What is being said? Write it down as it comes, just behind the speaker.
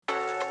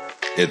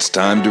It's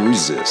time to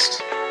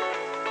resist.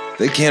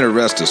 They can't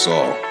arrest us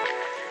all,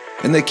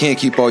 and they can't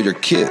keep all your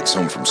kids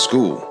home from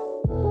school.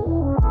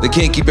 They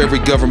can't keep every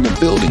government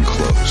building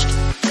closed.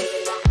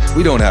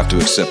 We don't have to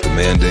accept the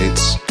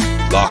mandates,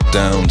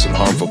 lockdowns, and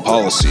harmful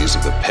policies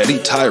of the petty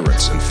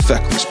tyrants and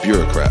feckless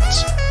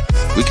bureaucrats.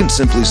 We can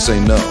simply say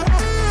no,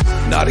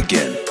 not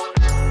again.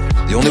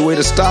 The only way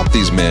to stop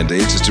these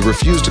mandates is to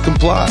refuse to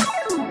comply.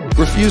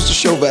 Refuse to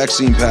show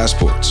vaccine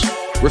passports.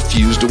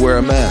 Refuse to wear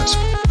a mask.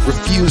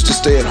 Refuse to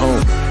stay at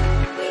home.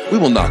 We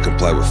will not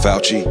comply with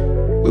Fauci.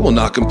 We will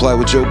not comply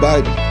with Joe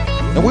Biden.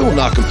 And we will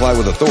not comply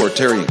with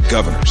authoritarian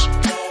governors.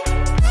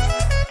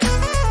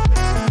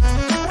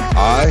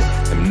 I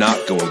am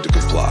not going to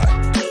comply.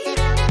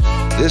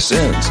 This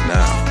ends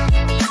now.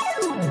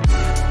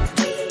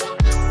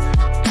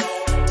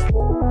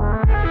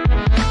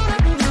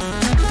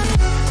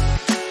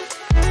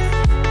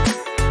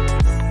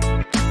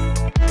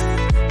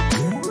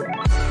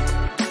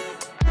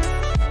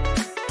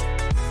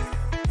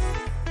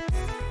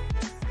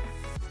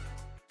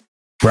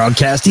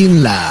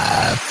 Broadcasting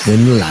live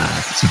from the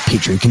lines of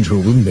Patriot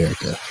Control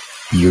America.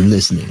 You're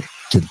listening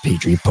to the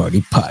Patriot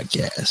Party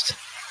Podcast.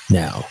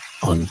 Now,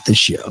 on with the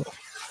show.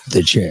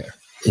 The chair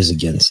is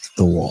against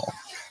the wall.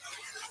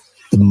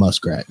 The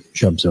muskrat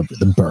jumps over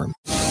the berm.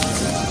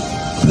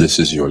 This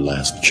is your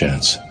last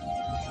chance.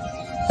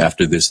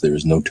 After this, there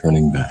is no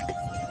turning back.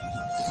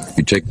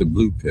 You take the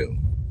blue pill.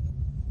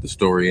 The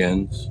story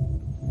ends.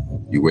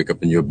 You wake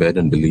up in your bed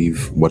and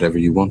believe whatever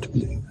you want to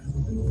believe.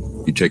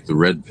 You take the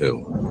red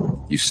pill.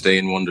 You stay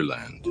in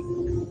Wonderland,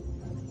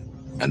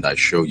 and I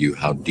show you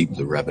how deep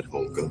the rabbit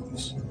hole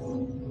goes.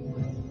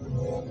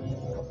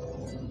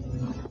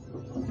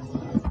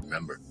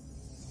 Remember,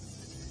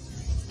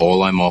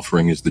 all I'm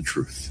offering is the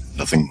truth,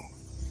 nothing more.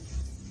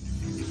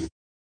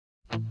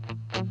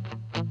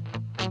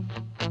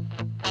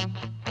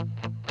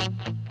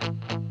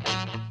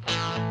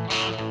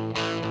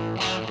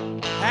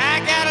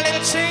 I got a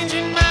little change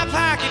in my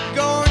pocket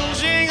going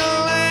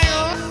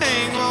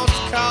jingle-lang-a-lang. Wants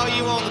to call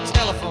you on the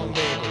telephone,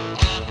 baby.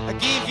 I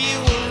give you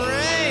a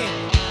ring,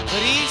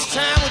 but each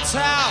time we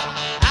talk,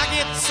 I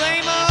get the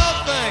same old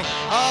thing.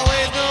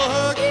 Always no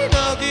huggy,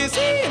 no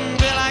kissy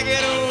until I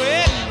get a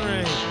wedding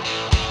ring.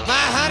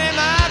 My honey,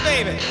 my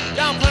baby,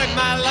 don't put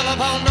my love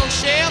up on no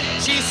shelf.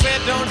 She said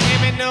don't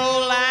hand me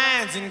no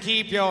lines and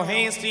keep your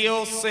hands to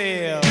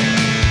yourself.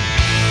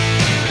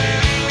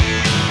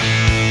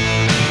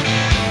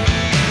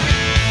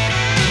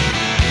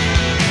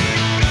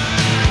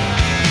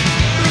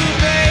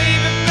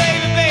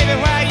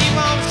 Why you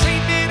always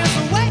treating us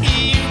away?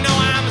 You know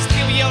I'm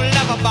still your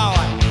lover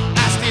boy.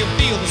 I still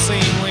feel the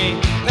same way.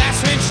 That's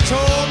when she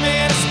told me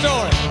the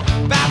story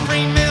about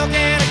free milk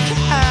and a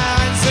cow,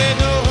 and said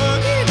no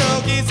huggy,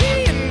 no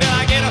kissy until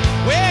I get a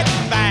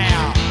wedding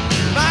vow.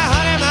 My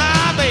honey,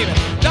 my baby,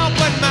 don't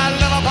put my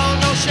love up on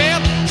no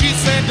shelf. She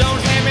said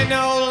don't hand me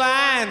no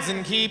lines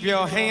and keep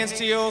your hands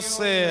to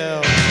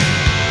yourself.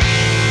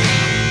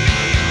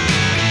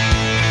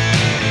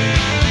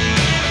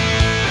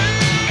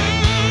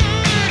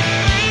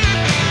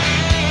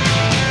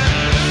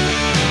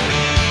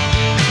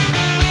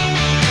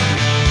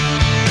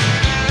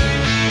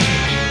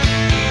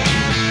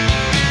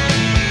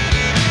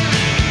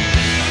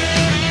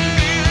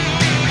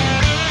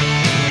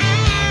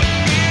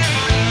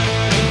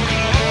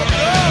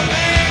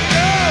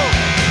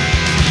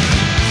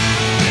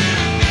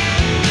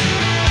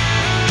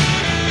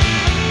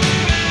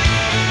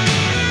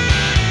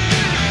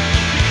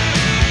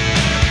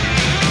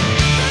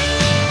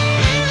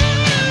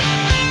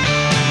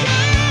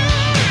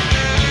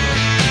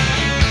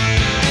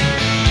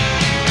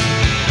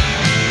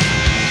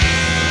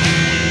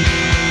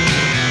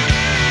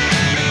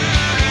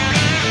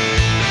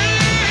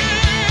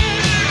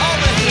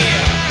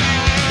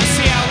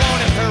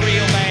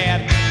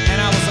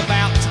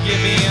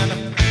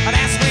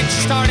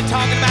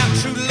 Talking about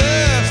true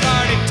love,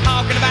 started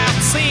talking about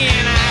sin.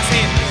 I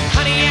said,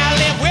 honey, I'll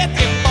live with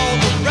you for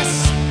the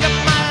rest of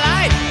my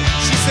life.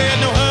 She said,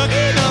 no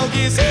huggy, no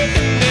kissing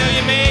until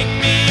you make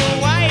me your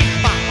wife.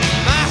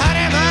 My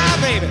honey, my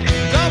baby,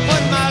 don't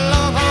put my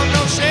love on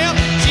no shelf.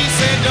 She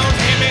said, don't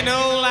hand me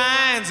no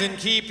lines and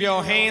keep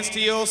your hands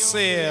to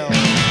yourself.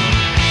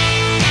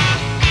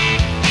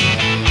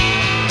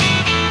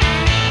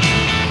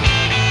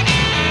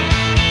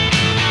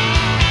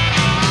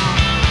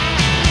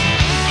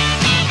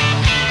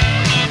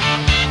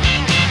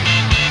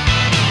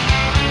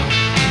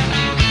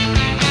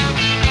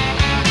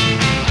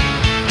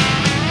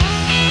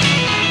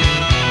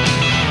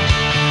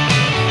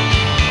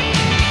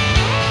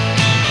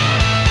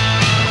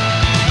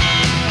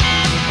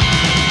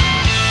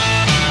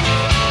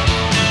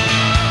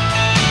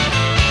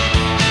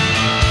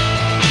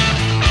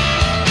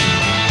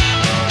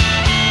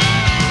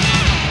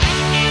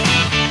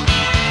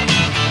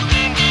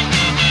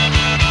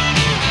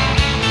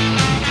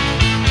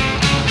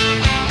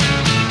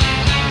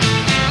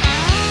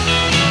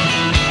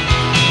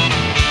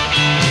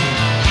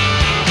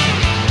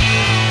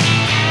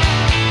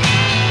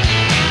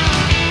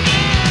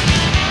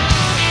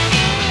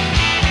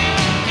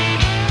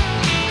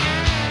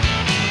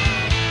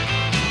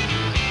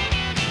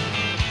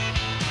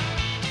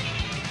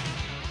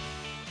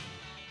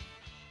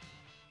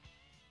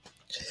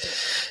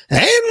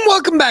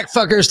 back,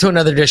 fuckers, to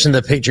another edition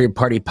of the Patriot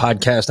Party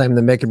Podcast. I'm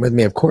the Mick, and with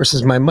me, of course,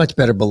 is my much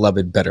better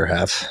beloved better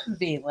half.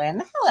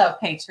 Beelin. Hello,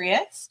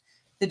 Patriots.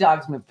 The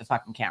dogs moved the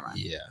fucking camera.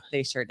 Yeah.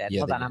 They sure did. Yeah,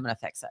 Hold they on, did. I'm going to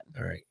fix it.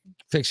 All right.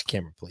 Fix the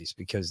camera, please,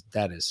 because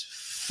that is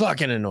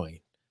fucking annoying.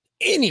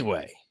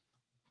 Anyway.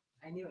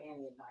 I knew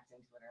Annie had knocked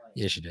into it earlier.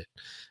 Yes, you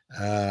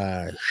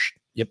did.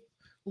 Yep.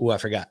 Ooh, I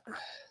forgot.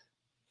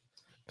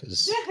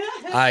 Because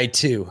I,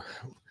 too,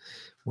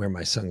 wear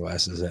my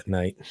sunglasses at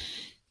night.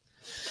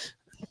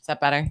 Is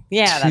that better?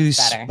 Yeah, To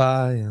that's better.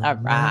 Spy on All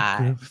my right.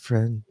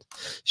 girlfriend.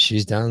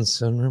 She's down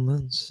some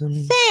months.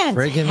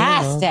 Friggin'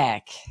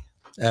 Fantastic.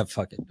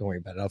 Fuck it. Don't worry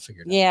about it. I'll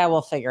figure it out. Yeah,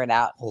 we'll figure it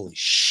out. Holy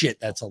shit,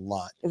 that's a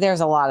lot.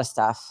 There's a lot of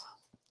stuff.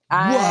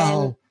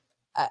 Wow.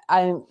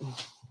 I'm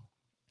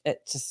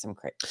it's just some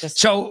crazy.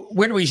 So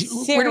where do we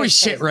Serious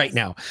sit business. right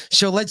now?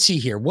 So let's see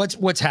here.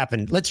 What's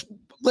happened? Let's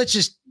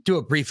just do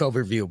a brief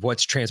overview of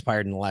what's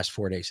transpired in the last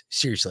 4 days.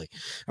 Seriously.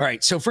 All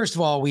right. So first of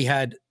all, we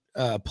had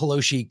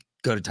Pelosi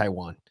go to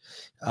Taiwan.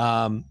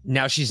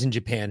 Now she's in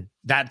Japan.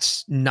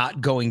 That's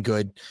not going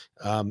good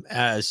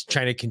as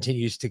China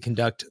continues to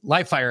conduct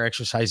live fire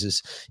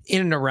exercises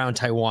in and around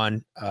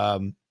Taiwan.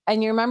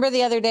 And you remember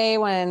the other day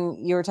when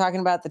you were talking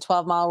about the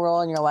 12-mile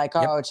rule and you're like,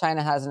 oh,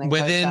 China hasn't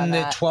encroached Within on the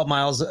that. 12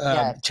 miles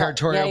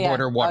territorial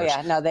border waters. Oh,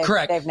 yeah. No,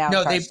 they've now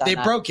encroached on they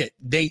that. broke it.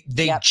 They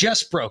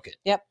just broke it.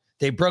 Yep.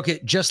 They broke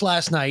it just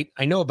last night.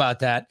 I know about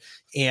that.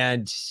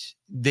 And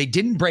they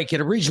didn't break it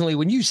originally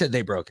when you said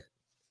they broke it.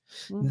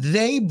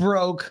 They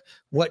broke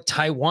what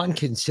Taiwan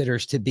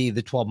considers to be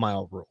the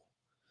 12-mile rule.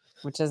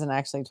 Which isn't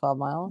actually 12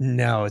 miles.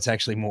 No, it's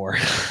actually more.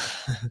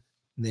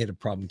 They had a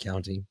problem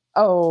counting.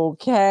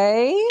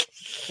 Okay.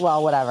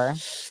 Well, whatever.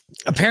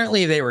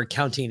 Apparently they were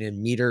counting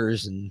in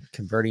meters and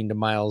converting to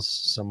miles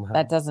somehow.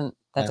 That doesn't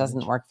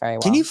work very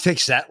well. Can you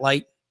fix that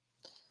light?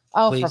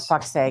 Oh, please? for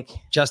fuck's sake.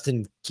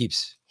 Justin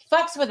keeps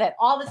Fucks with it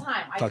all the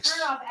time. I Fucks.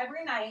 turn it off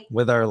every night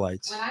with our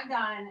lights. when I'm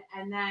done,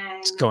 and then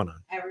What's going on?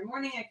 every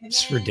morning I come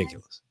It's in.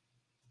 ridiculous.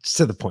 It's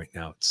to the point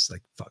now. It's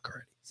like, fuck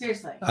already.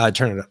 Seriously.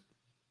 Turn it up.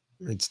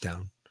 It's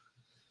down.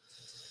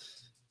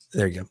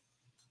 There you go.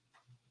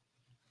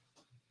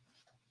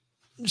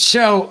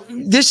 So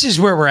this is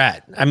where we're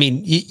at. I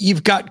mean,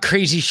 you've got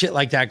crazy shit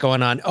like that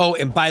going on. Oh,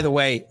 and by the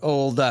way,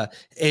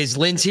 is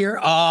Lynn's here?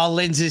 Oh,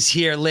 Lynn's is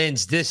here.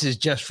 Lynn's, this is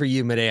just for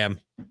you, madame.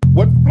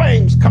 With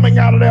flames coming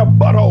out of their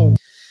butthole.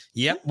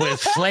 Yep, with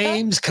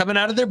flames coming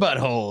out of their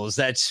buttholes.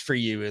 That's for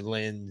you,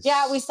 Lynn's.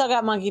 Yeah, we still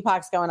got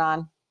monkeypox going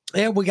on.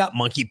 Yeah, we got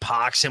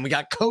monkeypox and we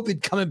got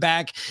COVID coming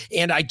back.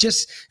 And I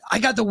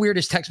got the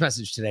weirdest text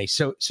message today.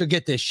 So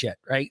get this shit,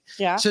 right?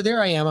 Yeah. So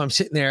there I am. I'm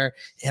sitting there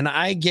and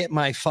I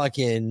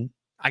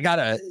got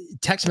a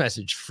text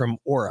message from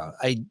Aura.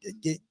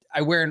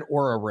 I wear an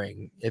Aura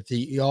ring. If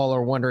y'all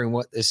are wondering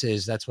what this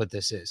is, that's what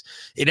this is.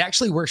 It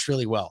actually works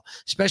really well,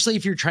 especially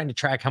if you're trying to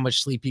track how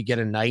much sleep you get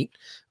a night.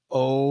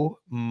 Oh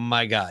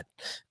my God.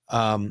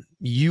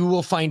 You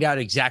will find out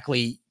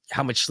exactly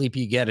how much sleep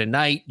you get a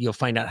night. You'll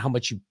find out how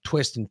much you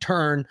twist and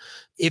turn.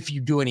 If you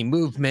do any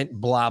movement,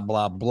 blah,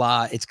 blah,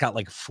 blah. It's got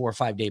like a 4 or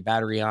 5 day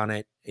battery on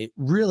it. It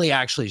really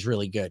actually is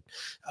really good.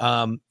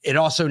 It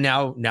also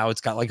now it's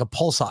got like a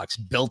pulse ox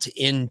built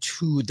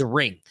into the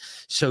ring.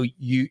 So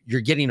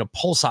you're getting a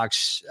pulse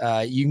ox.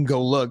 You can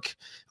go look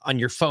on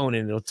your phone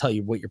and it'll tell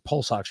you what your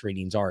pulse ox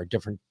readings are at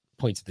different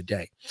points of the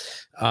day.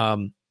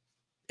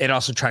 It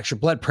also tracks your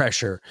blood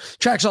pressure,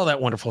 tracks all that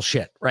wonderful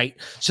shit, right?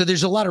 So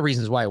there's a lot of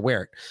reasons why I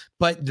wear it.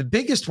 But the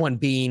biggest one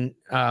being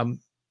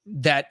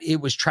that it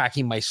was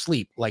tracking my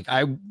sleep.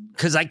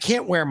 Because I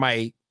can't wear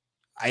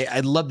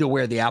I'd love to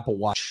wear the Apple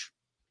Watch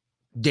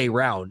day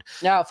round.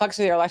 No, it fucks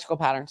with your electrical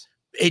patterns.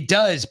 It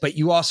does, but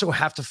you also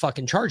have to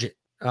fucking charge it.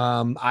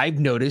 I've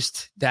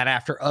noticed that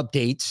after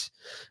updates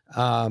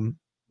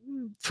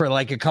for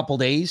like a couple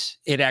days,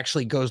 it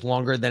actually goes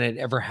longer than it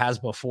ever has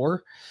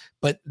before.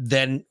 But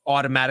then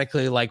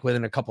automatically, like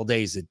within a couple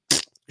days, it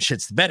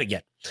shits the bed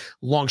again.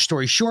 Long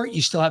story short,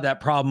 you still have that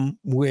problem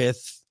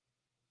with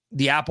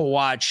the Apple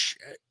Watch.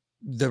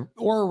 The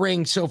Aura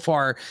Ring so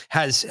far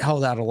has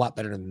held out a lot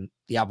better than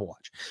the Apple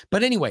Watch.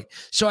 But anyway,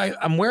 so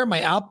I'm wearing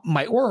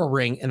my Aura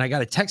Ring, and I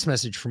got a text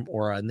message from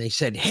Aura, and they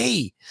said,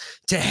 hey,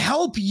 to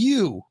help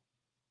you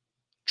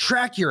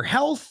track your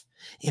health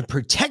and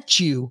protect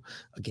you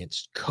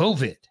against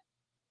COVID.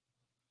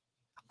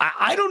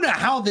 I don't know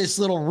how this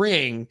little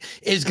ring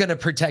is going to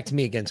protect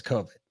me against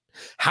COVID.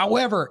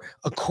 However,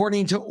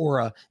 according to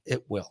Aura,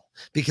 it will,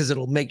 because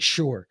it'll make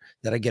sure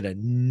that I get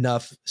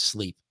enough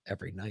sleep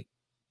every night.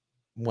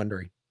 I'm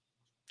wondering,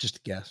 just a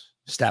guess,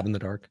 stab in the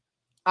dark.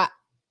 I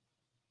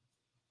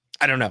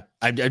don't know.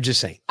 I'm just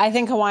saying. I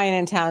think Hawaiian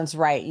in Town's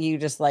right. You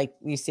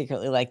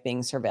secretly like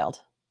being surveilled.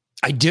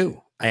 I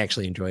do. I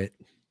actually enjoy it.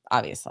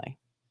 Obviously.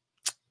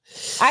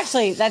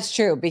 Actually, that's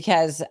true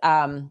because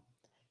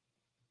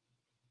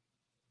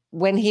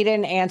when he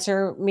didn't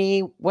answer me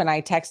when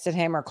I texted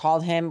him or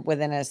called him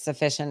within a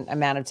sufficient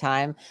amount of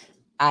time,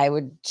 I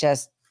would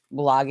just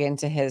log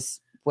into his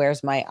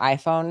Where's My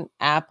iPhone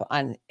app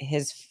on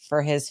his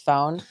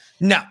phone.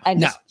 No,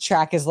 and just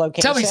track his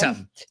location.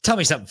 Tell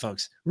me something,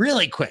 folks,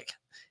 really quick.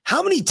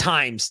 How many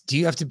times do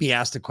you have to be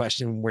asked a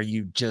question where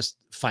you just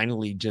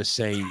finally just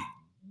say,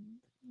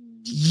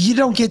 you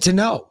don't get to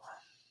know?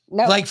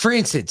 No, Like, for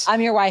instance,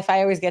 I'm your wife.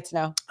 I always get to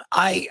know.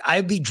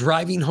 I'd be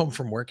driving home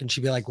from work and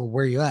she'd be like, well,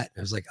 where are you at?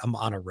 I was like, I'm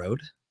on a road.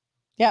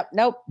 Yep.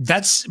 Nope.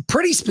 That's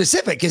pretty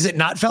specific, is it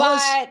not,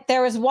 fellas? But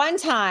there was one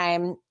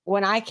time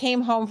when I came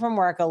home from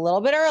work a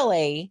little bit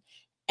early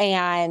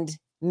and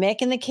Mick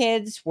and the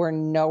kids were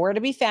nowhere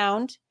to be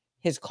found.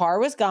 His car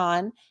was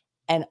gone.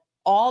 And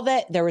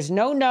there was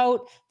no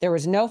note, there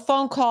was no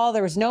phone call,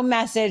 there was no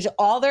message.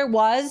 All there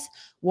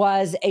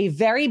was a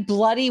very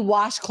bloody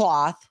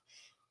washcloth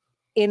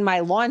in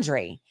my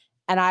laundry.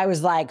 And I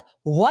was like,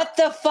 what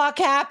the fuck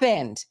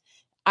happened?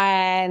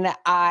 And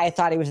I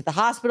thought he was at the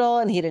hospital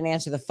and he didn't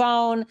answer the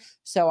phone.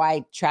 So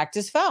I tracked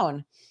his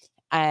phone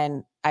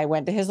and I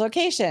went to his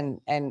location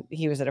and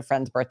he was at a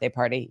friend's birthday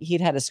party.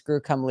 He'd had a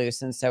screw come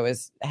loose. And so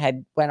his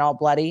head went all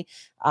bloody.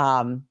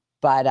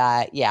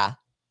 Yeah.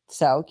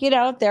 So,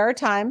 there are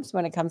times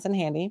when it comes in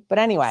handy. But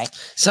anyway.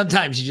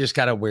 Sometimes you just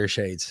got to wear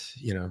shades,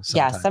 Sometimes.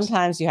 Yeah,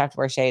 sometimes you have to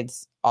wear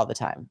shades all the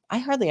time. I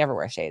hardly ever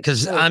wear shades.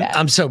 Because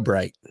I'm so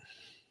bright.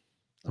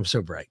 I'm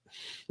so bright.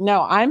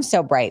 No, I'm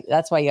so bright.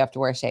 That's why you have to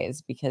wear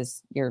shades,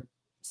 because you're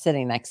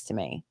sitting next to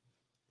me.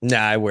 Nah,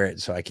 I wear it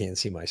so I can't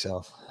see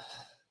myself.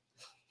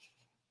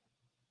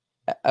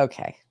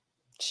 Okay.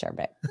 Sure,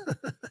 babe.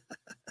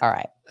 All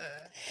right.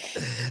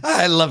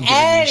 I love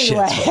giving you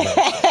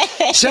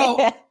shit.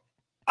 So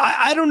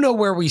I don't know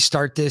where we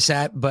start this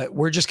at, but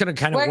we're just going to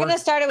kind of We're going to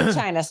start it with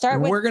China.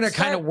 We're going to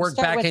kind of work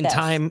back in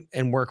time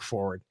and work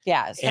forward.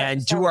 Yeah.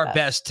 And do our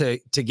best to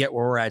get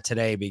where we're at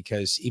today,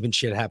 because even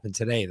shit happened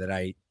today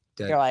that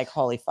you're like,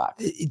 holy fuck.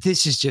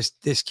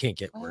 This can't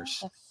get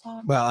worse.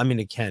 Well, I mean,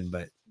 it can,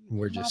 but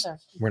we're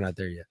not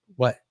there yet.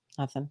 What?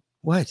 Nothing.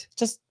 What?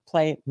 Just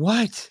play.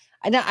 What?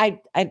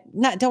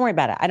 Don't worry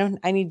about it.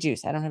 I need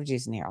juice. I don't have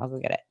juice in here. I'll go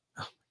get it.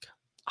 Oh my God.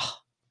 Oh,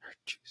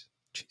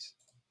 juice.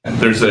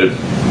 There's a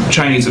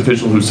Chinese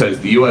official who says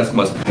the U.S.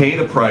 must pay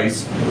the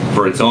price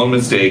for its own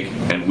mistake,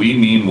 and we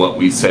mean what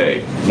we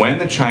say. When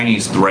the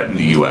Chinese threaten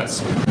the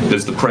U.S.,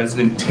 does the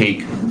president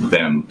take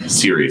them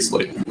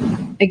seriously?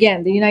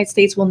 Again, the United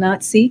States will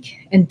not seek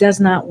and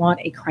does not want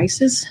a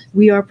crisis.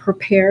 We are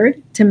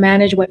prepared to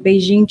manage what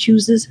Beijing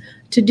chooses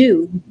to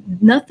do.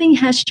 Nothing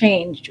has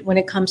changed when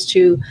it comes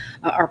to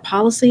our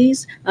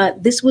policies.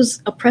 This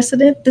was a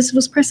precedent. This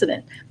was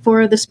precedent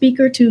for the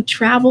speaker to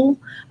travel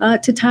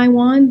to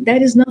Taiwan.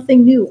 That is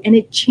nothing new, and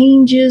it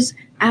changes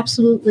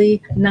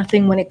absolutely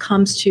nothing when it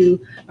comes to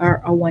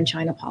our one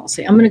China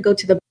policy. I'm going to go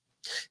to the.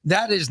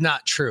 That is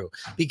not true,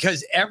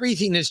 because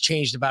everything has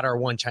changed about our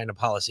one China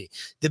policy.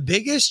 The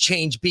biggest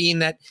change being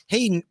that,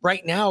 hey,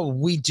 right now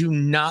we do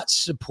not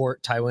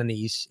support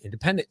Taiwanese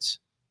independence.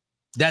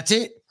 That's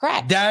it.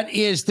 Correct. That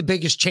is the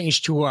biggest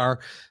change to our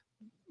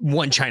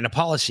one China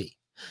policy.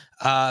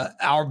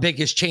 Our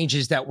biggest change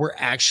is that we're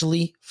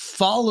actually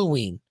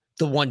following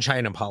the one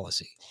China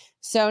policy.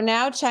 So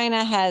now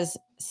China has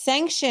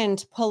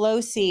sanctioned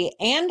Pelosi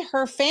and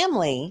her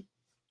family.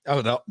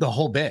 Oh, the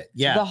whole bit.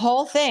 Yeah. The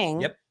whole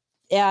thing. Yep.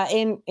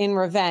 In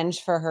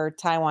revenge for her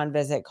Taiwan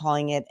visit,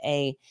 calling it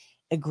a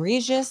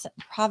egregious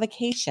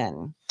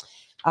provocation.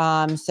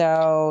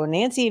 So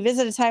Nancy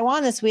visited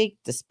Taiwan this week,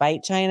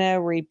 despite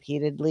China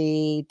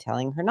repeatedly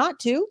telling her not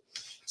to.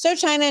 So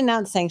China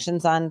announced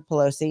sanctions on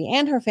Pelosi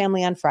and her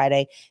family on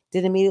Friday.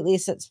 Didn't immediately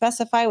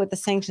specify what the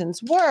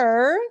sanctions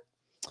were,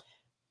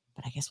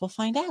 but I guess we'll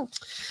find out.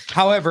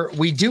 However,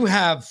 we do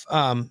have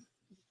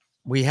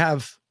we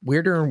have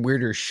weirder and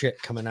weirder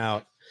shit coming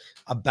out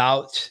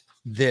about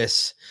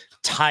this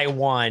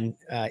Taiwan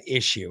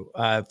issue.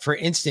 For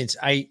instance,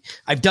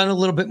 I've done a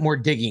little bit more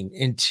digging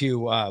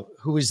into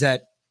who was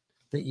that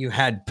you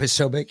had,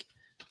 Posobiec?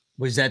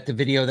 Was that the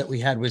video that we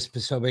had? Was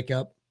Posobiec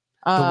up?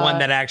 The one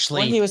that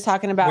actually when he was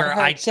talking about where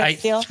I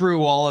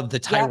threw all of the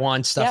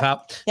Taiwan stuff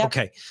out. Yep.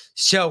 Okay.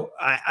 So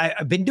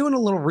I've been doing a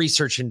little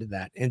research into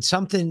that, and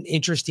something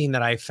interesting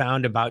that I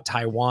found about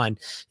Taiwan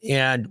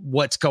and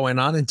what's going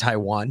on in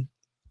Taiwan.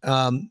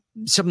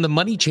 Some of the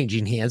money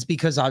changing hands,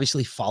 because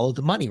obviously follow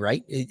the money,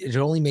 right? It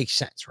only makes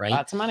sense, right?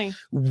 Lots of money.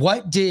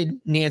 What did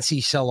Nancy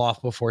sell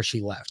off before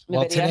she left? NVIDIA.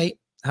 Well, today,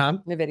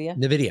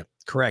 NVIDIA.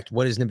 Correct.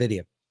 What is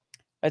NVIDIA?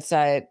 It's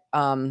a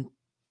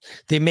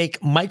they make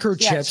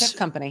microchips chip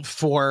company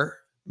for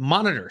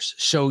monitors.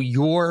 So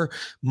your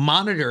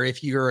monitor,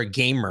 if you're a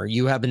gamer,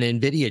 you have an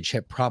NVIDIA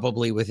chip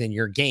probably within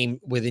your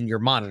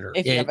monitor.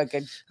 If you have a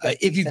good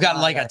if you've got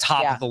like a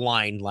top of the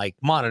line like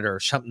monitor,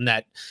 something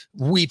that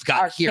we've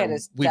got here,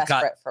 we've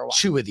got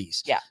two of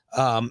these. Yeah.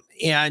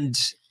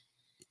 And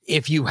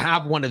if you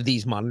have one of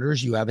these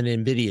monitors, you have an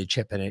NVIDIA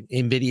chip in it.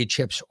 NVIDIA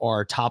chips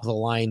are top of the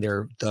line.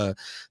 They're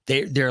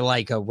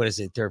like what is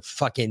it? They're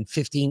fucking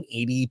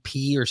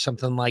 1580p or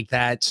something like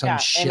that. Some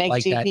shit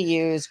like that. They make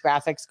GPUs,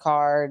 graphics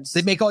cards.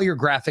 They make all your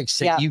graphics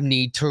that you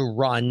need to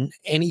run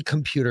any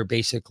computer.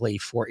 Basically,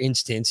 for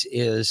instance,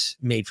 is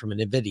made from an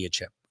NVIDIA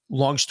chip.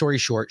 Long story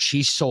short,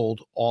 she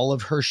sold all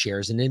of her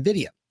shares in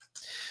NVIDIA.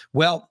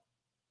 Well,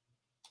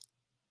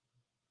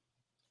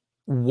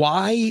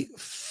 why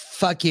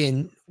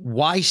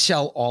why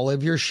sell all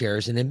of your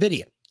shares in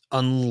NVIDIA?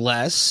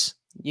 Unless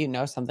You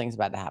know something's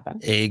about to happen.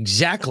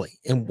 exactly.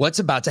 And what's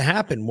about to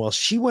happen? Well,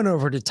 she went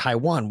over to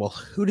Taiwan. Well,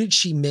 who did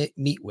she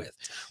meet with?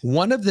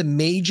 One of the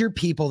major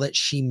people that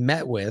she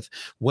met with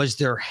was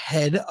their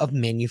head of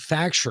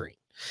manufacturing,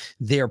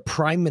 their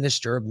prime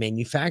minister of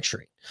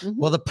manufacturing. Mhm.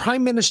 Well, the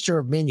prime minister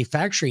of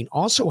manufacturing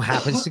also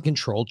happens to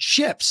control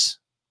chips.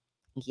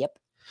 Yep.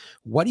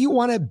 What do you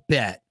want to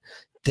bet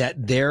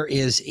that there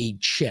is a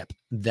chip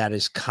that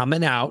is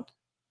coming out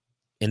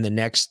in the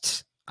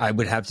next, I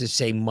would have to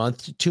say,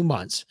 month to 2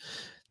 months,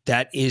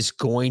 that is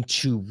going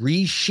to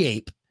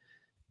reshape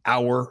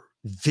our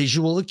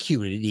visual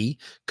acuity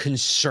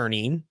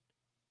concerning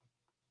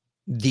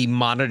the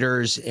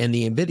monitors and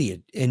the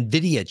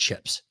NVIDIA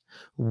chips?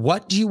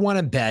 What do you want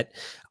to bet?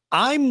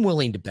 I'm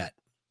willing to bet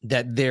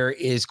that there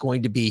is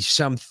going to be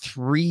some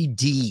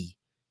 3D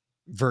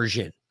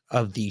version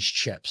of these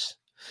chips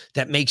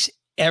that makes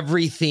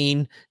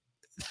everything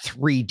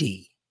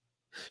 3D.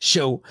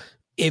 So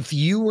if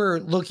you were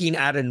looking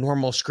at a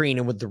normal screen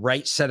and with the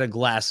right set of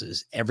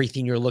glasses,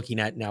 everything you're looking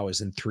at now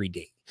is in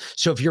 3D.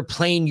 So if you're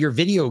playing your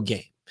video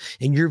game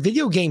and your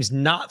video game's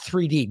not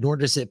 3D, nor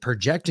does it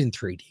project in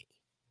 3D.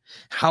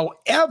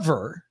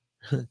 However,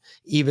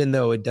 even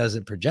though it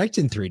doesn't project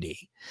in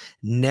 3D,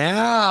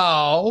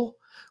 now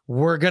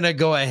we're going to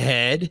go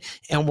ahead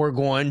and we're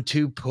going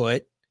to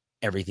put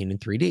everything in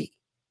 3D.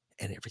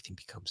 And everything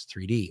becomes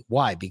 3D.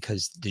 Why?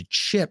 Because the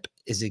chip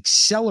is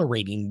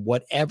accelerating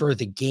whatever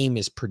the game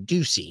is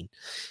producing,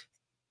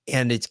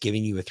 and it's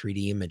giving you a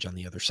 3D image on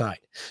the other side.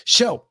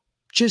 So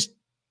just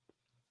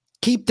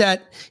keep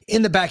that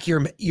in the back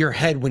of your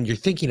head when you're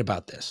thinking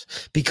about this,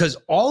 because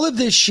all of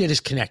this shit is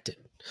connected.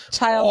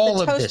 Child, all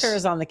the of toaster this,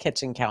 is on the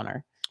kitchen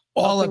counter.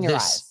 all Open of your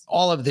this, eyes.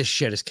 all of this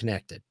shit is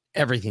connected.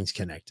 Everything's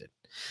connected.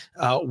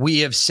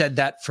 We have said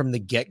that from the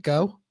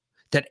get-go,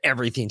 that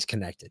everything's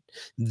connected.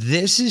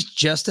 This is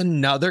just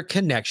another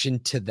connection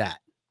to that.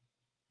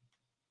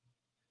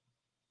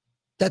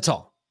 That's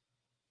all.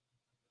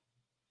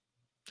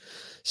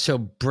 So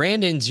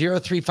Brandon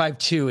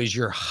 0352 is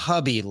your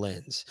hubby,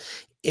 Lens.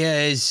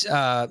 Is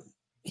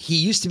he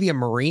used to be a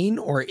Marine,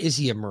 or is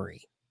he a Marine?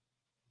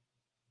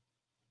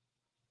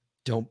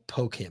 Don't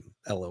poke him,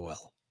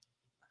 LOL.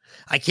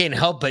 I can't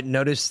help but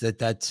notice that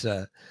that's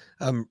a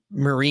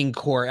Marine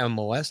Corps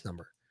MOS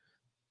number.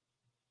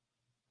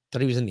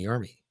 Thought he was in the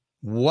Army.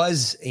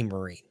 Was a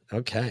Marine.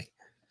 Okay.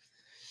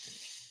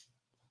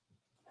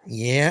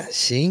 Yeah.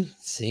 See.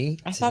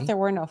 I thought there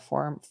were no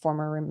former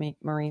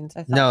Marines. I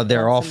thought No,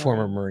 they're all once a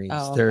former Marine. Marines.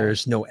 Oh, okay.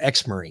 There's no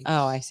ex-Marines.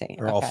 Oh, I see.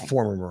 They're all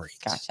former Marines.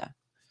 Gotcha.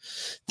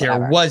 There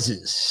Whatever.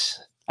 was.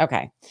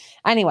 Okay.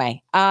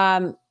 Anyway,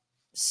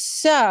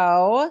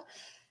 so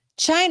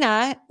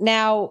China,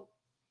 now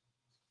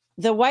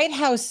the White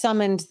House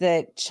summoned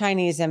the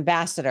Chinese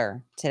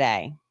ambassador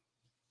today.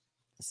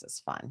 This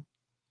is fun.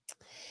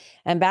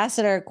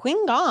 Ambassador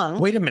Qin Gong.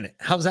 Wait a minute.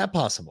 How's that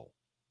possible?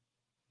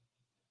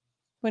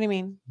 What do you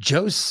mean?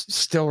 Joe's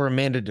still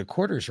remanded to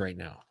quarters right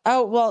now.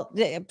 Oh, well,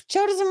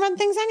 Joe doesn't run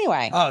things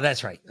anyway. Oh,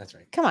 that's right. That's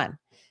right. Come on.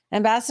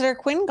 Ambassador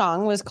Qin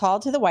Gong was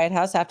called to the White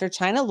House after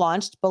China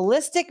launched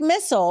ballistic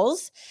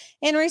missiles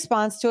in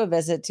response to a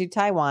visit to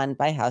Taiwan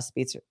by House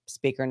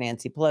Speaker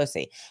Nancy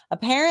Pelosi.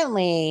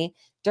 Apparently,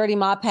 Dirty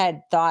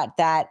Mophead thought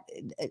that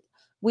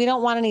we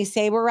don't want any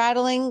saber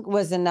rattling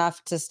was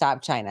enough to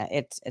stop China.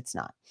 It's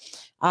not.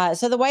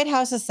 So the White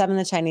House has summoned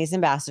the Chinese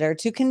ambassador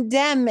to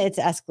condemn its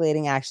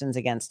escalating actions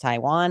against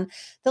Taiwan,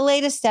 the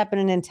latest step in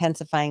an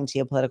intensifying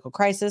geopolitical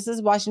crisis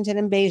as Washington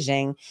and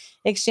Beijing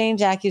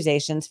exchange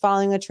accusations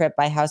following a trip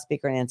by House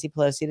Speaker Nancy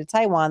Pelosi to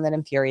Taiwan that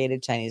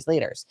infuriated Chinese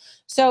leaders.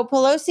 So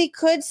Pelosi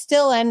could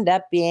still end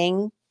up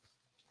being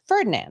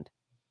Ferdinand.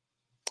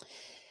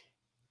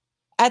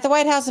 At the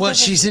White House, well,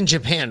 she's in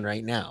Japan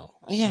right now.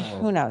 Yeah, so.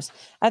 Who knows?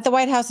 At the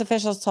White House,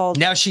 officials told...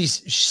 Now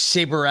she's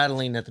saber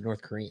rattling at the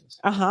North Koreans.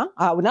 No,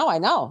 I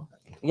know.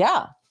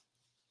 Yeah.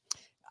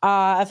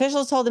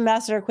 Officials told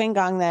Ambassador Qin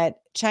Gong that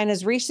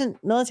China's recent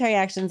military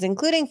actions,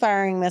 including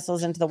firing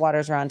missiles into the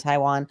waters around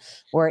Taiwan,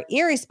 were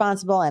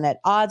irresponsible and at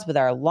odds with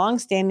our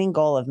longstanding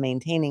goal of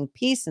maintaining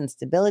peace and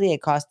stability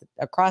across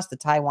the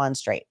Taiwan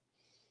Strait.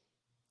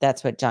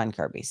 That's what John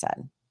Kirby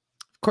said.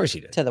 Of course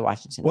he did. To the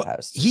Washington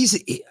Post.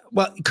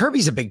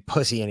 Kirby's a big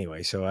pussy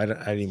anyway, so I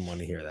didn't want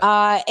to hear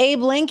that.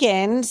 Abe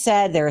Lincoln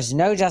said there's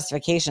no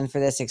justification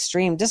for this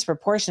extreme,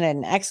 disproportionate,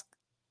 and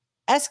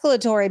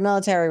escalatory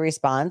military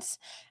response,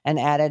 and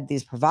added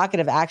these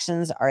provocative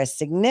actions are a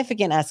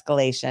significant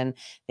escalation.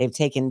 They've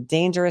taken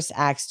dangerous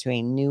acts to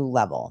a new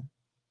level.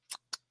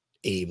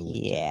 Abe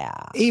Lincoln.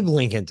 Yeah. Abe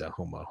Lincoln's a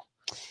homo.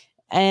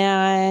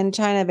 And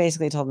China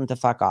basically told them to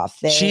fuck off.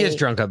 She is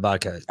drunk on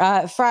vodka.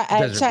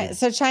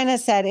 So China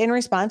said, in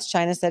response,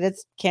 China said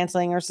it's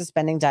canceling or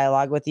suspending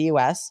dialogue with the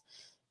U.S.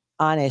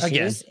 on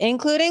issues,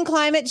 including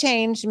climate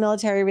change,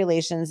 military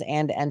relations,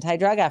 and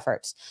anti-drug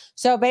efforts.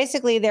 So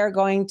basically, they're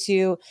going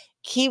to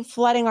keep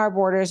flooding our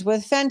borders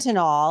with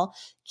fentanyl,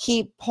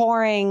 keep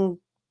pouring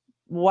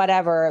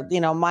whatever,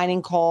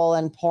 mining coal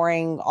and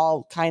pouring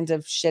all kinds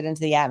of shit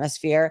into the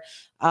atmosphere.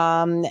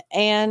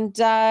 And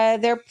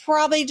they're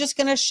probably just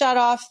going to shut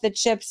off the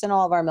chips in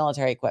all of our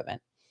military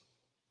equipment.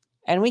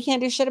 And we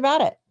can't do shit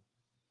about it.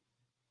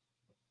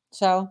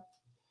 So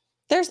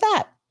there's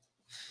that.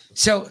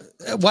 So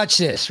watch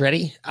this.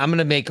 Ready? I'm going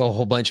to make a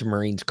whole bunch of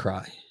Marines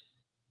cry.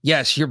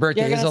 Yes, your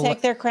birthday You're is... going to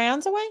take their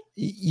crowns away?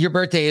 Your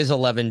birthday is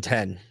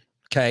 11/10.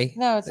 Okay?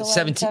 No, it's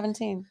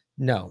 11/17.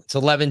 No, it's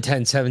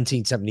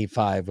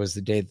 11/10/1775 was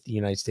the day that the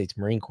United States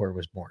Marine Corps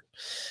was born.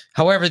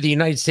 However, the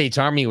United States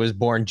Army was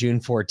born June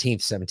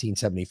 14th,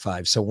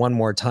 1775. So one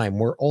more time,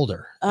 we're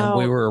older and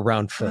we were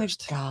around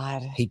first.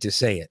 God. Hate to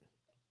say it.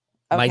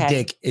 Okay. My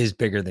dick is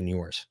bigger than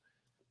yours.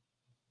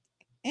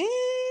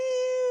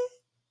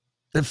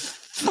 The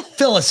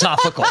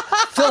philosophical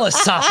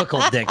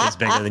dick is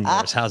bigger than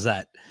yours. How's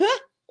that?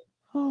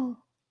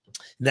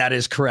 That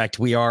is correct.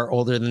 We are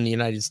older than the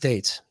United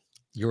States.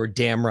 You're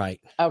damn right.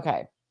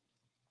 Okay.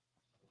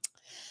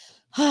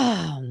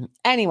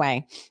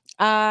 Anyway,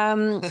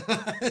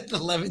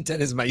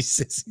 11/10 is my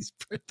sissy's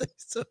birthday,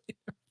 so I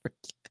never forget.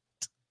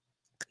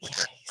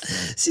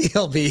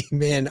 CLB,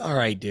 man. All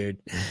right, dude.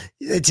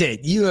 That's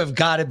it. You have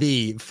got to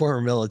be former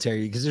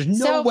military because there's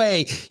no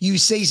way you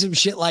say some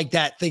shit like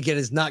that thinking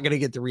it's not going to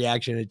get the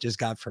reaction it just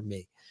got from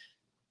me.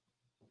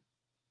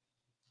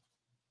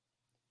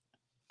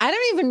 I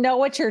don't even know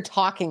what you're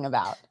talking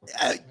about.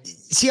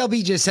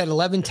 CLB just said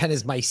 11/10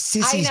 is my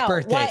sissy's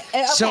birthday.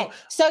 Okay.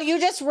 So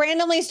you just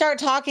randomly start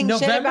talking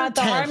shit about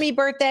the 10th. Army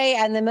birthday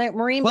and the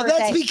Marine birthday. Well,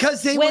 that's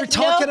because they were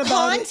talking about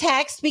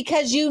context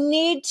because you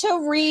need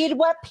to read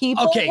what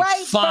people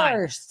write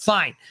first.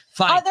 Fine.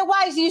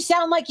 Otherwise, you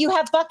sound like you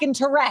have fucking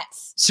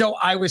Tourette's. So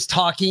I was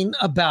talking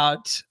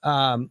about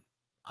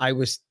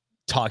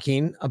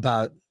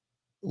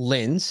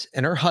Lynn's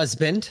and her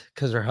husband,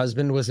 because her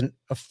husband was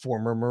a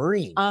former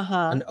Marine,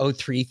 an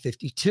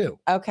 0352.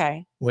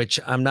 Okay. Which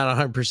I'm not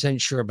 100%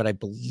 sure, but I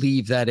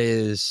believe that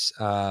is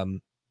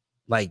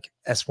like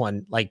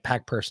S1, like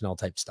pack personnel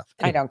type stuff.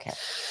 Anyway, I don't care.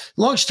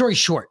 Long story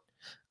short,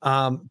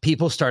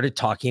 people started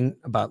talking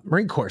about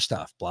Marine Corps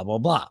stuff, blah, blah,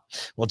 blah.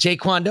 Well, Jay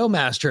Kwon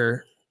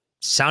Master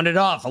sounded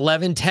off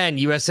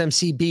 11/10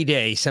 USMC B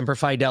Day, Semper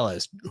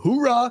Fidelis.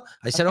 Hoorah.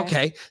 I said,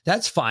 okay,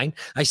 that's fine.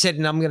 I said,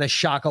 and I'm going to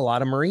shock a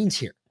lot of Marines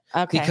here.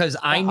 Okay. Because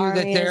I knew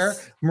that their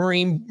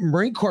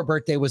Marine Corps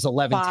birthday was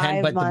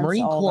 11/10, but the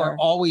Marine Corps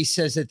always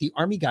says that the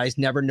Army guys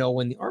never know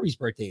when the Army's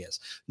birthday is.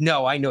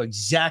 No, I know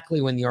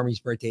exactly when the Army's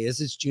birthday is.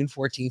 It's June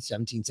 14th,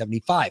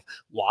 1775.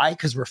 Why?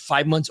 Because we're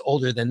 5 months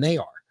older than they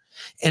are.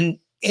 And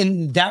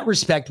in that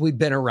respect, we've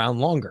been around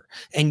longer.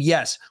 And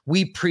yes,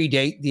 we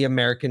predate the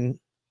American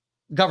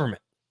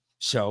government.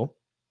 So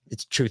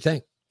it's a true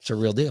thing. It's a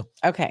real deal.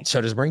 Okay.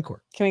 So does Marine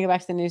Corps. Can we go back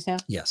to the news now?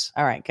 Yes.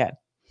 All right, good.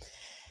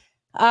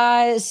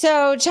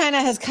 So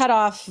China has cut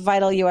off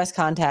vital U.S.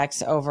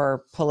 contacts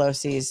over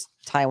Pelosi's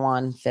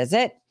Taiwan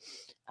visit.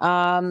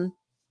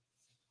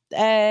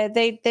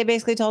 They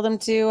basically told him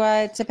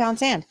to pound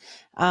sand,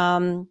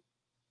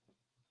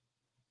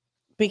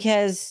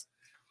 because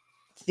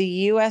the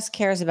U.S.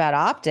 cares about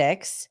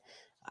optics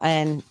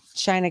and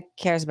China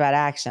cares about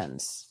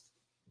actions.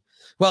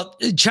 Well,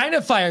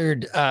 China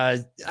fired.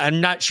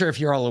 I'm not sure if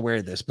you're all aware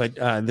of this, but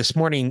this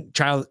morning,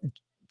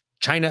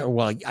 China,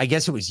 well, I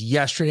guess it was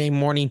yesterday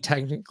morning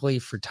technically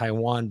for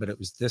Taiwan, but it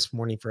was this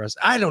morning for us.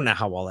 I don't know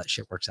how all that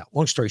shit works out.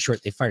 Long story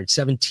short, they fired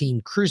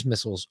 17 cruise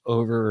missiles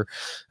over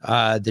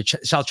the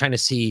South China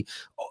Sea,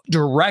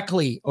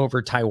 directly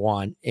over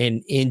Taiwan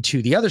and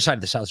into the other side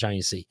of the South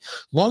China Sea.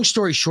 Long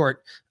story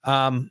short,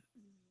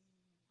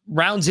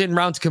 rounds in,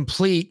 rounds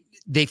complete.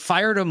 They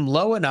fired them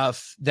low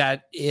enough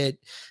that it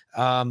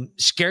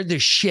scared the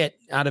shit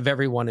out of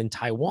everyone in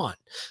Taiwan.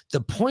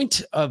 The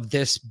point of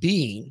this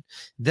being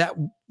that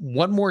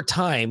one more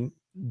time,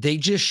 they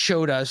just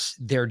showed us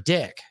their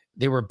dick.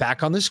 They were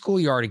back on the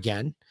schoolyard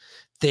again.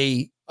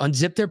 They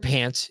unzipped their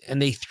pants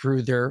and they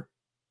threw their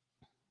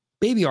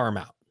baby arm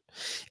out.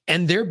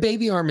 And their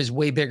baby arm is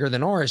way bigger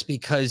than ours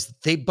because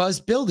they buzz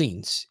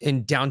buildings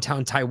in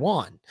downtown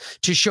Taiwan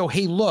to show,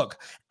 hey, look,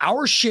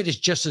 our shit is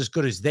just as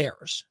good as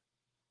theirs.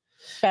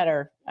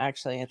 Better,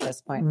 actually, at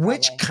this point.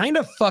 Which kind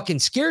of fucking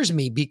scares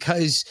me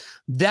because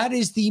that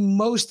is the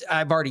most,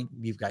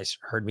 you guys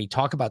heard me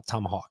talk about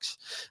Tomahawks.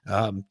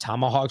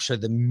 Tomahawks are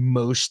the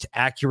most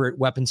accurate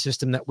weapon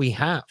system that we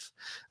have.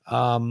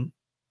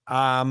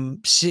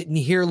 I'm sitting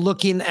here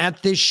looking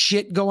at this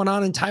shit going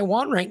on in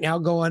Taiwan right now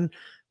going,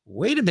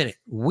 wait a minute,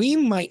 we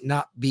might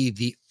not be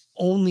the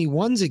only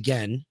ones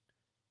again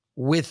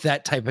with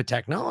that type of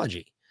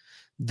technology.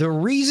 The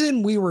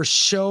reason we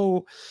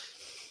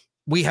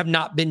have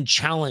not been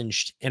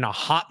challenged in a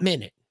hot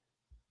minute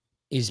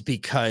is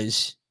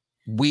because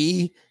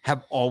we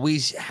have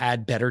always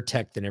had better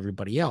tech than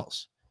everybody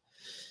else.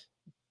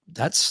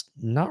 That's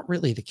not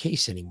really the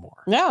case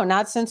anymore. No,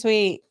 not since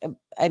we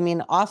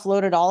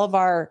offloaded all of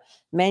our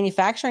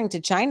manufacturing to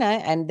China,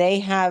 and they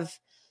have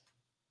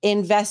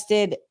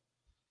invested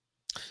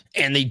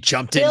and they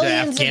jumped into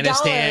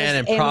Afghanistan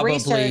and in probably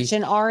research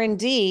and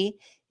R&D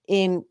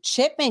in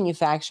chip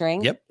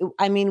manufacturing, Yep.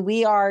 I mean,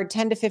 we are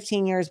 10 to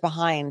 15 years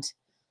behind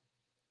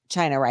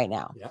China right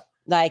now. Yeah.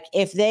 Like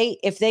if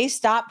they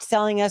stopped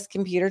selling us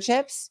computer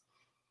chips,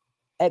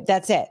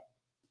 that's it.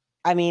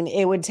 I mean,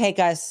 it would take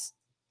us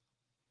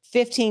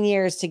 15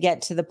 years to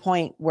get to the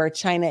point where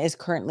China is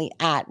currently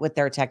at with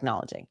their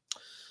technology.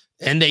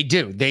 And they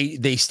do.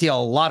 They steal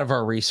a lot of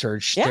our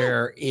research. Yeah.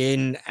 They're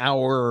in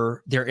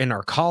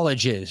our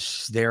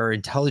colleges. Their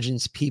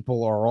intelligence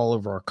people are all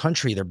over our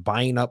country. They're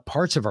buying up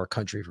parts of our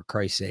country, for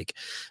Christ's sake.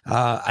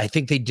 I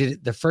think they did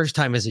it the first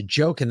time as a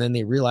joke, and then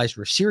they realized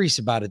we're serious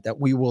about it,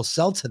 that we will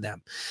sell to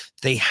them.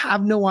 They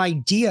have no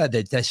idea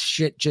that this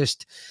shit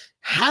just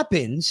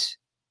happens.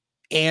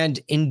 And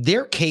in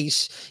their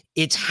case,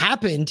 it's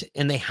happened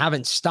and they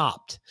haven't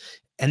stopped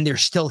and they're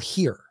still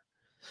here.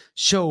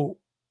 So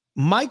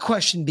my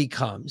question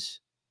becomes,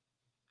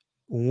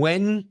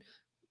 when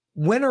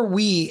are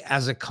we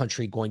as a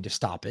country going to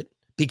stop it?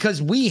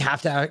 Because we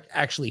have to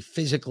actually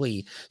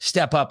physically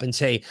step up and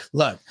say,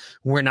 look,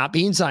 we're not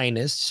being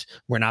Zionists.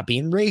 We're not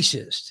being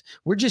racist.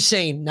 We're just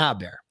saying, nah,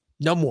 Bear,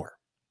 no more.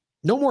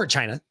 No more,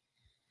 China.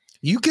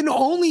 You can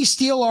only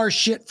steal our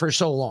shit for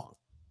so long.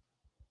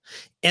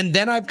 And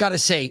then I've got to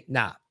say,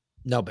 nah,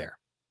 no, Bear,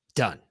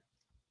 done.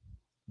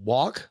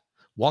 Walk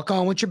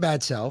on with your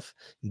bad self.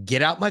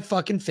 Get out my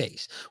fucking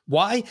face.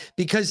 Why?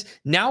 Because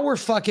now we're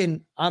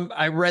fucking,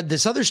 I read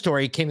this other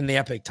story, it came in the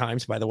Epic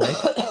Times, by the way,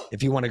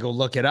 if you want to go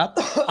look it up.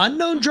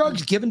 Unknown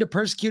drugs given to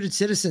persecuted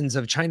citizens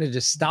of China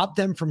to stop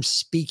them from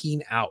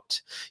speaking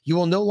out. You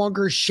will no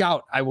longer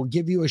shout, I will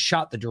give you a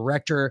shot, the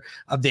director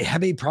of the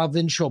Hebei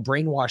Provincial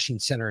Brainwashing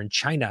Center in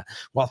China,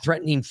 while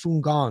threatening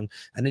Fu Gong,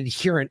 an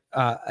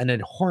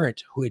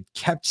abhorrent who had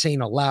kept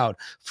saying aloud,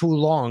 Fu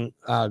Long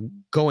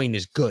going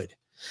is good.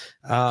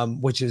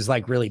 Which is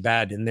like really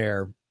bad in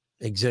their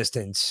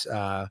existence.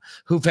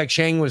 Hu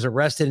Fengsheng was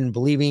arrested in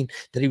believing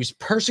that he was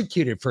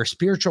persecuted for a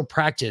spiritual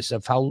practice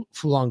of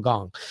Falun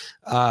Gong.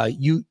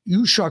 Yu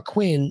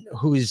Shaoqun,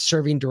 who is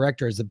serving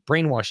director as the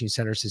Brainwashing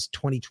Center since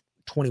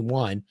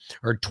 2001,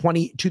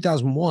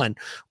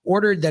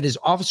 ordered that his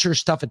officers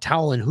stuff a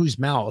towel in Hu's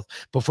mouth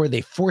before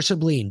they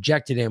forcibly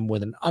injected him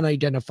with an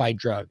unidentified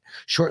drug.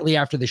 Shortly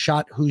after the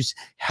shot, Hu's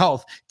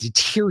health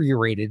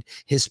deteriorated.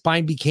 His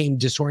spine became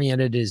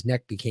disoriented. His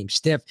neck became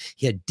stiff.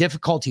 He had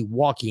difficulty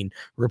walking,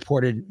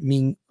 reported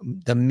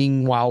the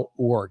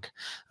Mingwao.org.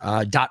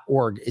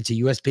 It's a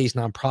U.S.-based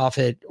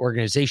nonprofit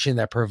organization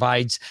that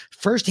provides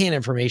firsthand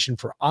information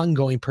for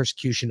ongoing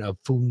persecution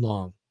of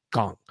Falun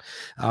Gong.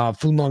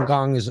 Falun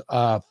Gong is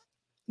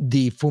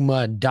the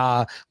Fuma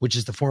Da, which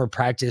is the form of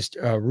practice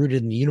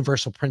rooted in the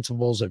universal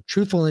principles of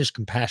truthfulness,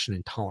 compassion,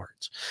 and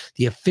tolerance.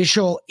 The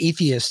official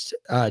atheist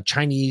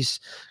Chinese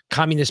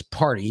Communist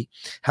Party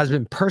has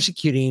been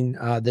persecuting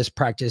this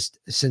practice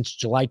since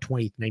July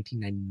 20th,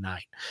 1999.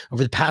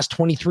 Over the past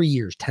 23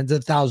 years, tens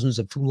of thousands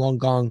of Falun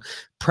Gong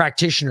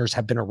practitioners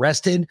have been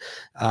arrested,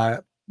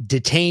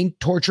 detained,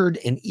 tortured,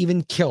 and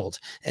even killed,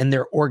 and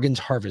their organs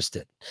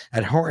harvested.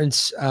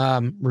 Adherents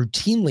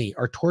routinely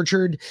are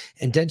tortured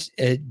in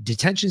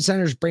detention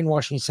centers,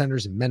 brainwashing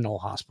centers, and mental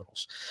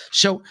hospitals.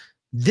 So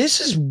this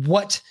is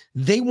what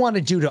they want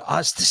to do to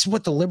us. This is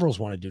what the liberals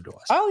want to do to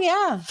us. Oh,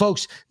 yeah.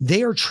 Folks,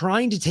 they are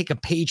trying to take a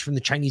page from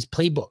the Chinese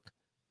playbook.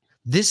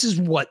 This is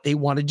what they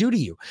want to do to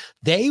you.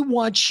 They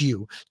want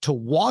you to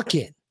walk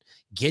in,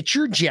 get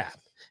your jab,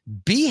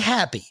 be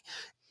happy,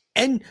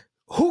 and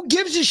who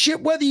gives a shit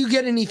whether you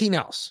get anything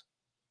else?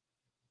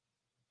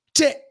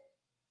 That's it.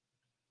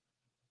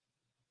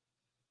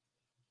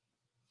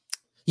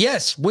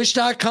 Yes,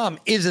 Wish.com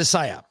is a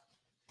psyop.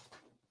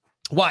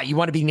 Why? You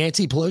want to be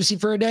Nancy Pelosi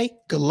for a day?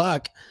 Good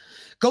luck.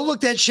 Go look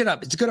that shit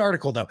up. It's a good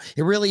article, though.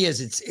 It really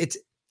is.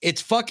 It's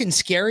fucking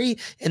scary,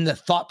 and the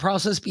thought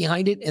process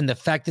behind it, and the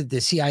fact that the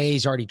CIA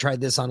has already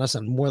tried this on us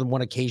on more than one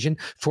occasion.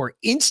 For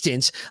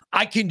instance,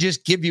 I can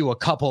just give you a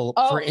couple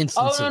for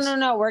instances. Oh,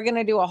 no. We're going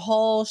to do a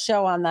whole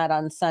show on that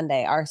on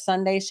Sunday. Our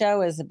Sunday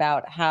show is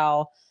about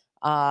how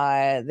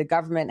the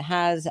government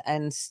has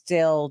and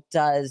still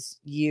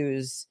does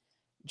use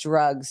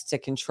drugs to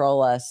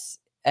control us,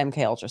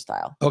 MK Ultra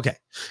style. Okay.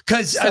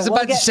 Because I was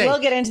about to say, we'll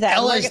get into that.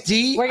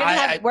 LSD.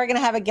 We're gonna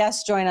have a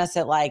guest join us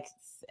at like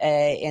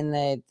in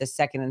the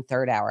second and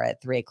third hour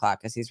at 3:00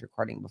 because he's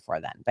recording before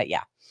then. But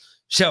yeah.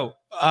 So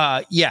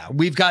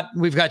we've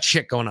got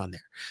shit going on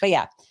there. But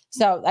yeah.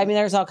 So I mean,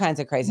 there's all kinds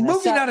of craziness.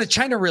 Moving out of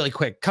China really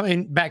quick,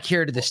 coming back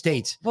here to the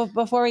States. But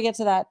before we get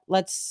to that,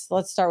 let's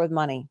start with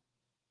money.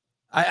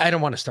 I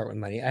don't want to start with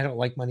money. I don't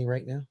like money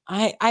right now.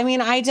 I mean,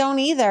 I don't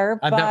either.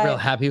 I'm not real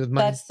happy with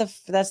money.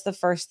 That's the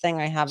first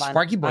thing I have on.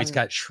 Sparky Boy's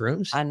got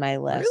shrooms on my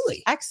list.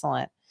 Really?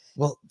 Excellent.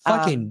 Well,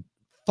 fucking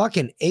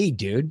A,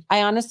 dude.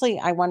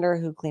 I wonder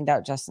who cleaned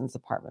out Justin's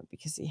apartment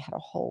because he had a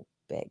whole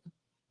big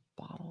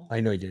bottle. I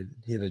know he did.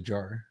 He had a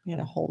jar. He had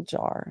a whole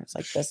jar. It's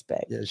like this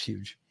big. Yeah, it's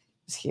huge.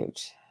 It's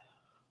huge.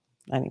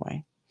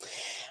 Anyway.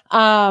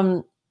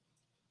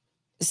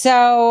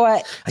 So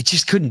I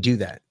just couldn't do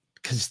that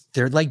because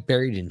they're like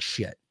buried in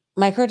shit.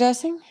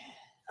 Microdosing?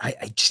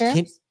 I just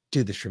can't.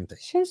 do the shroom thing.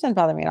 Shrooms don't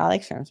bother me. I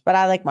like shrooms, but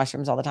I like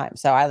mushrooms all the time.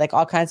 So I like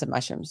all kinds of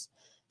mushrooms.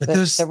 But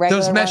The regular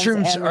those ones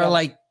mushrooms and are the-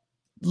 like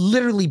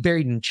literally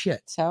buried in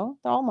shit. So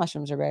all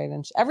mushrooms are buried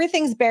in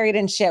everything's buried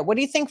in shit. What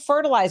do you think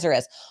fertilizer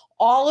is?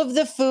 All of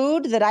the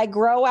food that I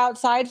grow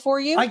outside for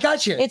you, I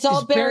got you. it's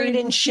all buried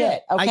in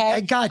shit. Okay.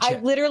 I got you. I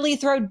literally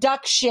throw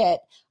duck shit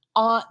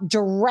on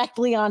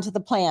directly onto the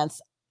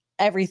plants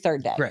every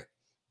third day. Great.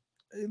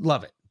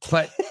 Love it.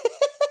 But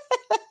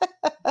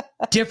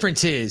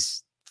difference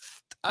is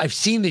I've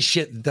seen the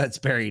shit that's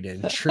buried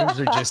in. Shrooms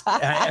are just,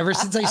 ever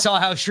since I saw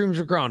how shrooms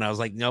were growing, I was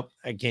like, nope,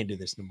 I can't do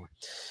this no more.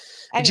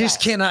 I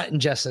just cannot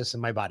ingest this in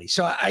my body.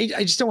 So I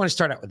just don't want to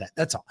start out with that.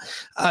 That's all.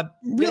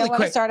 Really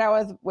quick. Start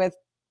out with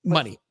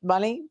money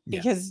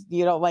because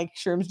you don't like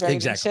shrooms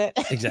buried in shit.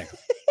 Exactly.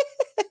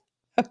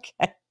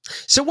 Okay.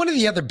 So one of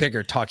the other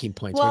bigger talking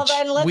points, Well, which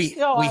then let's we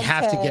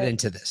have to get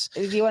into this.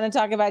 Do you want to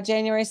talk about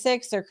January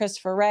 6th or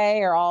Christopher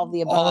Wray or all of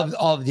the above?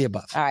 All of the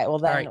above. All right. Well,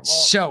 then All right,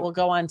 so we'll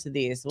go on to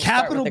these. We'll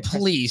Capitol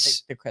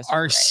Police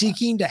are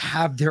seeking to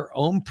have their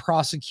own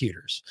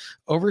prosecutors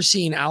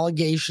overseeing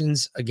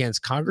allegations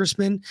against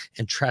congressmen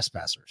and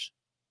trespassers.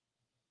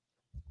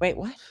 Wait,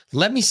 what?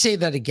 Let me say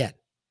that again.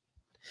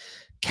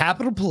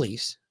 Capitol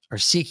Police are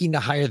seeking to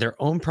hire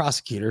their own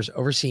prosecutors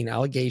overseeing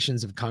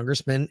allegations of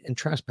congressmen and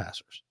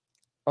trespassers.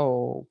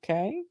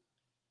 Okay.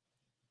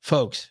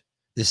 Folks,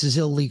 this is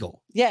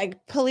illegal. Yeah,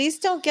 police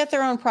don't get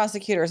their own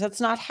prosecutors.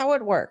 That's not how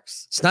it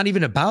works. It's not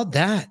even about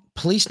that.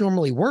 Police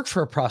normally work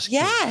for a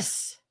prosecutor.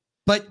 Yes.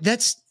 But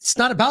it's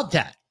not about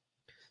that.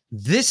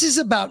 This is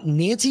about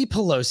Nancy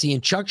Pelosi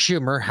and Chuck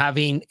Schumer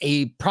having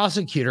a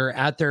prosecutor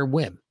at their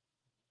whim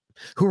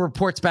who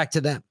reports back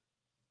to them.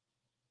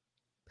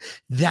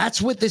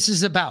 That's what this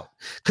is about.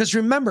 Because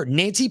remember,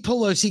 Nancy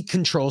Pelosi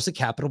controls the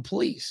Capitol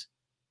Police.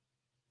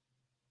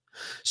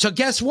 So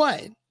guess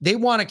what? They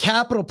want a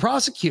Capitol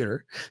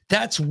prosecutor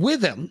that's with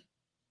them.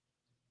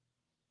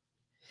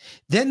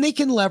 Then they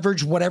can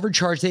leverage whatever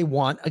charge they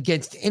want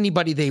against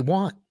anybody they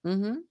want.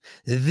 Mm-hmm.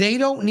 They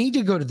don't need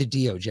to go to the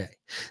DOJ.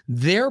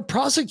 Their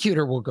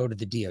prosecutor will go to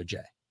the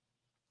DOJ.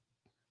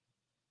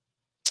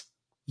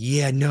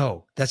 Yeah,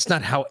 no, that's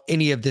not how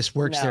any of this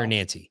works there,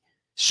 Nancy.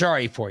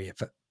 Sorry for you,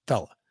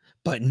 fella.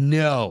 But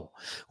no,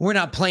 we're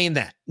not playing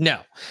that. No.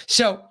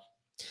 So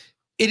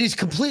it is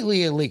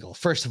completely illegal,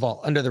 first of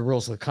all, under the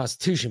rules of the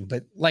Constitution.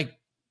 But like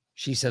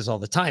she says all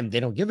the time,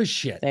 they don't give a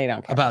shit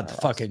about the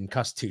fucking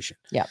Constitution.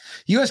 Yeah.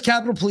 U.S.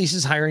 Capitol Police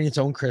is hiring its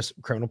own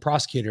criminal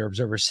prosecutor,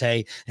 observers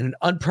say, in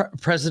an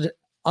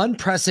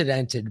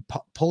unprecedented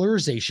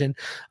polarization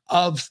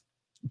of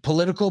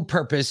political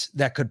purpose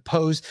that could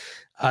pose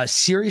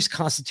serious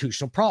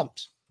constitutional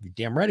problems. You're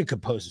damn right it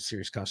could pose a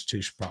serious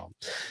constitutional problem.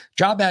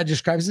 Job ad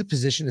describes the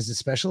position as a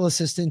special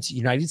assistant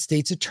United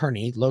States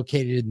attorney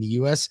located in the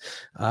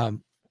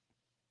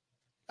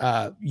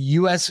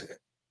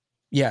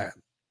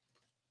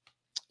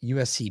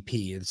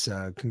USCP. It's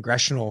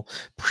congressional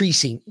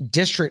precinct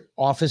district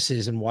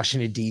offices in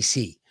Washington,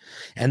 D.C.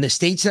 and the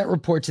states that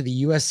report to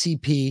the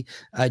USCP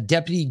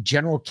Deputy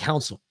General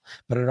Counsel.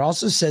 But it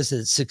also says that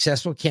a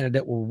successful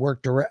candidate will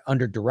work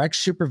under direct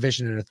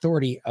supervision and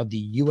authority of the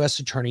U.S.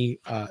 Attorney's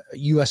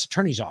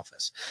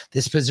Office.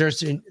 This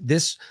position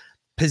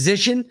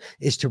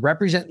is to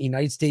represent the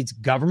United States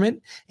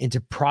government and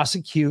to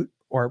prosecute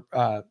or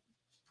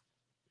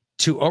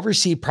to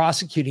oversee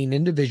prosecuting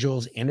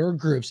individuals and or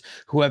groups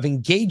who have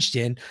engaged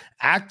in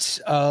acts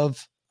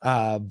of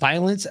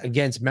violence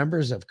against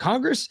members of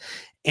Congress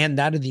and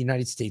that of the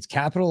United States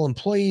Capitol,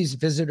 employees,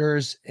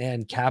 visitors,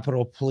 and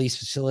Capitol Police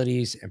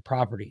facilities and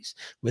properties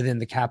within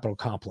the Capitol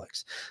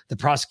complex. The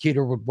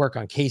prosecutor would work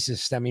on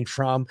cases stemming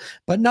from,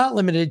 but not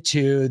limited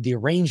to, the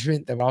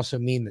arrangement. That would also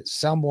mean that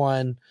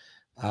someone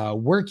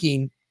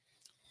working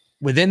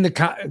within the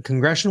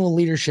congressional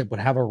leadership would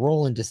have a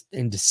role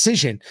in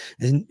decision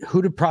in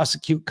who to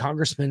prosecute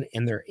congressmen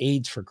and their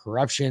aides for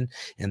corruption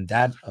and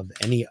that of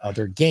any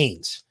other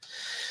gains.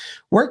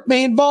 Work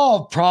may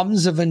involve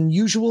problems of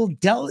unusual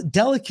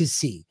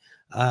delicacy,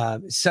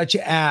 such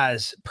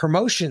as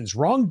promotions,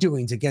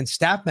 wrongdoings against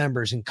staff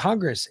members in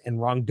Congress,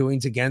 and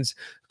wrongdoings against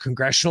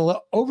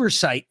congressional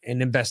oversight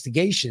and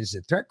investigations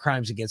and threat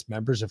crimes against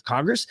members of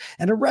Congress,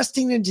 and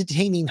arresting and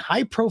detaining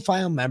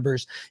high-profile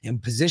members in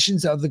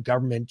positions of the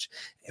government.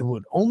 It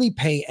would only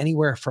pay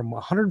anywhere from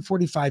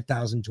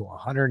 $145,000 to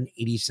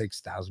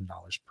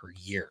 $186,000 per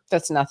year.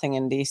 That's nothing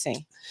in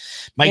DC.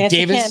 Mike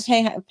Davis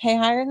can't pay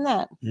higher than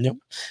that. Nope.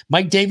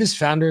 Mike Davis,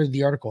 founder of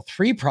the Article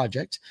 3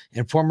 Project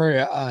and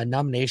former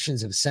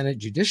nominations of Senate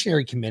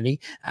Judiciary Committee,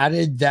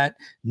 added that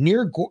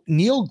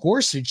Neil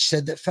Gorsuch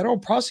said that federal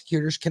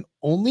prosecutors can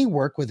only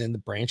work within the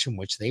branch in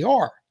which they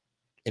are.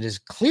 It is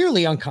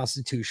clearly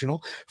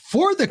unconstitutional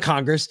for the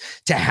Congress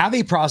to have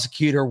a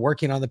prosecutor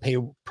working on the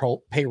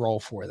payroll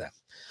for them.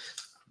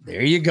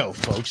 There you go,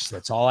 folks.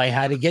 That's all I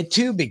had to get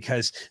to,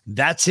 because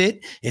that's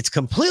it. It's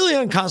completely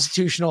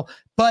unconstitutional,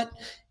 but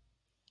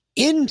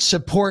in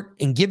support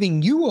and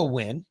giving you a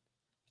win,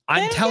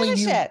 I'm telling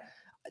you,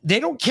 they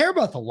don't care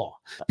about the law,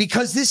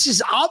 because this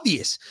is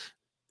obvious.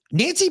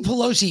 Nancy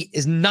Pelosi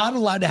is not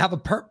allowed to have a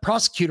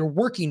prosecutor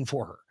working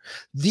for her.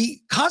 The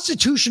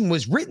Constitution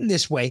was written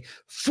this way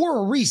for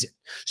a reason,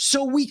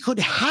 so we could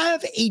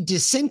have a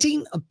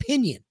dissenting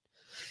opinion.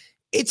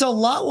 It's a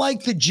lot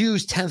like the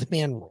Jews' 10th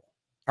man rule.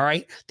 All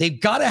right. They've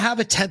got to have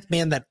a 10th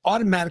man that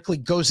automatically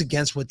goes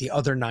against what the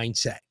other 9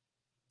 say.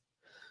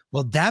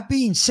 Well, that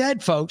being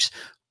said, folks,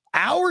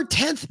 our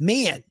 10th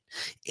man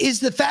is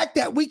the fact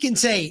that we can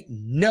say,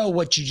 no,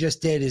 what you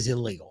just did is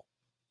illegal.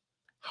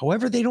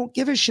 However, they don't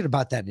give a shit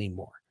about that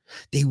anymore.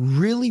 They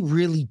really,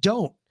 really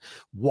don't.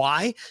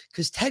 Why?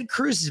 Because Ted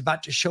Cruz is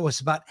about to show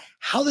us about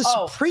how the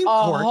Supreme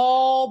Court, a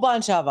whole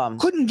bunch of them,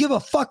 couldn't give a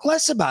fuck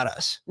less about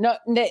us. No.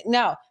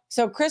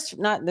 So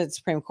not the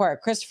Supreme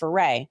Court, Christopher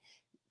Wray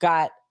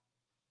got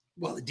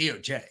the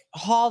DOJ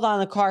hauled on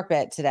the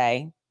carpet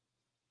today,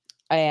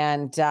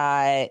 and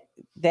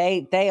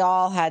they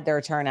all had their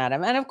turn at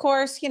him. And of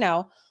course,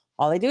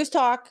 all they do is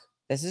talk.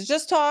 This is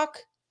just talk,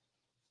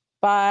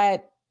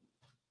 but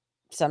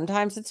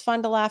sometimes it's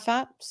fun to laugh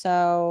at.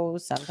 So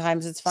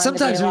sometimes it's fun.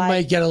 Sometimes to be we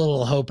might get a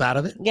little hope out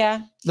of it. Yeah,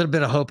 a little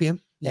bit of hopium.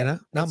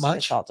 Not much.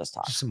 It's all just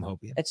talk. Just some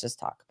hopium. It's just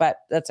talk, but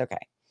that's okay.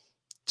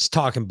 Just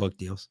talking book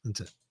deals.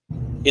 That's it.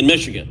 In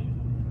Michigan,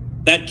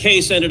 that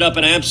case ended up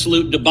an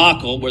absolute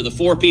debacle where the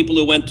 4 people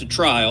who went to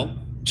trial,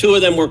 2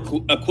 of them were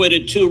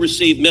acquitted, 2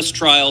 received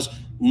mistrials.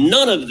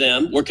 None of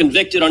them were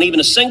convicted on even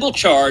a single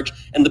charge.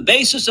 And the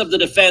basis of the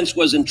defense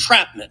was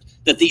entrapment,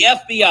 that the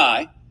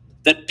FBI,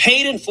 that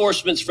paid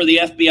enforcements for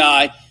the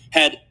FBI,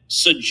 had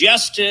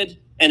suggested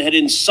and had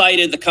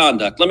incited the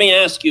conduct. Let me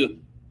ask you,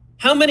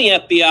 how many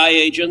FBI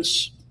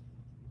agents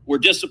were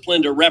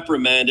disciplined or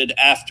reprimanded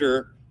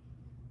after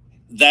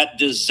that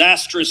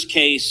disastrous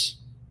case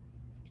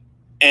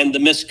and the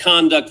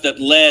misconduct that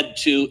led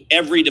to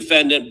every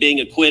defendant being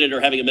acquitted or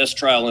having a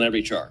mistrial on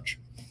every charge?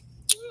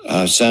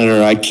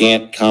 Senator, I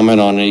can't comment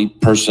on a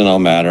personnel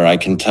matter. I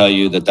can tell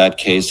you that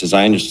case, as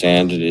I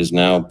understand it, is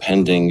now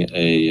pending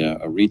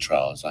a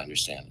retrial, as I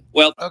understand it.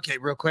 Well, okay,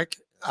 real quick.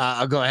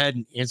 I'll go ahead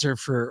and answer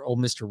for old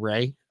Mr.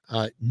 Ray.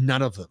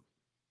 None of them.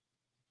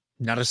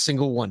 Not a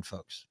single one,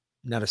 folks.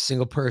 Not a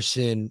single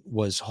person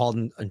was hauled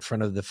in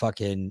front of the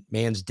fucking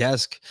man's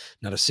desk.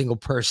 Not a single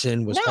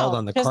person was hauled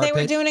on the carpet. Because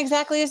they were doing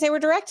exactly as they were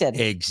directed.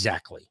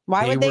 Exactly.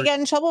 Why would they get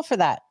in trouble for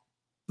that?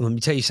 Let me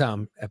tell you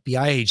something.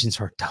 FBI agents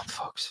aren't dumb,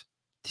 folks.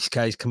 These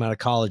guys come out of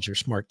college. They're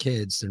smart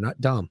kids. They're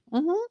not dumb.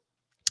 Mm-hmm.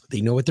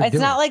 They know what they're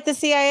doing. It's not like the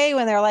CIA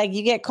when they're like,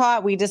 you get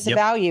caught, we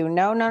disavow you.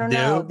 No.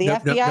 The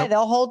FBI,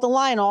 they'll hold the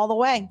line all the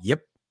way.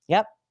 Yep.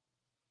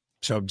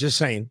 So I'm just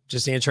saying,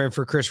 just answering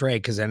for Chris Ray,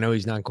 because I know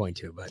he's not going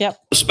to. But the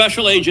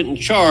special agent in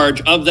charge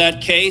of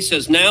that case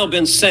has now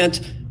been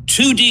sent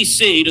to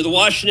D.C., to the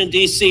Washington,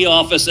 D.C.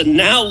 office, and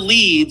now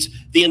leads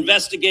the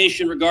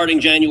investigation regarding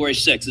January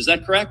 6th. Is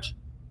that correct?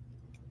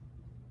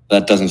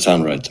 That doesn't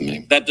sound right to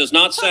me. That does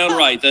not sound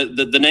right.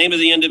 The name of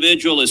the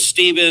individual is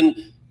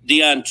Stephen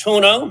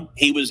D'Antuono.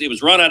 He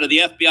was run out of the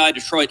FBI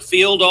Detroit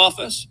field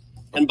office.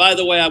 And by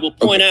the way, I will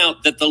point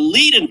out that the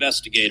lead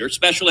investigator,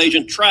 Special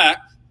Agent Track,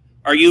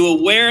 are you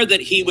aware that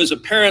he was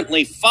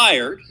apparently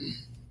fired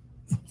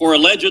for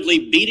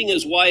allegedly beating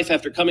his wife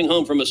after coming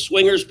home from a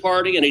swingers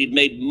party, and he'd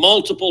made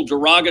multiple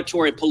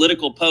derogatory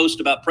political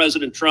posts about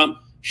President Trump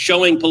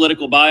showing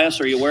political bias?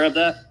 Are you aware of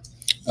that?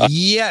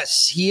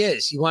 Yes, he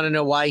is. You want to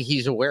know why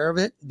he's aware of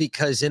it?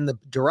 Because in the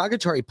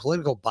derogatory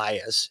political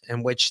bias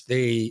in which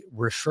they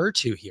refer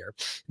to here,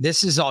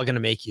 this is all going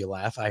to make you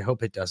laugh. I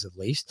hope it does at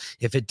least.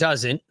 If it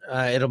doesn't,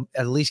 it'll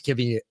at least give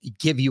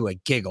you a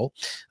giggle.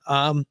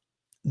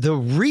 The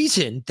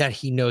reason that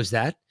he knows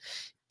that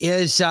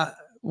is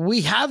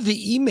we have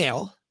the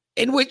email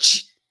in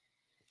which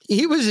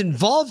he was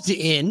involved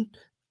in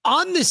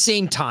on the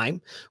same time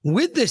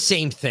with the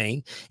same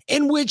thing,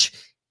 in which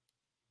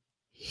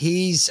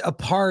he's a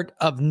part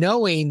of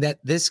knowing that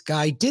this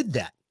guy did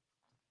that.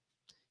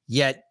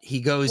 Yet he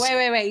goes,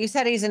 wait. You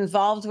said he's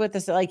involved with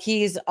this. Like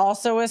he's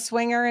also a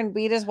swinger and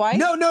beat his wife?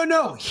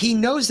 No. He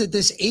knows that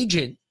this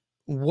agent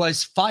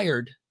was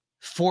fired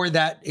for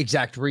that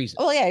exact reason.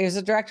 Oh yeah, he was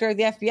the director of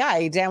the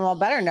FBI. He damn well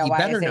better know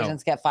why his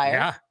agents get fired.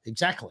 Yeah,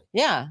 exactly.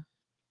 Yeah.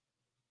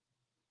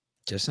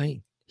 Just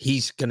saying.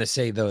 He's going to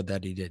say, though,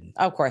 that he didn't.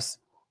 Of course.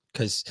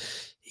 Because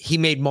he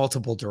made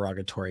multiple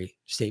derogatory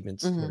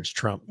statements towards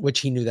Trump,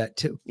 which he knew that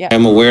too. Yeah.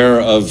 I'm aware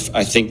of,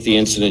 I think, the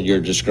incident you're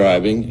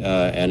describing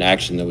and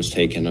action that was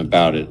taken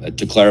about it.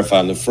 To clarify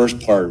on the first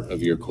part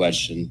of your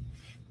question,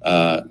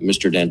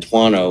 Mr.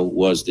 D'Antuono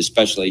was the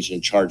special agent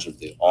in charge of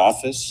the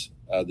office,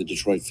 the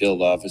Detroit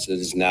field office, and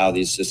is now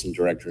the assistant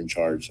director in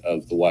charge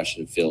of the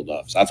Washington field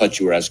office. I thought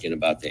you were asking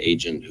about the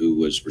agent who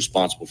was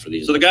responsible for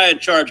these. So the guy in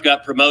charge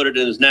got promoted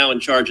and is now in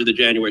charge of the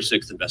January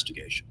 6th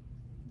investigation.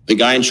 The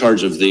guy in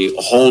charge of the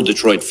whole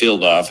Detroit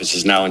field office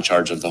is now in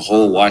charge of the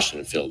whole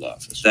Washington field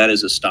office. That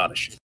is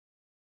astonishing.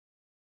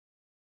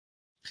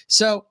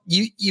 So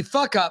you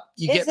fuck up,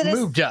 you get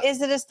moved up.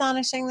 Is it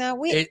astonishing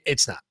though?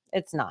 It's not.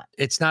 It's not.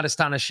 It's not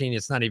astonishing.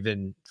 It's not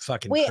even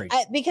fucking crazy.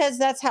 Because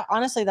that's how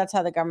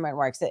the government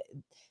works.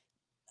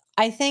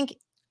 I think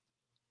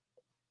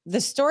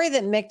the story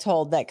that Mick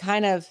told that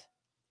kind of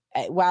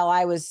while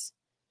I was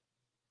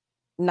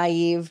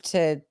naive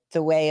to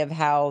the way of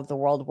how the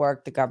world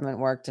worked, the government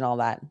worked, and all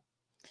that.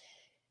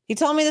 He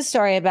told me the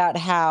story about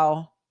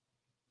how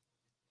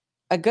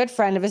a good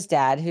friend of his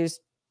dad, who's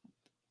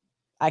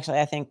actually,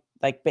 I think,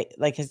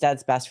 like his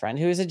dad's best friend,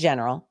 who's a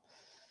general,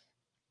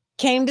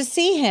 came to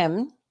see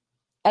him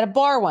at a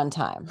bar one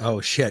time.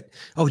 Oh shit!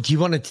 Oh, do you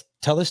want to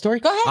tell the story?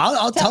 Go ahead.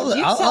 I'll tell it.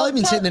 I'll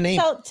even say the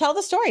name. Tell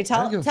the story.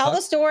 Tell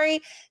the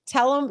story.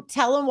 Tell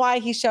him why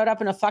he showed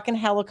up in a fucking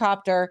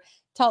helicopter.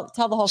 Tell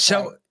the whole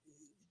story. So,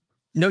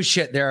 no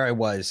shit. There I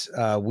was.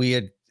 We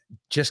had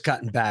just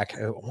gotten back.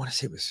 I want to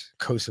say it was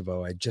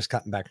Kosovo. I'd just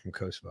gotten back from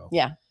Kosovo.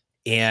 Yeah.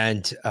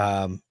 And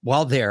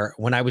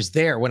when I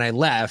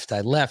left,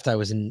 I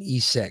was in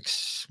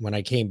E6. When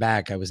I came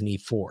back, I was in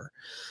E4.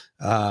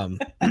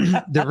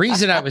 The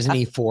reason I was in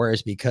E4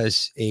 is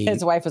because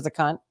his wife was a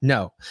cunt.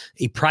 No,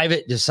 a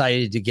private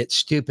decided to get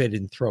stupid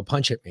and throw a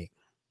punch at me.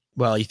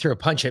 Well, he threw a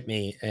punch at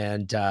me,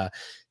 and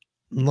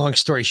long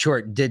story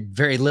short, did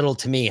very little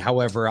to me.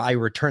 However, I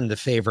returned the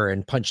favor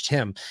and punched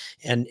him.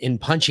 And in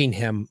punching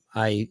him,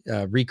 I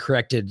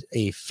recorrected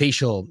a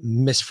facial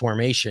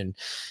misformation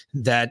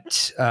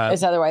that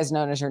is otherwise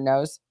known as your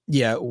nose.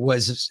 Yeah,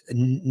 was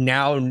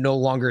now no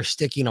longer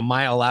sticking a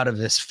mile out of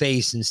his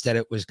face. Instead,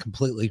 it was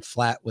completely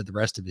flat with the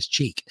rest of his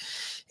cheek.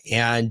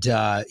 And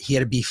he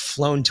had to be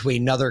flown to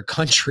another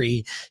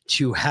country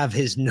to have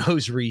his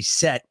nose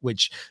reset,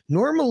 which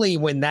normally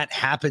when that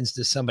happens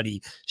to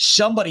somebody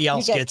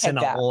else gets in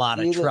a lot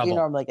of trouble. You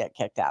normally get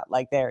kicked out.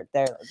 Like they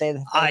get you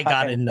out. I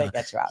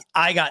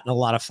got in a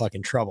lot of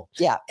fucking trouble.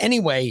 Yeah.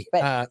 Anyway,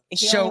 but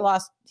he only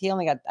lost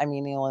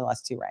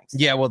 2 ranks.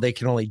 Yeah, well, they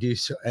can only do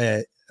so.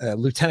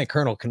 Lieutenant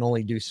colonel can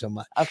only do so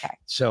much. Okay.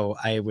 So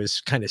I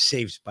was kind of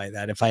saved by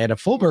that. If I had a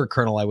full-bird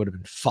colonel, I would have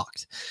been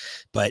fucked,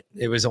 but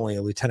it was only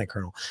a lieutenant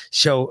colonel.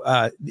 So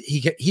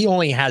he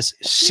only has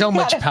so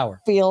much power.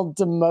 Field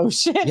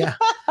demotion. Yeah.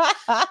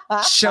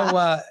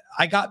 So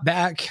I got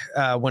back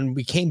when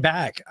we came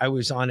back, I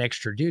was on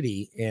extra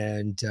duty,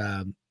 and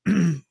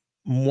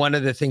one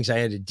of the things I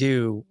had to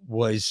do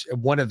was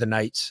one of the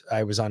nights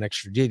I was on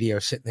extra duty, I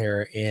was sitting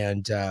there,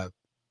 and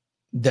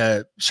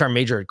the sergeant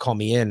major had called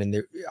me in, and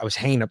I was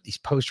hanging up these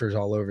posters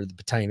all over the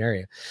battalion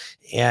area.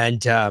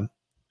 And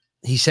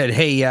he said,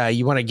 "Hey,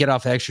 you want to get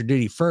off extra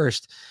duty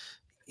first?"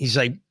 He's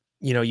like,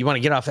 "You want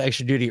to get off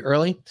extra duty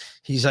early?"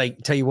 He's like,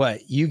 "Tell you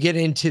what, you get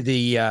into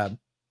the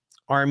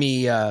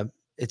Army.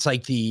 It's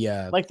like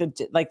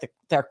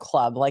their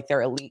club, like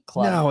their elite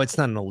club." No, it's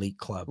not an elite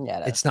club.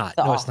 Yeah, it's not.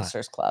 The no,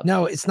 officers it's not. club.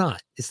 No, it's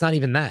not. It's not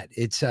even that.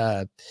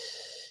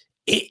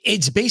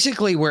 It's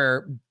basically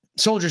where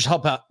soldiers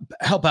help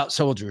out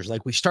soldiers.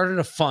 Like, we started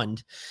a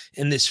fund,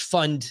 and this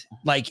fund,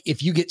 like,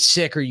 if you get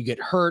sick or you get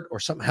hurt or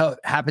something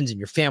happens in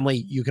your family,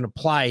 you can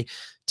apply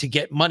to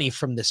get money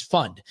from this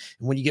fund.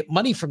 And when you get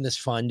money from this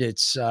fund,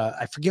 it's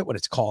I forget what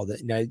it's called.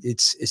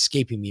 It's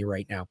escaping me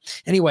right now.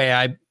 Anyway,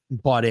 I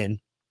bought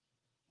in,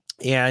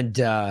 and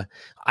I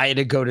had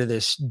to go to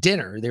this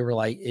dinner. They were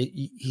like,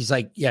 he's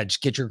like, "Yeah,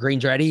 just get your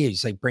greens ready."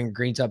 He's like, "Bring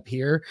greens up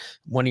here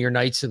one of your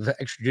nights of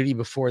extra duty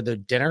before the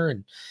dinner."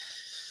 And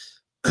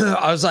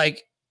I was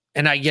like,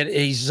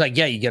 he's like,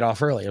 "Yeah, you get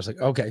off early." I was like,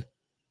 "Okay."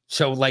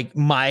 So like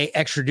my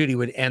extra duty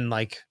would end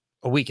like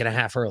a week and a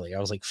half early. I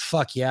was like,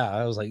 "Fuck yeah."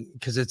 I was like,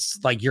 cause it's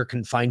like, you're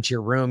confined to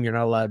your room. You're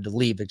not allowed to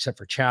leave except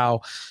for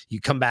chow. You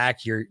come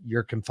back,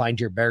 you're confined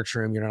to your barracks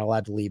room. You're not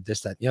allowed to leave,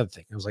 this, that, and the other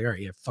thing. I was like, "All right,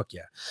 yeah, fuck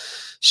yeah."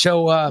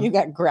 So you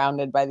got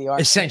grounded by the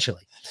Army.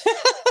 Essentially.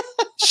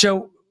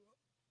 So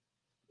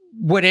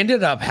what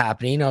ended up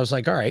happening, I was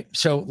like, all right.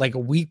 So like a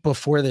week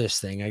before this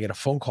thing, I get a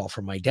phone call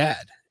from my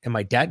dad, and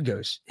my dad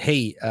goes,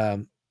 "Hey,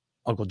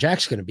 Uncle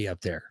Jack's going to be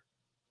up there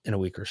in a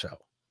week or so."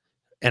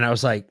 And I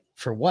was like,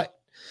 "For what?"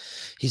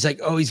 He's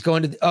like, "Oh, he's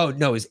going to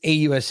it's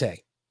AUSA."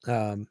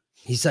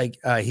 He's like,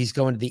 he's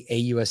going to the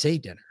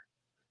AUSA dinner.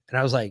 And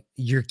I was like,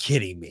 "You're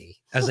kidding me."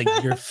 I was like,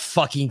 "You're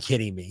fucking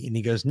kidding me." And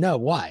he goes, "No,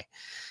 why?"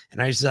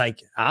 And I was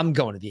like, "I'm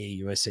going to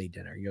the AUSA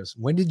dinner." He goes,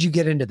 "When did you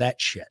get into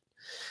that shit?"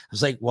 I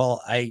was like,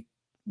 "Well, I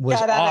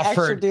was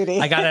offered,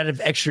 I got out of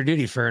extra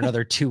duty for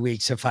another 2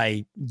 weeks if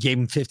I gave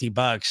him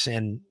 $50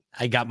 and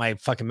I got my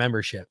fucking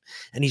membership."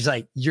 And he's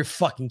like, "You're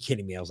fucking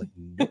kidding me." I was like,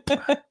 "Nope."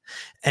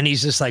 And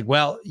he's just like,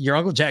 "Well, your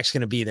Uncle Jack's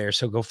going to be there,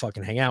 so go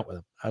fucking hang out with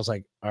him." I was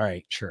like, "All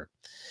right, sure."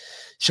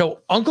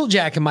 So Uncle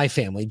Jack and my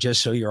family,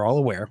 just so you're all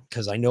aware,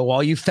 because I know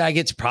all you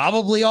faggots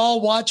probably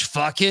all watch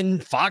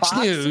fucking Fox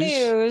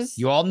News.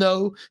 You all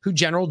know who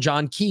General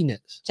John Keane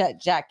is.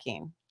 Jack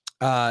Keane.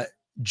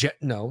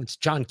 No, it's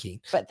John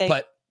Keane.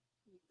 But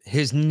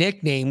his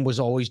nickname was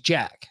always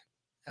Jack.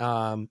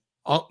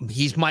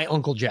 He's my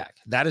Uncle Jack.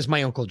 That is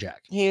my Uncle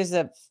Jack. He was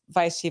the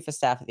vice chief of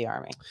staff of the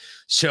Army.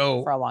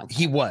 So for a long time.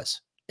 He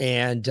was.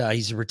 And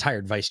he's a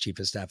retired vice chief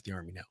of staff of the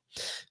Army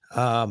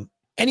now.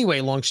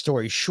 Anyway, long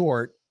story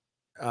short,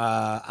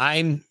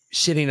 I'm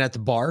sitting at the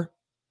bar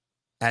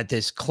at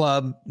this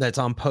club that's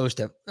on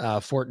post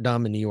at Fort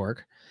Drum in New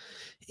York.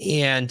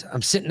 And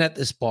I'm sitting at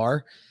this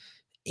bar,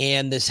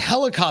 And this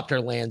helicopter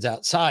lands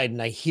outside,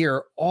 and I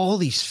hear all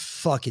these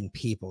fucking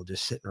people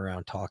just sitting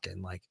around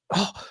talking like,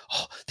 oh,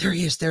 there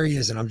he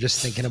is. And I'm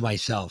just thinking to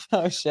myself,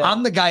 Oh, shit.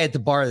 I'm the guy at the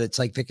bar that's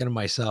like thinking to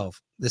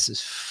myself, this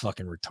is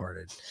fucking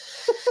retarded.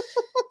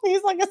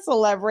 He's like a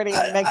celebrity.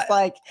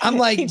 I'm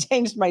like, he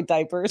changed my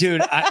diapers.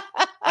 Dude,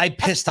 I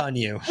pissed on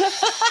you.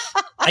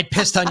 I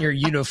pissed on your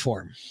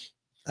uniform.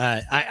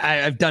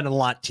 I've done a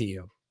lot to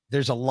you.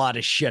 There's a lot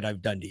of shit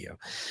I've done to you.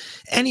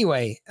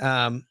 Anyway,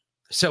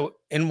 so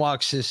in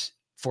walks this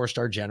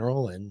 4-star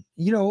general, and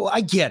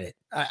I get it.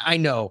 I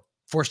know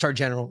 4-star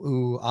general.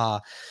 Ooh, I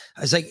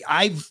was like,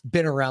 I've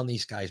been around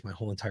these guys my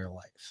whole entire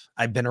life.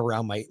 I've been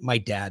around my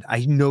dad.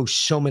 I know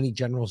so many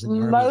generals in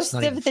the army. Most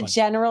of the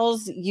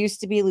generals used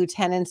to be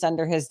lieutenants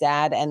under his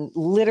dad, and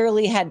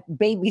literally had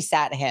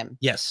babysat him.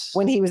 Yes,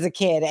 when he was a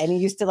kid, and he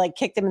used to like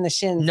kick them in the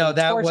shins. No,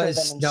 that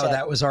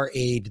was our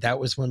aide. That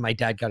was when my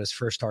dad got his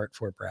first star at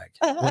Fort Bragg.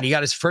 When he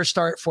got his first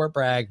star at Fort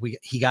Bragg,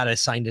 he got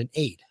assigned an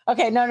aide.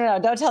 Okay, no,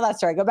 don't tell that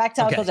story. Go back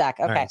to Uncle Jack.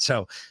 Okay, right,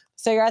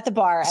 so you're at the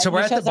bar. And so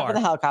we're at the bar up in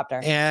the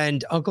helicopter,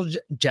 and Uncle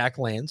Jack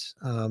lands.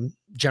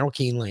 General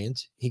Keene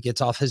lands. He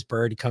gets off his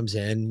bird. He comes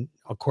in.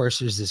 Of course,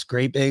 there's this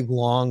great big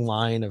long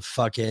line of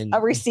fucking a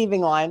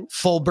receiving line,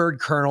 full bird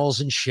colonels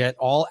and shit,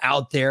 all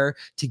out there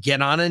to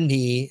get on a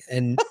knee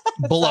and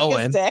below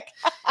him.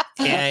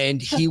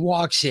 And he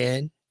walks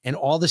in, and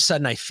all of a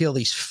sudden, I feel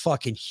these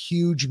fucking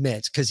huge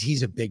mitts, because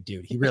he's a big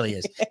dude. He really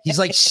is. He's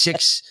like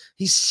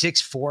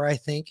 6'4", I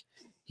think.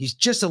 He's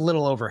just a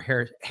little over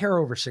hair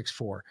over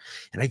 6'4",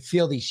 and I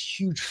feel these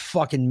huge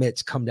fucking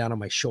mitts come down on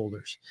my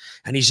shoulders.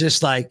 And he's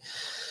just like,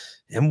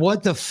 "And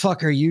what the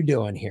fuck are you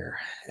doing here?"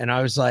 And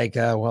I was like,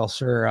 "Well,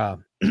 sir,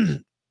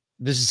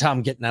 this is how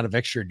I'm getting out of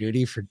extra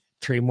duty for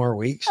 3 more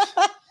weeks."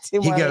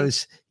 He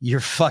goes, "You're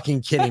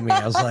fucking kidding me."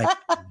 I was like,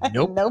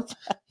 Nope.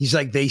 He's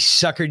like, "They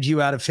suckered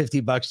you out of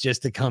 $50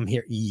 just to come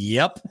here."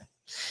 Yep.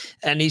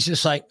 And he's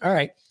just like, "All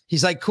right."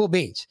 He's like, "Cool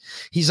beans."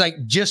 He's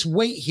like, "Just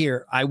wait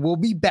here. I will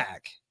be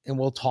back. And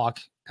we'll talk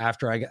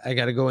after I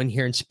got to go in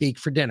here and speak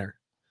for dinner.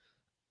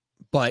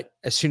 But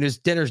as soon as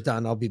dinner's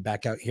done, I'll be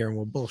back out here and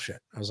we'll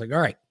bullshit." I was like, "All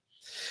right."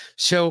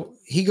 So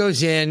he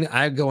goes in,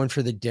 I go in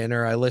for the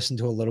dinner. I listened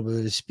to a little bit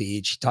of his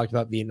speech. He talked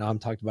about Vietnam,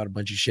 talked about a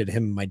bunch of shit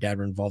him and my dad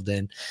were involved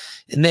in.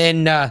 And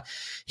then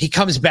he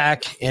comes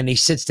back and he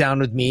sits down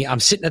with me. I'm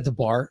sitting at the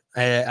bar.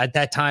 At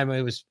that time,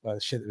 it was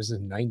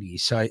in the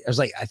 90s. So I was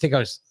like, I think I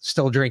was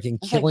still drinking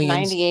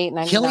Killian's, like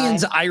 98,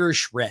 Killian's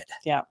Irish Red.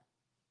 Yeah.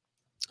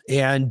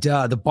 And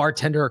the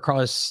bartender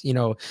across,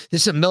 this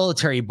is a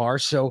military bar.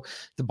 So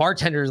the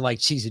bartender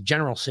sees a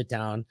general sit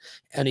down,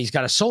 and he's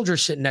got a soldier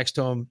sitting next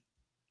to him.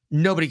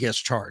 Nobody gets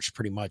charged,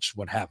 pretty much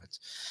what happens.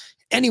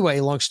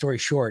 Anyway, long story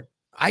short,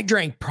 I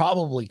drank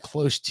probably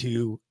close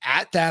to,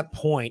 at that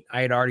point,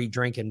 I had already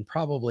drinking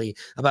probably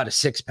about a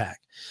 6-pack.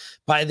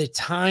 By the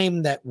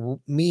time that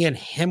me and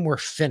him were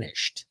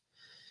finished,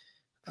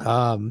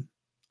 I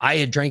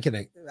had drank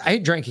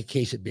a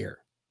case of beer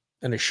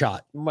and a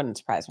shot. Wouldn't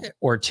surprise me.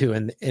 Or 2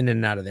 in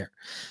and out of there.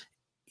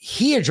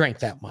 He had drank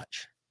that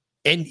much.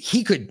 And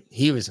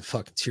he was a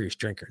fucking serious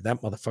drinker.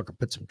 That motherfucker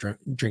put some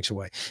drinks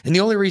away. And the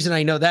only reason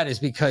I know that is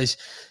because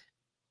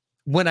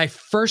when I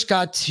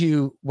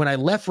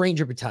left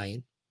Ranger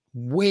Battalion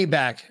way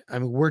back, I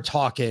mean, we're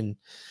talking,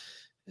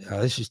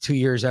 this is 2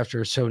 years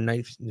after. So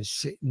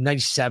 96.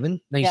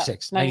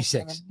 And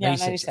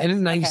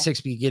in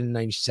 96, beginning in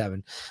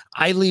 97,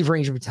 I leave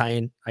Ranger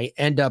Battalion. I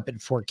end up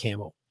at Fort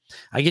Campbell.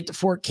 I get to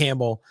Fort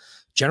Campbell.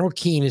 General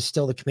Keene is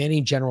still the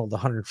commanding general of the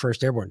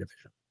 101st Airborne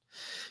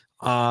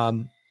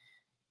Division.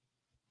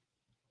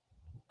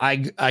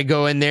 I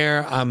go in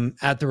there. I'm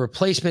at the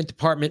replacement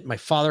department. My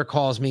father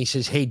calls me. He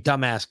says, "Hey,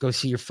 dumbass, go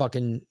see your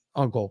fucking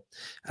uncle."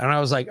 And I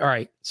was like, "All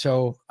right."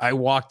 So I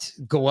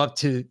go up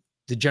to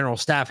the general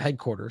staff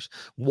headquarters,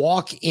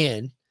 walk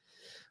in,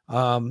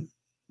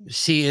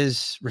 see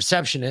his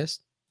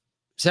receptionist,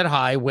 said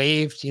hi,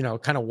 waved,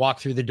 kind of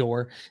walked through the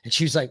door. And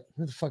she was like,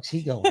 "Where the fuck's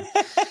he going?"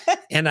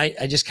 And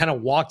I just kind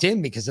of walked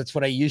in because that's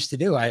what I used to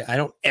do. I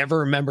don't ever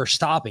remember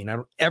stopping. I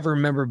don't ever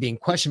remember being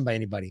questioned by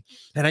anybody.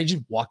 And I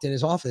just walked in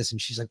his office,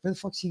 and she's like, "Where the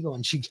fuck's he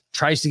going?" She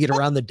tries to get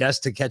around the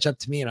desk to catch up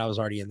to me, and I was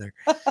already in there.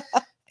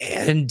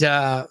 And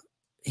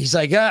he's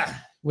like,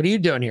 "What are you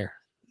doing here?"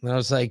 And I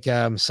was like,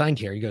 "I'm assigned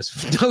here." He goes,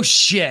 "No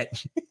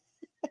shit."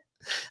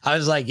 I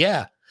was like,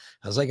 "Yeah."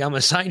 I was like, "I'm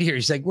assigned here."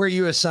 He's like, "Where are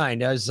you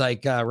assigned?" I was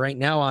like, "Right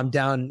now I'm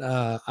down.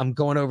 I'm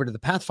going over to the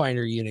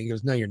Pathfinder unit." He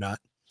goes, "No, you're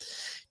not."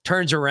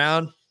 Turns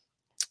around.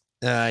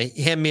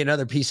 Hand me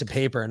another piece of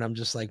paper, and I'm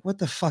just like, "What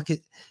the fuck?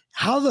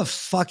 How the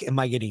fuck am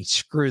I getting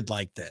screwed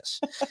like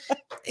this?"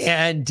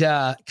 And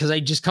because I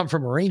just come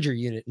from a Ranger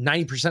unit,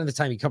 90% of the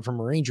time you come from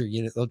a Ranger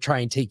unit, they'll try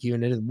and take you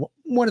into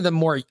one of the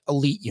more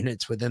elite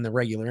units within the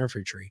regular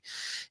infantry.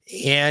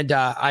 And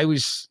I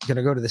was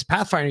gonna go to this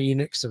Pathfinder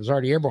unit because I was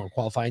already airborne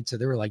qualified, so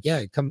they were like,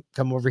 "Yeah, come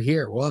over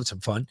here. We'll have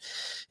some fun."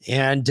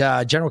 And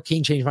General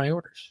Keene changed my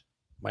orders.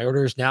 My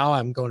orders now,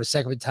 I'm going to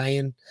 2nd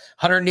Battalion,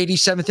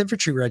 187th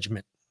Infantry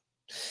Regiment,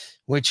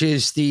 which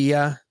is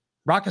the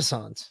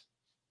Rakasans.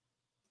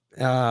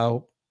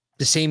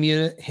 The same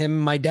unit him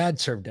and my dad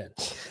served in.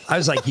 I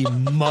was like, you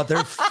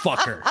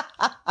motherfucker.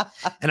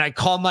 And I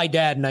called my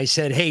dad and I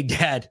said, hey,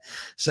 Dad.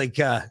 It's like,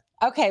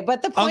 okay,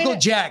 but the point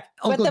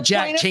Uncle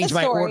Jack changed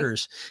my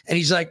orders. And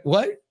he's like,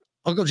 what?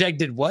 Uncle Jack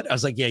did what? I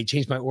was like, yeah, he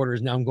changed my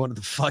orders. Now I'm going to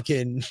the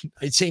fucking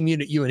same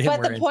unit you and him were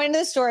in. But the point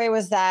of the story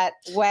was that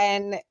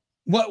when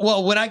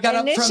I got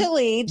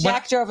initially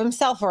Jack drove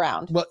himself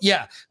around. Well,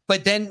 yeah.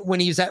 But then when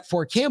he was at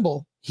Fort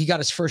Campbell, he got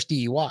his first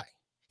DUI.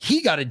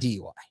 He got a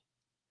DUI.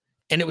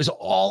 And it was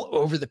all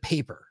over the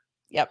paper.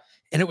 Yep.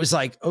 And it was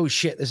like, oh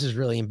shit, this is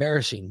really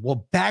embarrassing.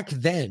 Well, back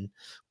then,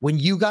 when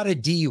you got a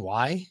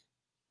DUI,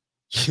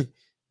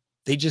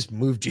 they just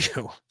moved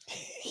you.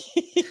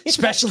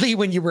 Especially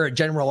when you were a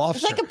general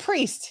officer. It's like a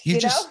priest. You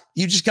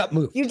just got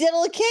moved. You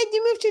diddle a kid,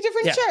 you move to a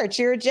different church.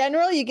 You're a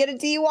general, you get a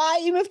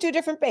DUI, you move to a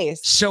different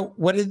base. So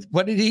what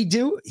did he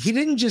do? He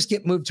didn't just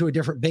get moved to a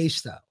different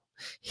base, though.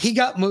 He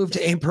got moved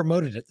and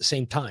promoted at the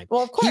same time.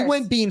 Well, of course. He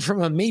went being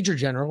from a major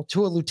general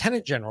to a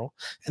lieutenant general,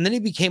 and then he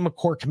became a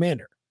corps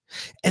commander.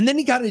 And then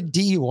he got a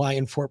DUI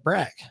in Fort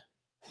Bragg.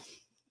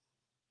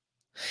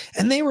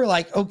 And they were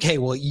like, okay,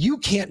 well, you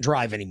can't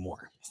drive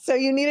anymore. So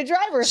you need a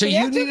driver. So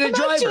you need a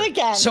driver. You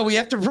again. So we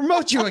have to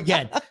promote you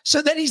again.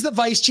 So then he's the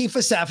vice chief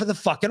of staff of the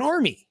fucking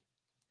army.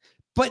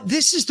 But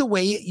this is the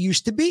way it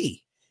used to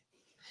be.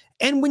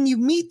 And when you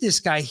meet this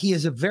guy, he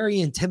is a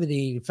very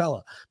intimidating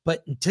fella.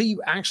 But until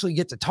you actually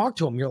get to talk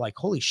to him, you're like,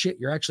 holy shit,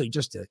 you're actually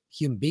just a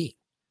human being.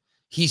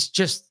 He's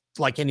just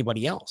like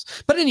anybody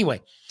else. But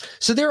anyway,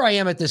 so there I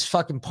am at this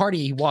fucking party.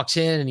 He walks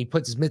in and he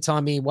puts his mitts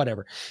on me,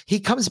 whatever. He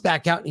comes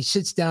back out and he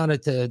sits down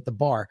at the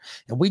bar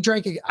and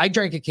I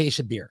drank a case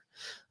of beer.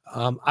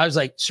 I was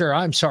like, sir,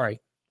 I'm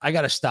sorry. I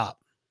got to stop.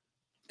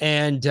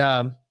 And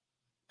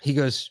he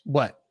goes,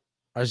 what?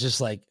 I was just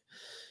like,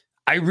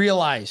 I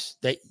realize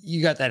that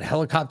you got that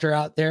helicopter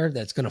out there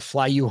that's going to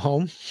fly you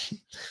home.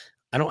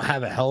 I don't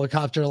have a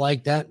helicopter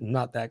like that. I'm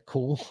not that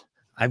cool.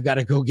 I've got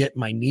to go get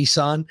my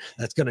Nissan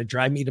that's going to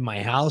drive me to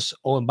my house.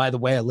 Oh, and by the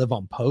way, I live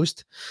on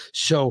post.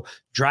 So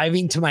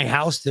driving to my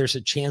house, there's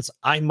a chance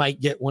I might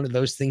get one of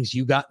those things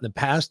you got in the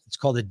past. It's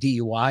called a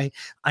DUI.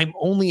 I'm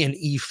only an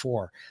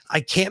E4.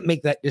 I can't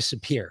make that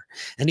disappear.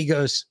 And he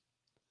goes,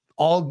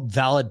 all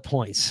valid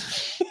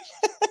points.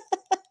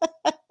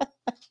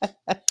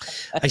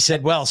 I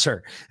said, well,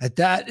 sir,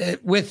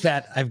 with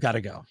that, I've got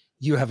to go.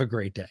 You have a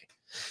great day.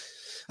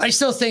 I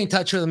still stay in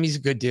touch with him. He's a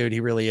good dude. He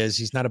really is.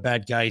 He's not a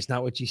bad guy. He's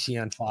not what you see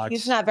on Fox.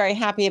 He's not very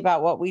happy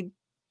about what we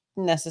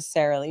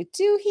necessarily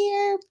do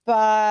here,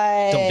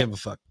 but don't give a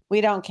fuck. We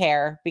don't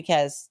care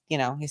because,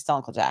 he's still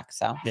Uncle Jack.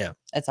 So yeah,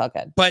 it's all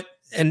good.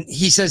 And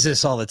he says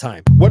this all the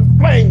time. What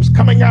flames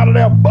coming out of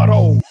their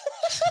butthole?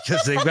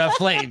 Because they've got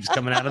flames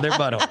coming out of their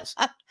buttholes.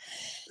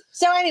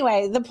 So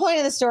anyway, the point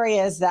of the story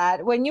is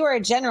that when you are a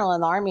general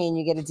in the army and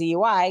you get a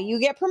DUI, you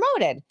get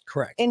promoted.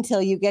 Correct.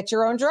 Until you get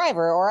your own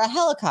driver or a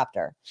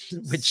helicopter.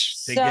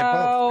 Which they get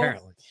both,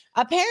 apparently.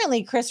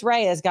 Apparently, Chris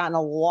Ray has gotten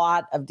a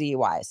lot of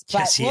DUIs. But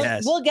yes, he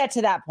has. We'll get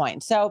to that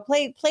point. So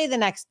play the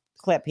next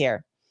clip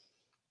here.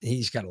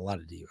 He's got a lot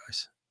of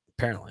DUIs,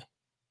 apparently.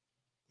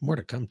 More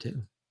to come,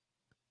 too.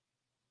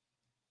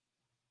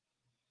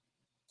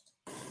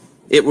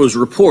 It was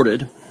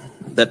reported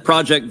that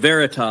Project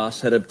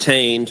Veritas had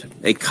obtained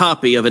a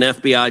copy of an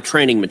FBI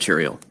training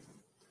material,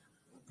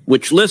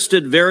 which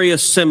listed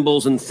various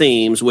symbols and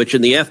themes which,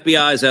 in the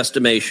FBI's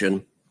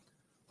estimation,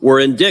 were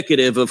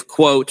indicative of,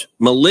 quote,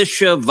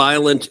 militia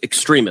violent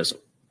extremism.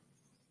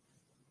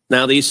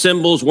 Now, these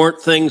symbols weren't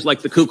things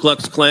like the Ku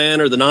Klux Klan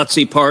or the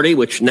Nazi Party,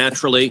 which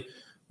naturally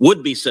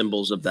would be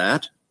symbols of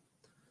that,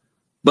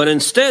 but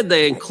instead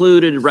they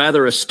included,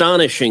 rather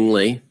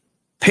astonishingly,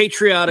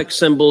 patriotic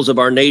symbols of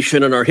our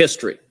nation and our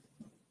history.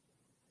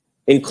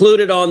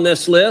 Included on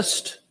this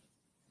list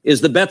is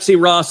the Betsy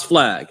Ross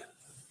flag.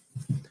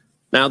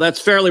 Now, that's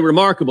fairly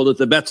remarkable that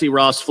the Betsy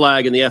Ross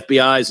flag in the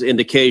FBI's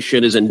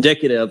indication is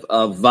indicative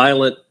of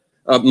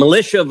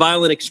militia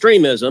violent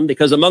extremism,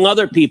 because among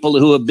other people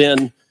who have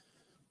been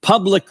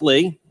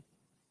publicly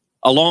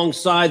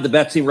alongside the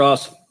Betsy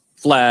Ross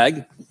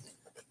flag,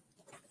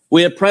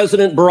 we have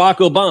President Barack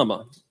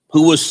Obama,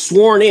 who was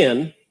sworn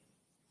in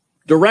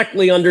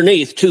directly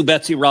underneath two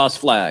Betsy Ross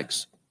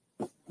flags.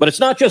 But it's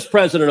not just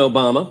President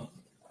Obama.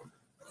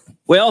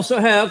 We also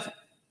have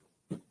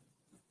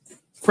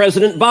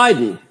President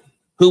Biden,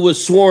 who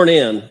was sworn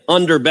in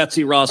under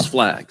Betsy Ross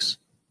flags.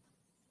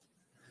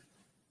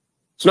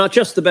 It's not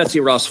just the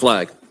Betsy Ross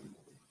flag.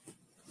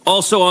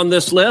 Also on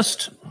this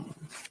list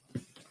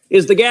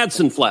is the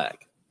Gadsden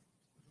flag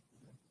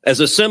as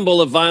a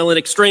symbol of violent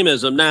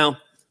extremism. Now,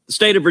 the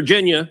state of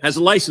Virginia has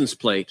a license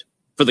plate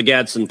for the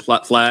Gadsden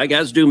flag,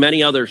 as do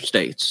many other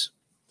states.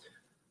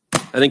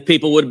 I think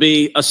people would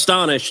be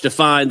astonished to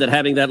find that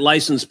having that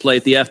license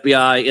plate, the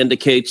FBI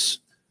indicates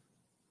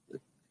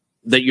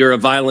that you're a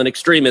violent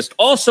extremist.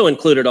 Also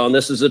included on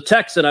this is a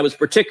text that I was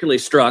particularly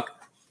struck,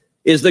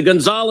 is the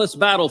Gonzales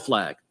battle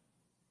flag.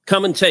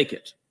 Come and take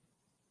it.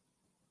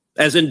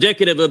 As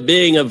indicative of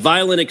being a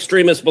violent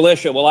extremist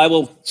militia. Well, I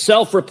will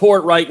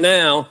self-report right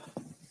now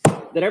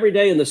that every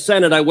day in the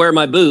Senate I wear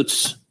my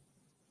boots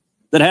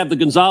that have the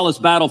Gonzales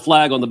battle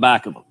flag on the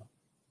back of them.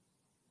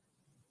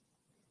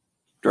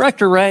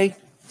 Director Ray.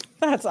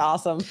 That's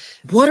awesome.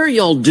 What are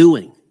y'all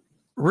doing?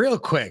 Real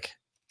quick.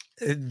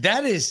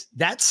 That's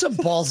some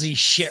ballsy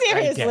shit.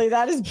 Seriously, right there.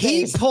 that is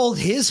he based. pulled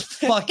his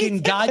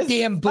fucking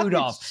goddamn boot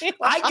off.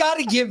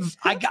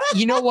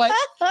 You know what?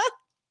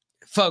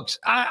 Folks,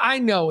 I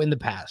know in the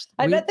past.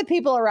 I bet the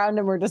people around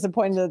him were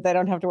disappointed that they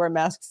don't have to wear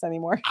masks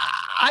anymore.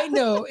 I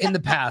know in the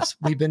past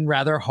we've been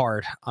rather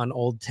hard on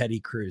old Teddy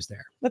Cruz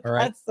there. All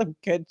right. That's some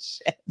good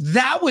shit.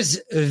 That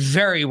was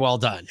very well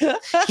done.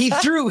 He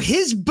threw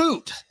his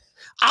boot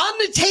on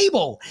the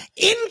table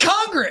in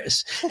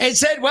Congress and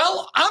said,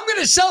 well, I'm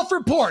going to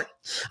self-report.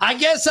 I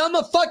guess I'm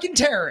a fucking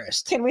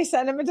terrorist. Can we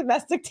send him a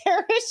domestic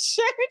terrorist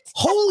shirt?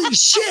 Holy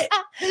shit.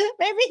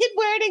 Maybe he'd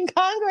wear it in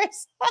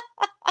Congress.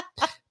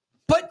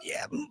 But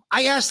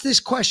I asked this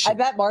question. I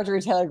bet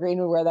Marjorie Taylor Greene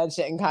would wear that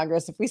shit in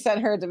Congress if we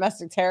sent her a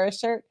domestic terrorist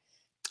shirt.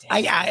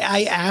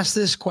 I asked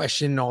this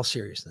question in all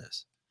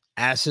seriousness.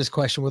 Asked this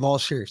question with all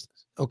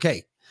seriousness.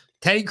 Okay,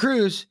 Teddy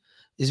Cruz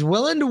is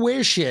willing to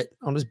wear shit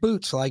on his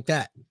boots like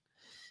that.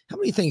 How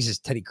many things has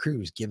Teddy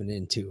Cruz given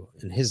into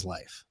in his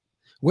life?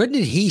 When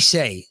did he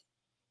say,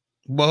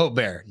 whoa,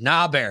 Bear,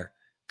 nah, Bear,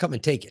 come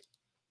and take it?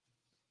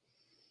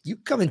 You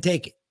come and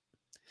take it.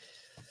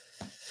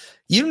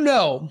 You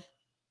know,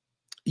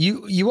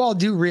 you all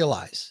do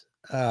realize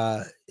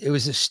it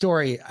was a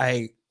story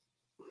I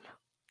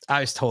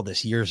was told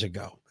this years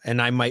ago,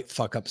 and I might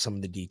fuck up some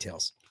of the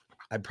details.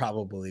 I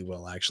probably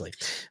will, actually.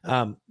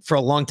 For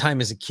a long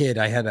time as a kid,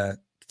 I had a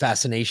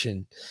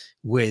fascination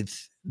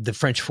with the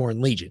French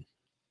Foreign Legion.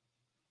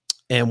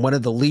 And one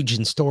of the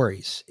Legion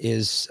stories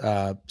is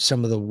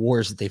some of the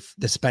wars that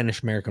the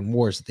Spanish-American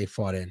wars that they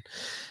fought in.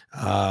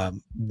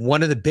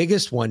 One of the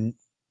biggest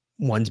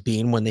ones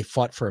being when they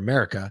fought for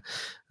America.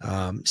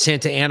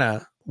 Santa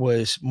Anna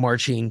was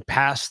marching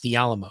past the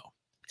Alamo,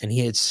 and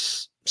he had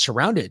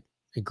surrounded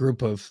a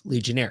group of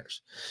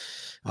legionnaires.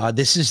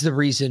 This is the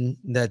reason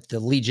that the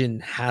Legion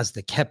has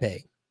the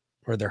kepe,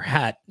 or their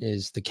hat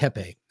is the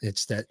kepe.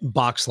 It's that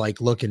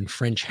box-like looking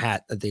French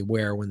hat that they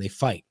wear when they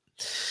fight.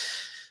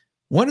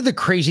 One of the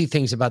crazy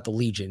things about the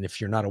Legion,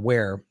 if you're not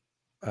aware,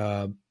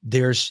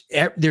 there's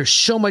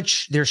so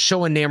much, they're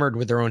so enamored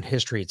with their own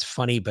history. It's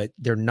funny, but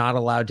they're not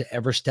allowed to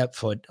ever step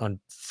foot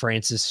on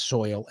France's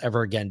soil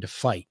ever again to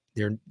fight.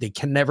 They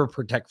can never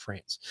protect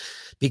France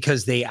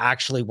because they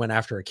actually went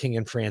after a king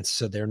in France.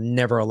 So they're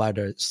never allowed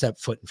to step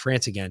foot in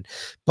France again,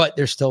 but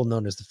they're still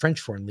known as the French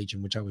Foreign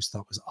Legion, which I always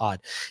thought was odd.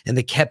 And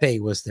the kepe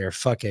was their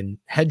fucking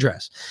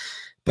headdress.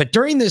 But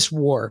during this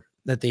war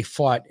that they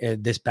fought,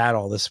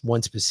 this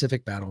one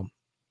specific battle,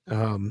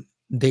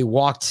 they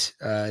walked,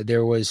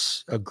 there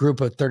was a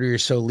group of 30 or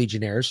so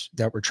legionnaires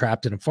that were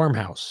trapped in a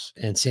farmhouse,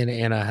 and Santa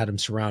Anna had them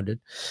surrounded.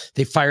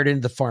 They fired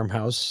into the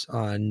farmhouse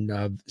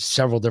on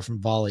several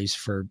different volleys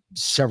for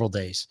several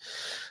days.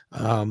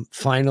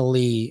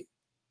 Finally,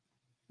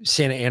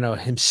 Santa Anna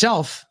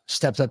himself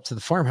stepped up to the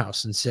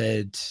farmhouse and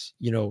said,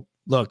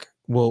 look,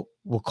 we'll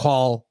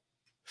call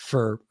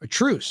for a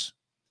truce.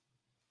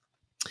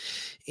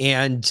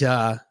 And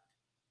the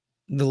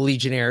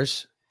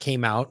legionnaires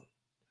came out.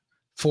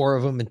 4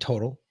 of them in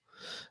total.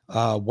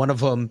 One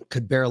of them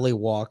could barely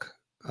walk.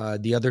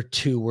 The other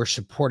 2 were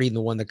supporting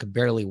the one that could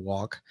barely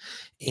walk.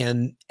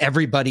 And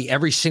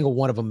every single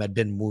one of them had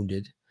been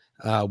wounded.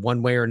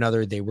 One way or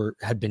another,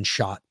 had been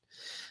shot.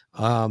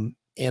 And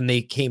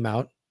they came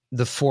out,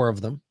 the 4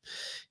 of them,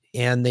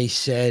 and they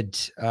said,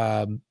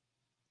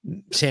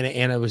 Santa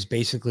Anna was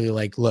basically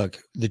like, look,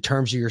 the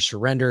terms of your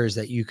surrender is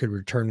that you could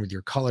return with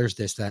your colors,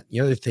 this, that, the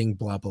other thing,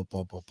 blah, blah,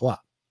 blah, blah, blah.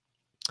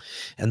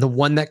 And the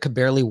one that could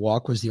barely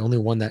walk was the only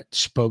one that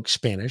spoke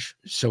Spanish.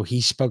 So he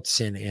spoke to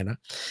Santa Anna,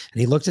 and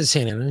he looked at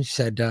Santa Anna and he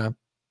said,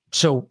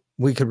 so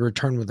we could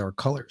return with our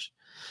colors.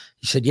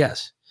 He said,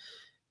 yes.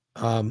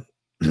 And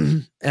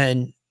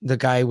the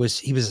guy he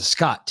was a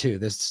Scot too.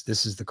 This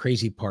is the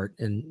crazy part,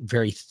 and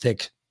very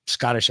thick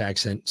Scottish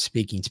accent,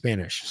 speaking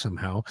Spanish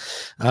somehow,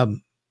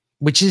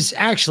 which is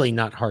actually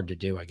not hard to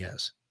do, I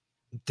guess,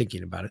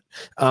 thinking about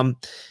it.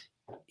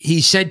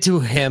 He said to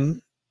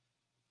him,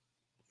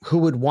 who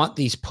would want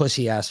these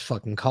pussy ass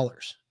fucking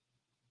colors?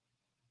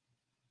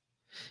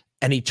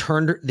 And they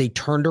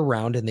turned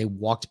around and they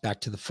walked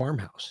back to the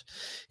farmhouse,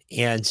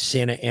 and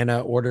Santa Anna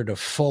ordered a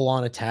full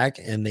on attack,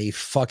 and they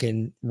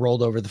fucking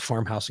rolled over the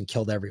farmhouse and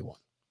killed everyone.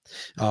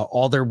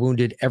 All their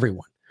wounded,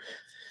 everyone.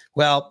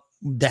 Well,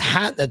 the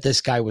hat that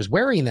this guy was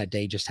wearing that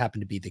day just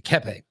happened to be the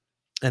kepe.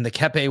 And the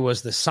kepe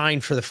was the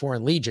sign for the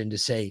Foreign Legion to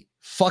say,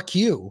 fuck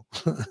you.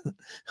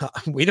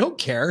 We don't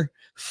care.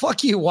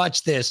 Fuck you.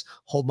 Watch this.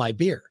 Hold my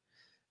beer.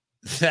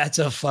 That's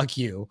a fuck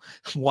you.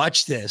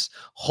 Watch this.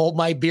 Hold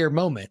my beer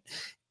moment.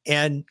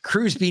 And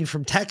Cruz being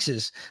from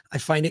Texas, I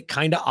find it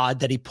kind of odd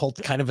that he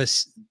pulled kind of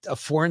a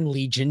Foreign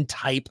Legion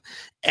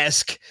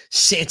type-esque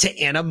Santa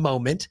Anna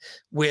moment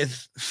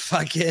with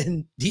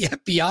fucking the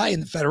FBI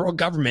and the federal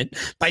government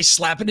by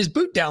slapping his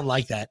boot down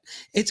like that.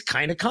 It's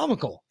kind of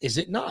comical, is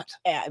it not?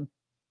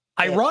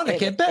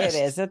 Ironic at best.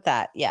 It is at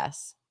that,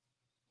 yes.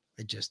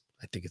 I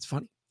think it's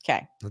funny.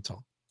 Okay. That's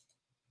all.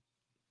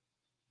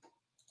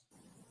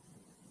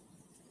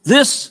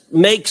 This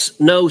makes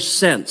no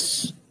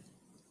sense.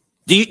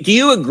 Do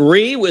you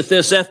agree with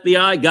this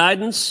FBI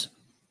guidance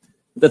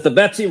that the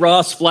Betsy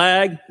Ross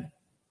flag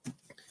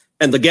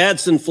and the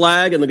Gadsden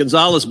flag and the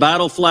Gonzales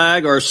battle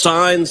flag are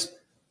signs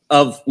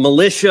of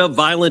militia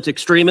violent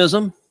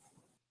extremism?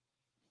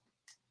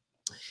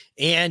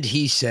 And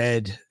he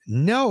said,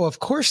 no, of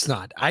course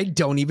not. I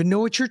don't even know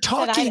what you're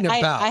talking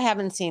about. I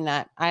haven't seen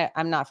that.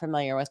 I'm not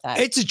familiar with that.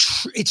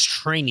 It's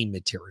training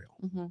material.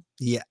 Mm-hmm.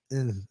 Yeah.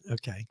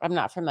 Okay. I'm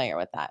not familiar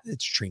with that.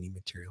 It's training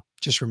material.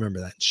 Just remember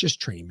that. It's just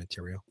training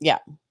material. Yeah.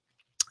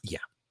 Yeah.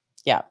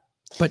 Yeah.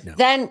 But no.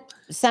 Then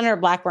Senator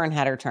Blackburn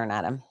had her turn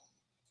at him.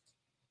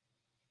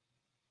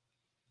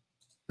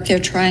 They're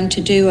trying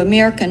to do.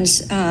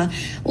 Americans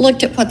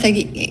looked at what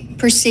they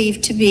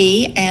perceived to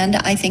be, and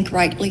I think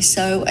rightly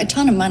so, a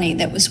ton of money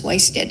that was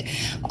wasted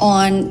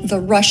on the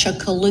Russia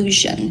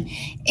collusion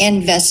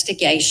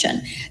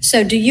investigation.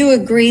 So do you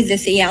agree that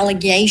the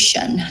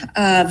allegation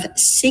of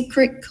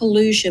secret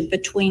collusion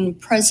between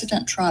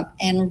President Trump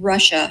and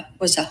Russia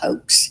was a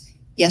hoax?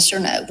 Yes or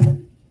no?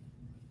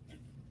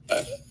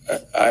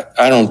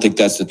 I don't think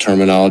that's the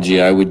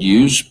terminology I would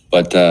use,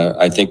 but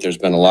I think there's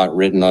been a lot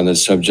written on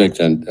this subject,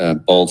 and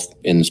both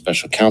in the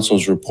special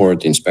counsel's report,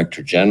 the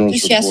inspector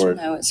general's Just report.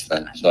 Yes or no is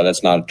fine. So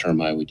that's not a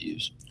term I would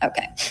use.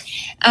 Okay.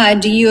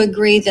 Do you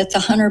agree that the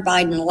Hunter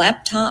Biden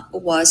laptop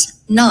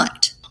was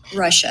not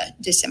Russia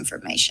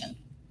disinformation?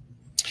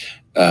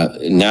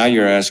 Now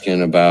you're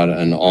asking about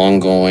an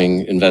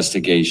ongoing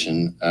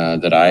investigation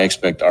that I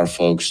expect our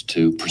folks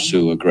to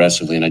pursue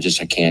aggressively, and I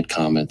can't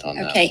comment on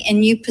that. Okay,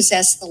 and you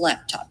possess the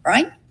laptop,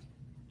 right?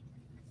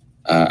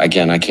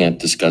 Again, I can't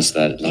discuss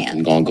that.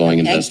 An ongoing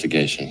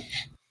investigation.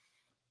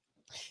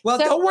 Well,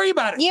 So don't worry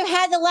about it. You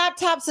had the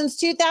laptop since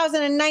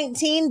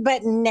 2019,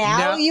 but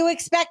now you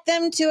expect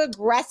them to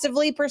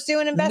aggressively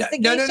pursue an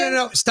investigation?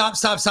 No. Stop.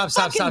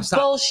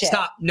 Bullshit.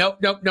 Stop. No.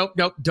 No.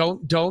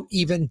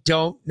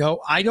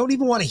 I don't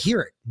even want to hear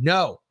it.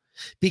 No.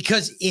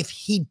 Because if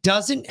he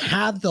doesn't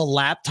have the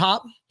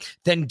laptop,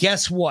 then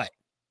guess what?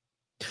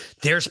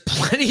 There's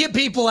plenty of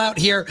people out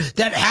here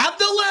that have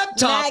the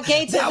laptop Matt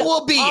Gaetz that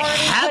will be already put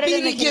happy in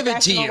to the give it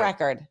to congressional you.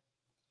 Record.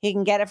 He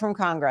can get it from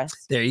Congress.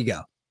 There you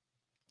go.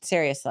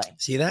 Seriously.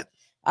 See that?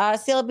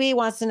 CLB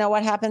wants to know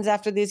what happens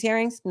after these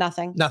hearings.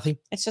 Nothing.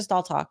 It's just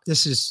all talk.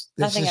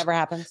 Nothing ever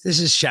happens. This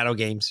is shadow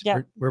games.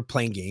 Yep. We're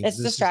playing games.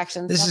 It's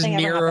distractions. This Nothing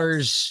is ever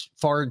mirrors,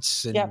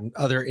 farts, and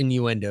other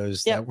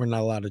innuendos that we're not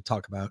allowed to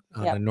talk about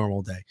on a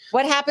normal day.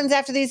 What happens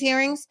after these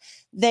hearings?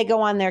 They go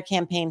on their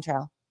campaign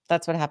trail.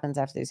 That's what happens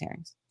after these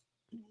hearings.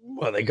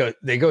 Well,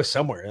 they go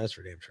somewhere. That's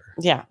for damn sure.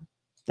 Yeah.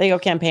 They go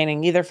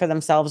campaigning either for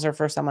themselves or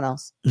for someone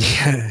else.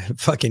 Yeah,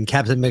 fucking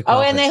Captain McMuffin.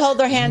 Oh, and they hold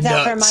their hands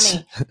out for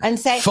money and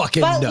say,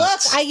 Fucking but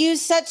nuts. look, I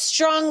use such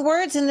strong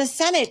words in the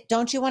Senate.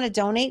 Don't you want to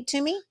donate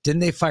to me? Didn't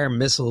they fire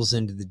missiles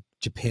into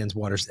Japan's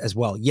waters as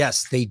well?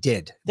 Yes, they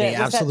did. They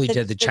absolutely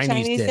did. The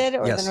Chinese did.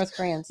 Or yes. the North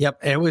Koreans? Yep.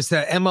 And it was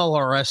the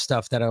MLRS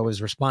stuff that I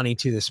was responding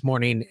to this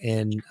morning.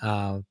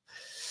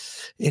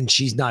 And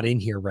she's not in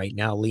here right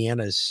now.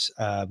 Leanna's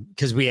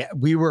because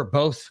we were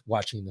both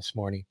watching this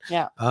morning.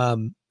 Yeah.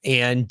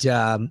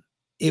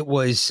 It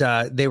was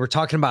they were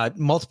talking about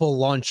multiple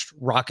launched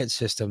rocket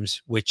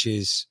systems, which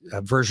is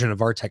a version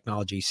of our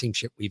technology, same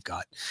shit we've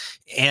got.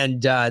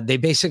 And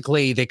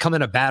they come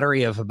in a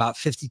battery of about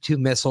 52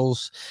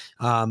 missiles.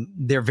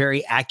 They're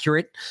very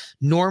accurate.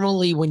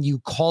 Normally, when you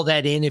call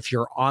that in, if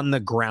you're on the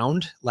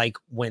ground, like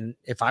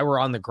if I were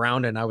on the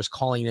ground and I was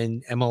calling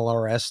in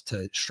MLRS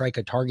to strike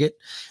a target,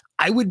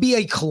 I would be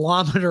a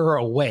kilometer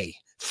away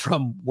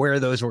from where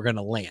those were going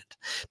to land,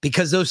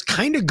 because those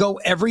kind of go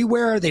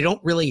everywhere. They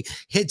don't really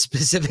hit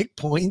specific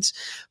points,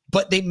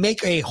 but they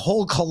make a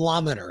whole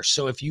kilometer.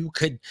 So if you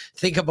could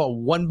think of a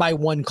 1 by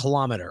 1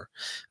 kilometer,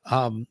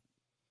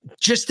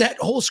 just that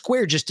whole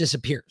square just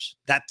disappears.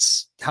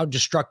 That's how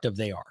destructive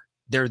they are.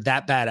 They're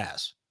that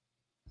badass.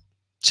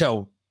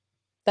 So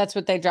that's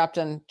what they dropped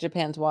in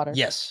Japan's water.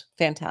 Yes.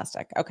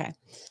 Fantastic. Okay.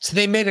 So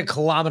they made a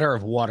kilometer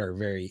of water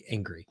very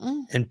angry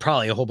and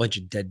probably a whole bunch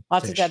of dead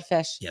Lots fish. of dead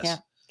fish. Yes. Yeah.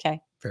 Okay.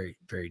 Very,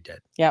 very dead.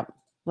 Yep.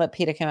 Let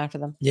PETA come after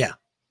them. Yeah.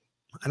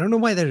 I don't know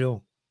why they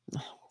don't.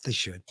 They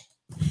should.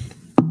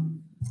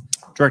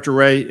 Director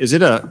Ray, is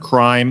it a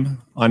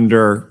crime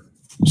under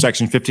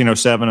Section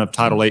 1507 of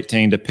Title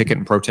 18 to picket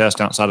and protest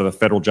outside of a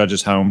federal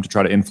judge's home to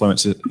try to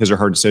influence his or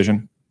her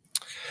decision?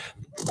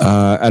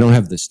 I don't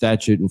have the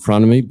statute in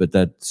front of me, but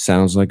that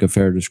sounds like a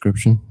fair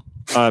description.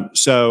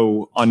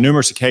 So on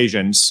numerous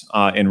occasions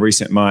in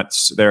recent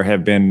months, there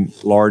have been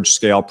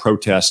large-scale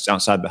protests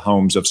outside the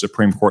homes of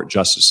Supreme Court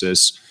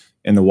justices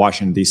in the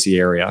Washington, D.C.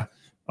 area.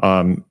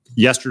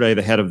 Yesterday,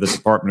 the head of the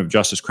Department of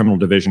Justice Criminal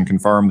Division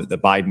confirmed that the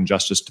Biden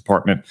Justice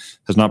Department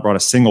has not brought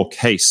a single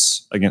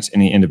case against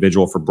any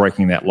individual for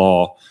breaking that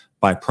law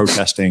by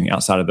protesting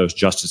outside of those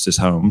justices'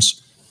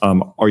 homes.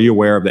 Are you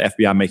aware of the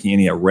FBI making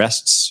any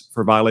arrests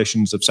for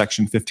violations of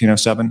Section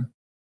 1507?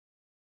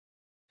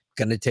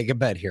 Gonna take a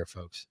bet here,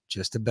 folks.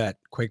 Just a bet.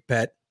 Quick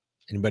bet.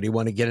 Anybody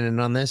want to get in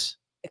on this?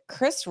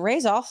 Chris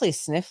Ray's awfully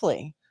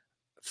sniffly.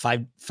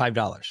 $5.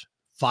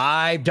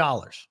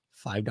 $5.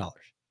 $5.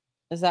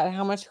 Is that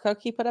how much coke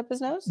he put up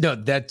his nose? No,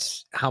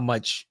 that's how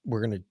much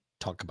we're going to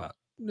talk about.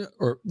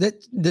 Or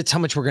that's how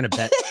much we're going to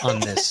bet on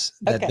this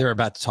that they're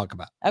about to talk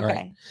about.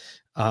 Okay.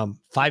 All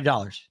right.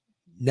 $5.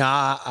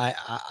 Nah,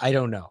 I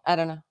don't know. I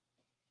don't know.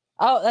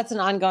 Oh, that's an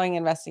ongoing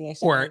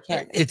investigation. Or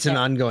it's an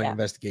ongoing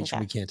investigation.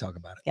 Okay. We can't talk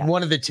about it. Yeah.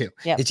 One of the two.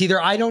 Yep. It's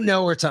either I don't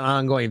know or it's an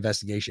ongoing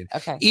investigation.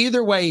 Okay.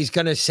 Either way, he's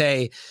going to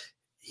say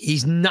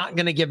he's not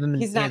going to give him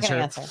an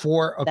answer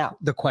for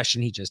the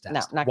question he just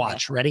asked. No, not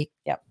Watch. Ready?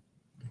 Yep.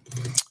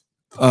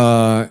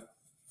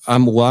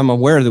 I'm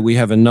aware that we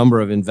have a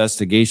number of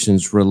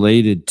investigations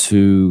related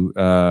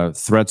to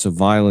threats of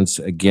violence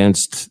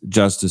against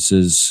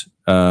justices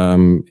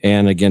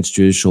and against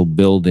judicial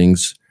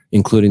buildings,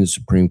 including the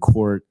Supreme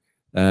Court.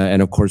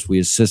 And of course, we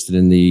assisted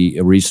in the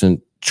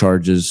recent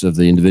charges of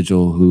the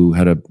individual who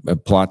had a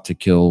plot to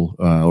kill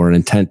or an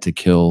intent to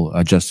kill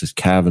Justice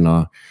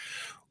Kavanaugh.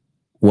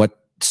 What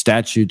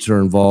statutes are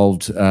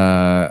involved,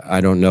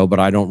 I don't know, but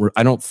I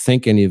don't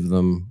think any of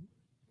them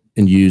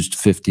used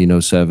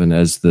 1507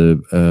 as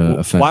the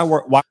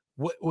offense.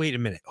 Wait a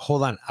minute.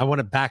 Hold on. I want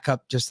to back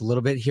up just a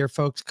little bit here,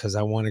 folks, because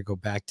I want to go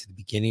back to the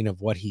beginning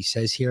of what he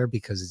says here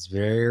because it's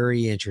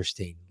very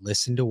interesting.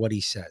 Listen to what he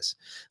says.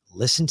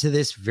 Listen to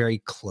this very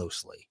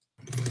closely.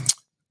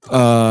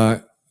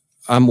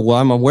 I'm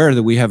aware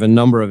that we have a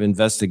number of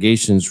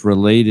investigations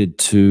related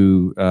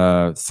to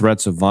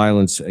threats of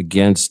violence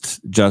against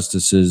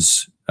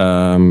justices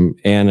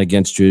and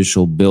against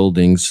judicial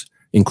buildings,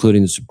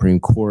 including the Supreme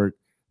Court.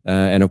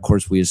 And of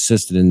course, we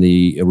assisted in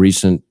the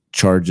recent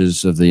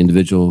charges of the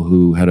individual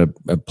who had a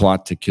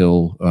plot to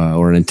kill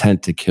or an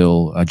intent to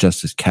kill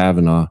Justice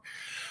Kavanaugh.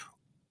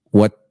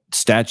 What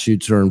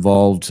statutes are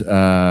involved,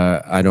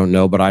 I don't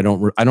know, but I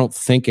don't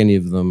think any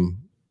of them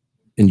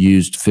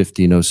used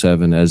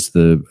 1507 as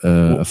the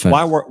offense.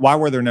 Why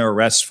were there no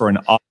arrests for an?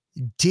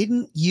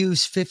 Didn't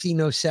use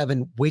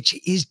 1507, which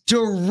is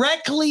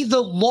directly the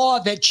law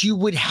that you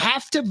would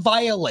have to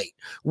violate,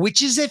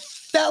 which is a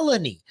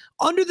felony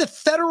under the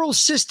federal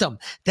system.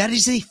 That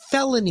is a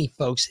felony,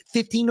 folks.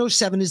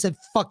 1507 is a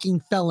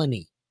fucking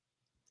felony.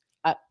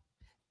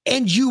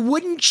 And you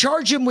wouldn't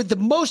charge him with the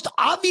most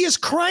obvious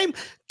crime?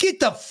 Get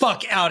the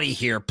fuck out of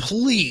here,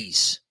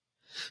 please.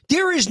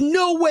 There is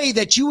no way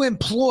that you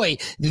employ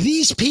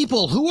these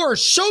people who are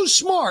so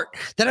smart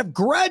that have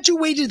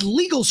graduated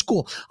legal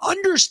school.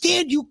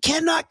 Understand you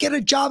cannot get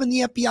a job in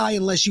the FBI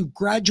unless you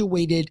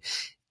graduated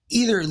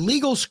either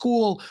legal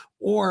school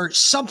or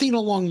something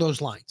along those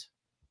lines.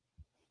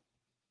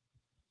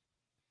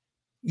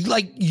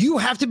 Like, you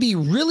have to be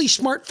really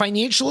smart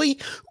financially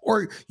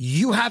or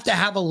you have to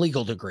have a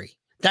legal degree.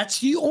 That's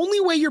the only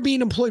way you're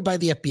being employed by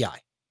the FBI.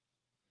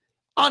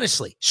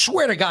 Honestly,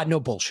 swear to God, no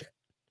bullshit.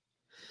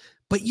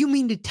 But you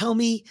mean to tell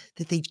me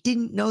that they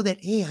didn't know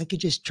that, hey, I could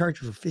just charge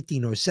for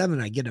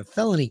 1507, I get a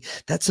felony.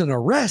 That's an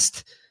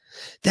arrest.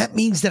 That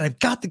means that I've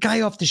got the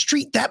guy off the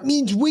street. That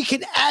means we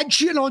can add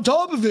shit on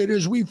top of it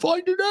as we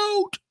find it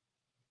out.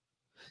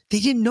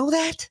 They didn't know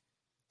that?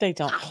 They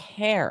don't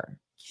care.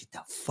 Get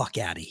the fuck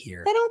out of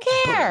here. They don't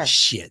care.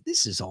 Bullshit.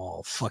 This is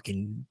all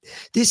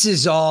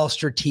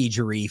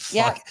strategery,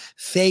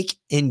 fake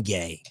and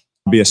gay.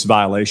 Obvious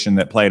violation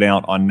that played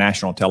out on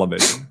national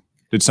television.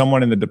 Did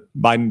someone in the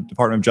Biden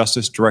Department of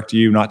Justice direct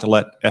you not to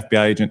let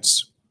FBI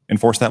agents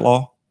enforce that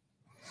law?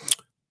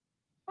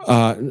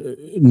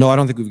 No, I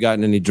don't think we've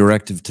gotten any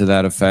directive to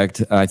that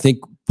effect. I think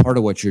part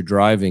of what you're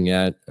driving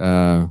at,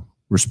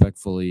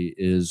 respectfully,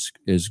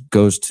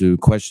 goes to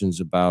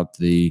questions about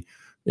the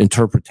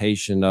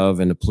interpretation of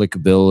and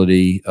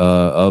applicability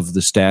of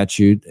the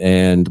statute.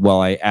 And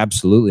while I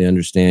absolutely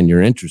understand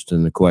your interest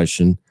in the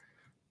question,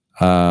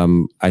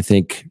 I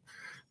think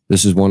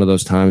this is one of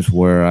those times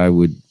where I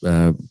would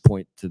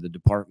point to the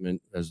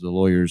department as the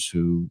lawyers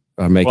who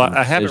are making. Well,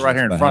 I have it right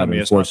here in front of me.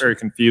 It's not very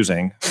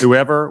confusing.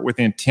 Whoever with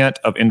the intent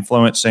of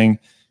influencing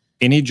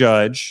any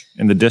judge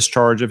in the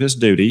discharge of his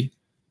duty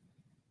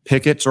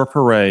pickets or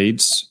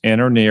parades in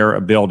or near a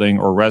building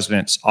or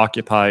residence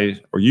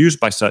occupied or used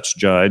by such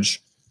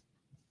judge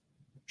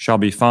shall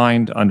be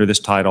fined under this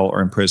title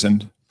or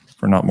imprisoned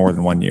for not more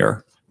than 1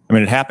 year. I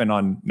mean, it happened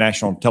on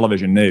national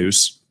television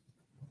news.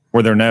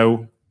 Were there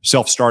no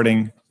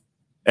self-starting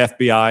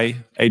FBI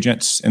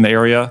agents in the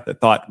area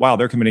that thought, wow,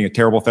 they're committing a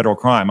terrible federal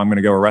crime, I'm going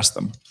to go arrest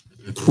them?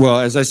 Well,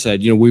 as I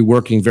said, we're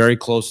working very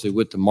closely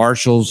with the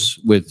marshals,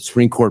 with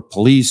Supreme Court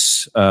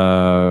police,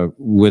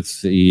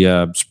 with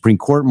the Supreme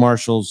Court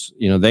marshals.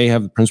 They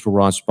have the principal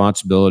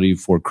responsibility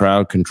for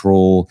crowd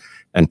control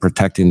and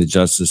protecting the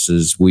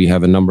justices. We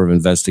have a number of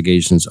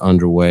investigations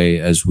underway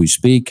as we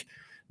speak.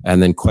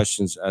 And then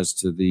questions as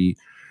to the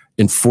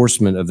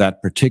enforcement of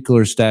that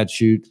particular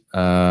statute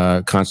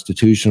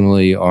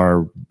constitutionally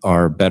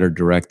are better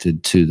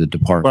directed to the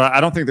department. Well,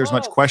 I don't think there's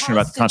much question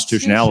about the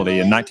constitutionality.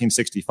 In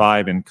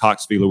 1965, in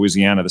Cox v.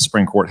 Louisiana, the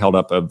Supreme Court held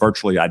up a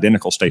virtually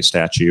identical state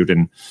statute.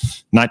 In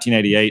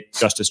 1988,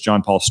 Justice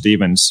John Paul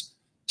Stevens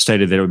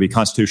stated that it would be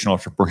constitutional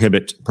to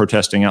prohibit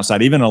protesting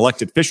outside even an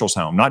elected official's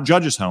home, not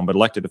judges' home, but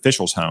elected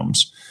officials'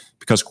 homes,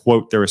 because,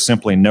 quote, there is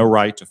simply no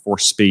right to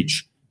force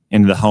speech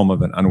into the home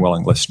of an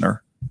unwilling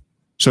listener.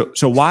 So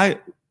why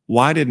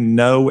did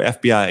no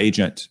FBI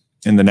agent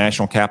in the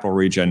National Capital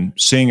Region,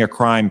 seeing a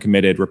crime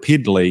committed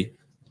repeatedly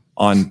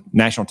on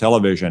national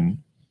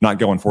television, not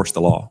go enforce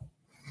the law?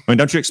 I mean,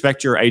 don't you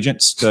expect your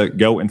agents to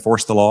go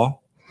enforce the law?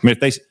 I mean,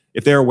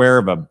 if they're aware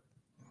of a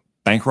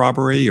bank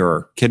robbery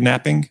or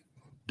kidnapping,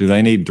 do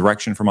they need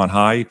direction from on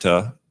high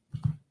to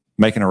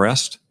make an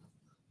arrest?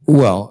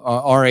 Well,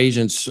 our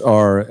agents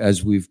are,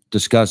 as we've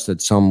discussed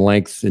at some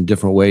length in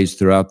different ways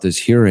throughout this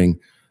hearing,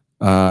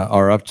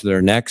 are up to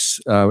their necks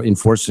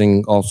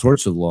enforcing all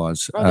sorts of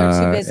laws.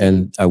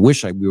 And I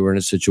wish we were in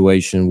a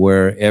situation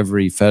where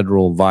every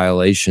federal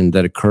violation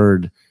that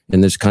occurred in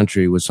this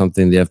country was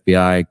something the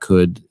FBI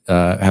could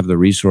have the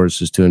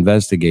resources to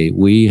investigate.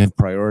 We have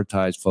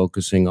prioritized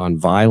focusing on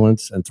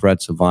violence and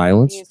threats of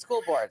violence.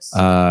 School boards.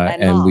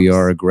 And we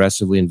are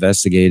aggressively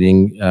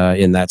investigating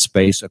in that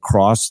space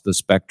across the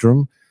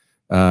spectrum,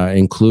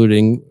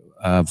 including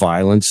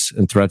violence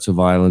and threats of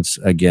violence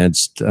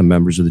against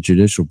members of the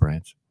judicial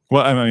branch.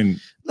 Well, I mean,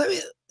 let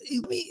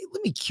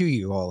me cue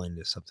you all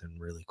into something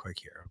really quick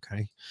here,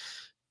 okay?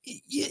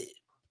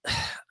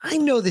 I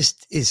know this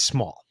is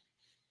small,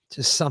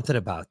 just something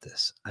about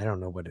this. I don't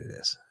know what it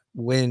is.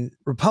 When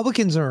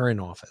Republicans are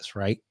in office,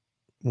 right?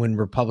 When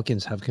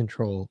Republicans have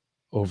control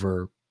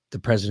over the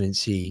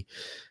presidency,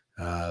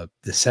 the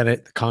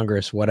Senate, the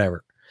Congress,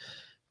 whatever,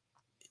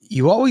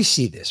 you always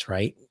see this,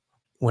 right?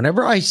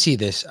 Whenever I see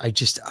this,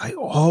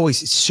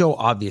 it's so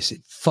obvious.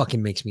 It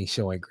fucking makes me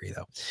so angry,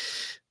 though.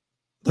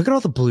 Look at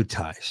all the blue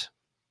ties.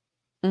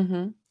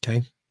 Mm-hmm.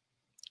 Okay.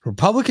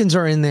 Republicans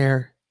are in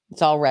there.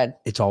 It's all red.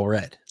 It's all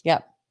red.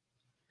 Yep.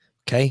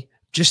 Okay.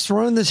 Just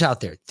throwing this out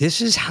there. This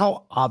is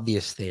how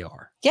obvious they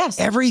are. Yes.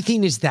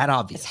 Everything is that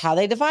obvious. It's how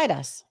they divide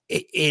us.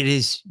 It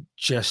is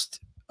just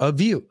a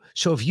view.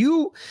 So if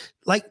you,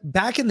 like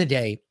back in the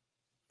day,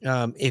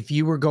 if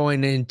you were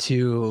going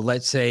into,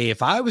 let's say,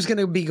 if I was going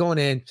to be going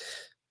in,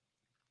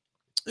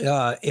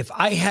 if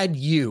I had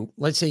you,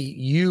 let's say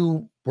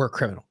you were a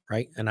criminal,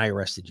 right? And I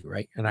arrested you,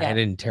 right? And I had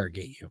to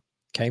interrogate you.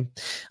 Okay.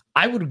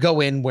 I would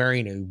go in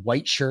wearing a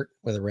white shirt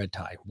with a red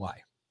tie. Why?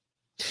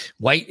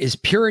 White is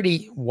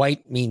purity.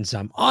 White means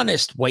I'm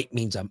honest. White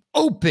means I'm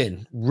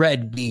open.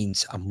 Red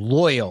means I'm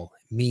loyal.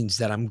 It means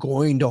that I'm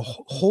going to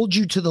hold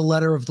you to the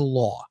letter of the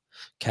law.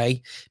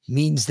 Okay.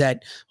 Means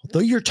that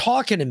although you're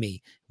talking to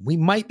me, we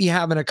might be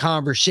having a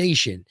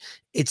conversation.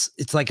 It's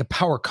like a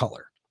power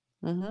color.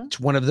 Mm-hmm. It's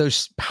one of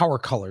those power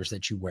colors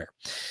that you wear.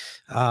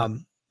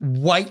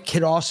 White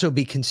can also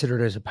be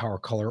considered as a power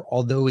color,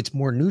 although it's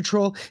more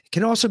neutral. It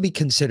can also be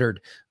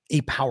considered a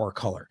power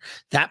color.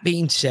 That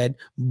being said,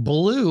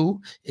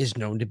 blue is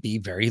known to be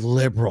very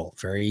liberal,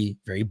 very,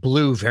 very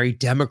blue, very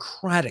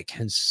democratic.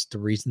 Hence the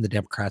reason the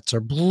Democrats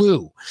are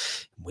blue.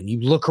 When you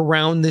look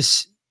around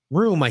this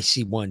room, I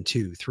see 1,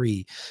 2,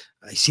 3.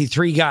 I see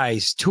 3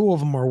 guys. 2 of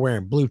them are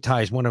wearing blue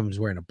ties. One of them is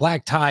wearing a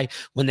black tie.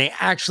 When they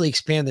actually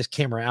expand this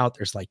camera out,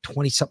 there's like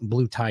 20 something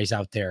blue ties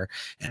out there.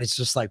 And it's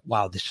just like,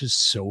 wow, this is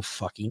so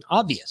fucking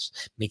obvious.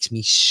 Makes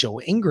me so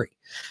angry.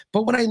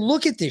 But when I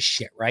look at this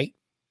shit, right?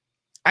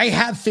 I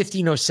have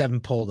 1507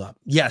 pulled up.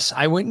 Yes,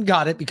 I went and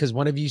got it because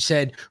one of you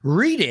said,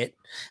 read it.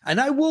 And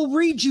I will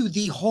read you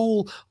the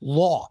whole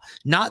law,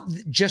 not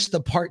just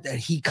the part that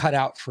he cut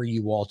out for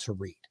you all to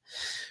read.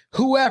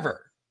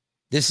 Whoever,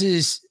 this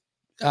is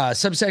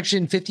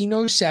subsection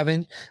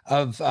 1507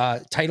 of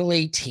Title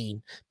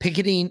 18,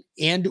 picketing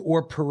and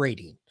or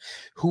parading.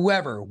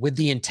 Whoever, with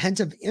the intent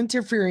of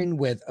interfering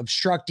with,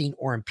 obstructing,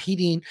 or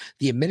impeding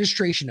the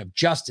administration of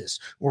justice,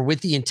 or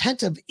with the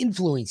intent of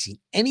influencing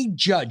any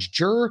judge,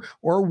 juror,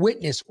 or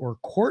witness, or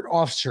court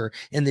officer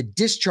in the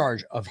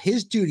discharge of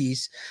his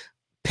duties,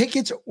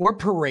 pickets or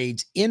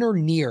parades in or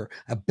near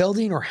a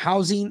building or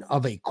housing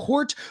of a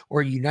court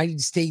or United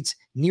States,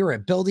 near a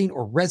building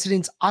or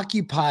residence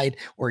occupied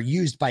or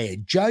used by a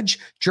judge,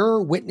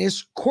 juror,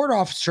 witness, court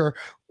officer,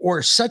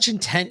 or such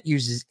intent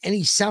uses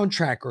any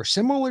soundtrack or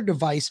similar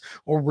device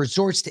or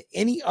resorts to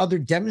any other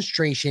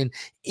demonstration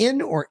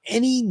in or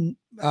any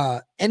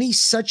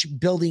such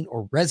building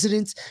or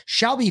residence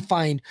shall be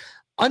fined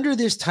under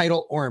this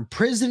title or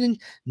imprisoned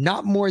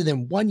not more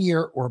than 1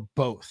 year, or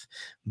both.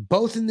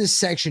 Both in this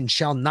section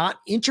shall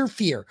not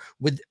interfere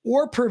with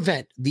or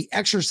prevent the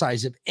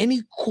exercise of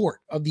any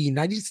court of the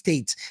United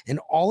States in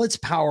all its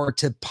power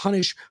to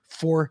punish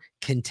for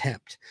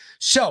contempt.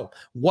 So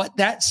what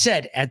that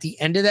said at the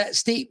end of that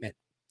statement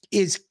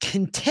is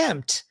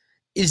contempt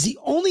is the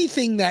only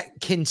thing that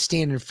can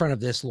stand in front of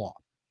this law.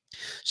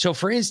 So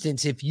for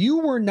instance, if you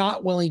were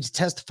not willing to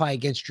testify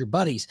against your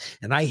buddies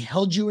and I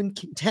held you in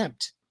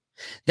contempt,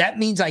 that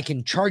means I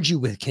can charge you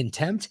with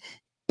contempt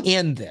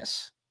and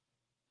this.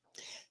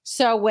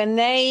 So when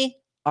they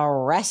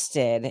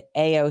arrested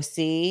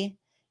AOC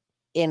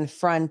in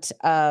front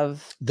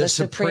of the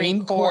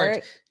Supreme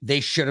Court, they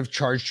should have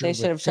charged her. They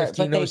should have charged,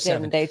 but they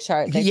didn't. They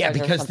charged. Yeah,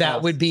 because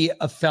that would be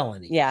a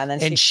felony. Yeah,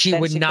 and then she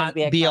would not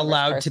be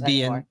allowed to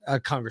be a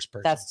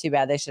congressperson. That's too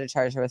bad. They should have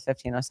charged her with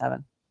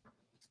 1507.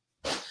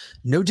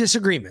 No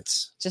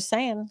disagreements. Just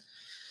saying.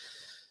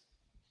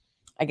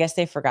 I guess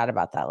they forgot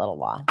about that little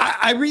law.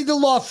 I read the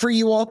law for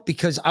you all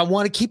because I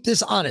want to keep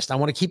this honest. I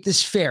want to keep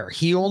this fair.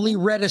 He only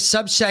read a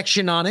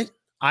subsection on it.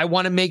 I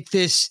want to make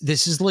this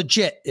is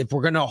legit. If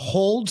we're going to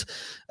hold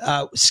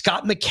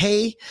Scott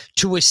McKay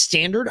to a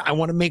standard, I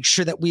want to make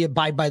sure that we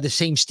abide by the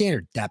same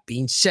standard. That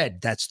being said,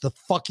 that's the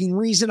fucking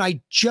reason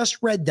I just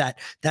read that.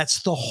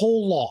 That's the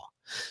whole law.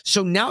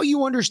 So now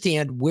you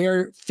understand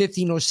where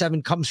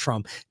 1507 comes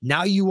from.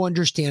 Now you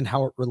understand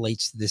how it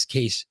relates to this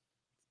case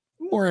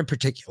more in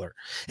particular.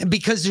 And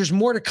because there's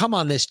more to come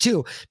on this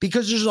too,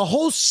 because there's a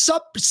whole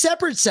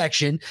separate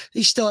section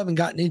they still haven't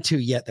gotten into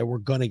yet that we're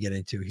going to get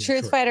into here.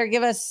 Truth Fighter,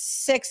 give us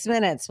 6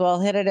 minutes. We'll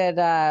hit it at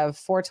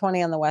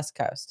 4:20 on the West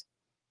Coast.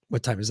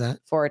 What time is that?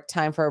 For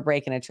time for a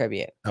break and a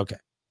tribute. Okay.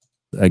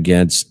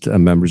 Against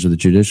members of the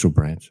judicial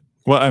branch.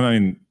 Well, I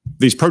mean,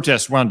 these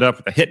protests wound up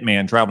with a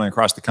hitman traveling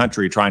across the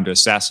country trying to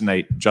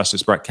assassinate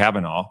Justice Brett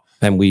Kavanaugh.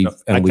 And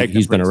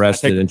he's been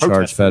arrested and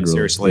charged federally.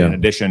 Seriously, in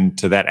addition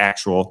to that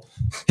actual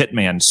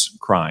hitman's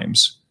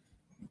crimes.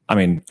 I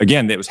mean,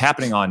 again, it was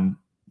happening on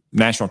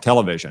national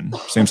television.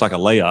 Seems like a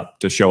layup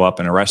to show up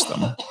and arrest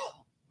them. I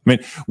mean,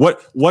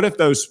 what if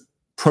those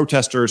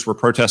protesters were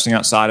protesting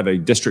outside of a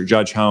district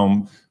judge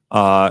home,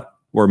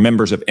 were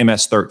members of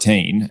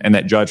MS-13, and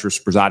that judge was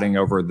presiding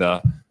over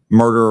the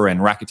murder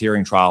and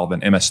racketeering trial of an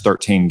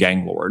MS-13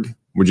 gang lord?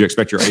 Would you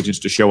expect your agents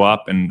to show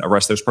up and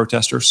arrest those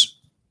protesters?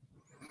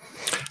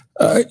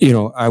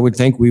 I would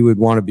think we would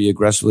want to be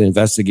aggressively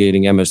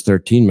investigating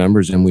MS-13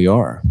 members, and we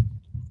are.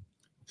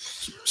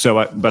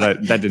 So,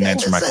 that didn't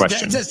answer my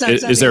question.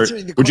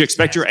 Would you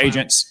expect your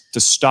agents to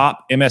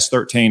stop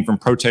MS-13 from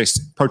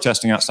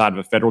protesting outside of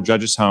a federal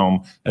judge's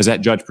home as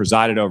that judge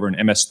presided over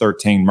an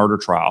MS-13 murder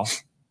trial?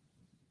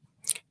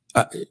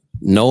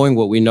 Knowing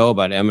what we know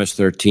about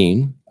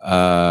MS-13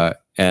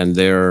 and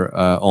their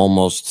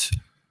almost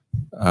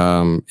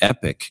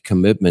epic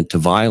commitment to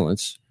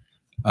violence,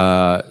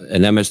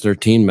 an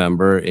MS-13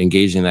 member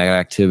engaging in that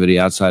activity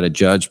outside a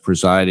judge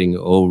presiding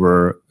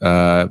over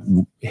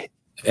an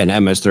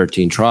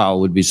MS-13 trial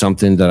would be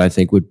something that I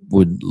think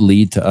would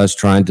lead to us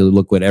trying to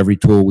look at every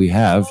tool we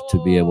have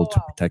to be able to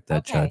protect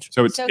that judge.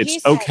 So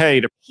it's okay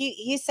to.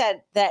 He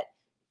said that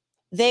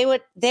they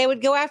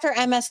would go after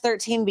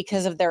MS-13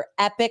 because of their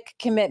epic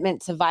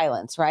commitment to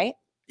violence, right?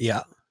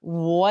 Yeah.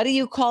 What do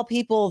you call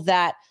people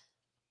that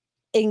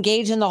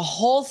engage in the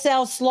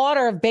wholesale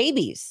slaughter of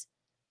babies?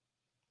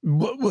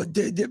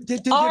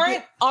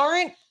 Aren't.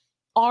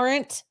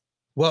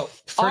 Well,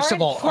 first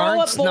of all,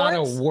 aren't not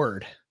a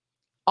word.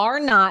 Are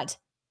not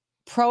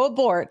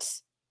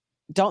pro-aborts.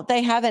 Don't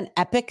they have an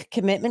epic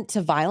commitment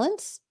to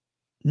violence?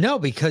 No,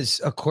 because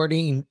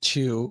according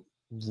to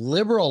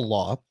liberal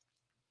law,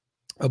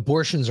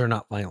 abortions are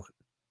not violent.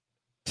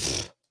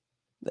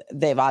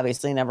 They've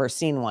obviously never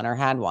seen one or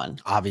had one.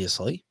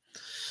 Obviously.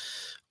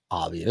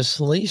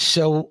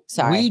 So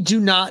Sorry. We do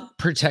not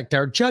protect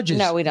our judges.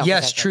 No, we don't.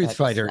 Yes, Truth judges,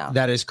 Fighter. no.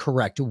 That is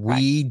correct.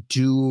 We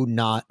do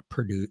not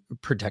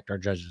protect our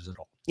judges at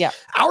all. Yeah.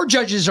 Our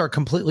judges are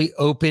completely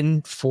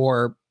open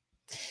for,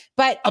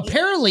 but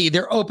apparently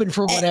they're open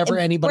for whatever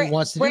anybody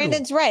wants to do.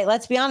 Brandon's right.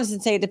 Let's be honest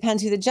and say it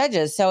depends who the judge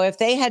is. So if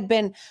they had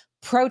been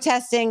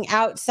protesting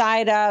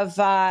outside of,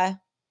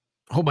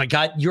 oh my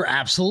God, you're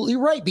absolutely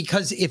right.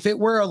 Because if it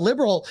were a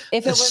liberal,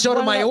 if it was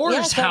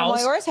Sotomayor's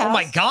house, oh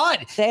my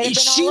God,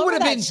 she would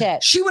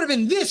have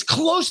been this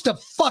close to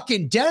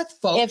fucking death,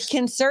 folks. If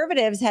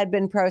conservatives had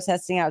been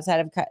protesting outside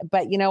of,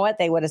 but you know what?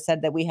 They would have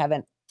said that we have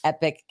an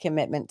epic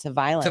commitment to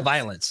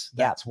violence.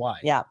 That's why.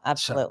 Yeah,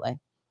 absolutely.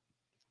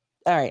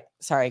 All right.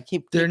 Sorry.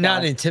 They're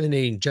not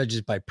intimidating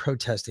judges by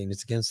protesting.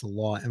 It's against the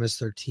law,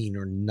 MS-13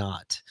 or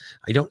not.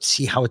 I don't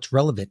see how it's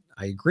relevant.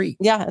 I agree.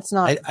 Yeah, it's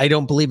not. I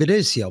don't believe it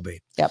is, CLB.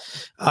 Yep.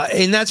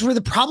 And that's where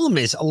the problem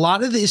is. A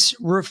lot of this,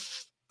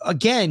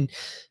 again,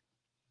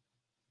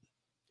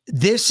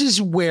 this is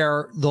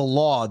where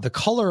the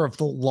color of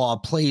the law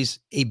plays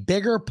a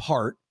bigger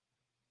part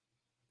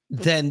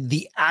than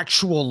the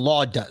actual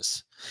law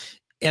does.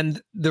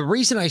 And the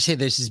reason I say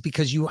this is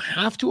because you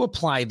have to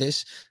apply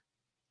this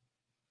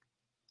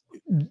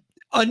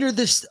under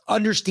this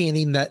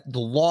understanding that the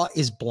law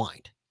is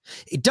blind.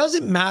 It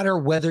doesn't matter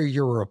whether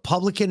you're a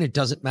Republican. It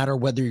doesn't matter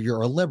whether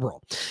you're a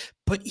liberal.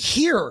 But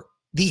here,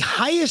 the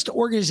highest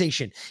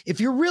organization, if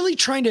you're really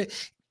trying to,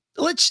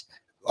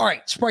 all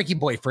right, Sparky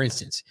Boy, for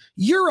instance,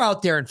 you're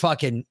out there in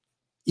fucking,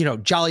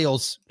 jolly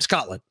old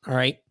Scotland, all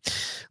right,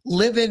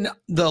 living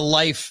the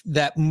life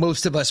that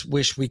most of us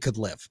wish we could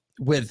live,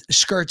 with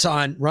skirts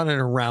on, running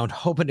around,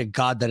 hoping to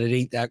God that it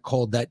ain't that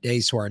cold that day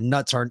so our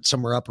nuts aren't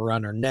somewhere up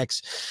around our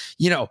necks,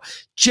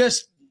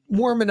 just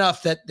warm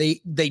enough that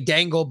they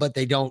dangle, but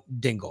they don't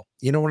dingle.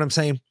 You know what I'm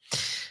saying?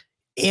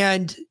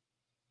 And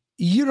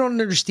you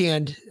don't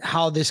understand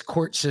how this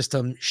court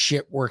system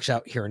shit works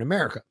out here in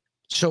America.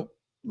 So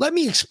let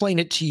me explain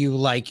it to you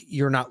like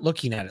you're not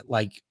looking at it,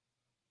 like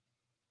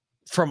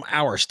from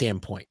our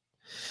standpoint.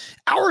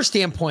 Our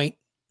standpoint,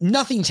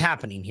 nothing's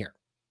happening here.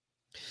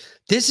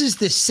 This is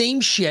the same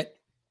shit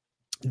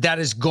that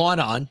has gone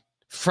on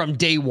from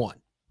day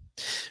one.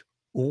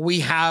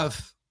 We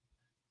have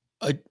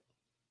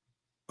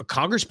a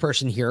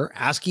congressperson here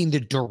asking the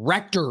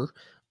director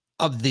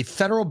of the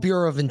Federal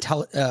Bureau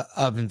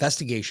of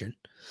Investigation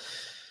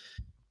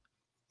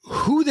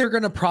who they're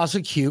going to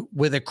prosecute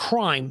with a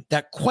crime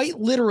that quite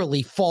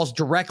literally falls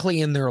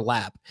directly in their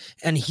lap.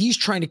 And he's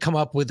trying to come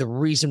up with a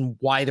reason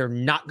why they're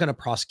not going to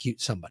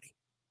prosecute somebody.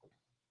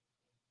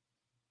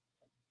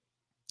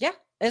 Yeah,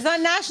 it's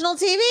on national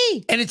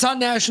TV. And it's on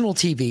national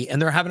TV.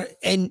 And they're having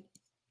and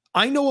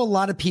I know a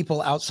lot of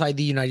people outside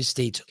the United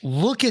States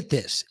look at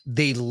this.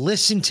 They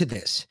listen to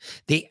this.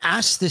 They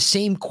ask the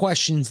same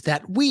questions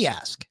that we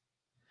ask.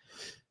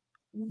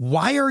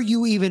 Why are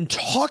you even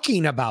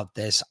talking about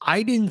this?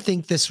 I didn't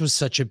think this was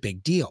such a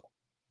big deal.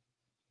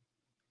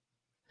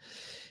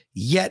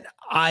 Yet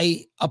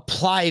I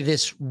apply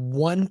this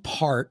one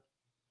part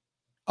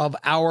of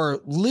our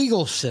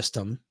legal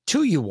system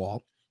to you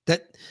all,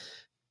 that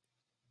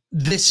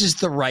this is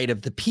the right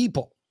of the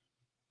people.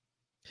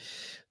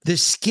 The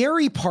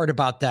scary part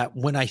about that,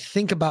 when I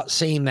think about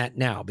saying that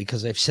now,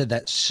 because I've said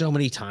that so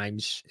many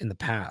times in the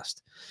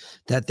past,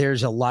 that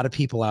there's a lot of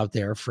people out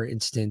there, for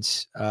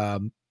instance,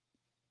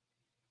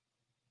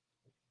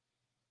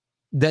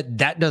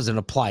 that doesn't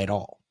apply at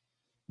all.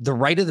 The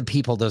right of the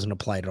people doesn't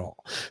apply at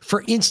all.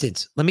 For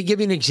instance, let me give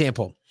you an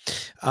example.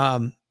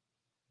 One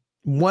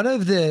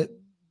of the,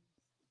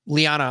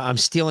 Liana, I'm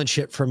stealing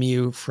shit from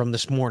you from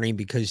this morning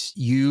because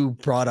you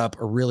brought up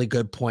a really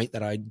good point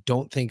that I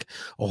don't think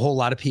a whole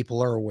lot of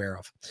people are aware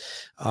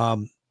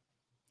of.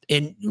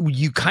 And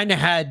you kind of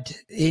had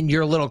in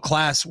your little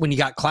class, when you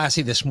got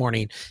classy this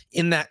morning,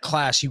 in that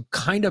class, you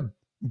kind of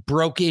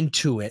broke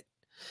into it.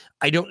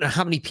 I don't know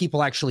how many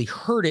people actually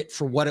heard it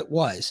for what it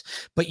was,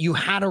 but you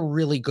had a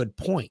really good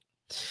point.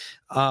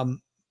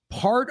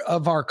 Part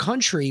of our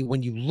country,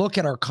 when you look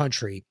at our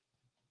country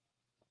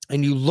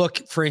and you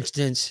look, for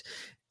instance,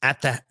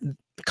 at the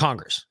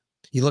Congress,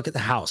 you look at the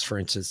House, for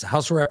instance, the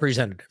House of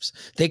Representatives,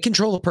 they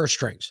control the purse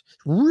strings.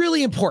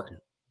 Really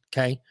important.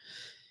 Okay.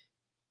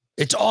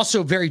 It's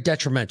also very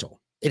detrimental.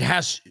 It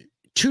has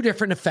two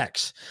different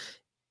effects.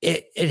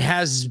 It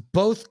has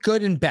both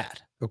good and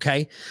bad.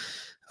 Okay.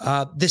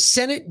 The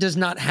Senate does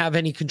not have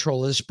any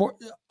control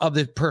of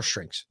the purse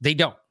strings. They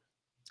don't.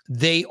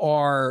 They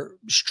are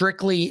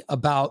strictly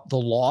about the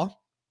law.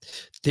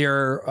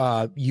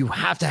 You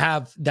have to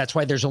have, that's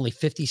why there's only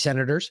 50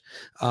 senators,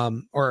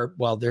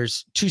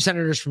 there's 2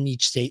 senators from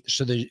each state.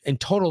 So in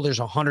total, there's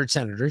 100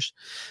 senators.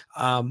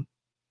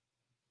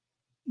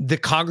 The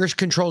Congress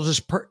controls this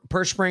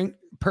purse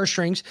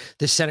strings.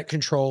 The Senate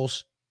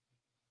controls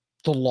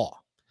the law.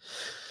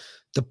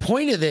 The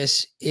point of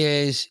this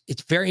is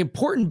it's very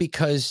important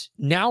because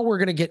now we're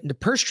going to get into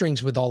purse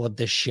strings with all of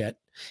this shit.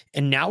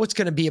 And now it's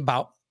going to be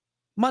about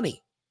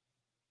money.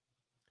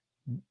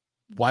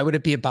 Why would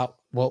it be about,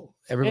 well,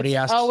 everybody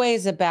asks.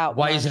 Always about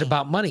why money. Is it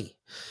about money?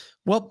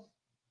 Well,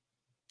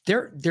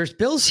 there's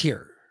bills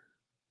here.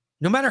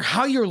 No matter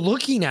how you're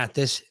looking at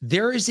this,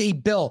 there is a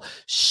bill.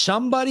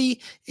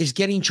 Somebody is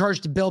getting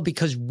charged a bill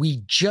because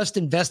we just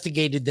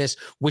investigated this,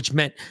 which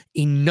meant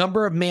a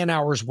number of man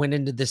hours went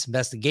into this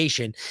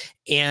investigation.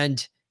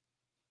 And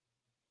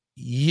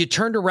you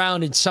turned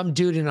around and some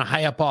dude in a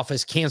high up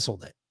office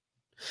canceled it.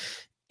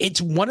 It's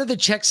one of the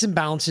checks and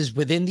balances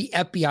within the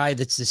FBI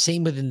that's the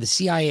same within the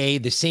CIA,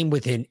 the same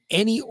within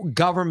any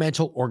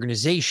governmental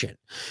organization.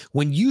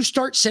 When you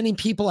start sending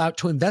people out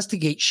to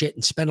investigate shit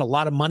and spend a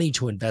lot of money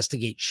to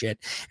investigate shit,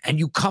 and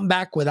you come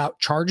back without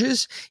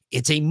charges,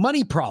 it's a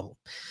money problem.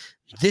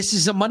 This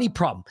is a money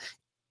problem.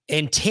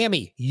 And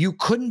Tammy, you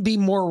couldn't be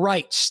more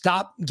right.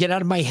 Stop, get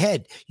out of my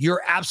head.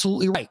 You're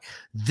absolutely right.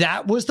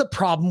 That was the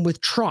problem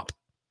with Trump.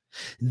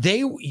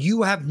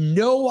 You have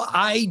no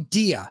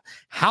idea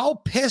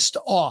how pissed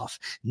off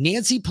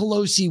Nancy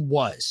Pelosi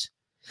was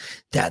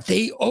that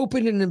they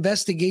opened an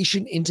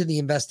investigation into the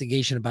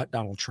investigation about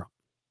Donald Trump.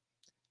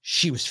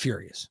 She was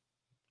furious.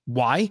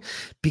 Why?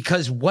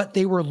 Because what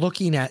they were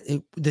looking at,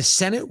 the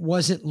Senate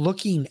wasn't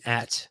looking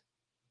at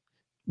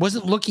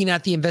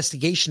the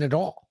investigation at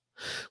all.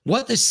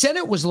 What the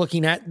Senate was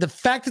looking at, the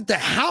fact that the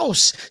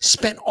House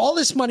spent all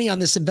this money on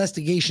this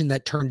investigation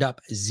that turned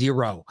up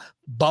zero,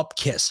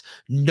 bupkis.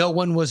 No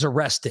one was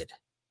arrested.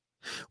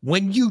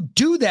 When you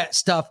do that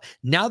stuff,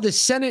 now the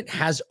Senate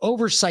has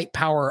oversight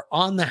power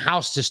on the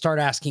House to start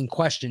asking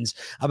questions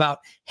about,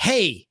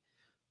 hey,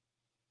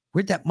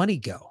 where'd that money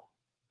go?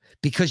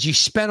 Because you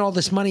spent all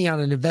this money on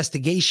an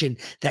investigation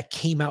that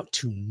came out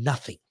to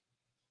nothing.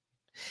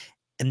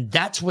 And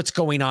that's what's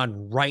going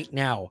on right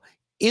now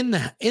in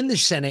the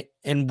Senate,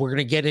 and we're going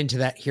to get into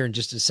that here in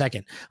just a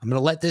second. I'm going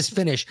to let this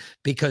finish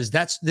because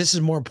this is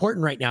more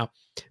important right now.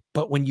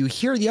 But when you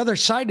hear the other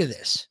side of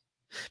this,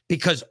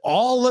 because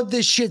all of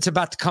this shit's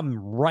about to come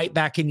right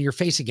back into your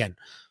face again.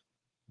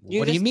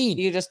 What do you mean?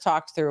 You just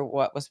talked through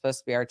what was supposed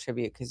to be our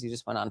tribute because you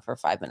just went on for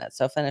 5 minutes.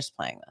 So finish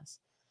playing this.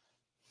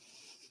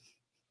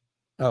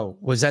 Oh,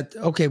 was that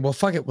okay? Well,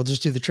 fuck it. We'll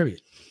just do the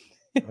tribute.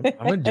 I'm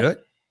going to do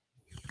it.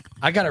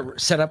 I got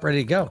it set up, ready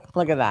to go.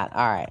 Look at that.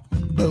 All right.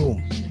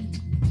 Boom.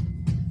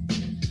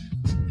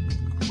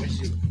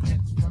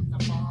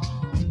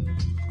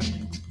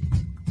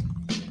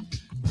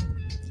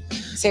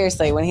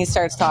 Seriously, when he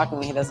starts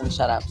talking, he doesn't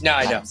shut up. No,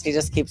 I know. He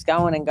just keeps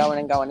going and going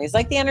and going. He's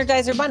like the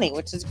Energizer Bunny,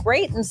 which is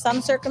great in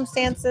some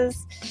circumstances.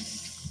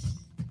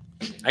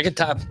 I could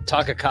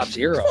talk a cop's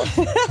ear off.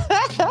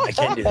 I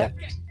can do that.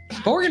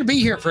 But we're going to be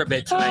here for a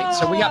bit tonight,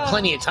 so we got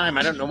plenty of time.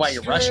 I don't know why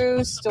you're rushing.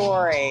 True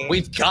story.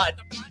 We've got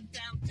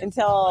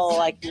until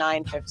like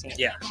 9:15.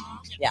 Yeah.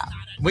 Yeah.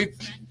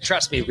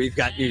 Trust me, we've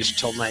got news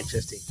till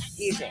 9:15.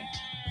 Easy.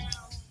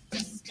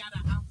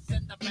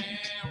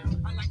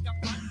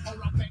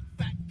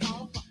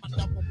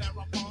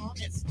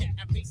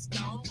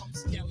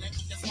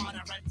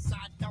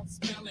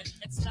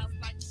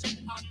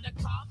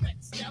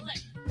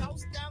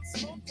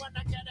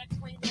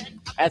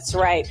 That's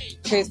right.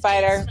 Truth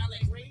Fighter.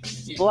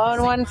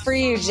 Blowing one for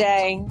you,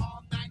 Jay.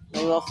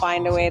 We will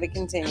find a way to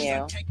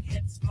continue.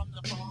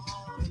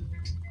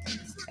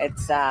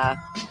 It's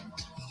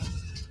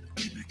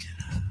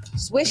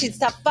just wish you'd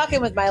stop fucking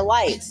with my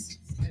lights.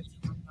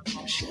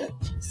 Shit.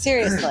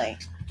 Seriously.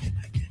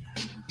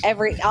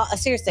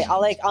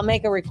 I'll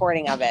make a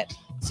recording of it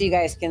so you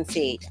guys can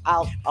see.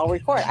 I'll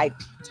record. I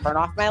turn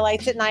off my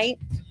lights at night,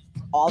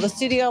 all the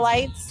studio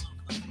lights.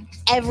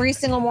 Every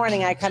single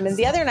morning I come in.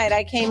 The other night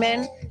I came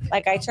in,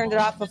 like I turned it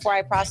off before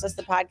I processed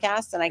the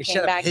podcast, and I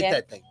came back in,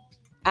 that thing.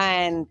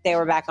 and they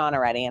were back on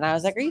already. And I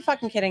was like, "Are you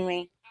fucking kidding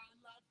me?"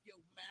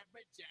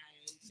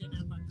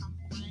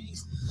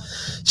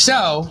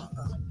 So,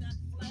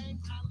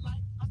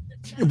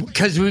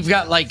 because we've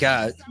got like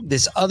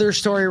this other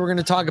story we're going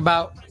to talk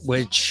about,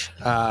 which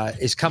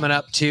is coming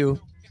up too.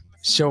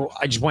 So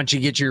I just want you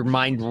to get your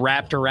mind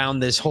wrapped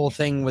around this whole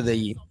thing with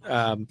the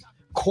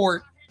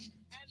court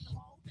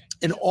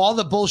and all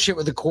the bullshit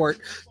with the court,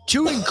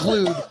 to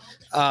include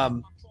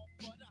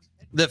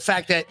the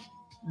fact that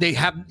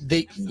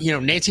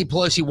Nancy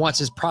Pelosi wants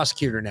this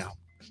prosecutor now.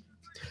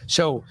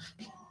 So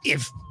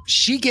if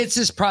she gets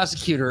this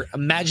prosecutor,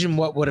 imagine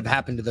what would have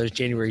happened to those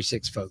January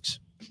 6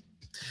 folks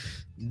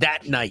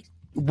that night.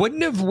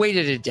 Wouldn't have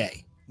waited a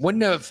day.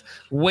 Wouldn't have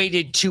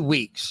waited 2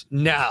 weeks.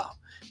 No.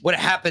 Would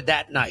have happened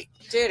that night.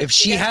 Dude, if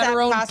she had her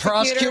own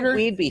prosecutor,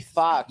 we'd be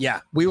fucked. Yeah,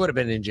 we would have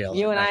been in jail.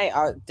 You and I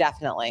are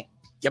definitely.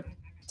 Yep.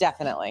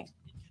 Definitely.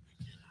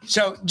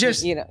 So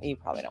just you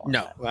probably don't want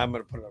that. No, I'm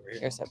gonna put it over here.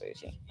 You're so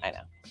bougie. I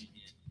know.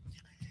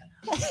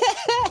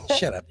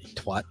 Shut up,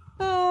 twat.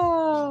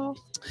 Oh.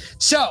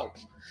 So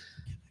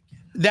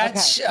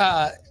that's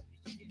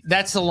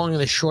that's the long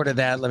and the short of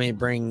that. Let me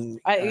bring.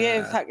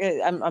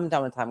 I'm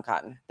done with Tom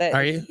Cotton.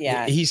 Are you?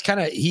 Yeah.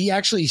 He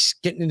actually is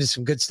getting into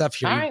some good stuff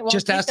here. All right, well,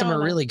 just keep asked him a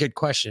going really good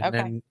question, Okay.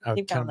 and I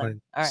Keep kind of going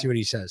want then. to see what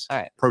he says. All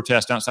right.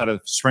 Protest outside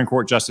of Supreme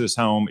Court justice's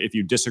home if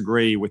you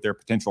disagree with their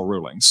potential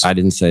rulings. I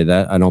didn't say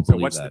that. I don't So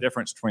believe what's that. the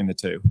difference between the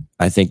two?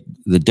 I think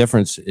the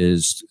difference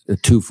is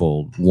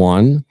twofold.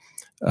 One,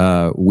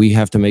 we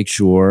have to make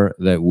sure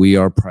that we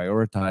are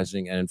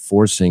prioritizing and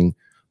enforcing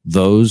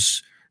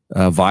those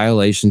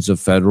violations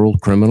of federal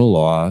criminal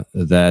law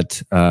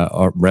that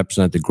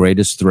represent the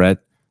greatest threat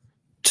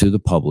to the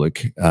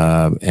public.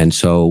 And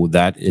so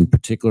that in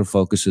particular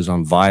focuses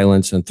on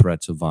violence and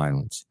threats of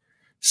violence.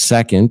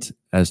 Second,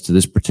 as to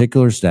this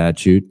particular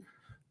statute,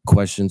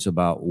 questions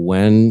about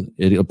when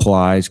it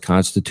applies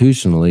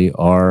constitutionally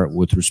are,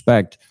 with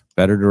respect,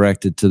 better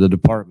directed to the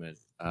department.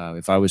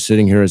 If I was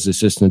sitting here as the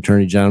Assistant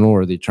Attorney General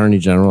or the Attorney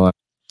General,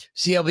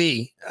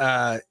 CLB,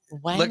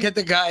 look at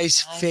the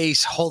guy's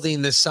face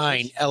holding the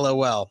sign,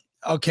 LOL.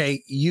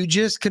 Okay, you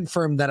just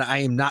confirmed that I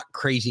am not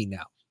crazy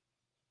now.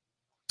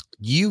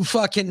 You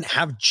fucking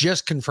have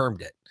just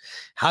confirmed it.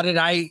 How did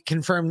I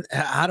confirm?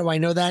 How do I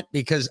know that?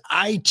 Because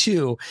I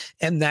too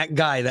am that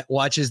guy that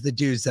watches the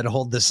dudes that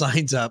hold the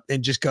signs up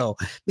and just go,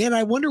 man,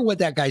 I wonder what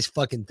that guy's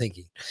fucking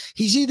thinking.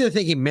 He's either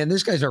thinking, man,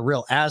 this guy's a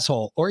real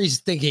asshole, or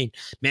he's thinking,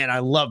 man, I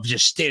love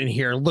just standing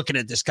here looking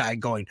at this guy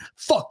going,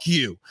 fuck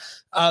you.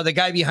 The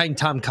guy behind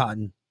Tom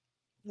Cotton.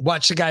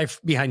 Watch the guy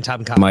behind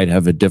Tom Cotton. might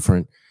have a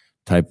different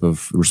type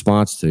of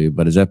response to you,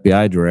 but as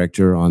FBI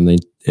director on the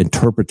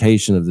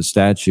interpretation of the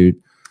statute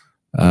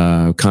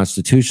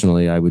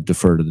constitutionally, I would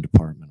defer to the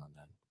department on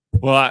that.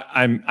 Well,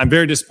 I'm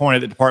very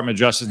disappointed that the Department of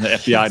Justice and the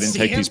FBI didn't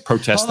take these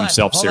protests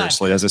themselves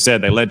seriously. As I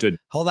said, they led to.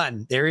 Hold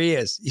on. There he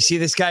is. You see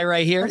this guy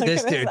right here? Look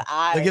This at his dude.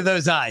 eyes. Look at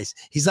those eyes.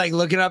 He's like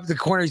looking up at the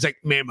corner. He's like,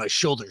 man, my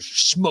shoulders are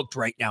smoked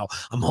right now.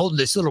 I'm holding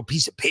this little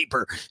piece of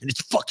paper and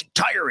it's fucking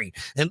tiring.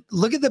 And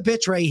look at the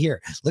bitch right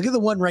here. Look at the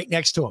one right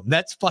next to him.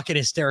 That's fucking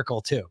hysterical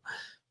too.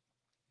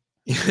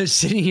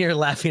 Sitting here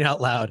laughing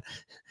out loud.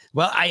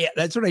 Well,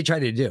 that's what I try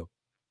to do.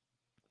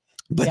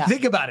 But Yeah.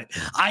 think about it.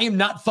 I am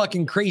not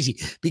fucking crazy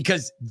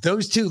because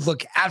those two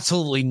look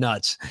absolutely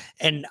nuts.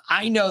 And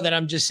I know that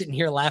I'm just sitting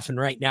here laughing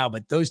right now,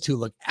 but those two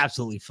look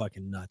absolutely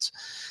fucking nuts.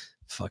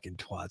 Fucking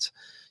twats.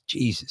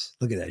 Jesus,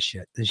 look at that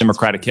shit. This shit's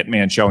Democratic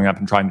hitman showing up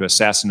and trying to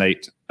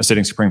assassinate a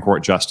sitting Supreme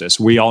Court justice.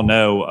 We all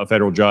know a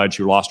federal judge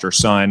who lost her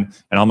son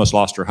and almost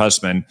lost her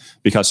husband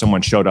because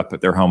someone showed up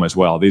at their home as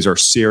well. These are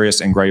serious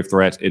and grave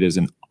threats. It is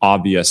an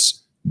obvious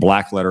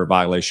black letter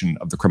violation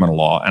of the criminal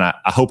law. And I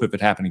hope if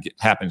it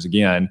happens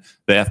again,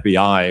 the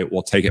FBI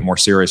will take it more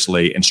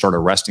seriously and start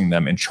arresting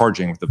them and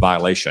charging with the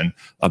violation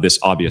of this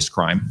obvious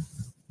crime.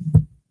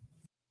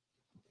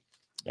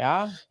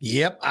 Yeah.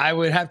 Yep. I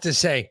would have to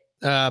say.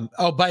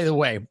 Oh, by the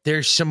way,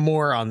 there's some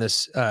more on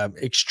this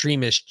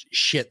extremist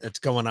shit that's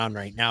going on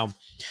right now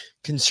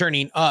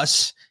concerning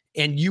us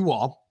and you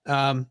all.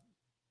 Oh,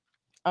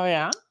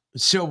 yeah.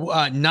 So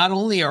not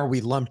only are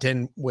we lumped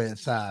in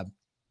with,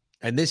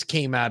 and this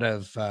came out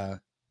of,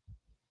 where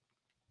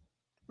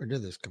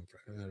did this come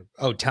from?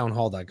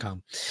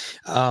 Townhall.com.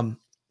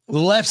 The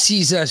left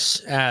sees us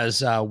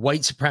as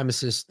white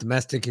supremacists,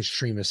 domestic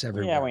extremists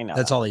everywhere. Yeah, we know.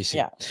 That's all they see.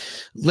 Yeah.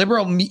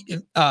 Liberal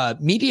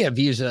media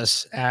views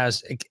us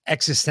as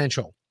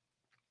existential.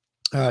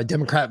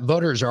 Democrat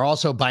voters are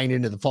also buying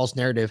into the false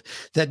narrative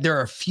that there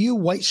are a few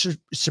white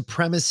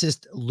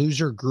supremacist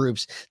loser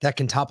groups that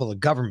can topple the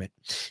government.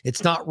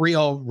 It's not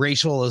real.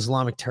 Racial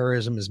Islamic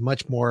terrorism is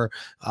much more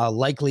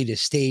likely to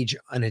stage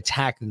an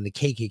attack than the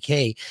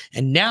KKK.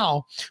 And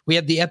now we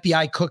have the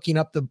FBI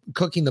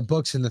cooking the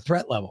books in the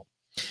threat level.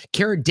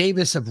 Kara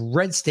Davis of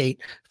Red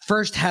State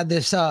first had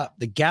this up.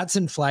 The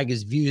Gadsden flag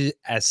is viewed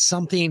as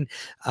something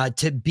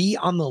to be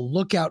on the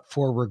lookout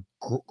for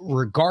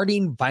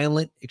regarding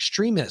violent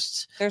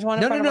extremists. There's one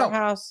in front of our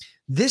house.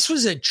 This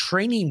was a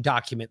training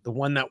document, the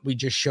one that we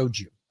just showed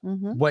you.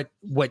 Mm-hmm.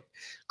 What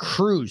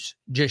Cruz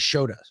just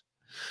showed us.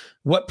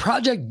 What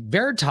Project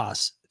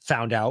Veritas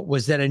found out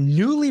was that a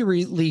newly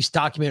released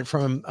document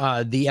from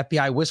the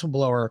FBI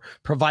whistleblower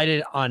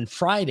provided on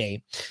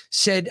Friday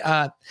said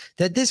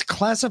that this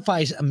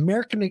classifies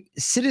American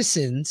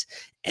citizens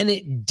and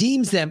it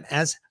deems them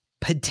as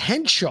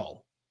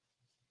potential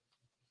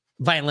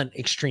violent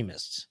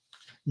extremists,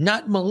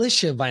 not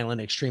militia violent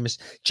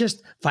extremists,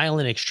 just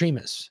violent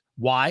extremists.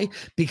 Why?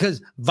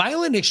 Because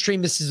violent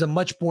extremists is a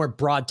much more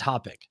broad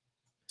topic.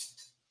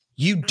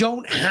 You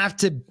don't have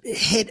to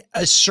hit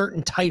a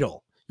certain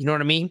title. You know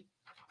what I mean?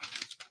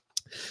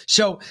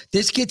 So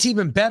this gets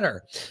even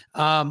better.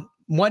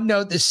 One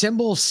note, the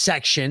symbols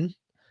section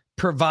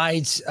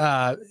provides,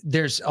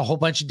 there's a whole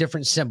bunch of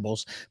different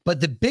symbols,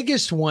 but the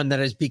biggest one that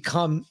has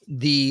become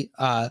the,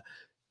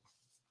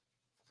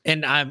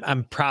 and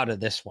I'm proud of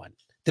this one.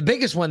 The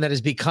biggest one that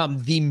has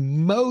become the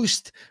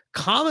most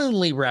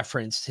commonly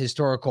referenced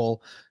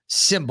historical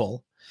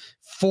symbol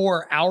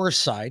for our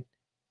side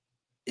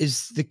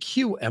is the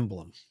Q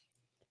emblem.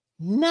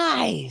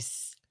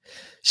 Nice.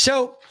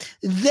 So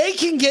they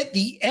can get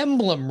the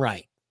emblem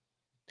right,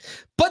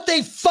 but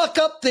they fuck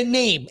up the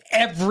name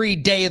every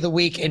day of the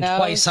week and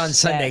twice on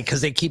Sunday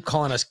because they keep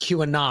calling us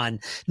QAnon.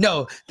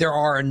 No, there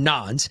are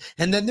Anons,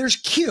 and then there's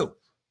Q.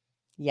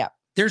 Yep.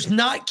 There's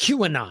not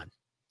QAnon.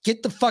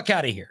 Get the fuck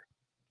out of here.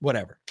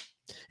 Whatever.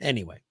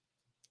 Anyway.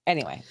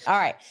 All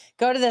right.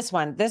 Go to this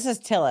one. This is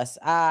Tillis.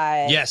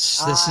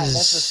 Yes, this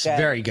is good.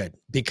 Very good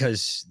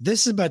because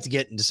this is about to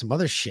get into some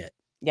other shit.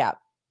 Yeah.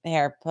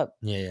 Here, put.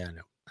 Yeah, I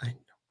know.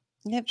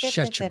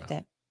 Shut your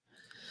mouth.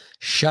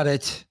 Shut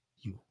it.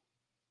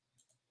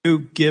 You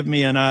give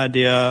me an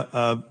idea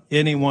of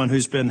anyone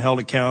who's been held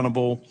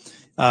accountable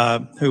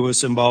who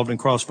was involved in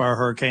Crossfire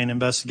Hurricane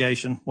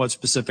investigation. What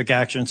specific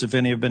actions, if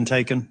any, have been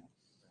taken?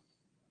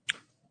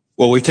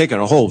 Well, we've taken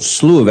a whole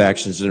slew of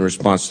actions in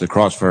response to the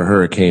Crossfire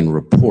Hurricane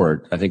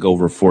report. I think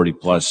over 40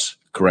 plus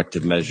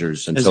corrective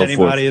measures and so forth. Is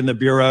anybody in the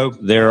Bureau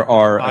there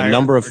are a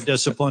number of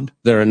disciplined?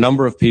 There are a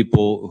number of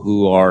people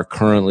who are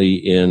currently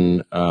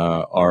in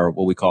our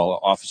what we call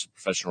Office of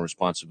Professional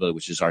Responsibility,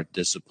 which is our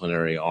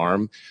disciplinary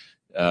arm.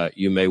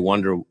 You may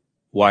wonder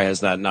why has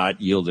that not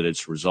yielded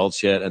its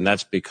results yet, and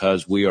that's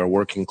because we are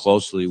working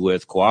closely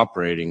with,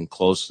 cooperating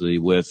closely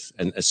with,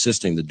 and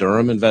assisting the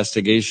Durham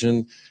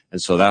investigation,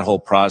 and so that whole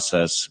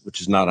process,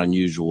 which is not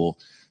unusual,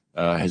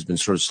 has been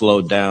sort of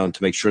slowed down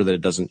to make sure that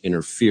it doesn't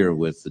interfere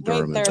with the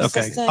Durham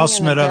investigation. Okay, I'll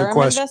submit other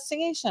questions.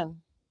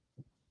 Investigation.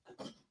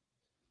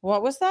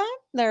 What was that?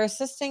 They're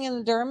assisting in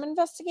the Durham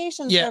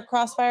investigation. Yeah. So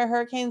Crossfire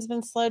Hurricane's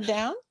been slowed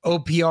down.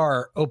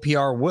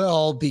 OPR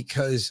will,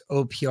 because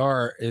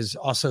OPR is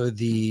also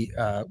the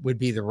would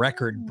be the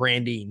record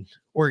branding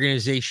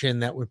organization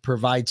that would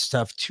provide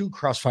stuff to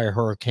Crossfire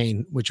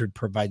Hurricane, which would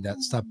provide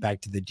that stuff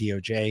back to the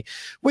DOJ,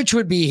 which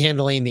would be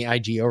handling the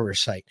IG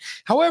oversight.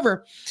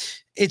 However,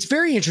 it's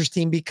very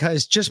interesting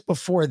because just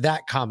before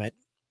that comment,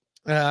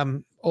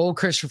 old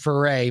Christopher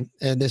Wray,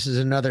 and this is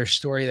another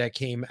story that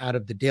came out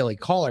of the Daily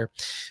Caller,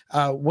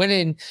 went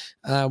in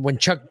when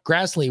Chuck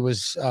Grassley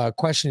was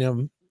questioning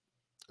him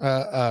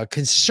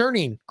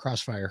concerning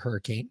Crossfire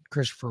Hurricane.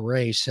 Christopher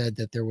Wray said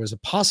that there was a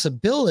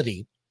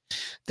possibility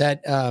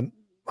that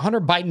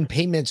Hunter Biden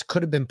payments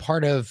could have been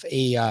part of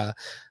a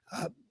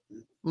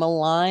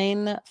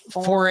malign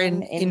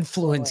foreign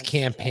influence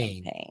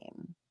campaign.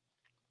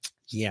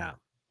 Yeah.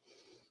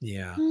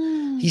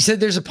 He said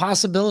there's a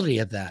possibility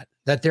of that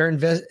their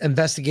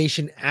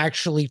investigation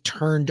actually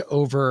turned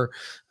over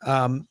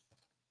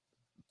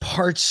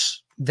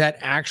parts that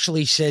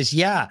actually says,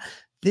 yeah,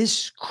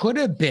 this could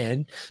have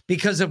been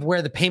because of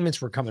where the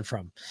payments were coming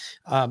from.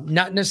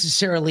 Not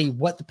necessarily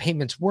what the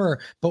payments were,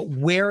 but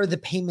where the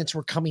payments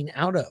were coming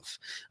out of.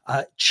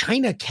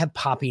 China kept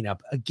popping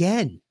up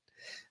again.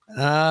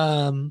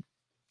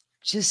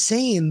 Just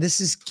saying, this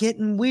is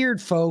getting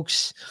weird,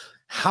 folks.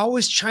 How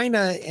is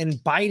China and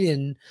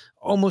Biden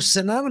almost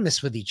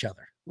synonymous with each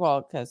other.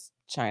 Well, because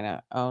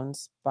China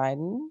owns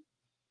Biden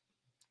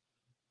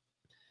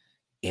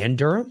and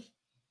Durham.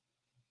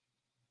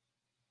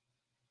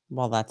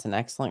 Well, that's an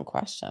excellent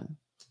question.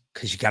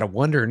 Because you got to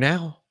wonder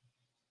now.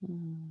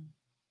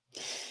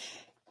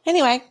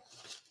 Anyway.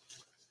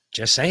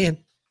 Just saying.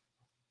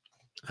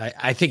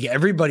 I think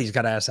everybody's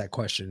got to ask that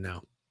question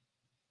now.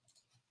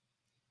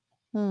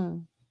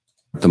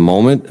 At the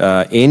moment,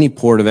 any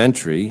port of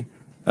entry,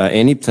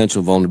 any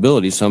potential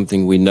vulnerability is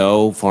something we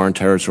know foreign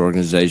terrorist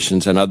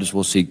organizations and others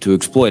will seek to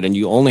exploit. And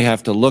you only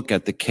have to look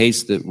at the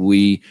case that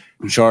we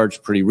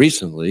charged pretty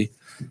recently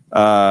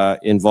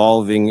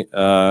involving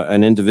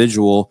an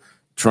individual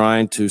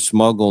trying to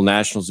smuggle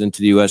nationals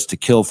into the U.S. to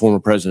kill former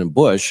President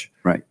Bush,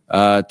 right?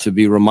 To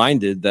be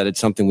reminded that it's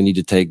something we need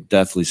to take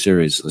deathly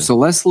seriously. So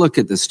let's look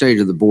at the state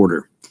of the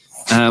border.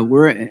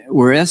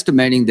 We're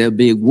estimating there'll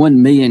be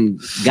 1 million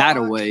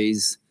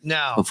gotaways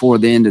before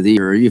the end of the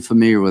year. Are you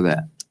familiar with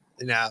that?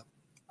 No.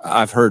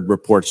 I've heard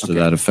reports to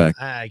that effect.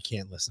 I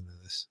can't listen to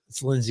this.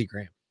 It's Lindsey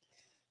Graham.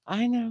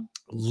 I know.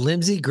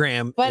 Lindsey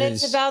Graham. But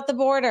it's about the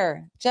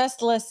border.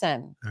 Just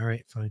listen. All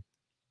right, fine.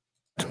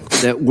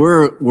 That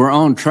we're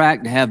on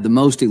track to have the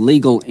most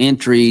illegal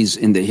entries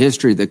in the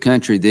history of the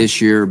country this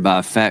year by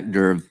a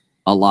factor of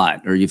a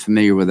lot. Are you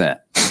familiar with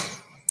that?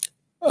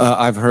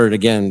 I've heard,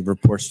 again,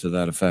 reports to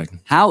that effect.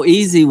 How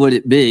easy would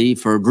it be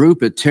for a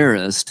group of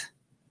terrorists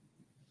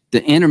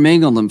to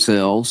intermingle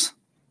themselves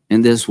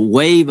in this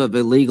wave of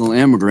illegal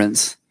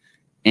immigrants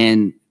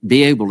and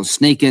be able to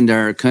sneak into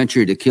our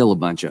country to kill a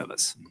bunch of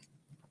us?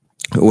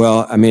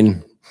 Well, I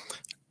mean,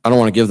 I don't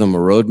want to give them a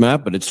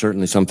roadmap, but it's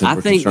certainly something I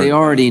think they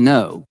already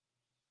know.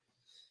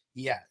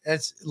 Yeah,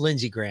 that's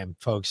Lindsey Graham,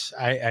 folks.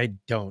 I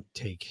don't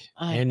take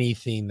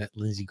anything that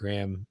Lindsey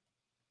Graham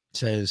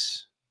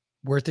says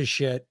worth a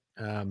shit.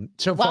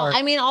 So far, well,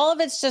 I mean, all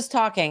of it's just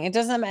talking. It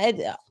doesn't.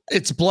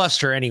 It's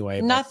bluster anyway.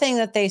 Nothing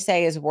that they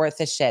say is worth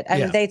a shit. I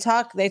mean, they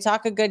talk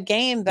a good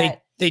game,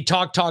 but they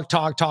talk.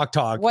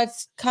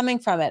 What's coming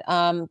from it?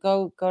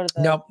 Go to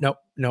the.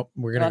 Nope.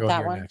 We're gonna go that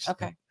here one. next.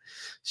 Okay.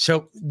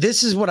 So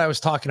this is what I was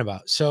talking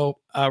about. So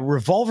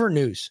Revolver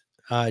News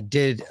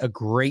did a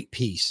great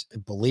piece.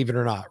 Believe it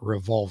or not,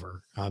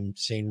 Revolver. I'm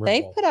saying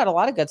Revolver. They put out a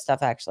lot of good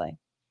stuff, actually.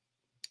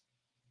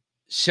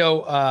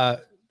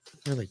 So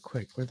really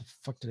quick, where the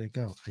fuck did it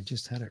go? I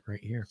just had it right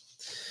here.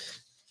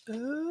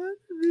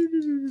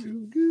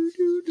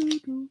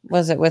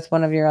 Was it with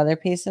one of your other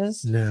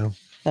pieces? No.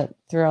 That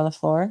threw on the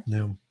floor?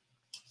 No.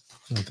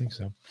 I don't think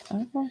so.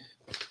 Okay.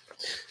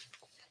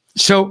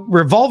 So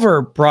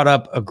Revolver brought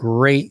up a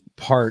great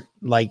part,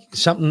 like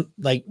something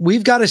like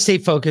we've got to stay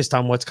focused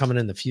on what's coming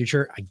in the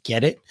future. I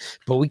get it,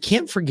 but we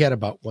can't forget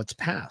about what's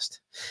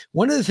past.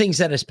 One of the things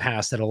that is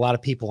past that a lot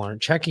of people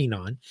aren't checking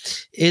on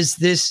is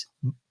this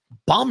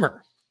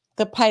bomber.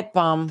 The pipe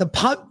bomb. The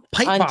pipe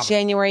on bomb.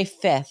 January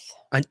 5th.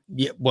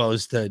 It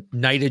was the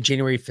night of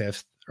January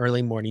 5th,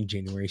 early morning,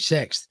 January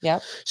 6th.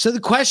 Yep. So the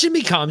question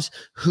becomes,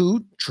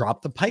 who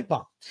dropped the pipe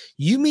bomb?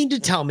 You mean to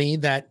tell me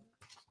that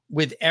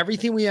with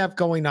everything we have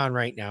going on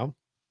right now,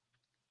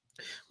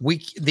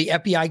 the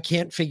FBI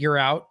can't figure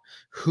out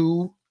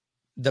who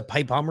the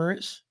pipe bomber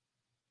is?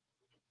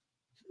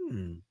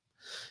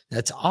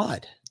 That's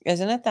odd.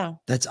 Isn't it though?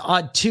 That's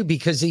odd too,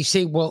 because they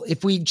say, well,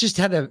 if we just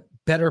had a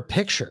better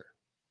picture.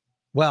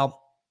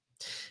 Well,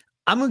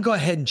 I'm going to go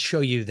ahead and show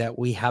you that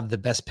we have the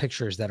best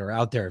pictures that are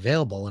out there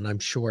available. And I'm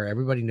sure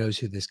everybody knows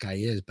who this guy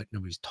is, but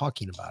nobody's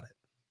talking about it.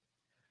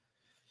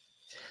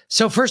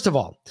 So first of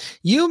all,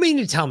 you mean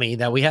to tell me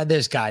that we had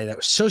this guy that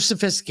was so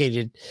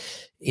sophisticated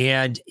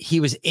and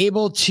he was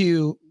able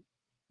to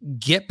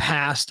get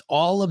past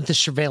all of the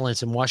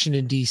surveillance in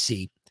Washington,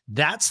 D.C.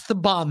 That's the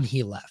bomb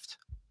he left.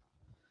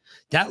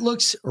 That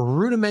looks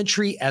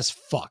rudimentary as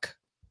fuck.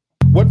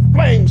 With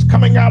flames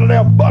coming out of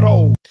their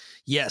butthole.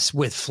 Yes,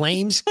 with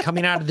flames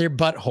coming out of their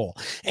butthole.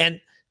 And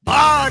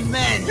hard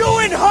man, you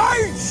in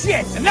hard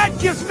shit, and that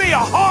gives me a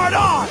hard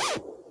on.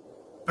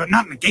 But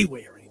not in a gay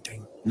way or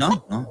anything.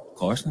 No, of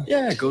course not.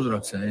 Yeah, it goes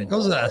without saying.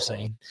 Goes without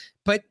saying.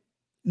 But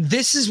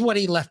this is what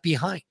he left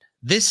behind.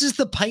 This is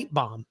the pipe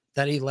bomb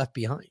that he left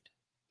behind.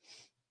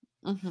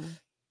 Mm-hmm.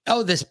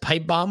 Oh, this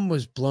pipe bomb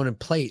was blown in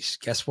place.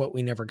 Guess what?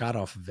 We never got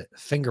off of it.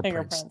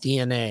 Fingerprints.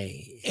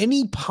 DNA.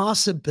 Any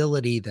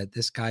possibility that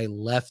this guy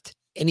left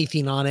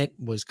anything on it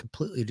was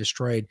completely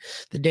destroyed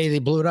the day they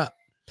blew it up.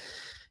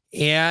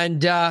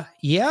 And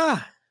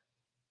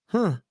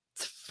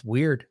it's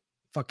weird.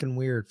 Fucking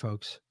weird,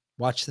 folks.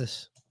 Watch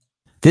this.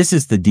 This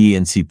is the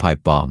DNC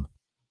pipe bomb.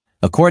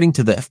 According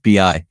to the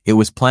FBI, it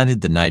was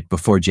planted the night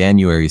before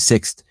January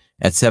 6th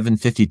at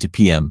 7:52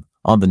 p.m.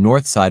 on the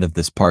north side of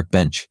this park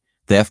bench.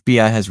 The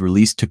FBI has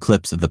released 2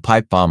 clips of the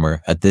pipe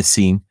bomber at this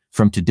scene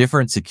from 2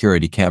 different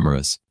security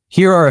cameras.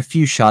 Here are a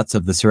few shots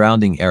of the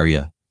surrounding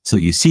area, so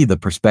you see the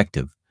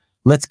perspective.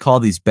 Let's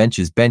call these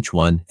benches Bench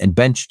 1 and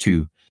Bench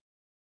 2.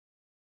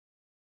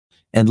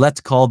 And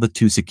let's call the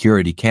 2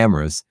 security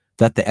cameras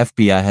that the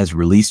FBI has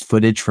released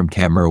footage from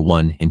Camera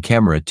 1 and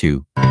Camera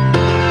 2.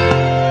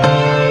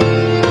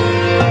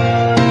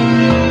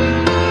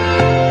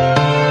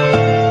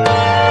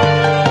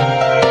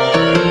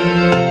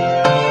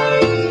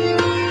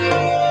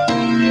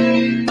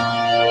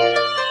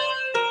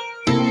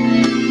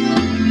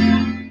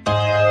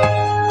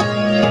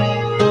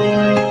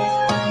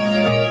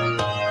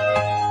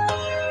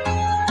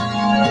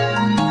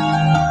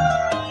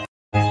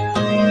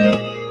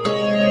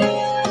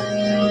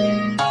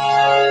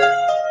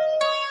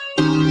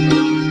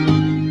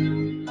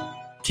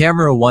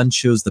 Camera 1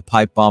 shows the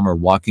pipe bomber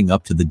walking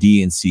up to the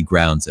DNC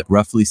grounds at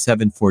roughly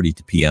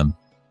 7:40 p.m.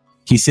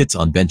 He sits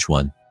on bench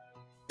 1.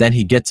 Then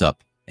he gets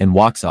up and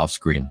walks off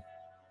screen.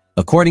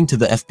 According to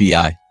the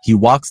FBI, he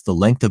walks the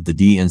length of the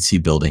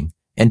DNC building,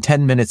 and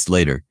 10 minutes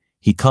later,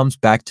 he comes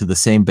back to the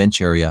same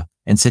bench area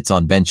and sits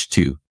on bench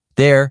 2.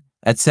 There,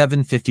 at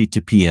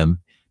 7:52 p.m.,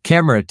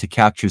 camera 2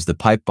 captures the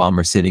pipe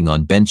bomber sitting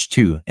on bench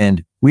 2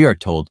 and, we are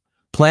told,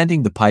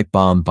 planting the pipe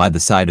bomb by the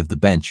side of the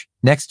bench,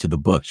 next to the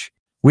bush.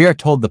 We are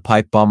told the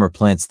pipe bomber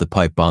plants the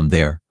pipe bomb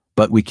there,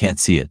 but we can't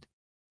see it.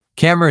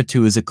 Camera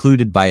 2 is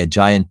occluded by a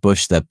giant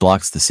bush that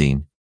blocks the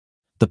scene.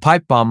 The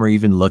pipe bomber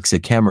even looks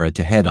at camera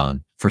 2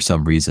 head-on, for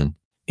some reason.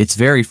 It's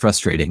very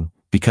frustrating,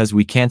 because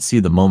we can't see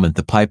the moment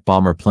the pipe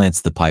bomber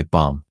plants the pipe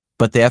bomb,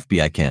 but the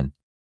FBI can.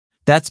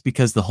 That's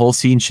because the whole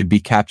scene should be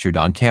captured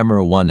on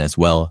camera 1 as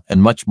well,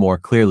 and much more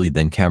clearly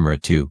than camera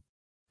 2.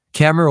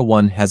 Camera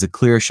 1 has a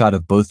clear shot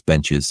of both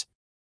benches.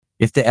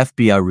 If the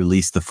FBI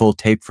released the full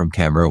tape from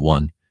camera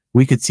 1,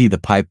 we could see the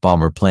pipe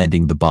bomber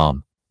planting the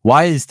bomb.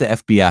 Why is the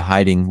FBI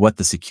hiding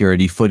the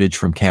security footage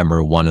from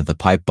camera 1 of the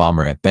pipe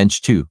bomber at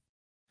bench 2?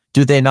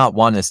 Do they not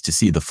want us to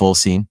see the full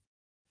scene?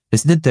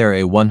 Isn't there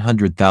a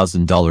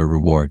 $100,000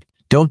 reward?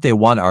 Don't they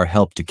want our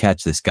help to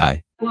catch this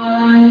guy?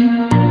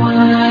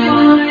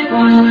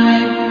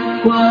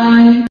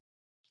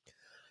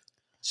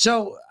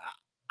 So,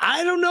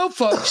 I don't know,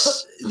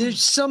 folks.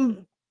 There's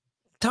some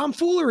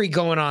tomfoolery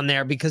going on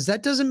there because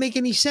that doesn't make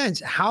any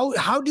sense.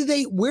 How do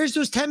they, where's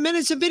those 10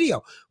 minutes of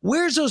video?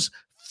 Where's those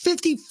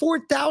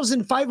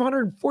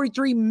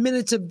 54,543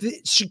 minutes of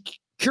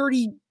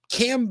security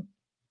cam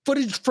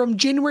footage from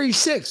January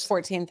 6th?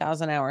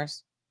 14,000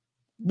 hours.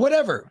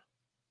 Whatever.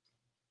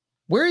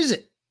 Where is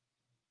it?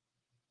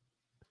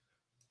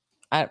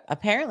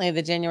 Apparently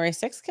the January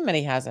 6th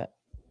committee has it.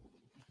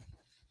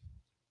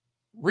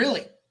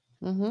 Really?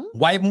 Mm-hmm.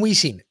 Why haven't we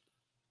seen it?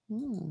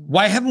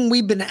 Why haven't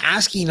we been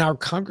asking our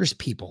Congress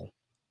people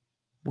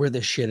where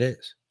this shit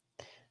is?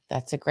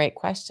 That's a great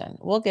question.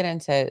 We'll get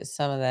into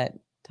some of that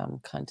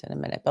dumb cunt in a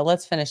minute, but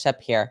let's finish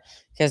up here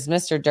because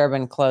Mr.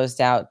 Durbin closed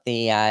out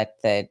the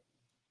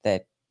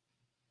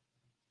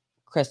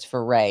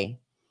Christopher Wray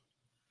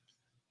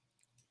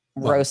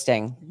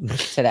roasting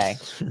today.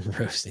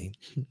 Roasting.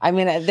 I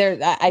mean,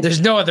 there's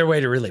no other way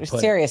to really put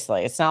it.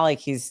 Seriously, it's not like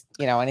he's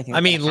anything.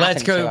 I mean,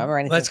 let's go,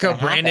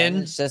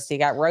 Brandon. It's just he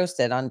got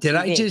roasted on. Did TV.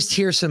 I just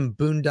hear some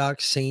Boondock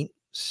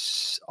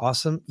Saints?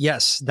 Awesome.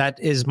 Yes, that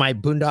is my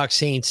Boondock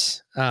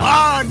Saints.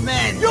 Hard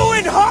man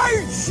doing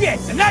hard shit,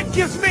 and that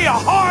gives me a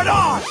hard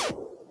on.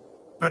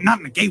 But not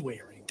in a gay way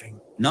or anything.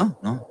 No,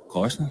 of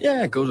course not.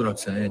 Yeah, it goes without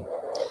saying.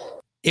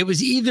 It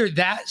was either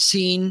that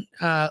scene,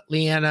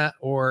 Leanna,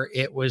 or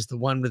it was the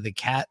one with the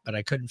cat, but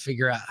I couldn't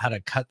figure out how to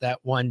cut that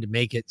one to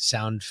make it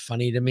sound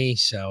funny to me.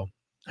 So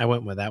I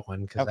went with that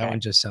one because that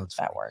one just sounds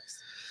funny. That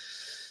works.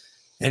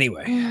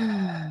 Anyway.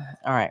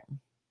 All right.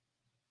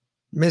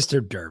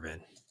 Mr.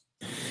 Durbin.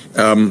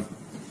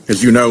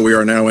 As you know, we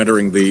are now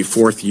entering the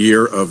 4th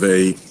year of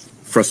a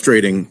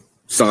frustrating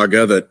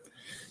saga that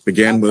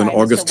began with an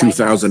August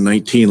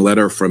 2019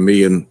 letter from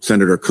me and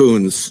Senator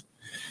Coons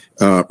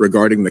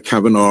regarding the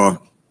Kavanaugh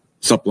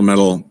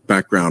supplemental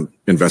background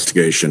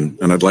investigation,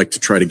 and I'd like to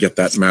try to get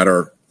that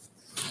matter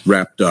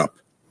wrapped up.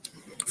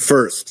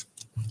 First,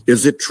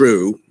 is it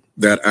true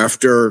that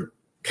after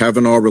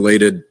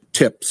Kavanaugh-related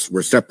tips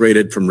were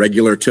separated from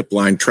regular tip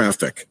line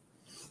traffic,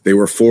 they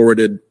were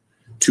forwarded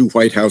to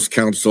White House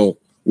counsel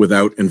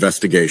without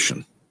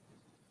investigation?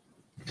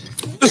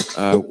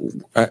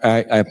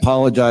 I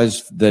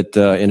apologize that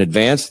in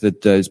advance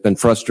that it's been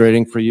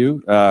frustrating for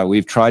you.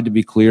 We've tried to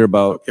be clear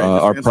about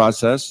our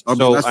process. I'll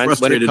be less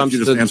frustrated if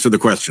you just answer the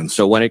question.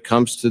 So when it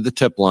comes to the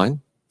tip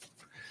line,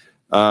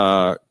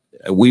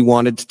 we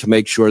wanted to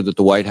make sure that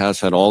the White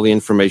House had all the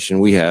information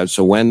we had.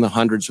 So when the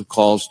hundreds of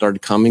calls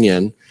started coming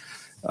in,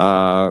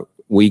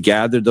 we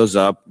gathered those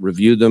up,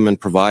 reviewed them, and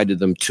provided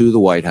them to the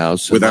White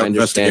House. Without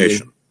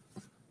investigation?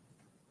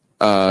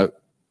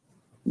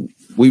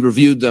 We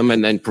reviewed them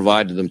and then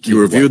provided them to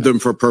you. Reviewed them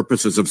for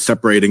purposes of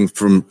separating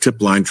from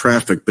tip line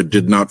traffic, but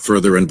did not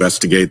further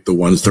investigate the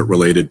ones that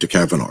related to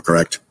Kavanaugh,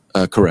 correct?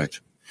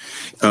 Correct.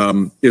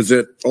 Is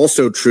it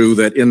also true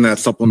that in that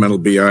supplemental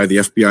BI, the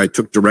FBI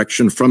took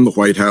direction from the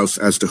White House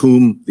as to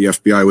whom the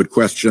FBI would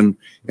question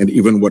and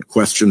even what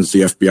questions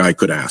the FBI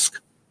could ask?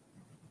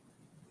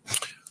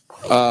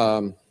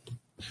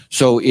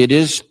 So it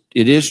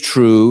is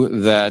true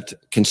that,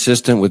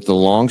 consistent with the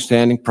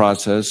longstanding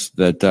process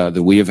that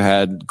we have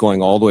had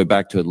going all the way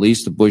back to at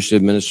least the Bush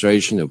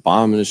administration, the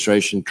Obama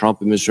administration,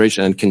 Trump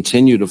administration, and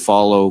continue to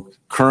follow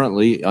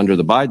currently under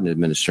the Biden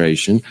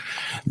administration,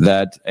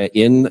 that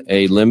in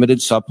a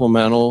limited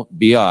supplemental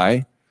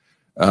BI,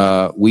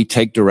 we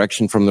take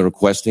direction from the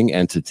requesting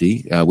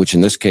entity, which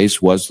in this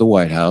case was the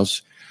White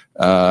House,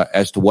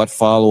 as to what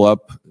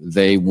follow-up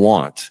they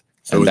want.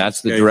 And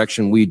that's the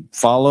direction we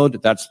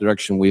followed. That's the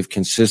direction we've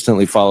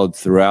consistently followed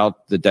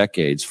throughout the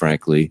decades,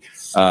 frankly.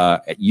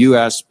 You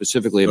asked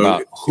specifically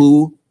about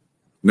who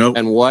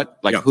and what,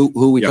 like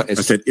who we. I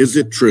said, is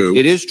it true?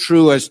 It is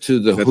true as to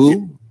the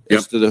who,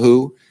 as to the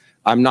who.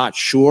 I'm not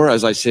sure,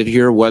 as I sit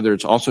here, whether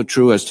it's also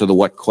true as to the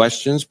what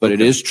questions, but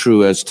it is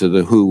true as to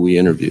the who we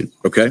interviewed.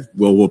 Okay.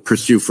 Well, we'll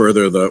pursue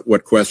further the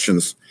what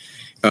questions.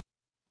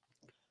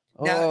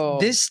 Now,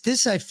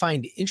 this I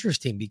find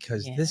interesting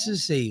because this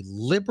is a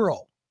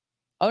liberal.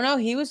 Oh no,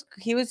 he was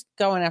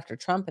going after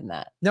Trump in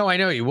that. No, I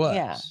know he was.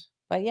 Yeah,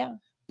 but yeah.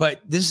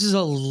 But this is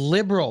a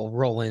liberal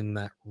rolling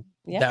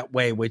that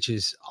way, which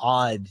is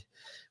odd.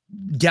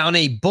 Down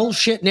a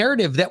bullshit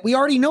narrative that we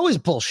already know is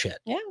bullshit.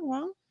 Yeah,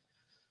 well.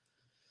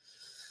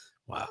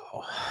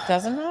 Wow.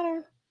 Doesn't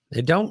matter.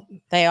 They don't.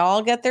 They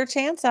all get their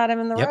chance at him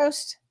in the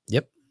roast.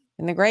 Yep.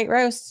 In the great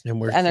roast.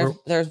 And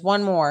there's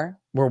one more.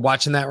 We're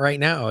watching that right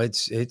now.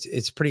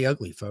 It's pretty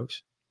ugly,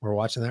 folks. We're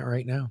watching that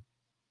right now.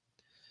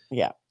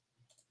 Yeah.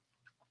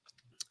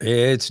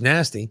 It's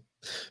nasty.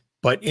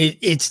 But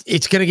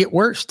it's going to get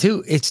worse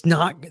too. It's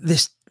not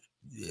this.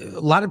 A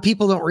lot of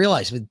people don't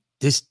realize, but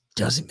this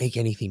doesn't make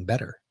anything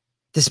better.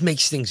 This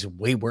makes things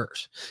way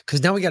worse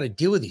because now we got to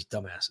deal with these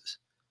dumbasses.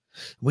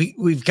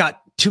 We've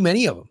got too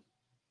many of them,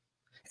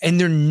 and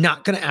they're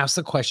not going to ask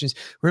the questions.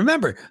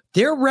 Remember,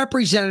 they're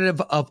representative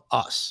of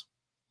us.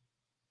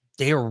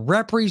 They are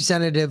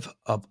representative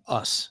of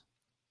us.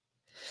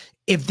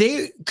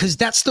 Because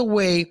that's the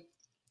way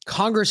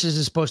Congress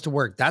is supposed to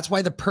work. That's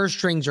why the purse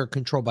strings are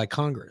controlled by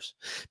Congress,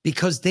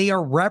 because they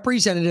are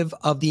representative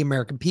of the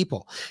American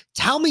people.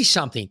 Tell me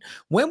something.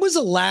 When was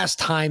the last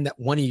time that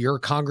one of your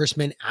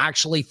congressmen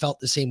actually felt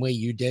the same way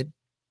you did?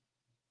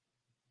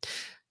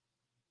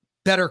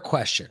 Better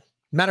question.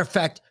 Matter of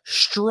fact,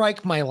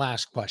 strike my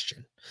last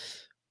question.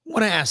 I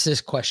want to ask this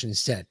question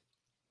instead.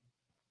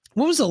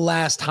 When was the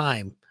last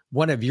time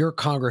one of your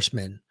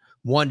congressmen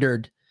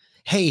wondered,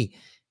 hey,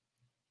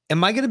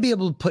 am I going to be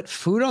able to put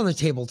food on the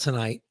table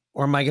tonight,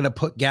 or am I going to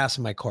put gas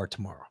in my car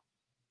tomorrow?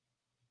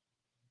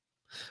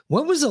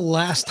 When was the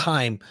last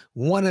time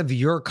one of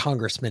your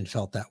congressmen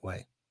felt that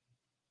way?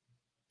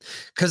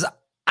 Because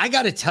I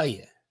got to tell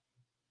you,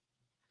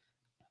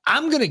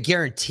 I'm going to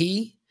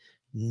guarantee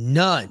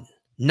none,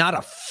 not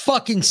a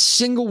fucking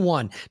single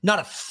one, not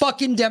a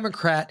fucking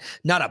Democrat,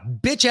 not a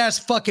bitch ass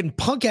fucking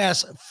punk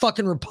ass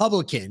fucking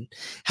Republican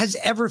has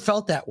ever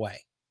felt that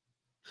way.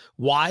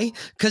 Why?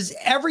 Because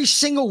every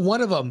single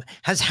one of them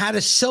has had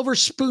a silver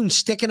spoon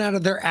sticking out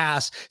of their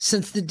ass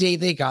since the day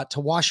they got to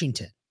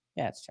Washington.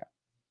 Yeah, it's true.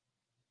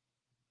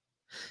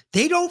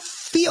 They don't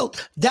feel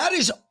that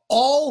is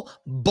all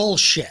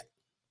bullshit.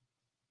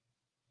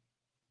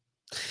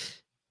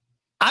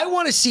 I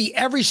want to see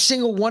every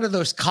single one of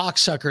those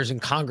cocksuckers in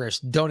Congress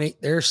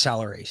donate their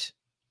salaries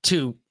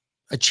to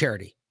a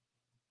charity.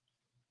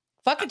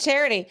 Fuck a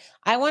charity.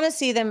 I want to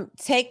see them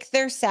take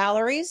their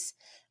salaries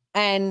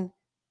and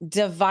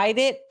divide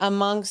it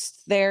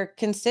amongst their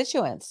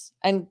constituents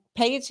and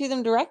pay it to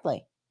them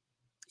directly.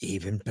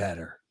 Even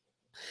better.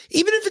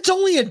 Even if it's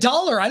only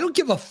 $1, I don't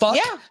give a fuck.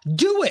 Yeah.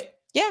 Do it.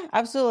 Yeah,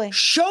 absolutely.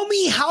 Show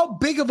me how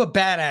big of a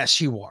badass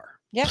you are.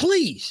 Yeah.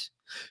 Please.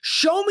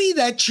 Show me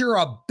that you're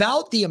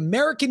about the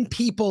American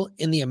people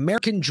and the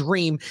American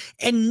dream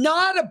and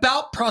not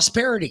about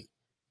prosperity.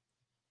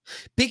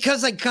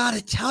 Because I got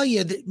to tell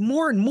you that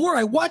more and more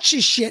I watch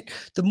this shit,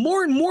 the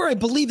more and more I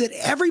believe that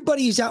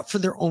everybody's out for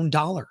their own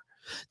dollar.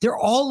 They're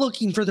all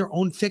looking for their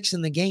own fix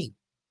in the game.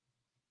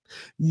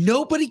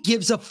 Nobody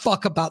gives a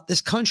fuck about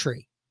this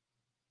country.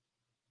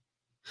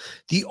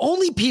 The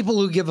only people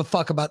who give a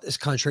fuck about this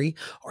country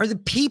are the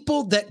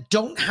people that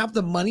don't have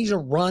the money to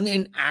run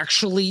and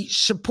actually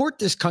support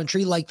this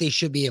country like they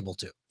should be able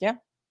to. Yeah.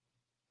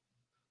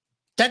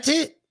 That's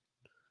it.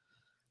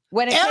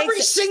 Every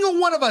single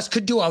one of us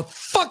could do a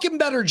fucking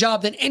better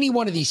job than any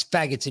one of these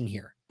faggots in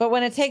here. But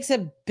when it takes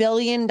 $1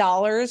 billion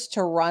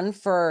to run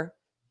for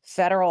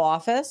federal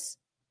office,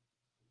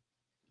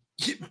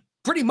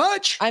 pretty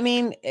much. I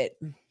mean,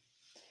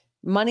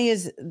 money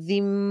is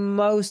the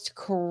most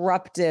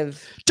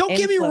corruptive. Don't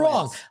get me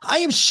wrong. I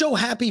am so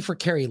happy for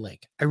Carrie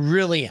Lake. I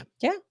really am.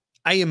 Yeah.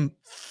 I am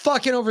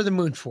fucking over the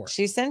moon for it.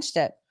 She cinched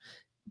it.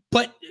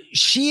 But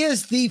she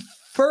is the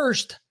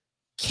first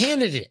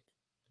candidate.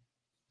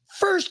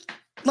 First,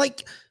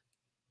 like,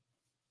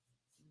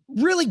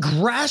 really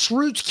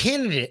grassroots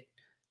candidate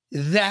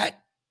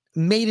that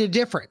made a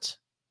difference.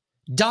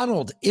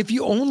 Donald, if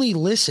you only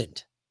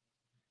listened,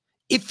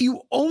 if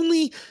you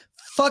only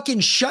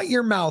fucking shut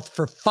your mouth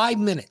for 5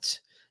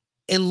 minutes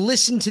and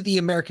listen to the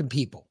American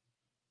people,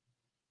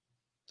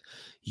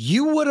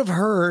 you would have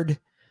heard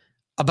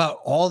about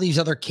all these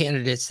other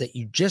candidates that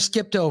you just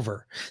skipped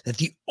over, that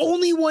the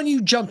only one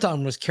you jumped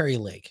on was Carrie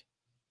Lake.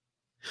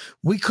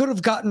 We could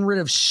have gotten rid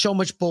of so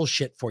much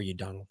bullshit for you,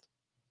 Donald.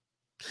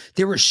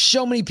 There were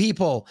so many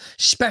people,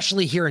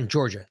 especially here in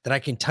Georgia, that I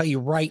can tell you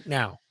right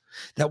now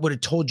that would have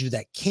told you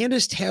that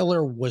Candace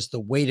Taylor was the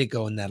way to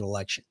go in that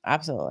election.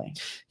 Absolutely.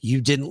 You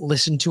didn't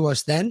listen to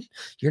us then.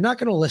 You're not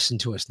going to listen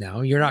to us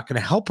now. You're not going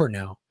to help her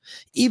now,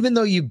 even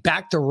though you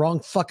backed the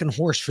wrong fucking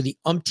horse for the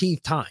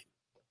umpteenth time.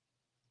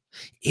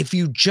 If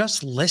you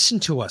just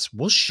listen to us,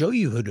 we'll show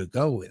you who to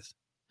go with.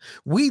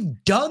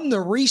 We've done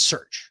the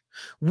research.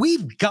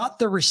 We've got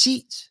the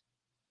receipts.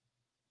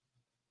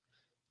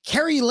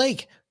 Carrie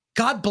Lake,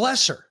 God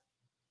bless her.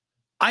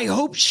 I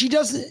hope she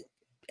doesn't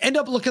end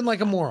up looking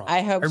like a moron.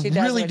 I hope she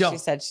does what she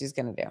said she's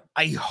going to do.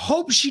 I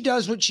hope she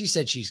does what she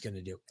said she's going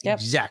to do. Yep.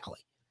 Exactly.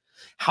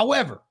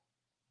 However,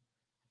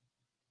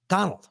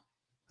 Donald,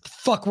 what the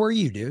fuck were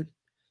you, dude?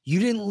 You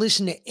didn't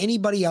listen to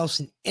anybody else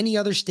in any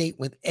other state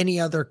with any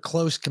other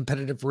close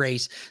competitive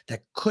race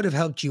that could have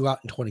helped you out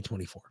in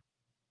 2024.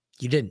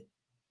 You didn't.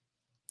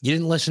 You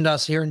didn't listen to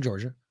us here in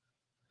Georgia.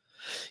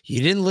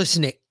 You didn't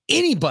listen to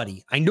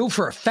anybody, I know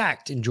for a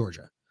fact, in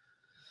Georgia.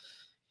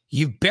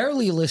 You've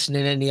barely listened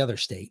in any other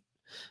state.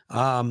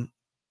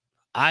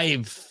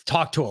 I've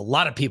talked to a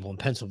lot of people in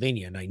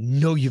Pennsylvania, and I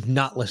know you've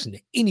not listened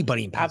to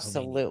anybody in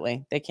Pennsylvania.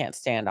 Absolutely. They can't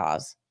stand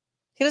Oz.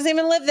 He doesn't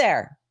even live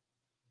there.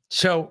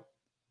 So,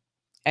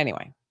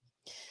 anyway,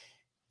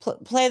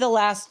 play the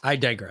last I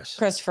digress.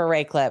 Christopher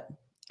Wray clip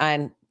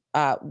on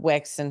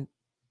Wix and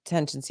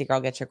Attention Seeker.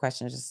 I'll get your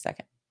question in just a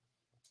second.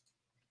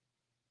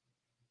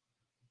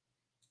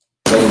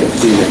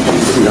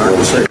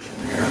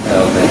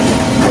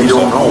 You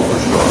don't know for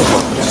sure.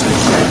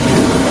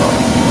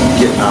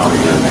 Getting out of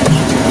here.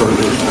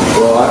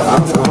 Well,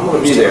 I'm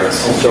going to be there,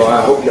 so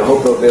I hope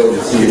they'll be able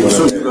to see you.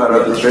 So you got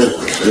other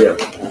business.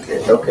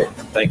 Yeah. Okay.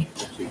 Thank you.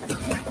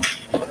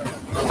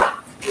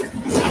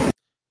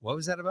 What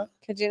was that about?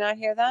 Could you not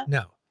hear that?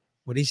 No.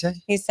 What did he say?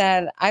 He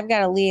said, I've got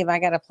to leave. I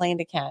got a plane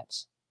to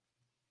catch.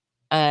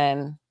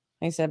 And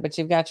he said, but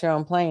you've got your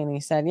own plane. He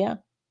said, yeah.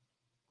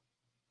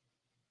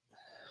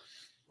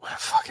 What a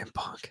fucking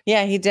punk.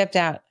 Yeah, he dipped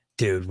out.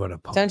 Dude, what a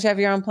punk. Don't you have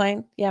your own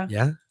plane? Yeah.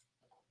 Yeah.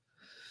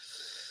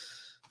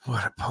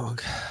 What a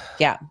punk.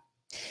 Yeah.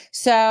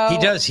 So he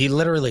does. He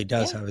literally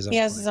does have his own plane. He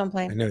has plane. his own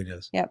plane. I know he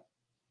does. Yep.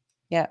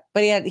 Yeah.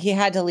 But he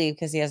had to leave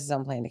because he has his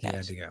own plane to catch. He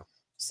had to go.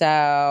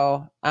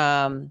 So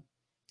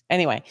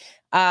anyway,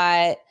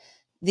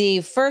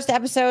 the first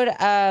episode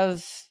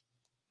of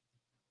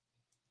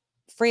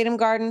Freedom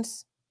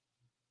Gardens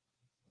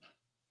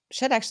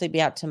should actually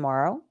be out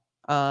tomorrow.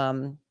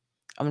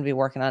 I'm going to be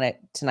working on it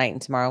tonight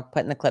and tomorrow,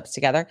 putting the clips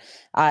together.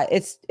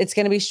 It's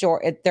going to be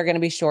short. They're going to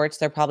be shorts.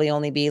 They'll probably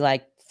only be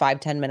like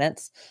 5-10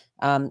 minutes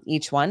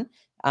each one.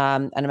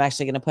 And I'm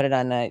actually going to put it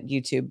on a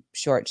YouTube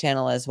short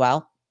channel as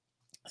well.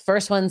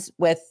 First one's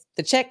with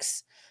the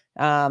chicks,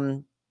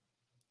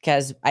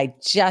 because I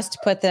just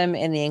put them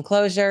in the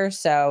enclosure.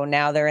 So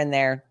now they're in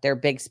their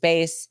big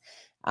space.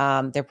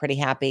 They're pretty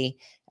happy.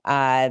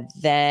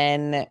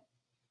 Then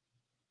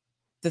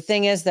the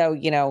thing is, though,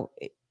 you know,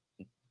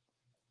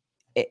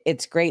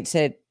 it's great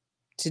to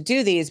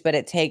do these, but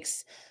it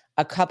takes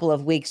a couple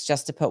of weeks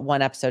just to put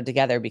one episode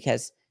together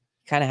because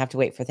you kind of have to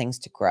wait for things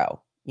to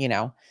grow. You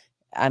know,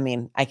 I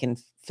mean, I can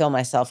feel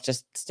myself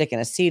just sticking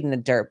a seed in the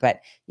dirt,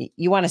 but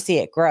you want to see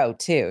it grow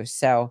too.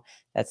 So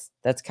that's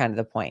kind of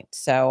the point.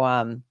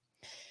 So,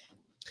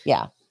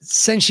 yeah.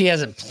 Since she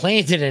hasn't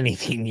planted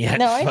anything yet,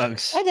 No,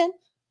 folks. I did.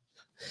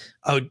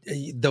 Oh,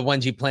 the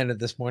ones you planted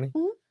this morning?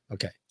 Mm-hmm.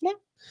 Okay. Yeah.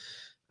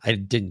 I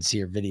didn't see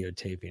her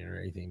videotaping or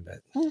anything, but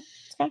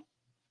okay.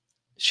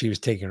 She was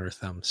taking her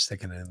thumb,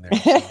 sticking it in there.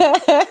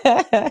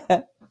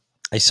 So.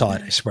 I saw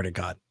it. I swear to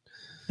God.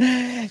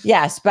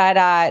 Yes,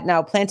 but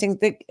no, planting.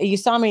 You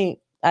saw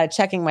me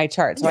checking my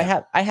chart. So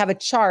Yeah. I have a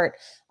chart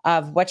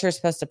of what you're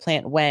supposed to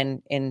plant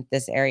when in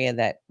this area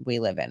that we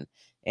live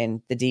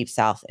in the deep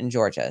South in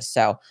Georgia.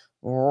 So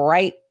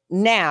right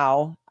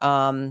now,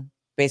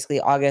 basically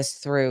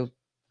August through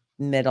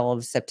middle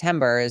of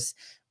September is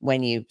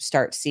when you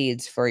start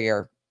seeds for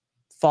your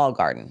fall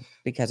garden,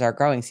 because our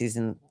growing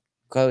season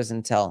goes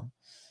until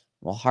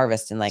we'll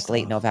harvest in like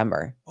late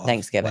November,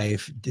 Thanksgiving.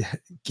 Wife,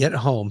 get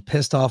home,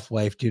 pissed off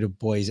wife due to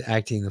boys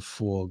acting the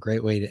fool.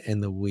 Great way to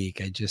end the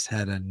week. I just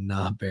had a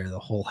knob bear the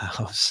whole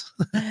house.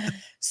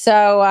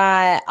 So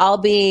I'll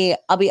be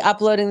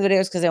uploading the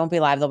videos because they won't be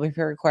live. They'll be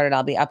pre-recorded.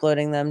 I'll be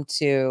uploading them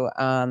to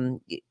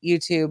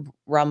YouTube,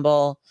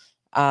 Rumble.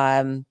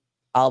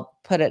 I'll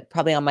put it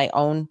probably on my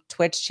own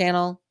Twitch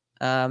channel,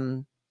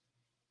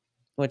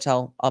 which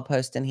I'll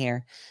post in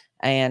here.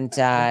 And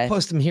I'll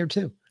post them here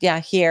too. Yeah,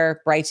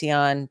 here,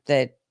 Brighteon,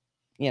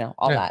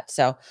 all that.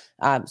 So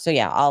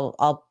yeah,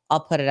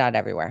 I'll put it out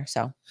everywhere.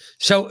 So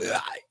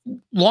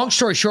long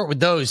story short, with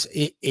those,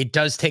 it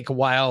does take a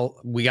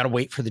while. We got to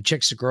wait for the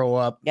chicks to grow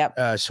up.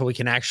 Yep. So we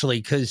can actually,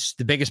 because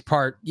the biggest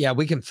part,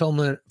 we can film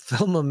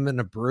them in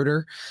a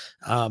brooder,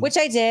 which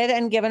I did,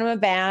 and giving them a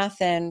bath,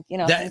 and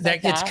that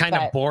gets kind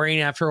of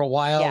boring after a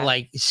while, Yeah.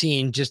 like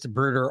seeing just a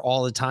brooder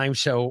all the time.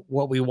 So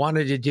what we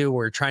wanted to do,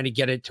 we're trying to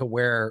get it to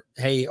where,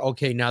 hey,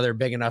 okay, now they're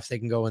big enough they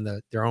can go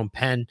in their own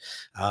pen.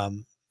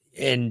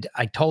 And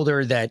I told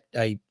her that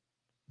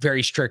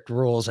very strict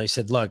rules. I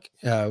said, look,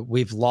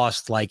 we've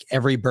lost like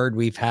every bird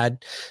we've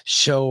had.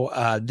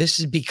 So this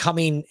is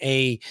becoming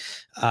a,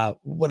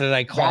 what did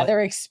I call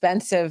rather it?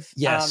 expensive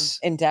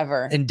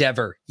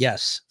endeavor.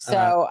 Yes.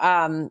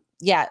 So,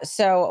 yeah.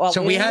 So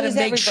we had to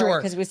make sure,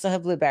 because we still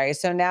have blueberries.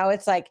 So now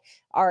it's like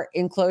our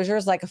enclosure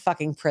is like a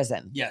fucking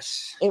prison.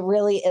 Yes. It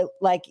really,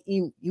 like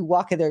you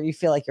walk in there, you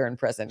feel like you're in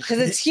prison because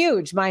it's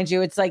huge, mind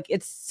you. It's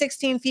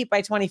 16 feet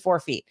by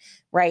 24 feet,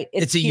 right?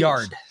 It's a huge.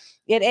 yard.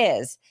 It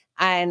is.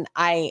 And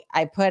I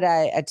put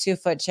a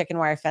 2-foot chicken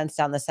wire fence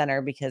down the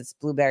center because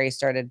Blueberry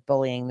started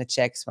bullying the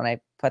chicks when I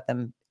put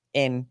them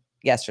in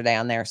yesterday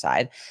on their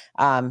side.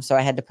 So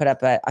I had to put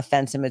up a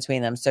fence in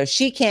between them. So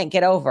she can't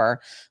get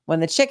over. When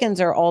the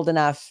chickens are old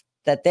enough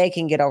that they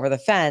can get over the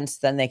fence,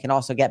 then they can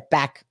also get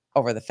back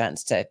over the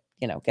fence to,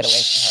 get away from her.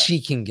 She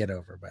can get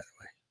over, by the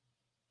way.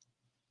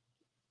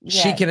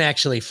 Yeah. She can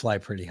actually fly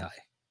pretty high.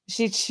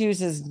 She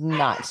chooses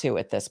not to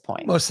at this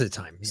point. Most of the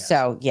time. Yes.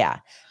 So yeah.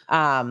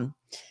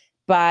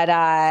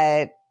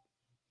 But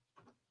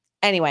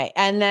anyway,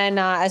 and then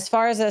as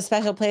far as a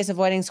special place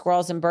avoiding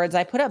squirrels and birds,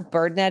 I put up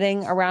bird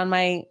netting around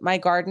my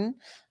garden.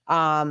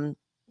 And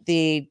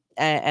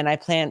I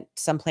plant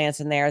some plants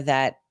in there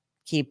that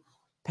keep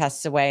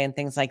pests away and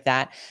things like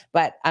that.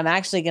 But I'm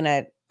actually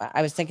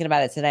I was thinking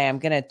about it today. I'm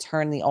gonna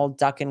turn the old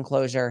duck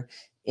enclosure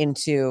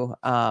into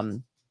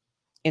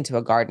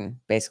a garden.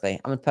 Basically,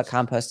 I'm gonna put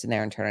compost in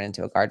there and turn it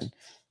into a garden.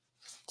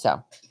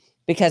 So,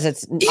 because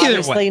it's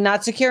obviously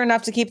not secure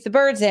enough to keep the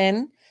birds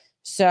in.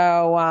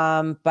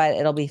 So, but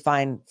it'll be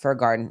fine for a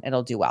garden.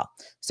 It'll do well.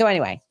 So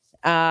anyway,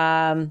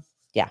 yeah.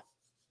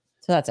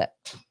 So that's it.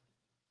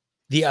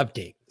 The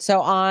update.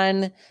 So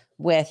on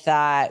with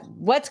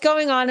what's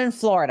going on in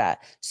Florida.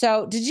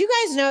 So did you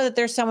guys know that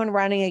there's someone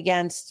running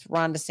against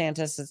Ron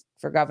DeSantis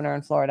for governor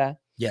in Florida?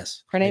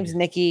 Yes. Her name's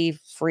Nikki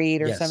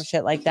Fried or some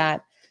shit like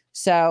that.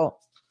 So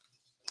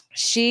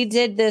she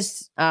did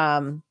this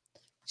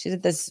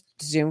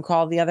Zoom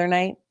call the other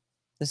night.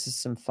 This is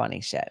some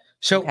funny shit.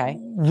 So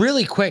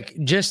really quick,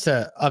 just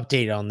to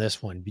update on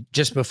this one,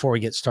 just before we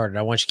get started,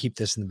 I want you to keep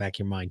this in the back of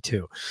your mind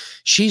too.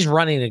 She's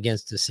running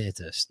against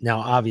DeSantis. Now,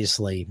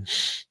 obviously,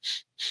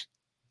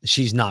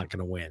 she's not going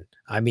to win.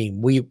 I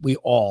mean, we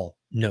all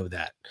know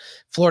that.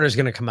 Florida's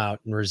going to come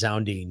out in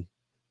resounding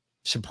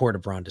support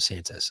of Ron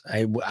DeSantis.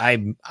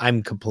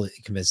 I'm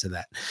completely convinced of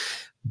that.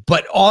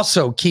 But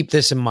also keep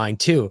this in mind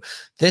too.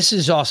 This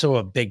is also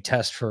a big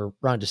test for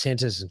Ron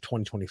DeSantis in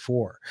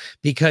 2024,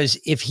 because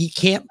if he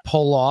can't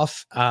pull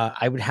off,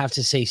 I would have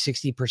to say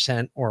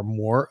 60% or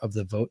more of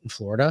the vote in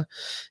Florida,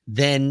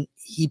 then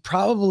he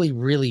probably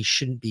really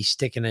shouldn't be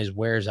sticking his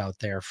wares out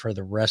there for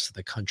the rest of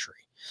the country.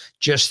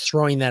 Just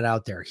throwing that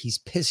out there. He's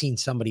pissing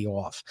somebody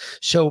off.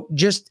 So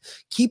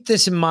just keep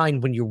this in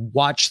mind when you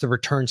watch the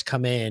returns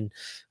come in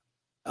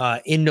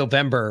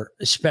November,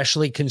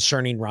 especially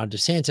concerning Ron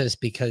DeSantis,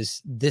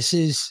 because this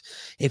is,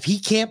 if he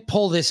can't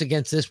pull this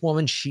against this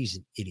woman, she's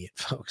an idiot,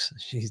 folks.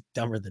 She's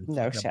dumber than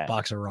a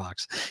box of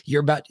rocks.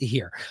 You're about to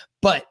hear.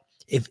 But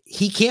if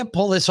he can't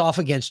pull this off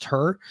against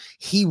her,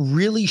 he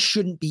really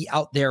shouldn't be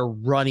out there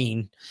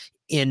running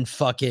in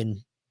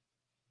fucking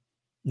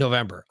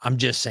November. I'm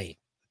just saying,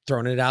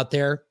 throwing it out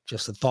there,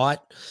 just a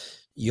thought.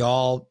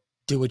 Y'all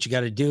do what you got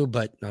to do,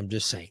 but I'm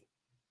just saying.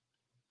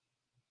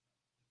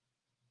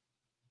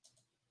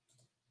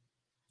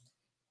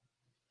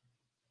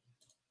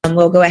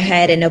 We'll go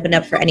ahead and open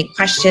up for any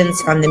questions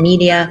from the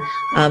media,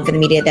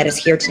 that is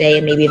here today.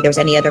 And maybe if there's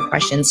any other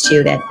questions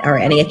too, that or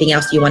anything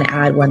else you want to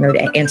add when they're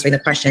answering the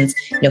questions,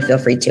 feel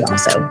free to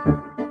also.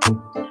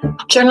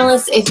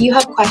 Journalists, if you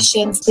have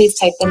questions, please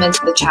type them into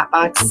the chat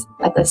box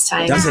at this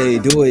time. That's how you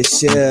do it,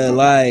 shit,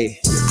 like.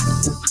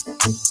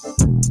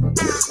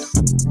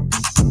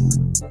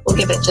 We'll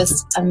give it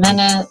just a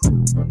minute.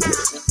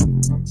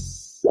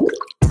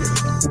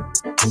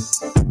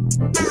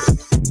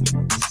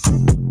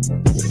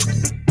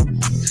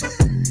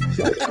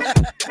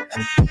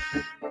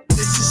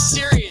 This is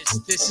serious.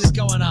 This is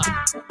going on.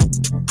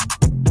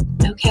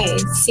 Okay,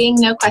 seeing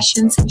no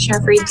questions,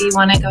 Sheriff Reed, do you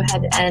want to go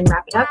ahead and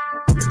wrap it up?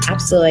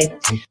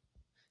 Absolutely.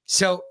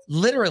 So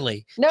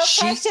literally, no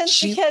questions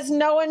because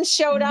no one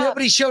showed up.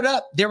 Nobody showed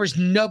up. There was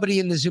nobody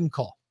in the Zoom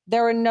call.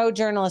 There were no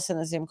journalists in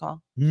the Zoom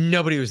call.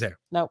 Nobody was there.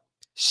 Nope.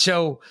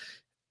 So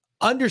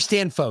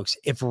understand, folks,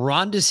 if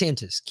Ron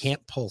DeSantis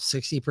can't pull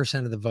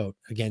 60% of the vote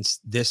against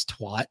this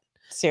twat,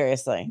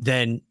 seriously,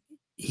 then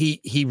he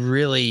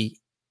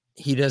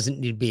doesn't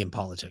need to be in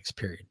politics,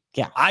 period.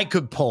 Yeah. I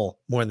could pull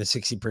more than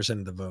 60%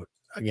 of the vote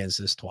against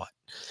this twat.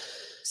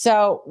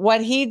 So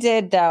what he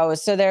did though,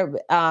 so there,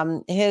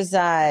 his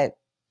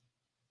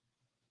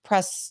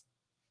press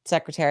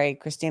secretary,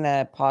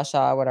 Christina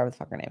Pasha, whatever the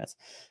fuck her name is,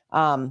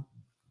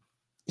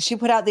 she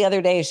put out the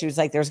other day, she was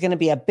like, there's going to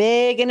be a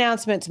big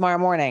announcement tomorrow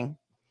morning.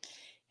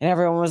 And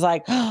everyone was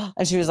like, oh,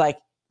 and she was like,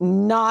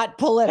 not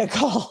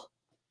political.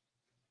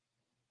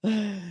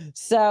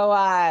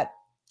 So,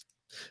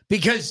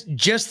 because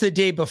just the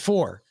day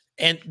before,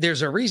 and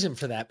there's a reason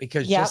for that,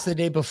 because just the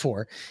day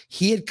before,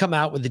 he had come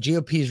out with the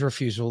GOP's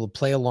refusal to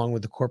play along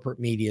with the corporate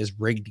media's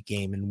rigged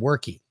game and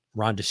working.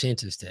 Ron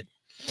DeSantis did.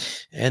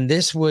 And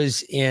this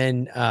was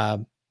in,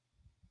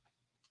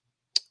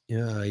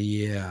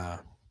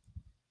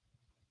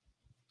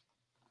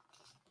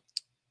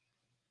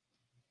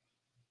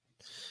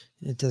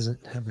 It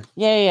doesn't have it.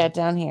 Yeah,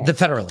 down here. The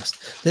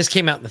Federalist. This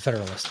came out in the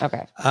Federalist.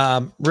 Okay.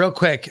 Real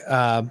quick,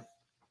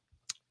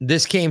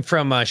 This came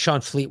from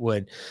Sean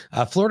Fleetwood.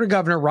 Florida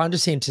Governor Ron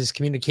DeSantis'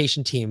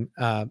 communication team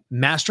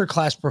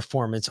masterclass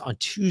performance on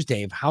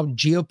Tuesday of how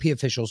GOP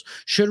officials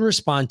should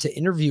respond to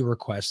interview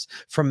requests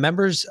from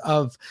members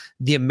of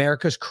the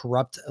America's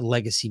corrupt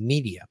legacy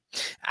media.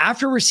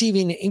 After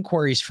receiving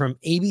inquiries from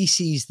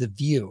ABC's The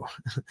View,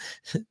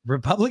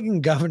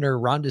 Republican Governor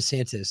Ron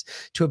DeSantis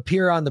to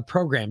appear on the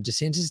program,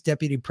 DeSantis'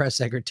 Deputy Press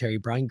Secretary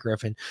Brian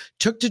Griffin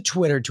took to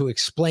Twitter to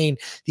explain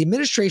the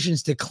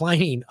administration's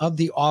declining of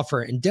the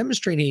offer and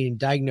demonstrating a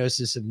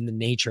diagnosis of the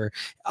nature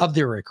of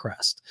the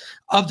request.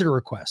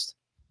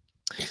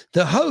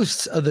 The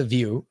hosts of The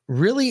View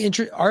really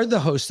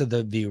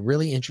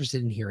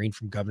interested in hearing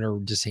from Governor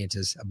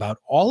DeSantis about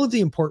all of the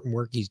important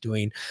work he's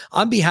doing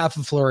on behalf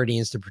of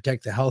Floridians to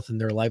protect the health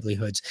and their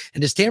livelihoods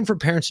and to stand for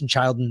parents and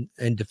child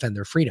and defend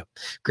their freedom.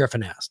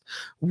 Griffin asked,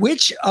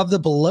 which of the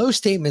below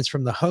statements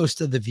from the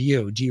host of The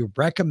View do you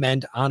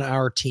recommend on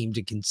our team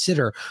to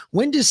consider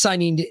when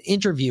deciding to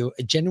interview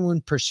a genuine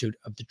pursuit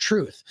of the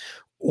truth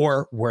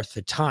or worth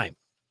the time?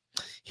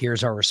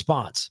 Here's our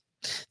response.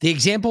 The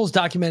examples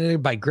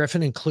documented by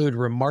Griffin include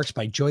remarks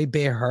by Joy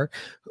Behar,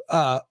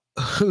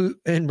 who,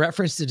 in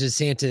reference to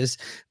DeSantis,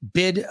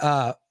 bid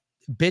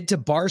to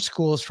bar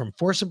schools from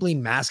forcibly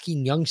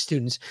masking young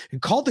students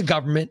and called the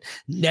government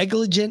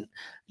negligent,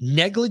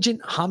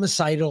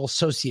 homicidal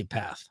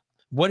sociopath.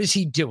 What is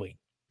he doing?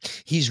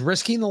 He's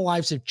risking the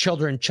lives of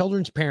children,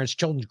 children's parents,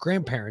 children's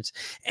grandparents.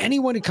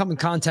 Anyone who come in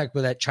contact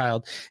with that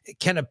child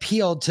can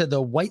appeal to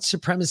the white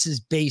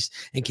supremacist base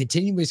and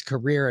continue his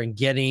career and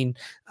getting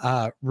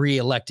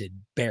reelected,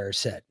 Bear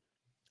said.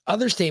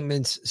 Other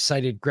statements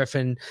cited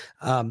Griffin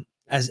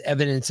as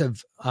evidence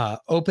of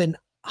open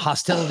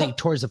hostility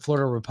towards the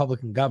Florida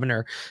Republican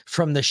governor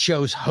from the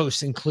show's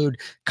hosts include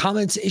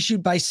comments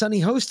issued by Sonny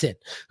Hostin,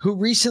 who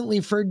recently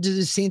referred to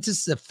DeSantis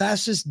as the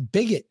fascist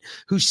bigot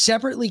who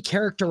separately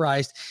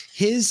characterized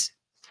his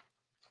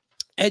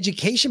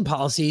education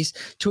policies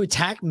to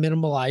attack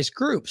minimalized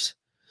groups.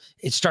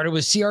 It started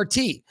with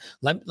CRT.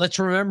 Let's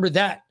remember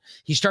that.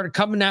 He started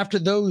coming after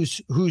those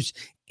whose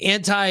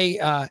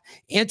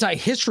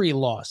anti-history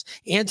laws,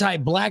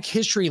 anti-black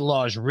history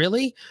laws,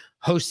 really?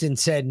 Hostin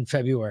said in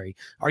February,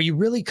 are you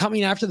really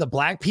coming after the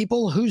black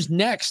people? Who's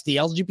next? The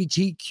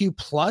LGBTQ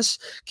plus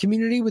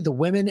community with the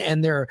women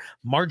and their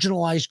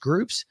marginalized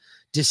groups?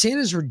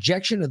 DeSantis'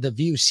 rejection of The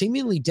View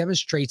seemingly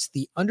demonstrates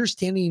the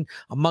understanding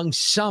among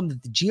some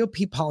that the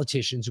GOP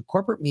politicians and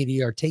corporate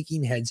media are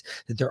taking heads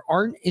that they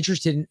aren't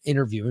interested in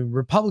interviewing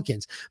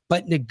Republicans,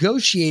 but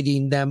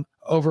negotiating them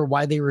over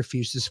why they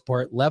refuse to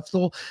support left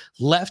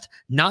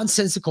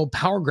nonsensical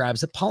power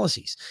grabs at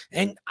policies.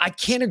 And I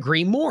can't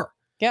agree more.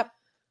 Yep.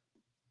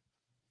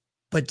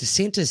 But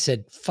DeSantis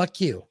said, fuck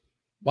you.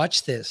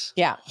 Watch this.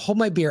 Yeah. Hold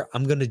my beer.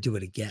 I'm going to do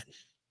it again.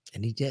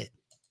 And he did.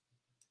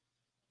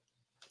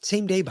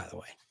 Same day, by the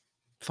way.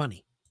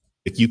 Funny.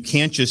 You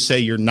can't just say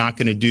you're not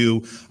going to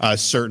do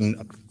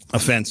certain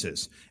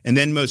offenses. And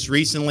then most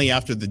recently,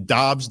 after the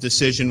Dobbs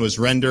decision was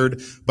rendered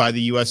by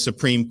the U.S.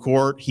 Supreme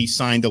Court, he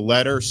signed a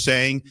letter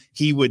saying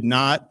he would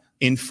not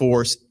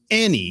enforce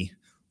any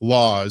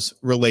laws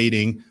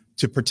relating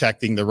to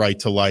protecting the right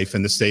to life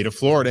in the state of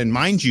Florida. And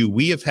mind you,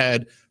 we have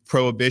had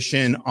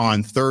prohibition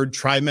on third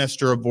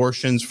trimester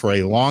abortions for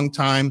a long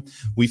time.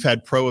 We've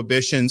had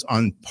prohibitions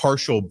on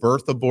partial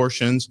birth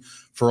abortions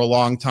for a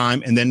long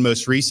time. And then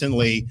most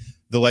recently,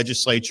 the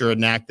legislature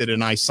enacted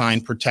and I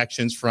signed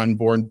protections for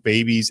unborn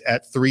babies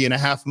at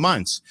 3.5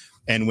 months.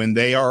 And when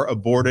they are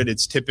aborted,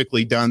 it's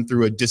typically done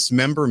through a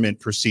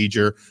dismemberment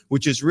procedure,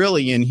 which is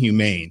really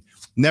inhumane.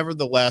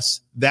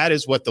 Nevertheless, that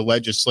is what the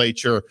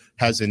legislature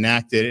has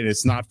enacted, and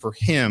it's not for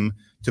him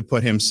to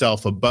put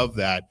himself above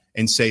that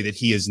and say that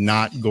he is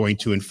not going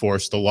to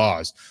enforce the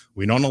laws.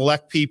 We don't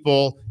elect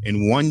people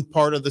in one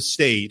part of the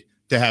state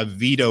to have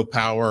veto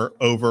power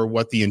over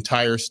what the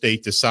entire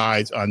state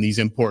decides on these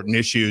important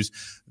issues.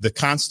 The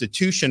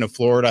Constitution of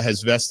Florida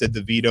has vested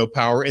the veto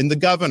power in the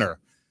governor,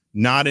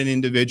 not in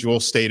individual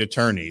state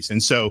attorneys.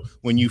 And so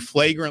when you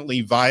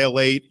flagrantly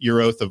violate your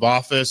oath of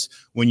office,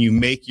 when you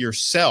make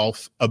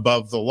yourself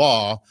above the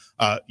law,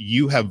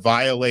 you have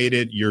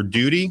violated your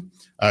duty.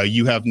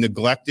 You have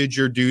neglected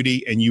your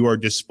duty, and you are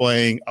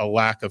displaying a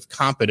lack of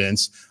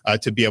competence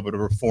to be able to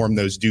perform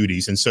those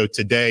duties. And so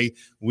today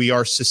we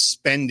are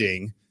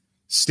suspending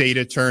State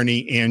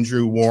Attorney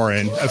Andrew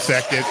Warren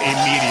effective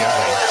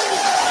immediately.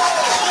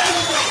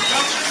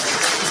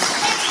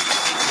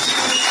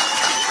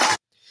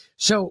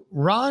 So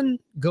Ron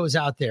goes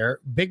out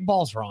there, big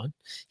balls Ron.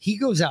 He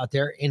goes out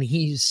there and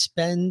he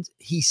suspends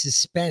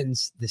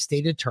the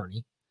state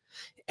attorney,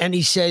 and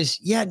he says,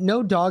 "Yeah,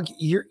 no, dog,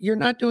 you're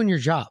not doing your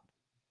job."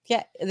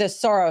 Yeah, the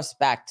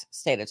Soros-backed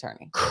state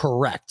attorney.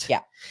 Correct.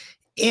 Yeah.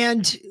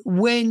 And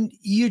when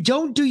you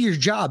don't do your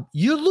job,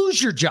 you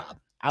lose your job.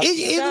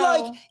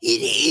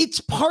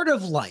 It's part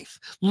of life.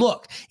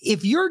 Look,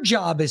 if your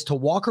job is to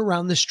walk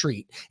around the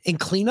street and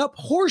clean up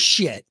horse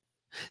shit,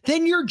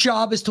 then your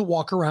job is to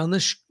walk around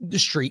the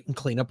street and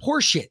clean up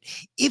horse shit.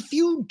 If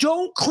you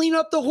don't clean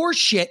up the horse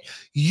shit,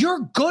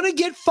 you're going to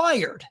get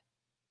fired.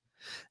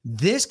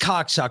 This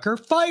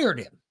cocksucker fired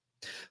him.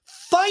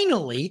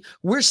 Finally,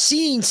 we're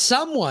seeing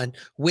someone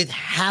with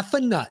half a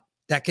nut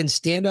that can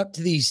stand up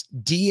to these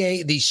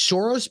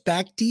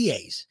Soros-backed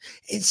DAs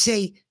and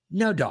say,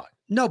 no, dog,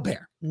 no,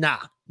 bear, nah,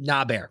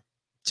 bear.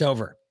 It's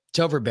over. It's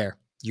over, bear.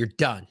 You're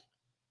done.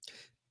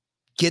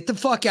 Get the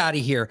fuck out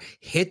of here.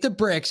 Hit the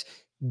bricks.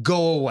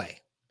 Go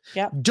away.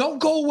 Yep. Don't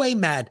go away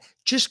mad.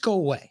 Just go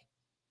away.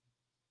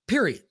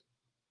 Period.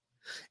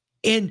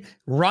 And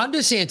Ron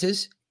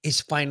DeSantis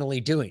is finally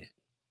doing it.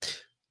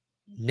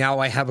 Now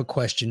I have a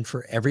question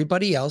for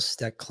everybody else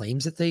that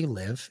claims that they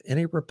live in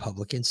a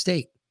Republican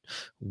state.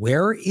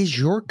 Where is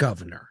your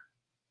governor?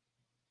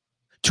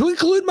 To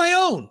include my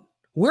own.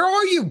 Where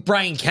are you,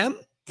 Brian Kemp?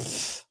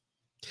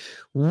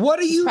 What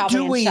are you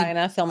doing in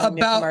China filming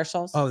new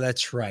commercials? Oh,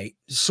 that's right.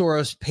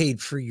 Soros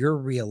paid for your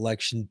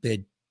re-election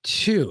bid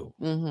too.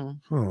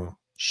 Mm-hmm. Oh,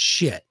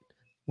 shit.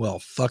 Well,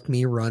 fuck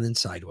me running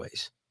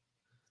sideways.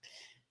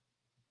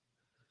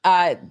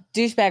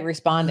 Douchebag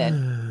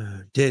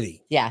responded. Did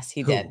he? Yes,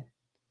 he did.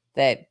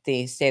 That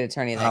the state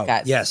attorney that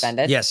got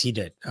suspended. Yes, he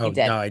did. Oh,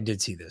 no, I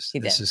did see this.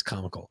 This is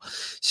comical.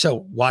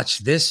 So watch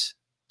this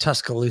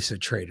Tuscaloosa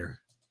traitor.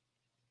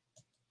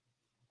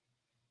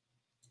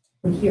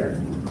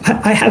 Here.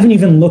 I haven't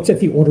even looked at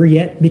the order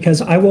yet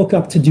because I woke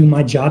up to do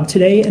my job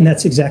today, and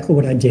that's exactly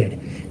what I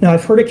did. Now,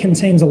 I've heard it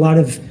contains a lot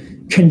of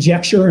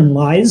conjecture and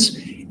lies,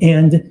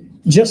 and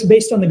just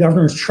based on the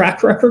governor's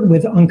track record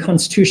with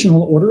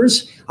unconstitutional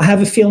orders, I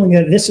have a feeling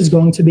that this is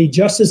going to be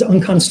just as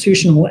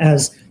unconstitutional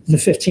as the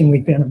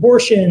 15-week ban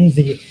abortion,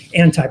 the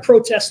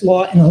anti-protest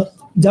law, and a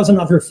dozen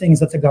other things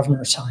that the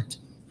governor signed.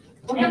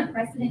 What kind of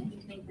precedent do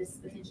you think this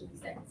potentially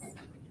sets?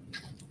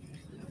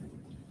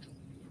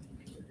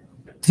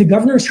 The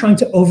governor is trying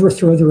to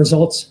overthrow the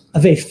results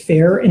of a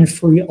fair and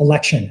free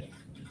election.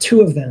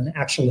 2 of them,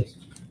 actually.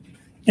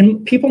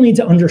 And people need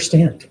to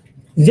understand,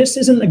 this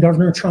isn't the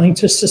governor trying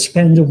to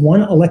suspend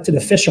one elected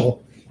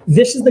official.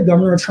 This is the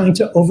governor trying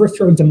to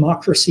overthrow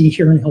democracy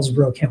here in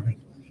Hillsborough County.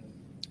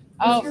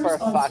 Oh, for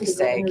fuck's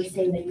sake.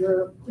 Saying that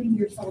you're putting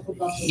yourself above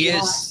the law, He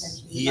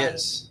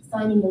is.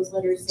 signing those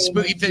letters saying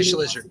Spooky fish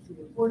lizard.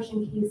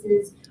 abortion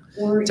cases.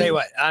 Or Tell you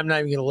what, I'm not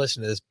even going to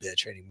listen to this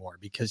bitch anymore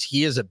because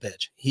he is a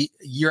bitch.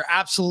 You're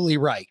absolutely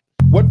right.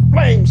 What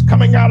flames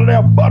coming out of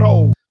their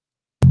butthole?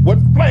 What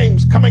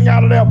flames coming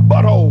out of their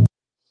butthole?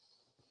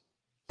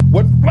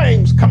 What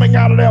flames coming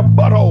out of their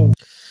butthole?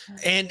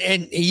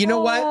 And you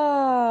know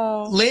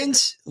what,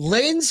 Linz,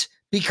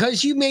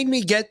 because you made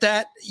me get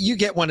that, you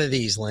get one of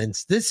these,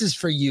 Linz. This is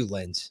for you,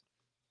 Linz.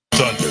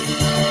 Thunder,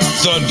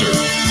 thunder,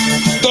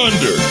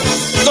 thunder,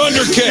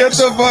 thunder kicks. Get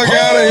the fuck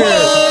out of here.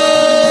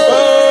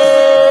 Oh!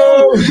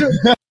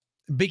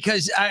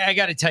 Because I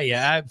got to tell you,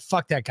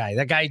 fuck that guy.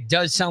 That guy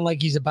does sound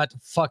like he's about to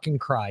fucking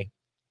cry.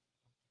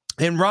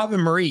 And Robin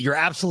Marie, you're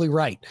absolutely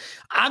right.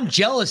 I'm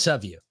jealous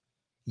of you.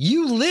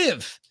 You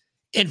live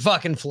in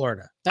fucking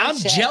Florida. I'm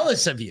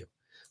jealous of you.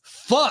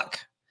 Fuck.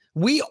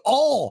 We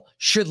all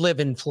should live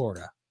in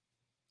Florida.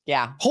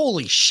 Yeah.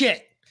 Holy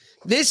shit.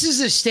 This is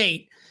a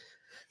state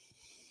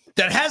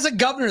that has a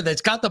governor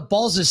that's got the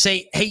balls to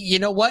say, hey, you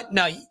know what?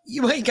 No,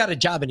 you ain't got a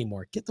job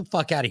anymore. Get the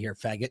fuck out of here,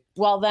 faggot.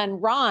 Well, then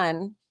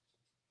Ron.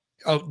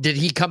 Oh, did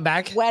he come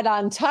back? Wed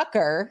on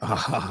Tucker.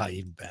 Oh,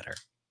 even better.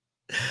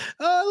 Oh,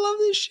 I love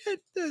this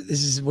shit.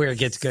 This is where it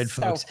gets good,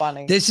 folks. So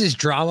funny. This is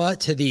drama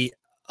to the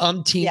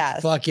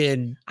umpteenth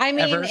fucking. I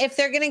mean, ever. if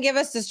they're gonna give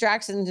us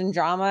distractions and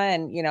drama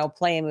and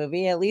play a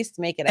movie, at least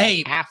make it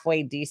a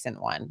halfway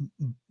decent one.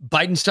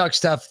 Biden stock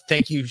stuff.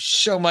 Thank you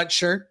so much,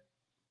 sir.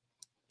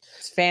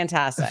 It's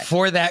fantastic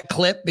for that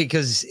clip,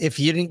 because if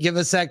you didn't give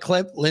us that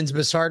clip, Linz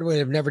Bassard would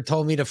have never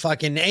told me to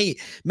fucking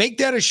make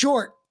that a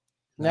short.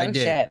 No I did.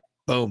 shit.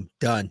 Boom,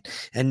 done.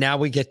 And now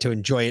we get to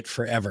enjoy it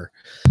forever.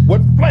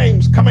 With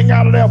flames coming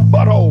out of their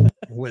butthole.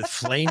 With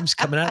flames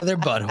coming out of their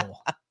butthole.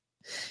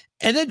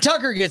 And then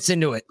Tucker gets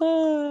into it.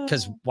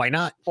 Because why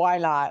not? Why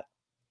not?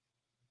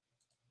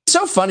 It's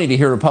so funny to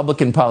hear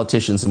Republican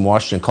politicians in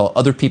Washington call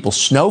other people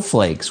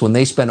snowflakes when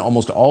they spend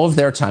almost all of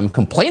their time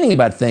complaining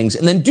about things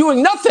and then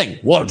doing nothing.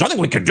 Well, there's nothing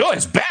we can do.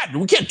 It's bad.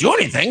 We can't do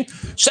anything.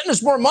 Send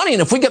us more money,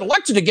 and if we get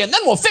elected again,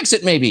 then we'll fix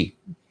it maybe.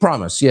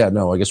 Promise. Yeah,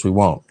 no, I guess we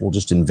won't. We'll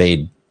just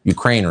invade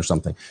Ukraine or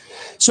something.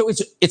 So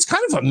it's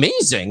kind of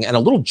amazing and a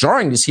little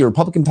jarring to see a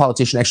Republican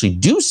politician actually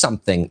do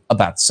something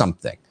about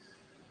something.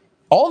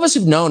 All of us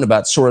have known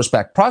about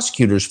Soros-backed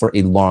prosecutors for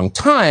a long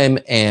time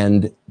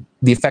and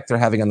the effect they're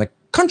having on the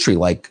country,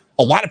 like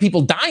a lot of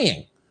people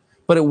dying.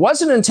 But it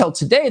wasn't until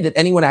today that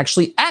anyone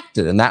actually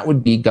acted, and that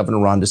would be Governor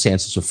Ron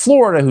DeSantis of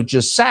Florida, who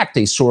just sacked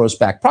a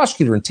Soros-backed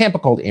prosecutor in Tampa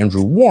called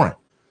Andrew Warren.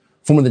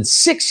 For more than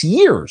 6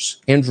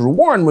 years, Andrew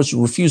Warren was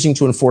refusing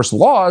to enforce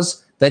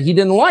laws that he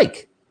didn't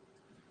like.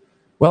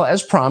 Well,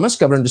 as promised,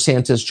 Governor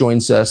DeSantis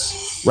joins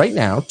us right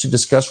now to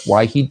discuss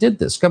why he did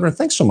this. Governor,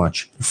 thanks so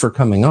much for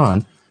coming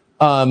on.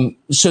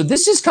 So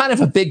this is kind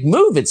of a big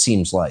move, it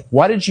seems like.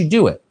 Why did you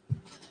do it?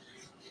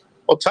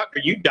 Well,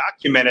 Tucker, you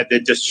documented the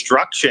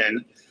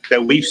destruction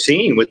that we've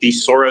seen with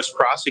these Soros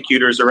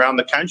prosecutors around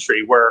the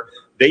country, where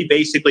they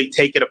basically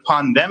take it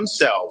upon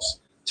themselves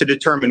to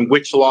determine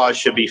which laws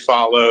should be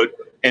followed,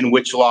 and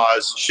which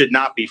laws should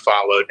not be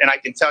followed. And I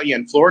can tell you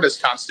in Florida's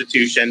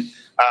constitution,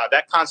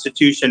 that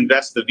constitution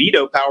vests the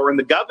veto power in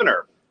the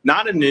governor,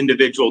 not an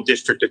individual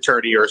district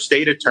attorney or a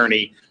state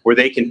attorney where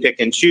they can pick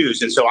and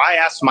choose. And so I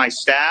asked my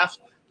staff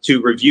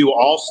to review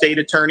all state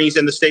attorneys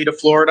in the state of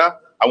Florida.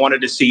 I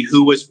wanted to see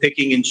who was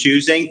picking and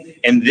choosing.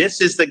 And this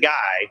is the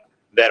guy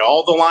that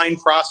all the line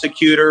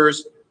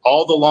prosecutors,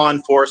 all the law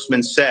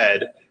enforcement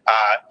said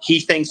he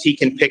thinks he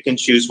can pick and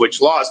choose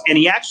which laws. And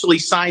he actually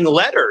signed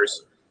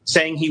letters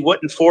saying he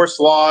wouldn't force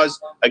laws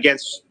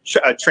against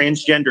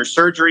transgender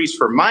surgeries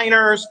for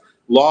minors,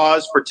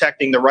 laws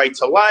protecting the right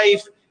to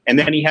life. And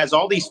then he has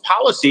all these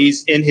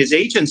policies in his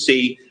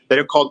agency that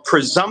are called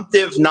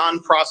presumptive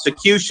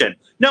non-prosecution.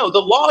 No, the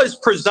law is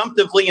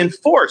presumptively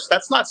enforced.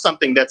 That's not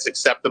something that's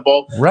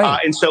acceptable. Right.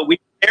 And so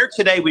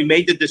today we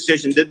made the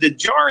decision. The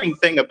jarring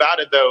thing about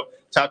it, though,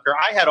 Tucker,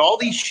 I had all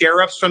these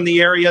sheriffs from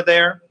the area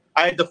there.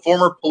 I had the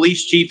former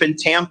police chief in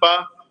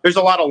Tampa. There's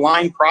a lot of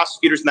line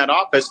prosecutors in that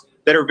office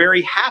that are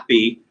very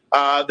happy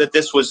that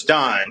this was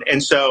done.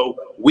 And so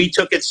we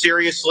took it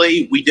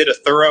seriously. We did a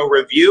thorough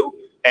review,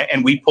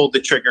 and we pulled the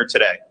trigger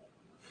today.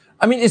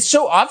 I mean, it's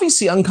so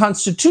obviously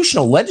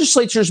unconstitutional.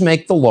 Legislatures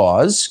make the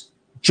laws.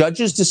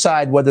 Judges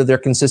decide whether they're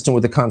consistent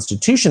with the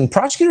Constitution.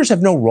 Prosecutors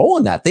have no role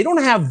in that. They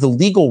don't have the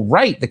legal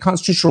right, the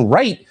constitutional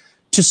right,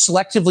 to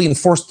selectively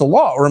enforce the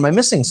law. Or am I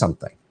missing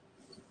something?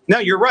 No,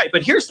 you're right.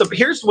 But here's what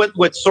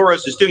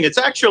Soros is doing. It's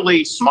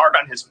actually smart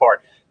on his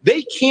part.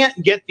 They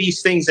can't get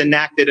these things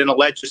enacted in a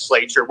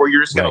legislature where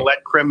you're just going to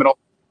let criminals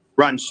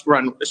run.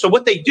 So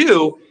what they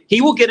do,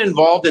 he will get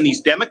involved in these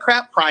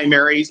Democrat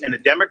primaries in a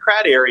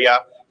Democrat area.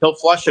 He'll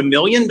flush $1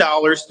 million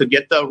to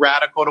get the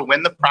radical to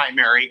win the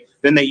primary.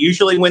 Then they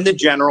usually win the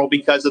general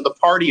because of the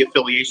party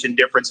affiliation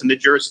difference in the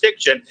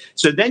jurisdiction.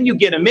 So then you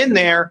get him in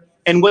there.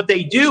 And what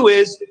they do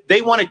is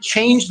they want to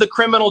change the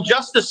criminal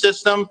justice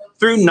system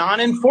through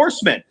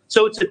non-enforcement.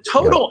 So it's a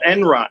total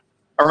end run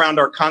around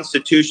our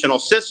constitutional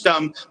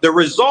system. The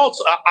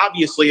results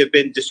obviously have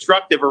been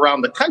destructive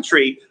around the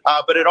country,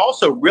 but it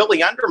also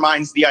really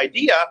undermines the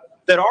idea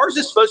that ours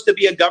is supposed to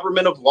be a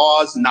government of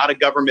laws, not a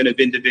government of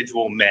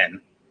individual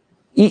men.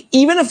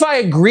 Even if I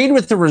agreed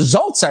with the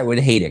results, I would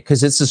hate it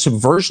because it's a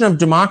subversion of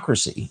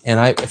democracy.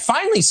 And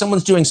finally,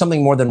 someone's doing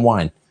something more than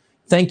whine.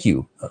 Thank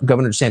you,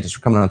 Governor DeSantis, for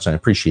coming on tonight. I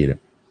appreciate it.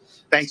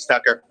 Thanks,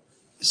 Tucker.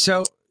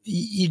 So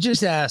you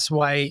just asked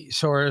why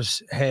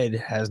Soros' head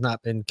has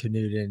not been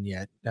canoed in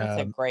yet.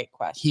 That's a great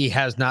question. He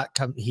has not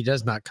come. He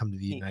does not come to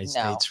the United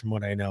States, from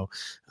what I know,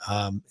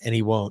 and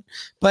he won't.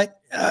 But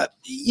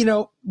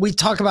we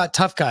talk about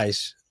tough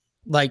guys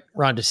like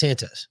Ron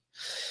DeSantis.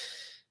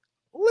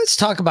 Let's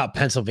talk about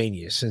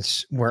Pennsylvania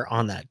since we're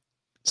on that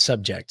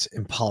subject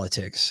in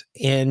politics.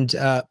 And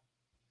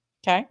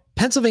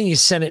Pennsylvania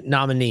Senate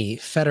nominee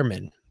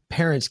Fetterman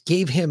parents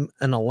gave him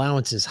an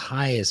allowance as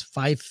high as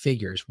 5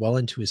 figures, well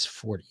into his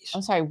 40s.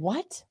 I'm sorry,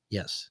 what?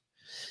 Yes.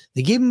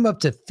 They gave him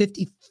up to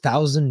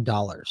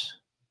 $50,000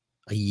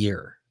 a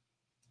year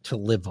to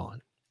live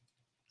on.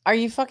 Are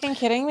you fucking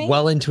kidding me?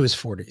 Well into his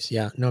 40s.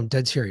 Yeah, no, I'm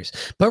dead serious.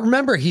 But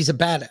remember, he's a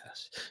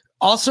badass.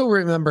 Also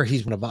remember,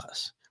 he's one of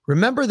us.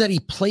 Remember that he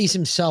plays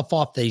himself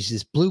off that he's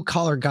this blue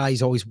collar guy.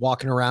 He's always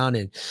walking around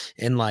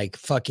in like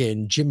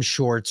fucking gym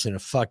shorts and a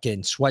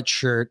fucking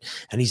sweatshirt.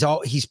 And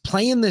he's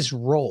playing this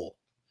role.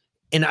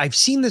 And I've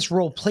seen this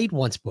role played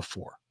once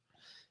before.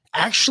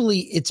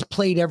 Actually, it's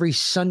played every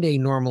Sunday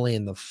normally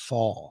in the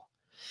fall.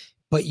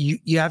 But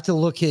you have to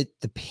look at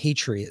the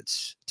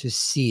Patriots to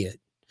see it.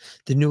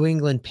 The New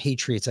England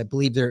Patriots, I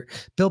believe they're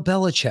Bill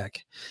Belichick.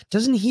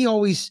 Doesn't he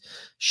always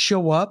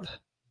show up?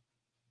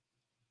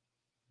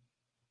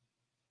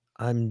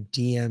 I'm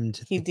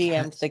DM'd. He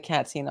DM'd the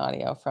cat scene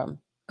audio from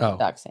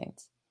Doc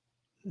Saints.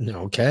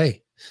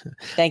 Okay.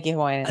 Thank you,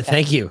 Hawaiian.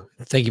 Thank you.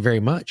 Thank you very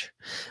much.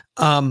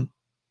 I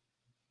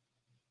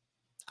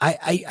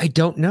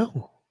don't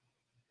know.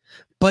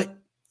 But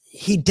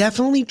he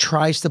definitely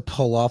tries to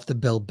pull off the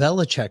Bill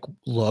Belichick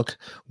look,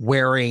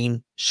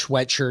 wearing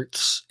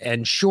sweatshirts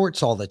and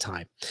shorts all the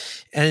time.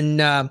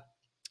 And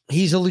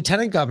he's a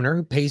lieutenant governor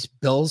who pays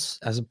bills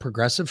as a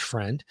progressive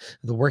friend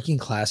of the working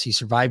class. He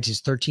survived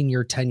his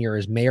 13-year tenure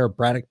as mayor of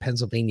Braddock,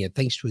 Pennsylvania,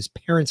 thanks to his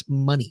parents'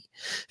 money.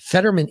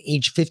 Fetterman,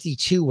 age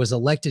 52, was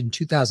elected in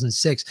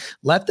 2006,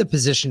 left the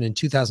position in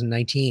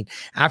 2019.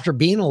 After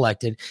being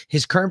elected,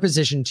 his current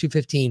position in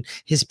 2015,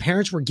 his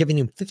parents were giving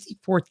him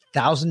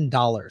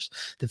 $54,000,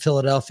 the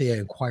Philadelphia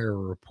Inquirer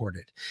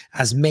reported.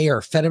 As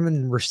mayor,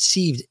 Fetterman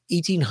received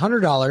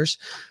 $1,800,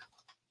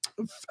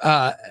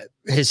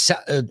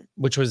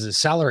 which was a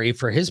salary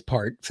for his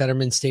part.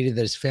 Fetterman stated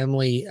that his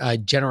family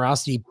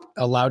generosity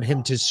allowed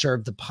him to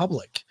serve the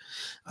public.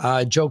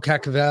 Joe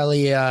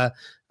Calavelio,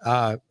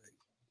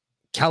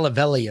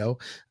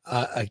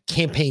 a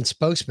campaign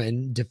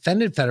spokesman,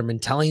 defended Fetterman,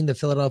 telling the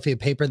Philadelphia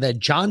paper that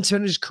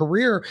Johnson, his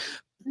career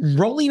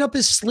rolling up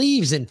his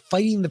sleeves and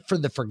fighting for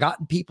the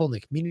forgotten people in the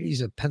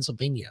communities of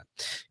Pennsylvania.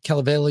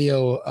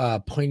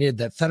 Calavelio pointed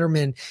that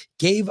Fetterman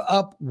gave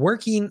up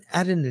working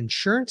at an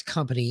insurance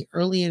company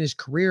early in his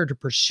career to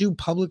pursue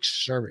public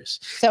service.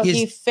 So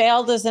he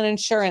failed as an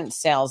insurance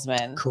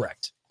salesman.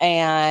 Correct.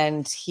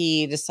 And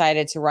he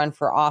decided to run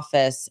for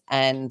office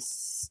and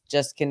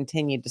just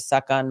continued to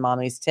suck on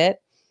mommy's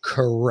tit.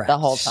 Correct. The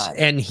whole time.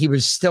 And he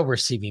was still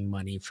receiving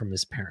money from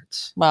his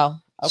parents.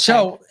 Well, okay.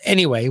 So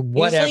anyway,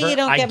 whatever. Usually you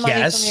don't get money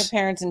guess. from your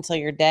parents until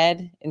you're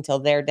dead, until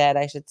they're dead,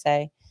 I should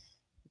say.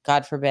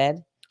 God forbid.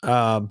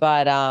 But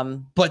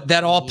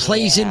that all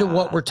plays into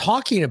what we're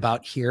talking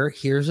about here.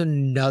 Here's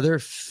another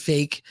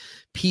fake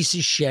piece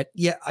of shit.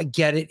 Yeah, I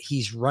get it.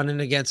 He's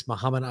running against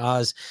Muhammad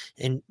Oz,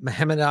 and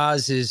Muhammad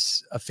Oz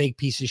is a fake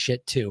piece of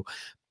shit too.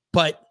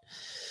 But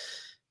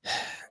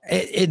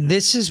and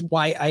this is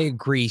why I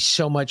agree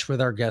so much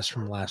with our guest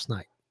from last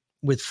night,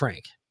 with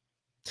Frank.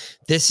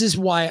 This is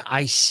why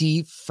I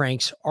see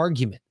Frank's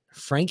argument.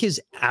 Frank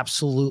is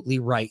absolutely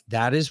right.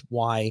 That is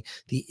why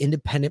the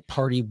independent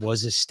party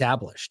was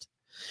established.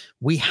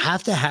 We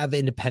have to have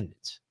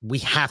independence. We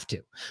have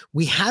to.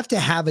 We have to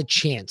have a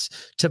chance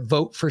to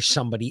vote for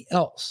somebody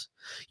else.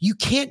 You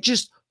can't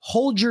just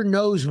hold your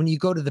nose when you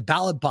go to the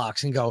ballot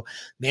box and go,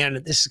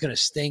 man, this is going to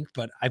stink,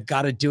 but I've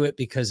got to do it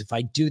because if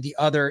I do the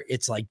other,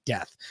 it's like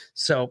death.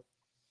 So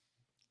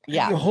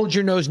you hold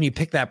your nose and you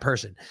pick that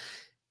person.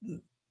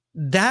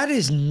 That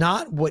is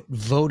not what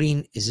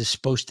voting is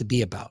supposed to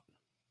be about.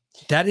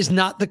 That is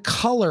not the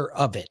color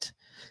of it.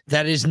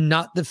 That is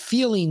not the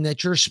feeling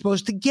that you're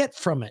supposed to get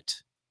from it.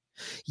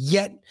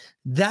 Yet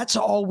that's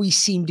all we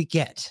seem to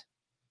get.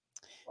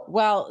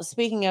 Well,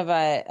 speaking of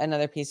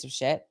another piece of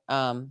shit,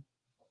 something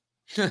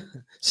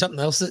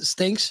else that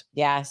stinks.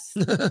 Yes.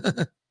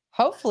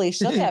 Hopefully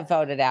she'll get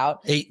voted out.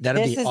 Hey,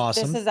 that'd be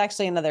awesome. This is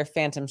actually another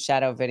Phantom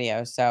Shadow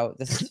video, so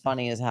this is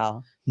funny as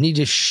hell. Need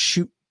to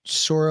shoot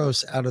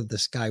Soros out of the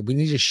sky. We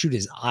need to shoot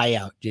his eye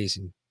out,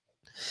 Jason.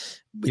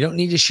 We don't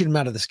need to shoot him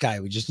out of the sky.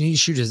 We just need to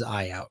shoot his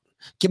eye out.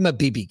 Give him a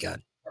BB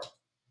gun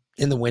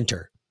in the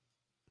winter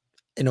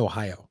in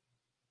Ohio.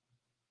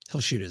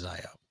 He'll shoot his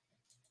eye out.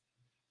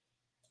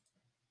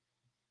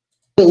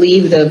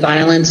 Believe the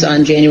violence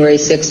on January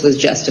 6th was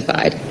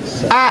justified.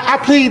 I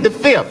plead the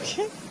fifth.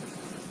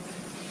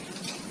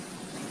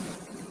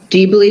 Do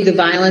you believe the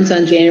violence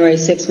on January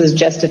 6th was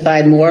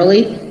justified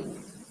morally?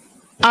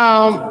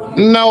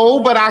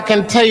 No, but I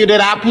can tell you that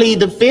I plead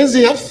the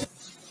fifth.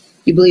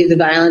 You believe the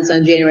violence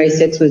on January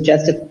 6th was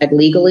justified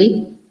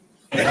legally?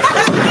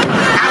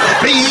 I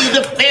plead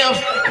the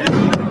fifth.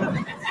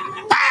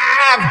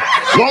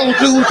 5, 1,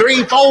 2,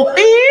 3, 4, 5.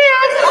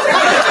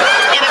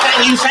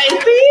 Anything you say,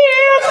 5.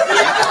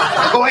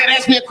 Go ahead,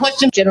 ask me a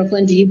question. General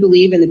Flynn, do you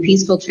believe in the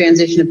peaceful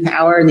transition of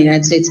power in the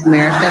United States of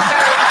America?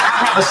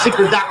 I have a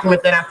secret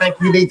document that I think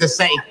you need to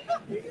say.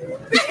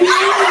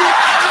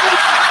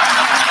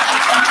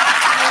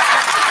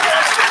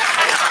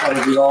 How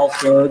are you all,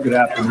 sir? Good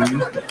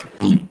afternoon.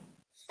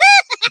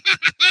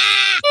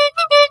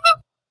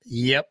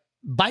 Yep.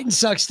 Biden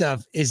sucks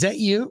stuff. Is that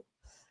you?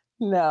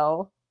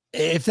 No.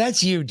 If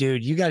that's you,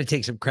 dude, you got to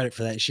take some credit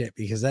for that shit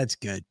because that's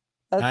good.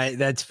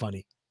 That's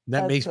funny.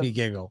 That makes me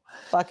giggle.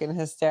 Fucking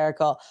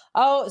hysterical.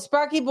 Oh,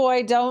 Sparky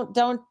boy, don't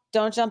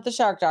jump the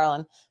shark,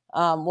 darling.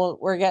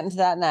 We're getting to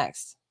that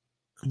next.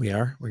 We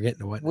are. We're getting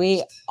to what? We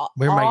next?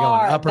 Where am I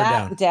going? Up or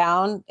down?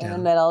 Down in the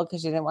middle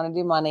because you didn't want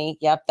to do money.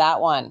 Yep, that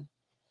one.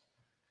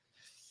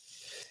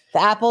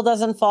 The apple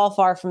doesn't fall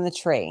far from the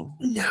tree.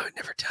 No, it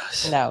never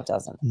does. No, it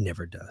doesn't.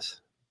 Never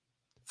does.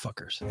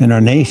 Fuckers. In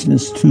our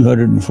nation's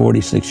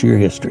 246-year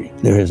history,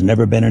 there has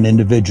never been an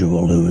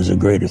individual who is a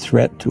greater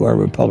threat to our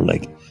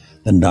republic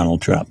than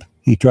Donald Trump.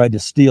 He tried to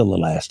steal the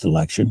last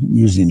election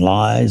using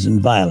lies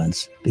and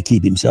violence to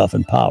keep himself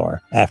in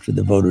power after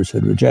the voters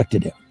had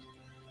rejected him.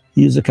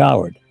 He is a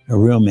coward. A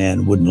real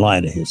man wouldn't lie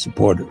to his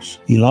supporters.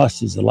 He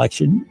lost his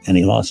election, and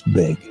he lost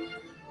big.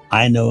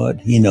 I know it,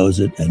 he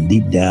knows it, and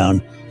deep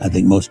down, I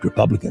think most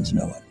Republicans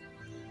know it.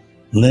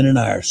 Lynn and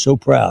I are so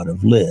proud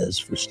of Liz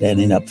for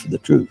standing up for the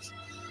truth,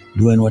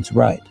 doing what's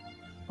right,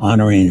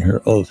 honoring her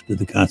oath to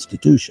the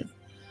Constitution,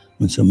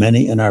 when so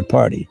many in our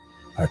party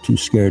are too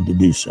scared to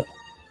do so.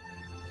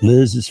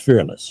 Liz is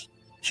fearless.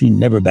 She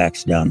never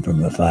backs down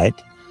from a fight.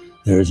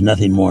 There is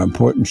nothing more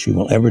important she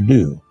will ever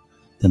do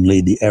than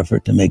lead the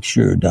effort to make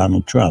sure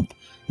Donald Trump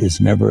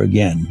is never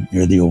again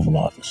near the Oval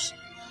Office.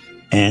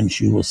 And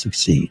she will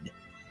succeed.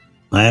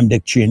 I am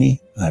Dick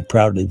Cheney. I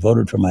proudly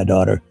voted for my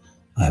daughter.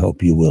 I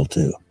hope you will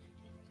too.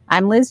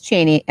 I'm Liz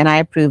Cheney, and I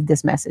approve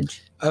this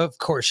message. Of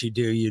course you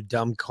do, you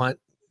dumb cunt.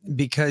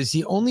 Because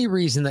the only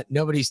reason that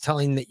nobody's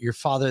telling that your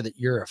father that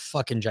you're a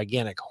fucking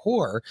gigantic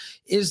whore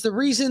is the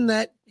reason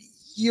that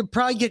you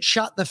probably get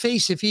shot in the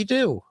face if you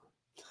do.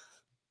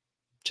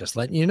 Just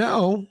letting you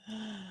know.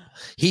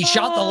 He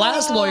shot the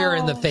last lawyer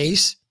in the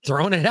face,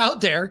 throwing it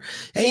out there.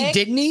 Hey, Dick,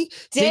 didn't he?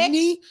 Didn't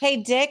he? Hey,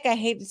 Dick, I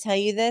hate to tell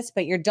you this,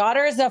 but your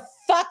daughter is a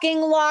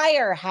fucking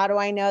liar. How do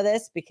I know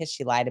this? Because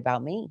she lied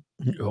about me.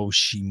 Oh,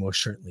 she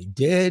most certainly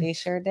did. She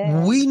sure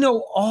did. We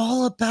know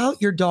all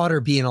about your daughter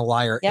being a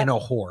liar Yep. and a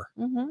whore.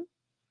 Mm-hmm.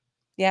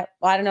 Yep.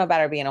 Well, I don't know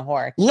about her being a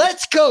whore.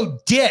 Let's go,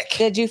 Dick.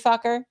 Did you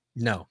fuck her?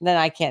 No. Then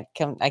I can't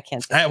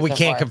say We she's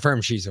a can't whore.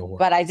 confirm she's a whore.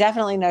 But I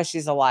definitely know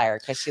she's a liar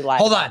because she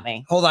lied about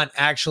me. Hold on.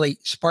 Actually,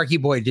 Sparky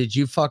Boy, did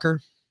you fuck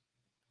her?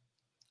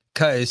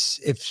 Because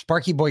if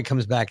Sparky Boy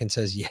comes back and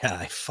says, yeah,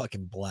 I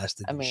fucking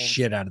blasted the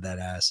shit out of that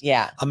ass.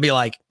 Yeah. I'll be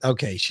like,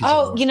 okay, she's a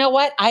Oh, whore. you know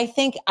what? I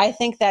think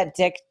that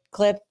Dick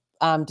clip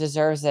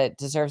deserves a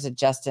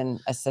Justin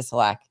a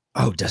Sisolak.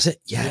 Oh, does it?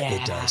 Yeah,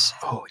 it does.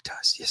 Oh, it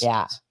does. Yes.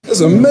 Yeah.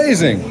 That's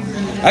amazing.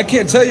 I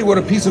can't tell you what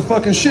a piece of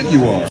fucking shit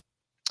you are.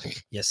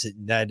 Yes,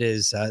 that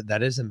is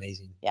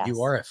amazing. Yes.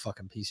 You are a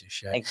fucking piece of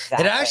shit.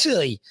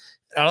 Exactly.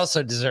 It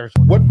also deserves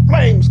What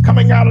flames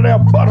coming out of their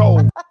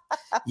butthole?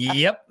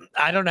 Yep.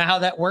 I don't know how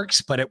that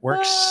works, but it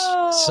works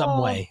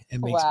some way.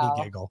 It makes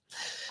me giggle.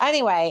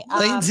 Anyway,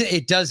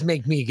 It does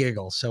make me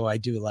giggle, so I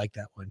do like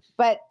that one.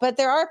 but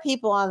there are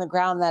people on the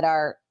ground that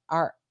are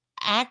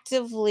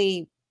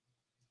actively.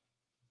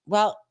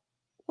 Well,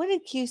 what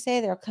did Q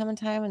say? There'll come a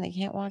time when they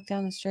can't walk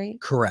down the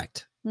street.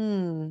 Correct.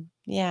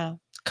 Yeah.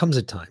 Comes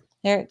a time.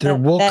 There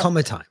will come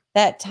a time.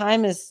 That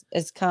time is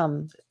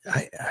come.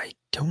 I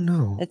don't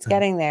know. It's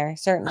getting there,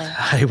 certainly.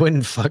 I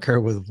wouldn't fuck her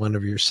with one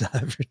of your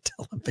Cyber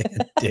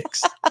Taliban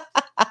dicks.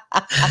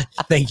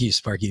 Thank you,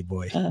 Sparky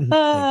Boy. Thank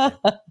you.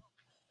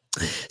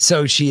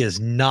 So she is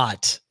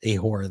not a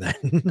whore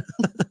then.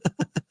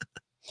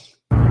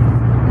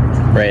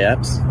 Ray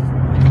Epps?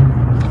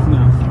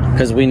 No.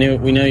 Because we knew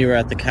you were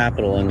at the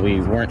Capitol, and we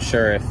weren't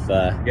sure if you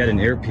had an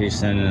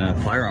earpiece and a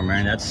firearm,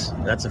 man.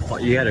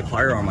 You had a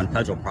firearm on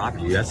federal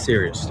property. That's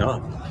serious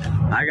stuff.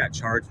 I got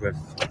charged with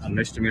a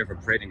misdemeanor for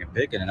parading a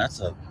picket, and that's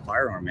a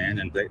firearm, man.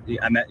 And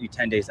I met you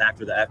 10 days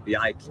after the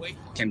FBI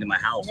came to my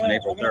house on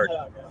April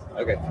 3rd.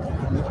 Okay.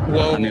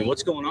 Well, I mean,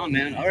 what's going on,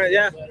 man? All right,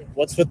 yeah.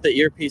 What's with the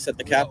earpiece at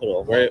the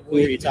Capitol? Who are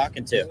you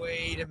talking to?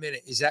 Wait a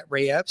minute. Is that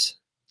Ray Epps?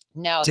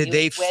 No. Did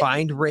they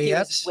find Ray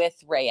Epps?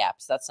 With Ray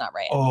Epps. That's not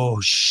Ray Epps.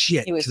 Oh,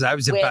 shit. Because I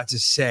was about to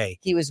say.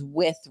 He was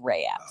with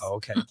Ray Epps. Oh,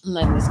 okay. And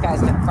then this guy's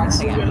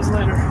confronting him.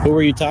 Who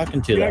were you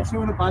talking to, You though? actually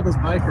want to buy this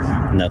bike or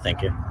not? No,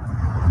 thank you.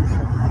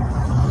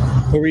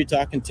 Who were you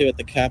talking to at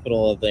the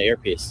Capitol of the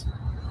earpiece?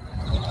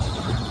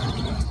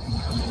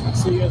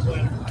 See you guys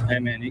later. Hey,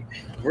 man,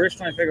 we're just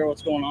trying to figure out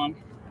what's going on.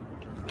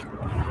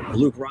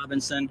 Luke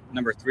Robinson,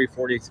 number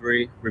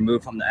 343,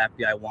 removed from the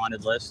FBI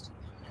wanted list.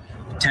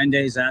 10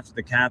 days after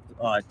the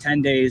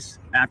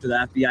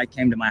FBI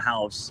came to my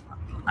house,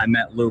 I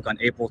met Luke on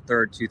April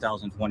 3rd,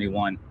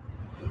 2021.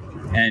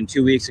 And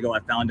 2 weeks ago, I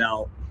found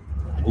out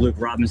Luke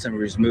Robinson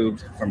was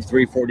removed from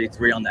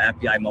 343 on the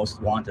FBI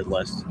most wanted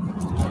list.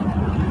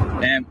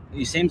 And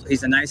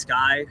he's a nice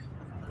guy.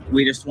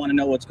 We just want to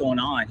know what's going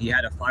on. He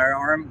had a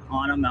firearm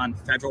on him on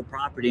federal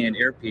property and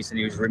an earpiece, and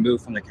he was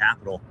removed from the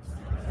Capitol.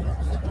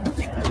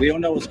 We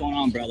don't know what's going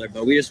on, brother,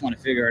 but we just want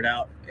to figure it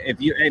out. If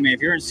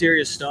you're in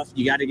serious stuff,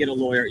 you got to get a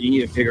lawyer. You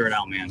need to figure it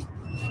out, man.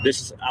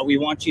 We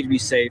want you to be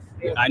safe.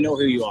 I know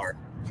who you are.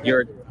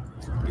 Are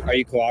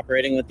you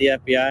cooperating with the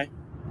FBI?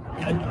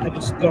 I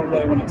just don't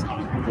really want to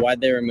talk. Why'd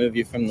they remove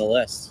you from the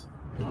list?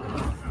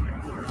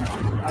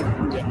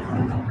 I'm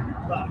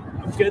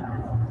good.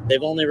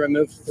 They've only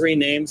removed 3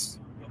 names.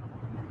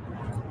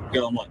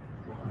 Go on what?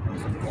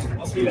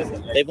 I'll see you guys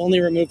later. They've only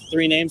removed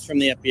 3 names from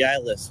the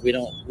FBI list.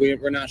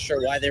 We're not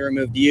sure why they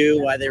removed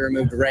you, why they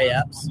removed Ray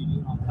Epps.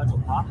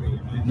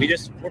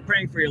 We're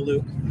praying for you,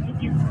 Luke.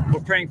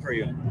 We're praying for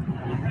you.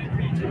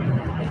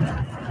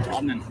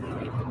 Amen.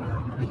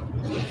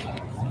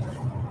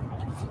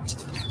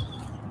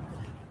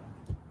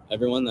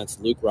 Everyone, that's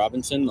Luke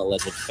Robinson,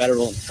 alleged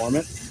federal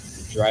informant,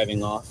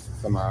 driving off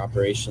from our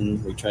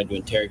operation. We tried to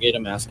interrogate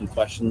him, ask him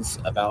questions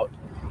about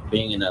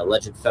being an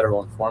alleged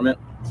federal informant.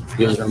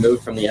 He was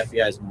removed from the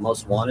FBI's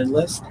most wanted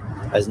list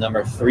as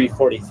number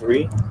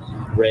 343.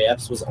 Ray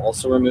Epps was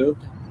also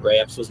removed. Ray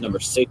Epps was number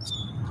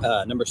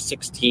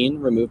 16,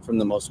 removed from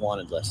the most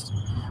wanted list.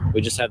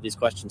 We just have these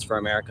questions for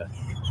America.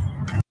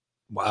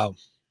 Wow.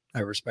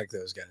 I respect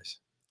those guys.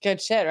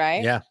 Good shit,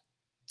 right? Yeah.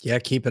 Yeah,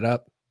 keep it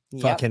up.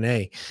 Yep. Fucking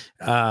A.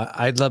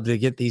 I'd love to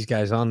get these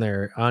guys on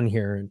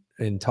here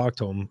and talk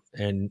to them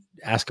and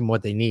ask them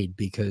what they need,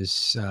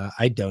 because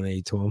I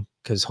donated to them,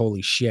 because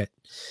holy shit,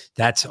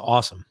 that's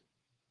awesome.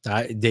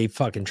 They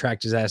fucking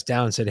tracked his ass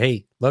down and said,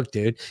 hey, look,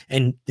 dude.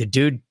 And the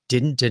dude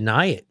didn't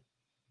deny it.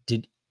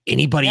 Did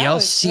anybody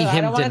else see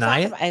him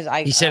deny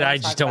it? He said, I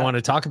just don't want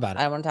to talk about it.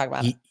 I don't want to talk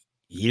about it.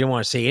 He didn't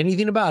want to say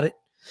anything about it.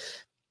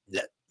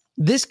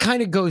 This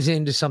kind of goes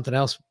into something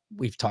else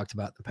we've talked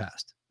about in the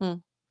past.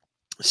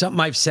 Something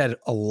I've said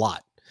a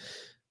lot.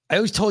 I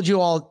always told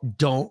you all,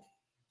 don't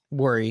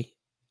worry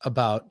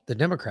about the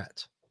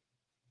Democrats.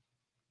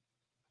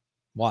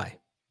 Why?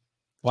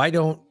 Why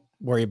don't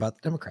worry about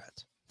the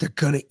Democrats? They're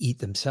going to eat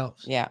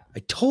themselves. Yeah. I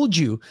told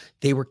you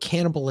they were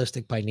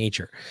cannibalistic by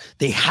nature.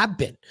 They have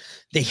been.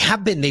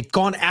 They've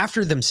gone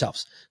after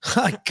themselves.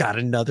 I got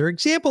another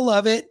example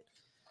of it.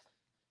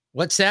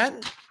 What's that?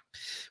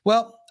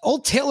 Well,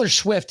 old Taylor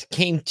Swift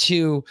came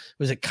to,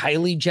 was it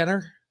Kylie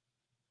Jenner?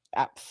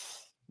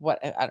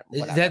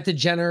 Is that the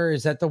Jenner?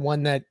 Is that the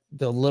one that,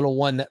 the little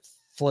one that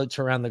floats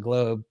around the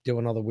globe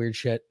doing all the weird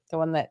shit? The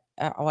one that,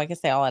 I guess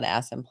they all had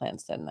ass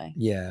implants, didn't they?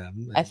 Yeah.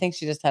 I think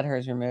she just had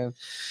hers removed.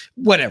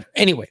 Whatever.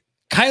 Anyway,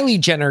 Kylie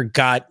Jenner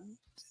got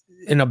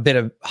in a bit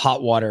of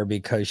hot water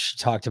because she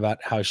talked about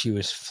how she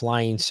was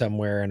flying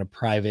somewhere in a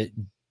private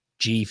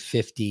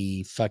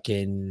G50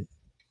 fucking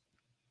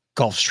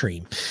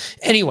Gulfstream.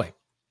 Anyway,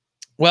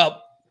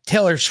 well,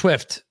 Taylor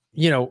Swift,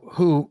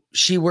 who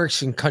she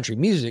works in country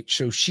music,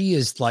 so she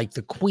is like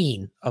the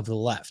queen of the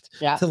left.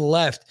 Yeah. To the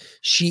left,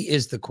 she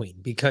is the queen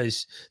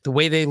because the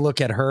way they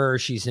look at her,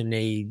 she's in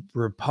a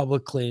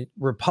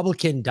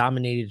Republican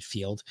dominated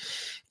field,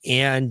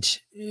 and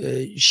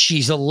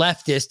she's a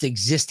leftist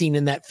existing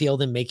in that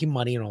field and making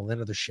money and all that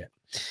other shit.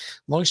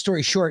 Long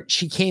story short,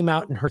 she came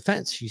out in her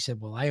fence. She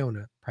said, well, I own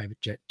a private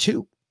jet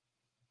too.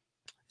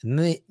 And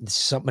then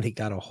somebody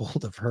got a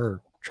hold of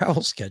her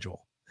travel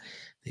schedule.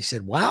 They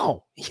said,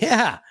 wow,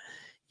 yeah,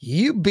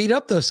 you beat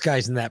up those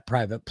guys in that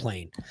private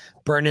plane,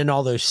 burning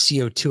all those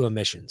CO2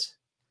 emissions.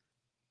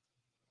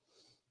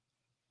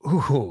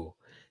 Ooh,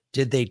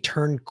 did they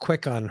turn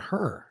quick on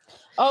her?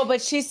 Oh,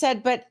 but she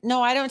said, but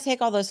no, I don't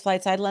take all those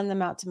flights. I'd lend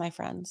them out to my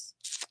friends.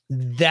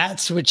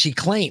 That's what she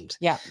claimed.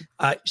 Yeah.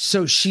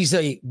 So she's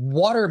a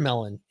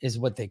watermelon is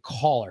what they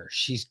call her.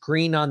 She's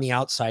green on the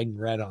outside and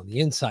red on the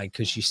inside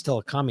because she's still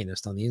a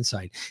communist on the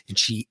inside. And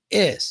she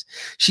is.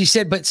 She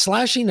said, but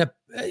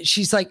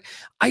she's like,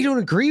 I don't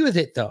agree with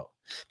it though,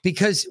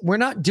 because we're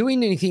not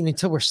doing anything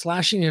until we're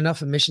slashing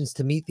enough emissions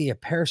to meet the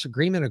Paris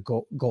Agreement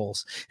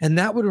goals. And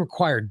that would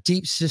require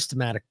deep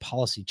systematic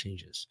policy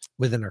changes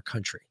within our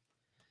country.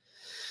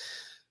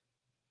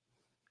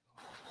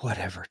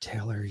 Whatever,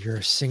 Taylor, you're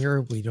a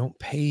singer. We don't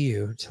pay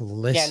you to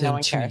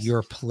listen to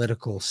your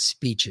political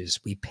speeches.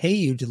 We pay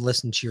you to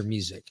listen to your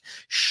music.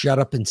 Shut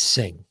up and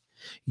sing.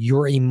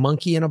 You're a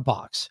monkey in a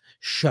box.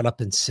 Shut up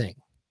and sing.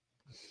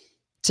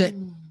 That's it.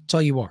 That's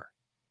all you are.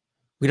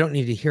 We don't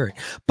need to hear it.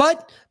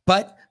 But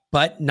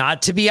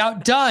not to be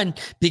outdone,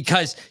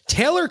 because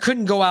Taylor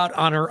couldn't go out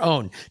on her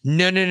own.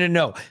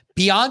 No.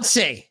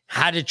 Beyonce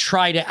had to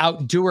try to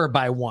outdo her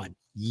by one.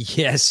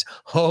 Yes.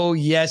 Oh,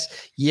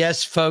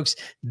 yes, folks.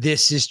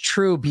 This is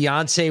true.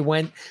 Beyonce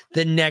went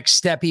the next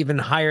step even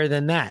higher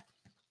than that.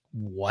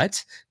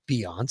 What?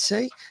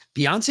 Beyonce?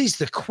 Beyonce's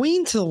the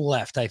queen to the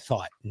left, I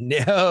thought.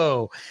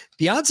 No.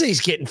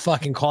 Beyonce's getting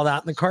fucking called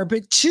out in the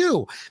carpet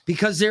too,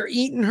 because they're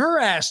eating her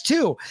ass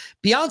too.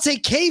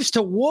 Beyonce caves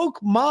to woke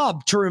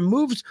mob to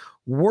remove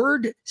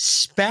word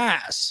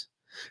spaz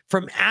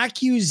from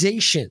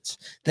accusations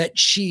that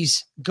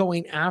she's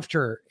going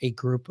after a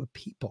group of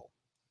people.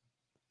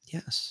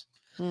 Yes.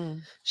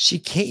 She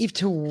caved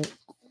to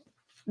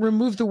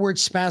remove the word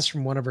spaz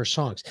from one of her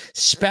songs.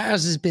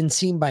 Spaz has been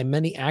seen by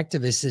many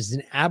activists as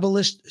an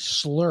ableist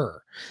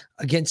slur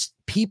against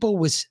people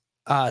with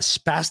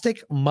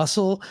spastic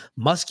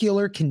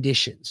muscular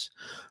conditions.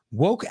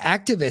 Woke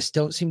activists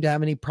don't seem to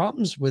have any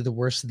problems with the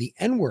worst of the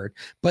N-word,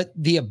 but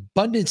the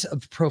abundance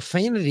of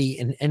profanity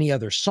in any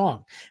other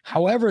song.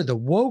 However, the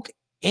woke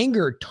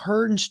anger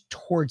turns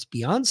towards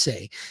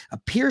Beyonce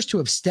appears to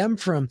have stemmed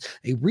from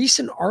a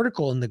recent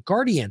article in The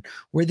Guardian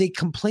where they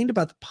complained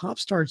about the pop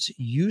star's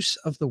use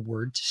of the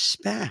word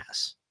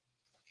spaz.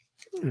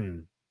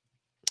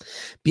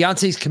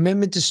 Beyonce's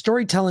commitment to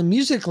storytelling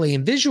musically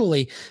and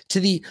visually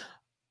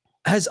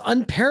has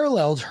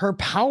unparalleled her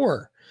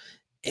power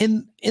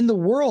in the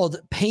world,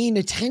 paying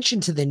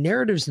attention to the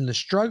narratives and the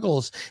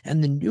struggles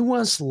and the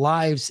nuanced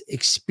lives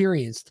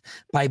experienced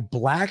by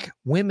Black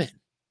women,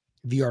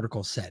 the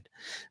article said.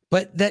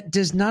 But that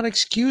does not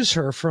excuse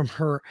her from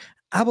her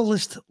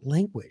ableist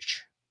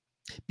language.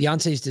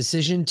 Beyonce's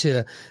decision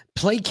to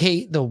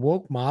placate the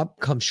woke mob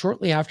comes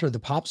shortly after the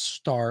pop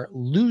star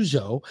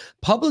Lizzo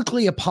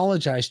publicly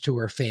apologized to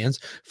her fans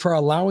for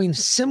allowing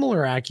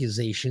similar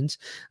accusations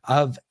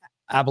of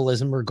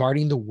ableism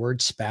regarding the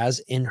word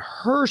spaz in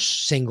her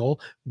single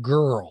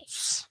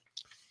Girls.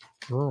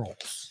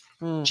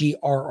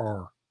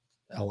 G-R-R-L-S.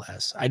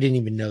 I didn't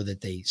even know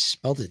that they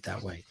spelled it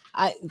that way.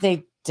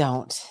 They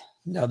don't.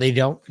 No, they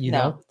don't. You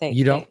don't. They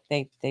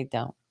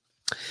don't.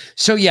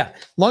 So yeah,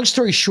 long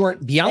story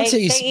short,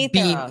 Beyonce's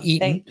being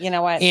eaten. You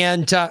know what?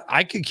 And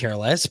I could care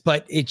less,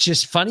 but it's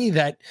just funny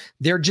that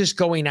they're just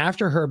going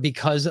after her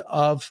because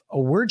of a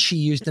word she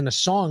used in a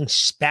song,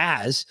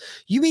 spaz.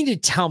 You mean to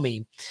tell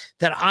me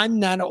that I'm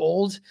that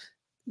old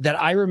that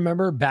I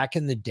remember back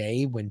in the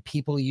day when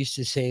people used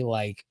to say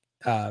like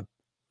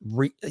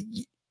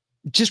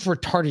just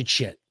retarded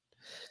shit.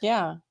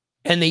 Yeah.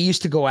 And they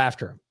used to go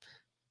after him.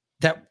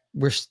 That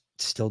we're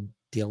still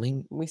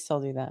dealing. We still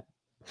do that.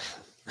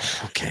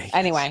 Okay.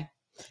 Anyway,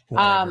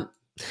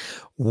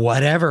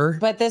 whatever.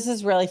 But this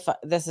is really fun.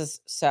 This is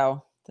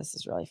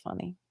really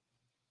funny.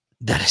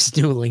 That is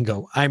new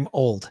lingo. I'm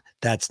old.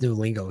 That's new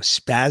lingo.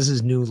 Spaz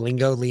is new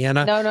lingo,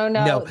 Leanna.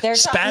 No.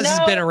 Spaz has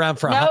been around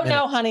for a hot minute.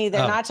 No, honey.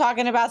 They're not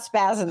talking about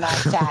spaz in that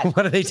chat.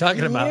 What are they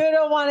talking about? You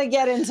don't want to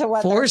get into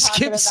what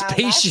Foreskin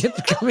spaceship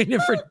coming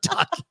in for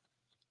docking.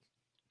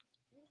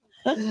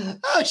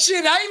 Oh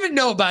shit, I even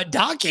know about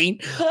docking.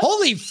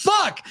 Holy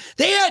fuck.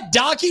 They had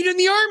docking in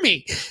the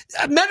Army.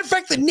 Matter of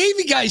fact, the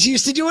Navy guys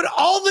used to do it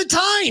all the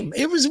time.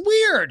 It was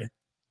weird.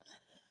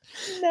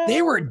 No.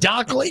 They were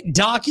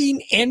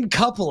docking and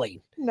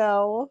coupling.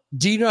 No.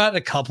 Do you know how to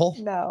couple?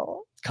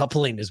 No.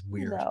 Coupling is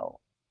weird. No.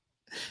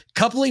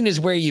 Coupling is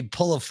where you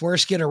pull a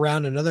foreskin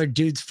around another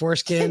dude's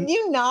foreskin. Can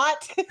you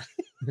not?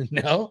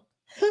 No.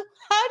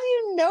 How do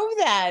you know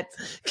that?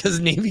 Because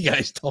Navy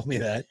guys told me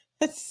that.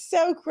 That's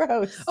so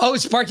gross. Oh,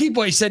 Sparky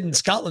Boy said in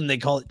Scotland they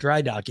call it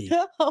dry docking.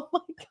 Oh my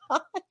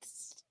God.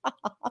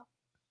 Stop.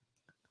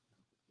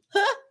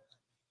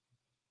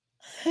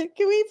 Can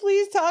we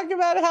please talk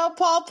about how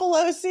Paul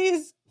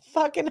Pelosi's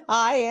fucking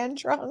high and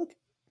drunk?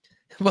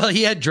 Well,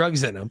 he had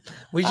drugs in him.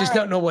 We just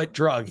don't know what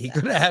drug. He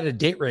could have had a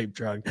date rape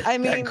drug. I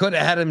mean, that could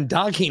have had him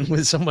docking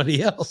with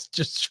somebody else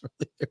just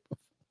shortly before.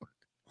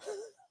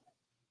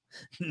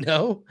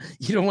 No,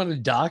 you don't want to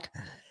dock?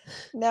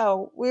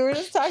 No, we were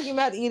just talking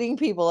about eating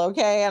people,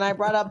 okay? And I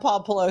brought up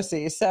Paul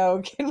Pelosi.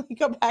 So can we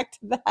go back to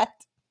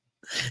that?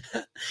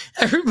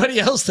 Everybody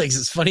else thinks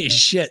it's funny as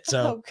shit.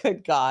 So, oh,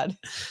 good God.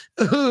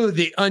 Ooh,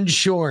 the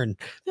unshorn.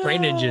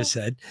 Brandon just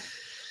said,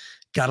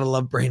 gotta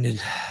love Brandon.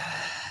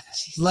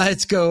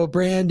 Let's go,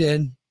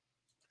 Brandon.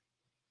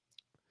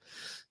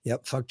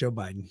 Yep, fuck Joe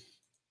Biden.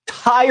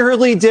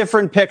 Entirely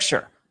different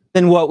picture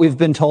than what we've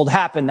been told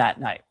happened that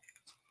night.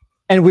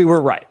 And we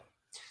were right.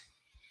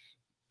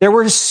 There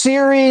were a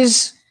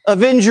series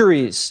of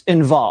injuries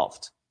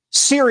involved,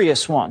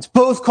 serious ones.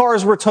 Both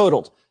cars were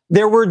totaled.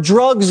 There were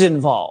drugs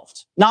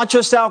involved, not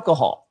just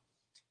alcohol.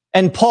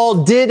 And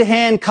Paul did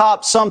hand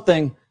cop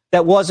something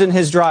that wasn't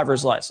his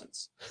driver's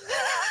license.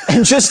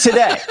 And just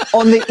today,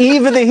 on the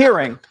eve of the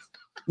hearing,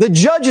 the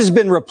judge has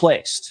been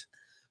replaced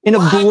in a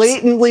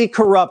blatantly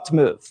corrupt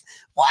move.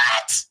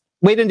 What?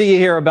 Wait until you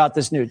hear about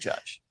this new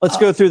judge. Let's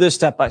go through this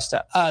step by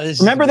step.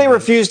 Remember they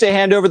refused to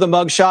hand over the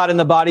mugshot and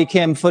the body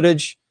cam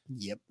footage?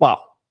 Yep.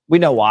 Well, we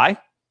know why.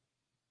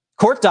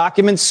 Court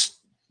documents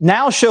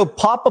now show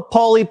Papa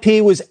Paulie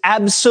P was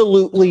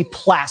absolutely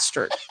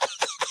plastered.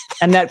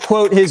 And that,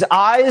 quote, his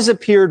eyes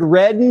appeared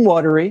red and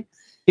watery.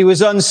 He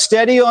was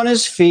unsteady on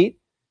his feet.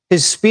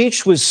 His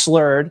speech was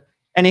slurred.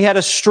 And he had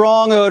a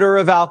strong odor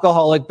of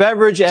alcoholic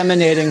beverage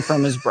emanating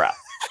from his breath.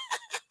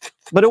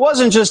 But it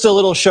wasn't just a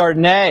little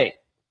Chardonnay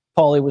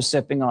Paulie was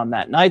sipping on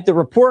that night. The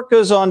report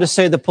goes on to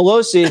say that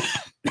Pelosi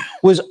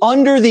was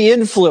under the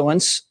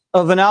influence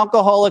of an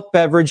alcoholic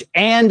beverage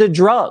and a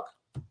drug.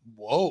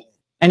 Whoa.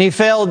 And he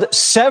failed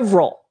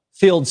several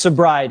field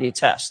sobriety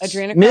tests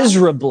Adrenochrome?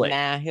 miserably.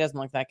 Nah, he doesn't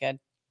look that good.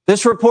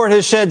 This report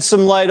has shed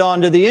some light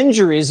onto the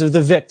injuries of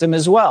the victim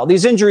as well.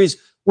 These injuries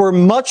were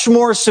much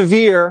more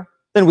severe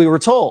than we were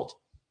told.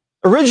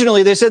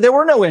 Originally, they said there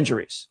were no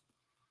injuries.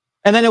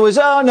 And then it was,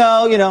 oh,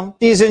 no,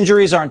 these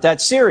injuries aren't that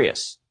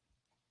serious.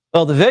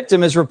 Well, the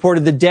victim is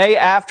reported the day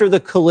after the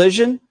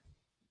collision,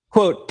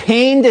 quote,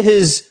 pain to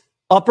his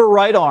upper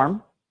right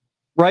arm,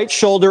 right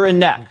shoulder, and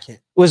neck. It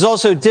was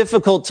also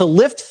difficult to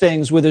lift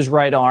things with his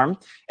right arm,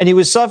 and he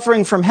was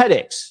suffering from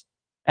headaches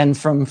and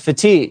from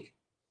fatigue,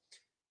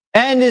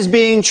 and is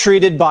being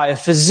treated by a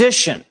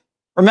physician.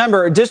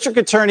 Remember, District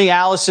Attorney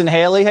Allison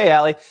Haley, hey,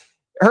 Allie,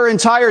 her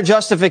entire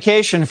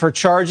justification for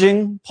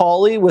charging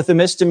Paulie with a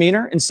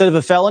misdemeanor instead of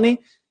a felony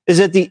is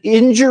that the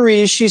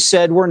injuries, she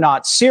said, were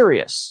not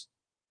serious.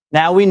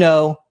 Now we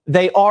know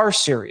they are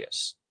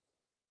serious.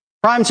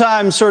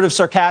 Primetime sort of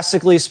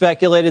sarcastically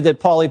speculated that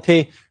Paulie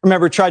P,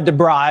 remember, tried to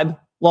bribe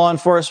law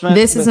enforcement.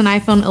 This is an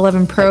iPhone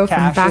 11 Pro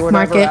from Back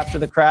Market after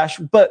the crash,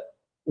 but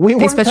we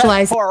weren't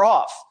that far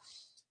off.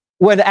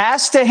 When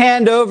asked to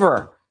hand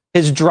over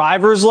his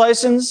driver's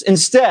license,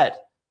 instead,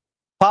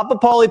 Papa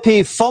Paulie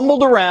P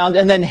fumbled around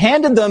and then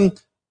handed them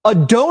a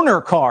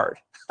donor card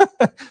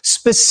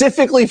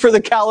specifically for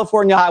the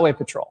California Highway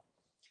Patrol.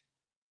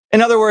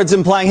 In other words,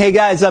 implying, hey,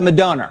 guys, I'm a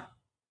donor.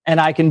 And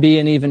I can be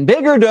an even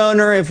bigger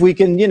donor if we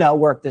can,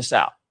 work this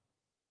out.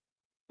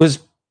 Was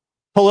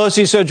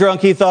Pelosi so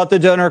drunk he thought the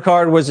donor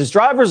card was his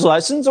driver's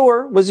license,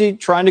 or was he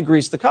trying to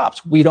grease the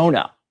cops? We don't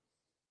know.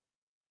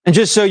 And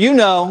just so you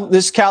know,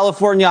 this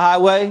California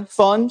Highway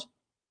Fund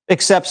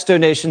accepts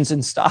donations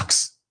in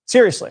stocks.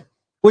 Seriously.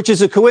 Which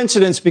is a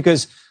coincidence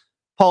because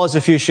Paul has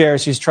a few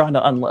shares he's trying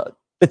to unload.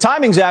 The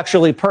timing's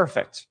actually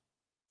perfect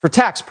for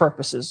tax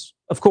purposes,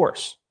 of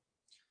course.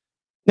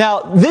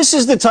 Now, this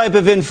is the type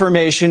of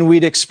information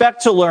we'd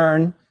expect to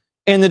learn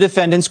in the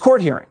defendant's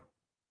court hearing.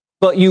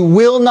 But you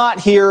will not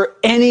hear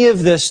any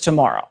of this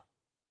tomorrow.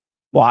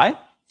 Why?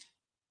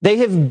 They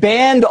have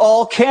banned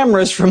all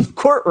cameras from the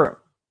courtroom.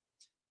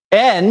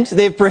 And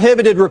they've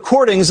prohibited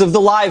recordings of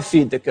the live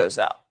feed that goes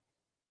out.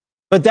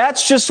 But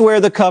that's just where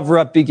the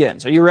cover-up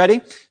begins. Are you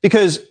ready?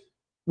 Because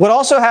what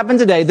also happened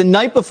today, the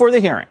night before the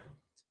hearing,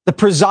 the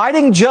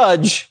presiding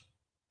judge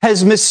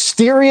has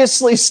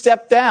mysteriously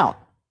stepped down.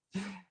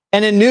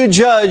 and a new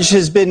judge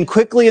has been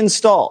quickly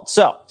installed.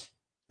 So,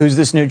 who's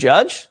this new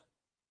judge?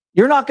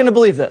 You're not going to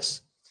believe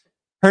this.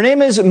 Her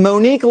name is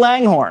Monique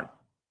Langhorne,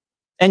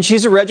 and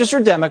she's a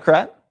registered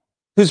Democrat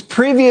whose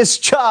previous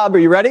job, are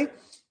you ready?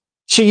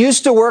 She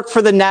used to work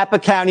for the Napa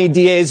County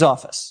DA's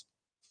office.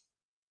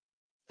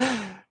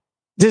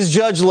 Does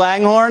Judge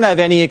Langhorne have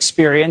any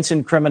experience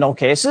in criminal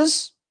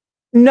cases?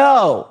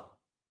 No.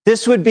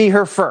 This would be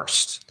her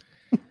first.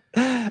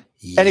 And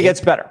it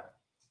gets better.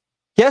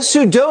 Guess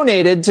who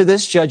donated to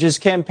this judge's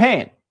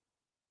campaign?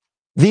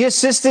 The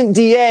assistant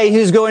DA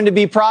who's going to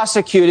be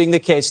prosecuting the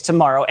case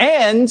tomorrow.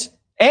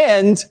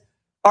 And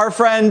our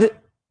friend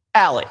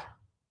Allie,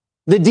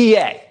 the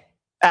DA,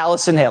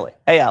 Allison Haley.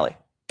 Hey, Allie.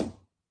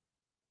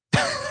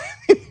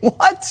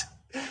 What?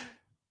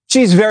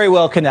 She's very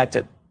well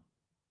connected.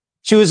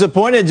 She was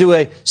appointed to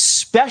a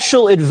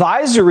special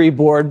advisory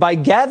board by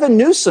Gavin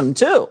Newsom,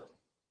 too.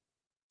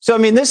 So, I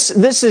mean, this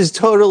is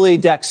totally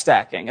deck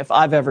stacking if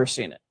I've ever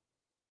seen it.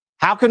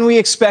 How can we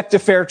expect a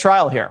fair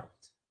trial here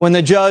when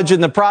the judge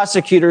and the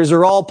prosecutors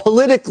are all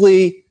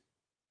politically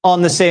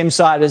on the same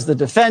side as the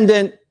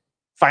defendant,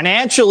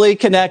 financially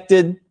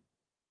connected?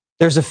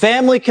 There's a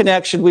family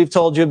connection we've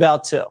told you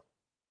about, too.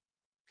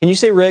 Can you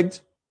say rigged?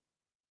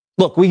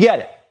 Look, we get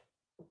it.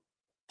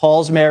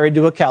 Paul's married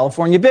to a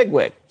California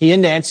bigwig. He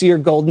and Nancy are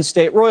Golden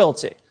State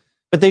royalty.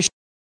 But they.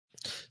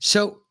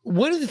 So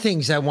one of the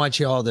things I want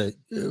you all to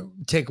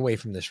take away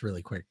from this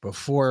really quick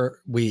before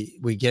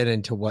we get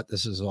into what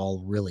this is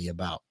all really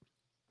about,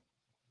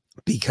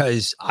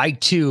 because I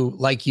too,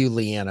 like you,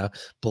 Leanna,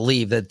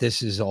 believe that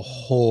this is a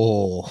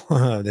whole,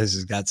 this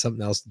has got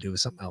something else to do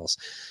with something else.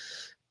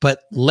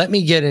 But let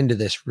me get into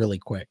this really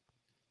quick.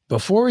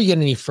 Before we get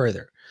any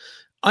further,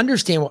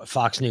 understand what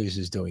Fox News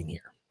is doing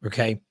here,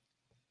 okay?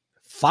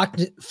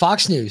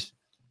 Fox News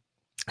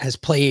has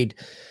played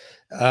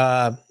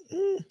a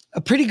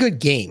pretty good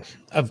game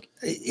of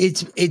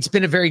it's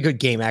been a very good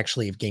game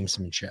actually of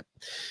gamesmanship.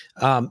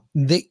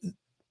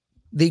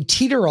 They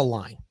teeter a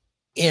line,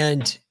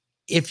 and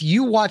if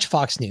you watch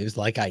Fox News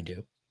like I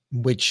do,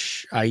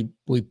 which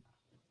we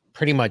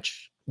pretty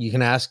much, you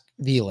can ask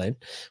Vila,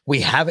 we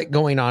have it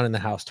going on in the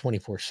house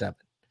 24/7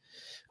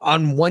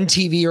 on one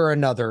TV or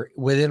another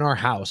within our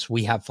house.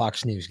 We have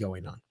Fox News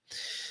going on.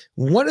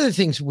 One of the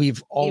things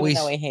we've always,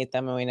 even though we hate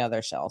them and we know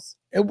they're shells.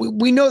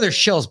 We know they're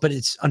shells, but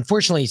it's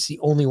unfortunately it's the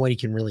only one you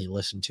can really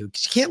listen to,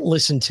 because you can't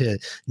listen to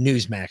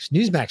Newsmax.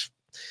 Newsmax,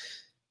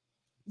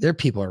 their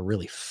people are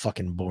really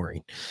fucking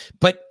boring.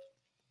 But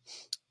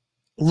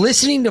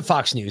listening to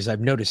Fox News, I've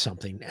noticed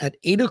something. At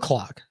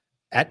 8:00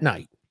 at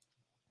night,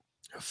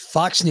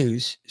 Fox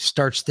News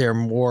starts their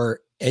more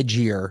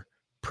edgier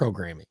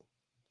programming.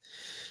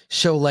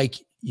 So like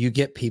you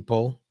get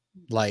people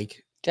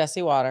like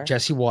Jesse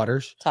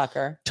Waters,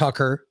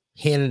 Tucker,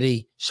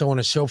 Hannity, so on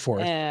and so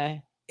forth,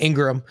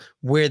 Ingram,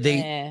 where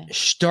they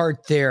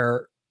start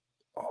their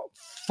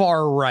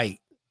far right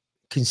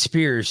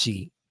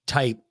conspiracy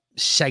type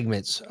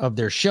segments of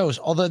their shows.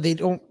 Although they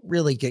don't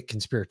really get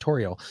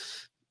conspiratorial,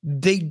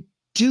 they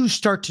do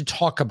start to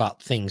talk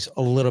about things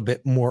a little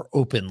bit more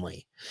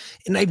openly.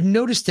 And I've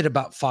noticed it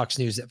about Fox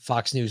News that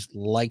Fox News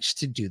likes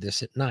to do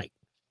this at night.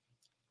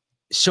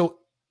 So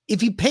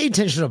if you pay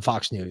attention to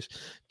Fox News,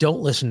 don't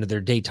listen to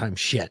their daytime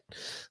shit.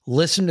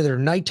 Listen to their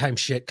nighttime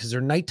shit, because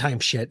their nighttime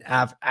shit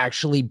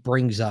actually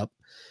brings up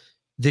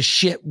the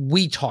shit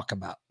we talk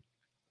about.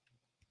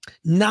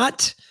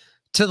 Not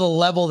to the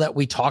level that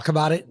we talk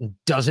about it and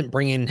doesn't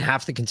bring in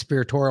half the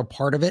conspiratorial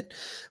part of it,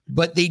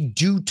 but they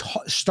do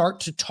start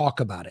to talk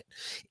about it.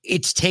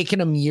 It's taken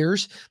them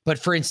years, but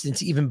for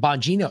instance, even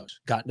Bongino's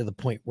gotten to the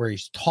point where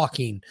he's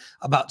talking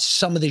about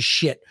some of the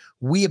shit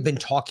we have been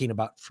talking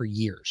about for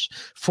years.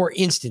 For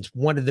instance,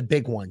 one of the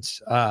big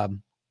ones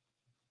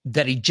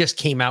that he just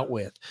came out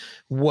with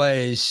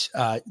was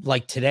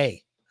like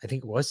today. I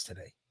think it was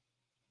today.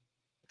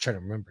 Trying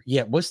to remember.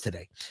 Yeah, it was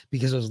today,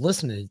 because I was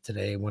listening to it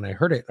today. When I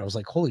heard it, I was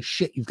like, holy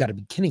shit, you've got to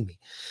be kidding me.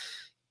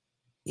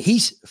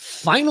 He's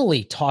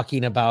finally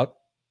talking about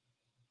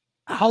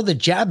how the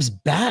jab's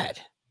bad.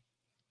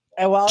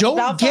 Well,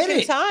 don't get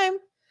it. Time.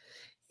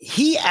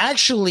 He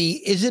actually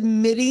is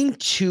admitting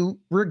to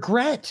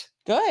regret.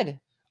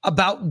 Good.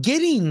 About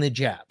getting the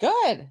jab.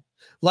 Good.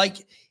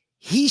 Like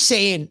he's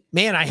saying,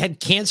 man, I had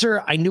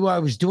cancer. I knew I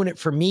was doing it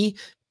for me,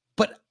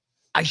 but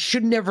I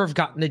should never have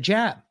gotten the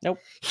jab. Nope.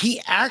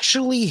 He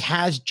actually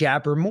has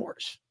jab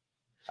remorse.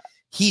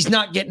 He's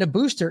not getting a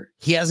booster.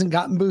 He hasn't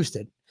gotten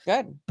boosted.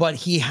 Good. But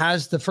he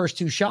has the first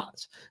 2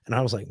 shots. And I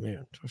was like,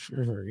 man,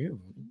 sure for you.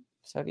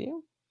 So do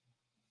you?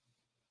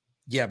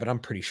 Yeah, but I'm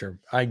pretty sure.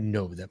 I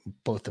know that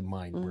both of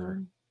mine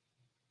were.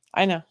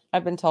 I know.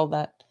 I've been told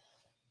that.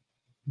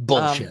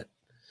 Bullshit.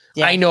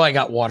 Yeah. I know I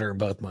got water in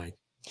both mine.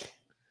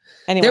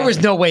 Anyway. There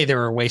was no way they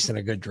were wasting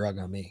a good drug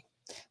on me.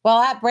 Well,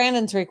 at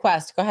Brandon's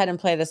request, go ahead and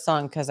play this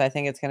song, because I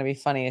think it's going to be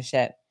funny as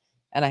shit.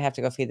 And I have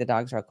to go feed the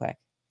dogs real quick.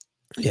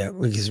 Yeah,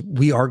 because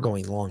we are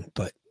going long,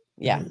 but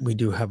yeah, we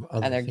do have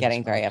other and they're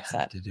getting very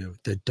upset to do.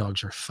 The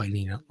dogs are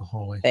fighting out in the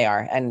hallway. They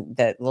are, and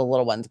the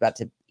little one's about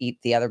to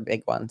eat the other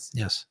big ones.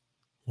 Yes.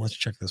 Let's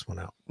check this one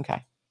out.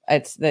 Okay.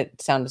 It's the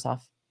sound is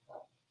off.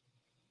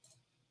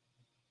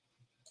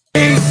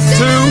 To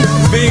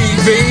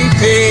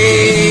BVP.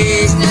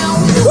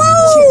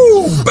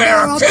 Woo!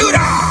 Barracuda!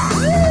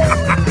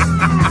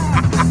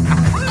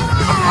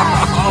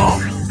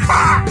 Oh,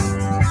 fuck!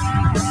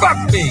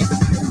 Fuck me!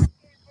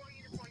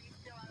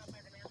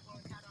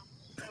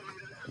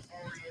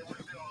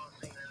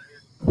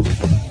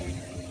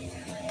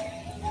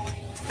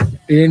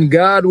 In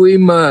God we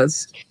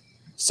must.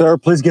 Sir,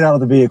 please get out of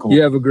the vehicle.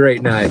 You have a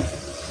great night.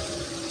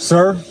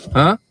 Sir?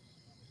 Huh?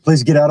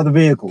 Please get out of the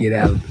vehicle. Get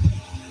out.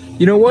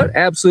 You know what?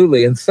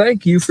 Absolutely. And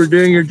thank you for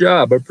doing your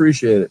job. I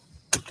appreciate it.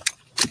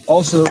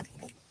 Also,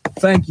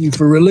 thank you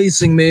for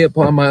releasing me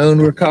upon my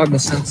own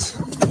recognizance.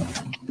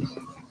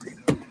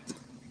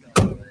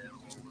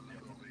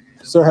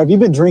 Sir, have you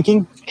been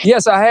drinking?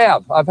 Yes, I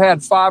have. I've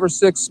had 5 or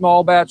 6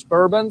 small batch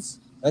bourbons.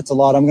 That's a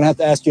lot. I'm going to have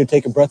to ask you to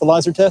take a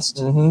breathalyzer test.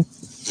 Mm-hmm.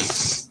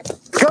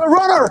 Got a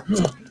runner!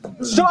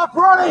 Stop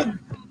running!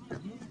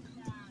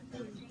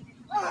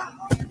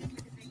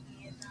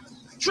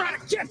 Try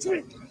to catch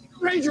me!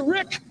 Ranger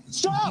Rick,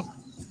 stop!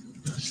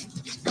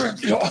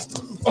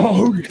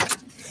 Oh,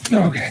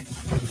 yeah. Okay.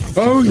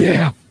 Oh,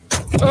 yeah.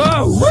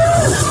 Oh,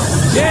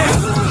 woo! Yeah!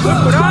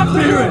 Look what I'm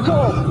doing!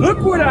 Look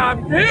what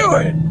I'm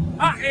doing!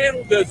 I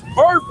handled this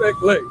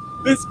perfectly!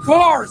 This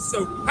car is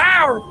so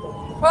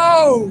powerful!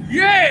 Oh,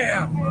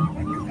 yeah!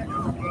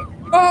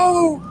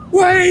 Oh,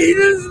 wait,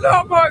 this is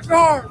not my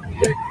car!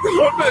 This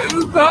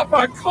is not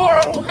my car!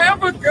 I don't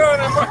have a gun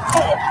in my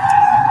car!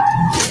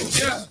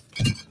 Yeah.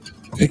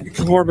 Take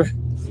the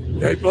Corbin.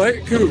 Hey, play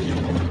it cool.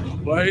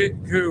 Play it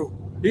cool.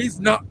 He's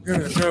not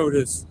gonna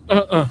notice. He's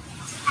not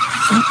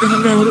gonna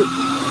notice.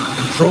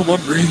 Control my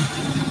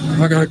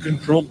breathing. I gotta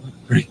control my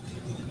breathing.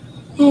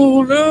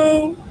 Oh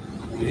no.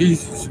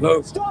 He's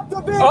slow. Stop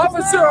the vehicle!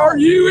 Officer, now! are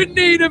you in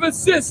need of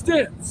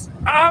assistance?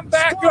 I'm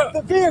back Stop up.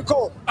 the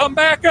vehicle! I'm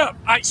back up.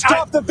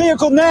 Stop the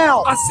vehicle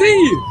now! I see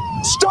you.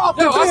 Stop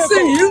the No, vehicle! I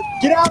see you.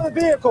 Get out of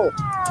the vehicle!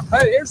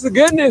 Hey, here's the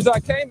good news. I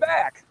came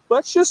back.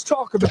 Let's just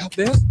talk about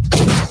this.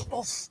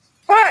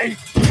 Hey!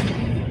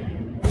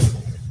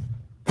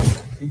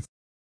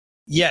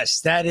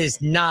 Yes, that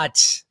is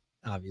not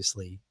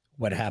obviously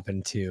what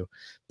happened to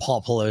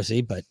Paul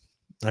Pelosi, but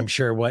I'm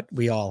sure what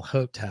we all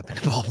hoped happened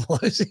to Paul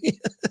Pelosi.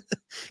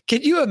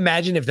 Can you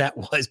imagine if that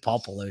was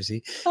Paul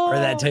Pelosi or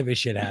that type of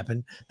shit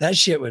happened? That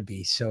shit would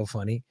be so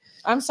funny.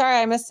 I'm sorry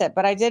I missed it,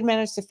 but I did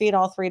manage to feed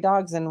all 3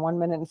 dogs in 1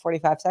 minute and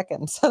 45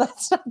 seconds. So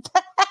that's not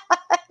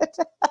bad.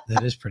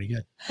 That is pretty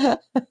good.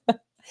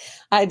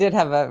 I did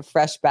have a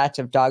fresh batch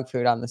of dog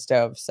food on the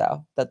stove,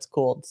 so that's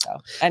cool. So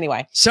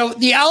anyway. So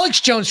the Alex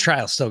Jones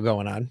trial is still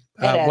going on.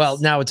 Well,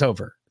 now it's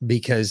over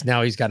because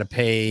now he's got to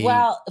pay.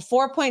 Well,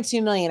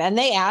 4.2 million. And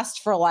they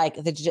asked for like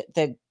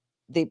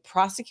the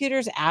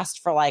prosecutors asked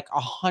for like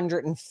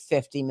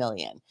 150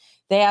 million.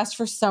 They asked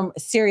for some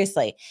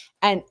seriously.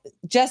 And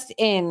just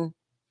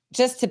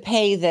to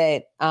pay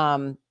the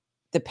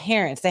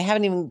parents, they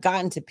haven't even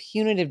gotten to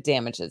punitive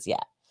damages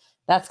yet.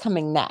 That's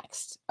coming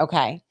next.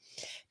 Okay.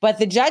 But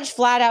the judge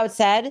flat out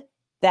said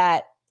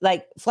that,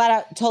 like, flat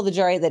out told the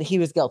jury that he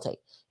was guilty.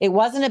 It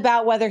wasn't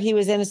about whether he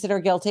was innocent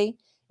or guilty.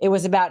 It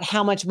was about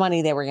how much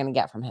money they were going to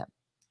get from him.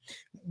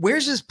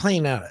 Where's this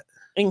playing out at?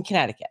 In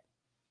Connecticut.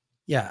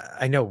 Yeah,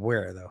 I know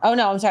where, though. Oh,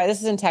 no, I'm sorry.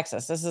 This is in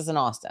Texas. This is in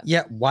Austin.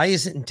 Yeah, why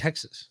is it in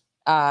Texas?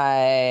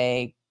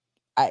 I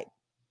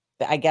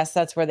guess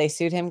that's where they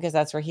sued him because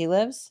that's where he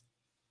lives.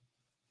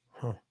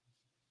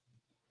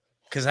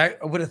 Because I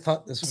would have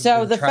thought this was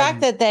so the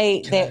fact that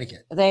they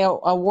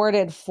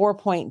awarded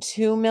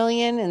 4.2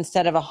 million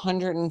instead of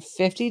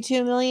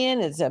 152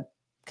 million is a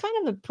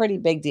kind of a pretty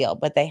big deal,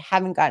 but they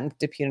haven't gotten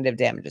to punitive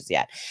damages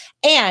yet.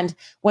 And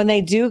when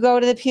they do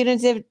go to the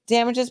punitive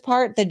damages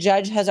part, the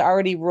judge has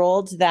already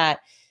ruled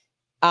that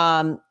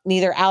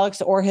neither Alex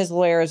or his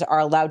lawyers are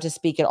allowed to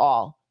speak at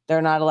all.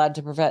 They're not allowed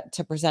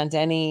to present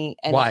any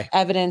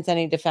evidence,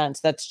 any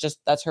defense.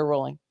 That's her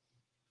ruling.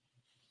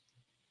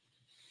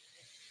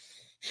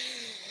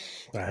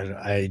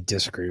 I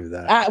disagree with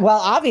that. Well,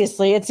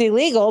 obviously it's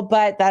illegal,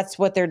 but that's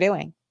what they're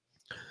doing.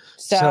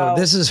 So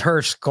this is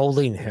her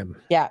scolding him.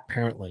 Yeah.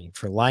 Apparently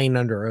for lying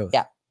under oath.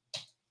 Yeah.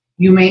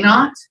 You may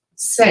not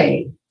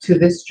say to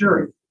this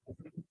jury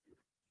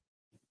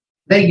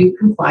that you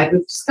complied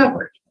with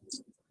discovery.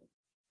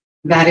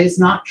 That is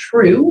not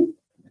true.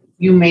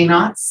 You may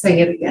not say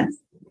it again.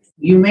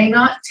 You may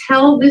not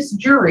tell this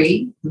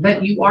jury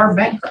that you are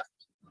bankrupt.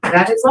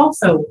 That is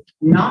also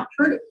not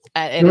true.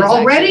 You're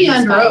already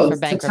under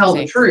oath to tell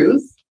the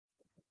truth.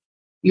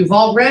 You've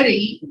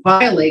already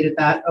violated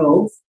that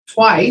oath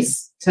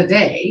twice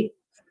today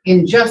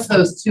in just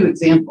those 2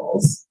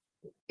 examples.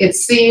 It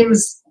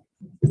seems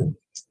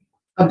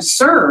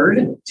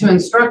absurd to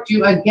instruct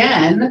you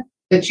again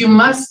that you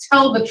must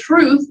tell the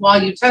truth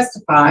while you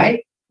testify.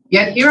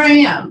 Yet here I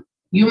am.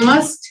 You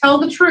must tell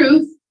the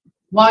truth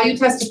while you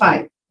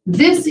testify.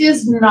 This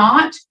is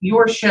not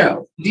your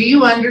show. Do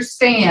you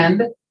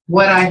understand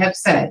what I have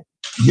said?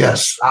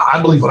 Yes,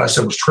 I believe what I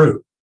said was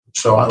true.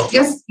 So I don't.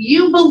 Yes,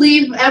 you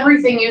believe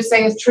everything you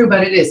say is true,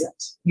 but it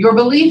isn't. Your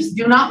beliefs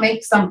do not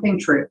make something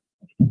true.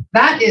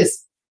 That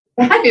is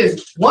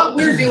what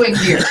we're doing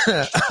here.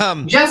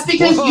 Just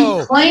because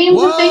you claim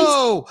to think.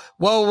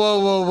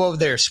 Whoa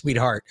there,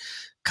 sweetheart.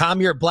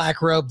 Calm your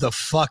black robe the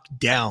fuck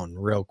down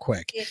real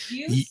quick. If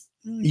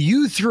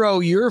you throw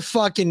your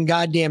fucking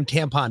goddamn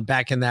tampon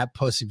back in that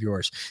puss of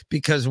yours,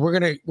 because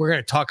we're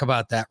gonna talk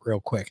about that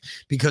real quick.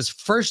 Because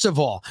first of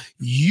all,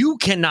 you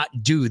cannot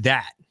do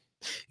that.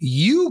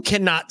 You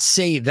cannot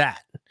say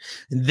that.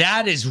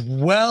 That is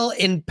well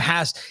in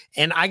past.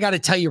 And I got to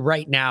tell you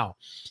right now,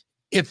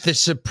 if the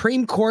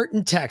Supreme Court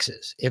in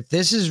Texas, if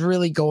this is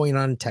really going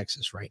on in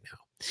Texas right now,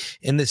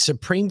 and the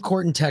Supreme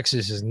Court in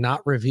Texas is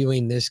not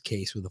reviewing this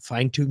case with a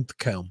fine-tooth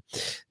comb,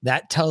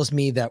 that tells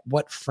me that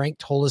what Frank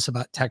told us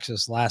about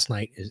Texas last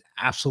night is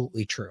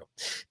absolutely true.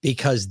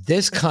 Because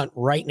this cunt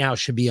right now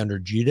should be under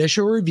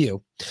judicial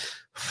review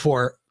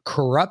for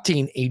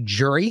corrupting a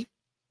jury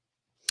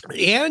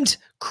and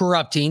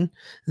corrupting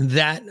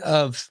that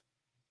of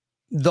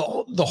the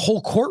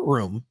whole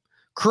courtroom,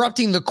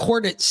 corrupting the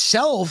court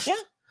itself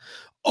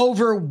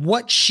over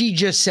what she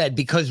just said,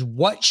 because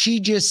what she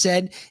just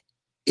said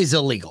is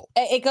illegal.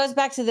 It goes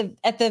back to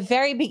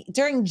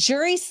during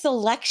jury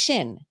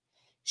selection.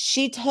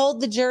 She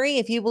told the jury,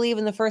 if you believe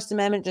in the First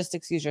Amendment, just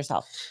excuse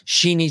yourself.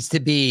 She needs to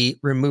be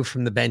removed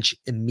from the bench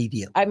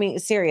immediately. I mean,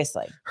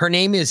 seriously. Her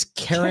name is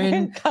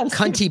Karen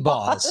Cunty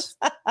Boss.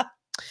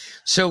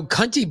 So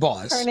Cunty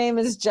Boss. Her name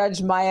is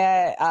Judge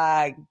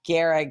Maya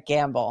Guerra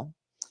Gamble.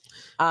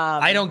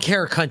 I don't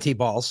care, Cunty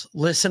Balls.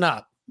 Listen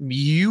up.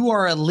 You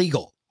are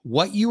illegal.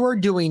 What you are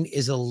doing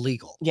is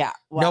illegal. Yeah.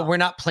 Well, no, we're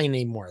not playing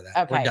any more of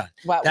that. Okay. We're done.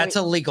 Well, that's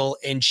illegal,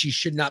 and she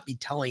should not be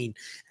telling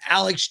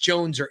Alex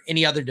Jones or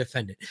any other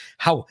defendant.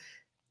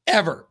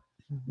 However,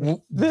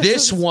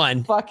 this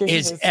one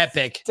is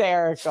epic.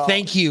 Hysterical.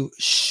 Thank you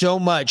so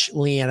much,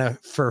 Leanna,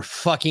 for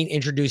fucking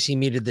introducing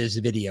me to this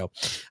video.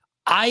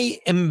 I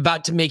am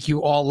about to make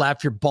you all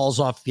laugh your balls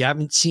off. If you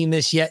haven't seen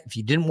this yet, if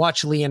you didn't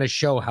watch Leanna's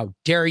show, how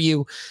dare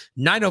you?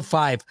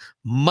 9:05,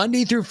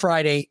 Monday through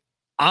Friday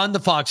on the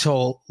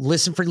Foxhole.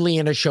 Listen for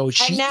Leanna's show.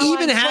 She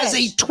even has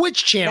a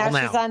Twitch channel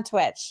now. She's on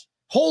Twitch.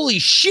 Holy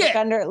shit. Look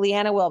under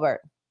Leanna Wilbert.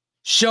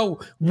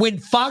 So when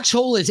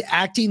Foxhole is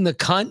acting the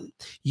cunt,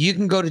 you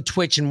can go to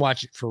Twitch and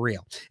watch it for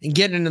real and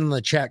get it in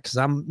the chat, because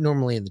I'm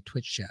normally in the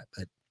Twitch chat,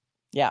 but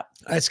yeah,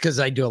 that's because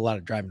I do a lot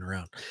of driving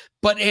around.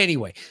 But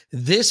anyway,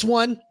 this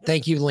one,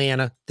 thank you,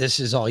 Leanna. This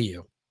is all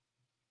you.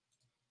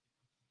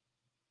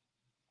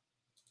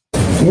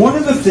 One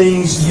of the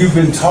things you've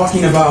been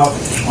talking about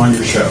on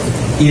your show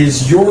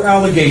is your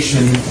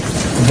allegation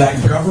that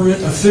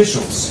government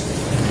officials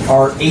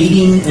are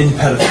aiding in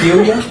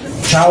pedophilia,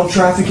 child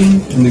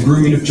trafficking, and the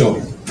grooming of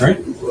children, right?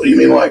 You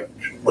mean like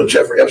what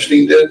Jeffrey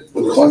Epstein did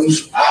with the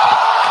Clintons?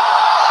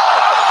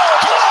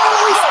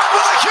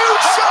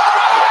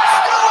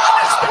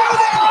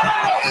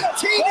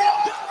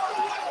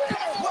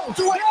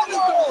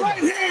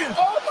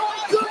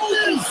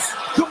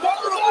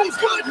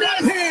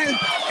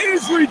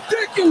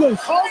 Ridiculous.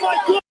 Oh my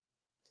God.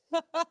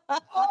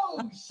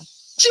 Oh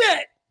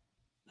shit.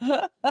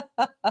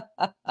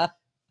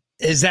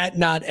 Is that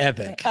not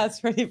epic? That's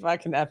pretty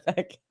fucking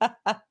epic.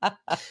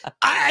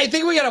 I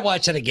think we got to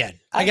watch it again.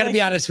 I got to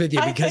be honest with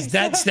you, because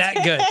that's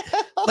that good.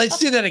 Let's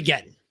do that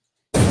again.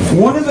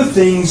 One of the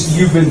things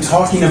you've been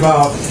talking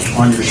about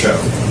on your show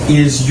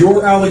is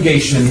your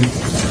allegation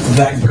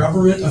that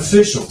government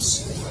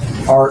officials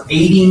are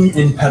aiding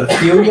in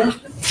pedophilia,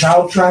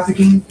 child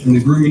trafficking, and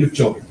the grooming of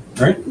children,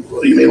 right?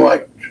 You mean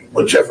like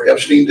what Jeffrey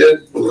Epstein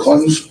did with the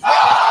Clintons?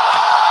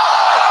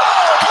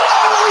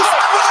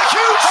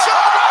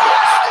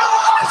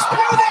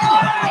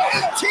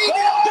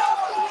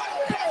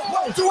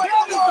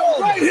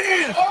 Right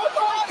hand.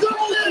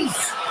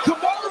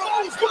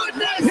 Kamaro's right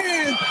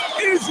hand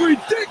is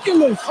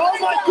ridiculous. Oh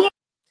my God.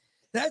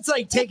 That's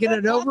like taking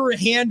an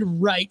overhand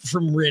right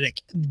from Riddick.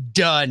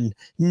 Done.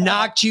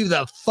 Knocked you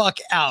the fuck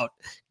out.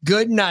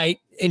 Good night.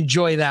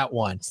 Enjoy that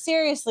one.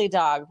 Seriously,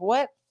 dog.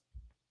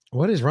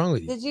 What is wrong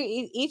with you? Did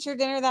you eat your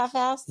dinner that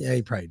fast? Yeah,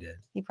 he probably did.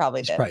 He probably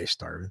He's did. probably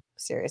starving.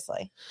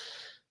 Seriously.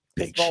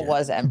 Big bowl shit.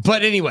 was empty.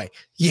 But anyway,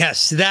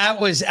 yes, that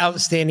was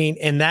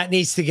outstanding, and that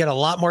needs to get a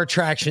lot more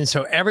traction.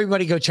 So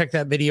everybody go check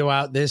that video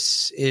out.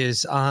 This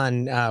is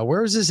on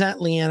where was this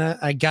at, Leanna?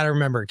 I gotta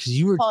remember, because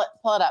you were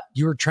pull it up.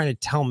 You were trying to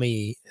tell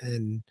me,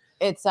 and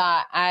it's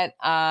at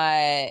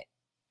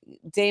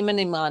Damon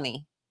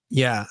Imani.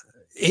 Yeah.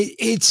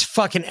 It's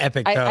fucking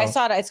epic, though. I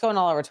saw it. It's going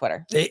all over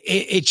Twitter.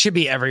 It should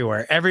be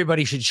everywhere.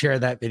 Everybody should share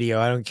that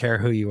video. I don't care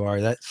who you are.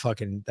 That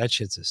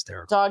shit's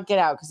hysterical. Dog, get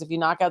out, because if you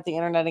knock out the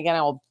internet again,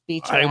 I will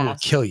beat your ass. I will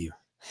kill you.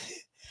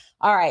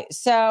 All right.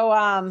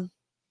 So,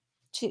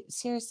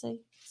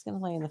 seriously, he's gonna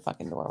lay in the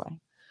fucking doorway.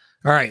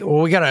 All right.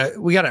 Well, we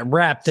gotta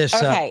wrap this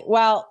up. Okay.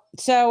 Well,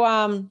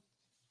 so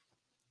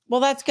well,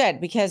 that's good,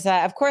 because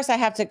of course I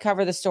have to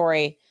cover the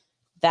story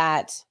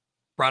that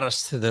brought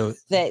us to the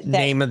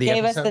name of the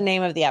gave episode. us the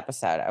name of the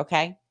episode.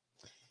 Okay.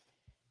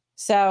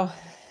 So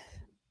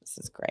this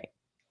is great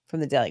from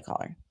the Daily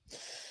Caller.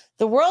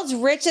 The world's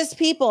richest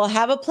people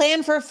have a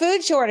plan for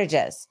food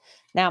shortages.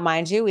 Now,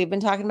 mind you, we've been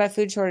talking about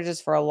food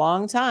shortages for a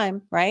long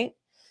time, right?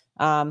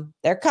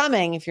 They're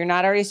coming. If you're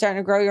not already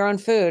starting to grow your own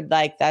food,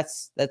 like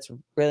that's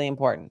really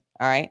important.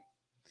 All right.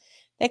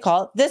 They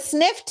call it the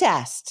Sniff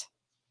Test.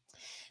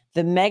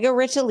 The mega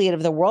rich elite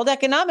of the World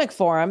Economic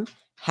Forum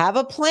have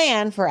a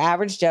plan for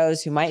average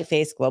Joes who might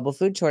face global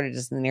food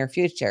shortages in the near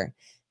future.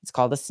 It's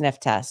called the Sniff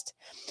Test.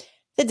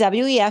 The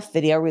WEF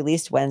video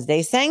released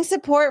Wednesday sang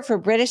support for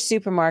British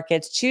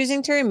supermarkets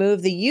choosing to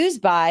remove the use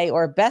by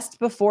or best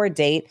before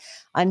date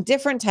on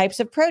different types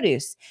of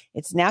produce.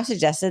 It's now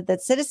suggested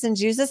that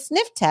citizens use a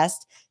sniff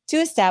test to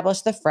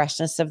establish the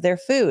freshness of their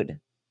food.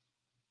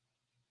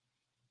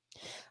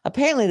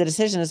 Apparently, the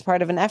decision is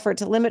part of an effort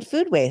to limit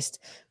food waste,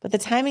 but the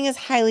timing is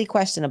highly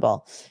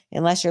questionable.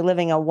 Unless you're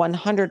living a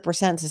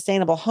 100%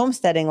 sustainable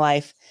homesteading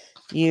life,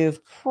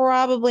 you've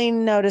probably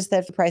noticed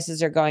that the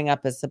prices are going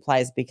up as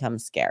supplies become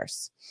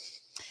scarce.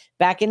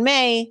 Back in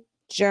May,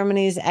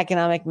 Germany's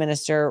economic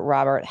minister,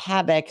 Robert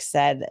Habeck,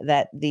 said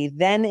that the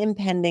then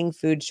impending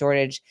food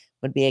shortage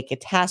would be a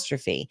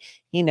catastrophe.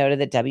 He noted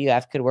that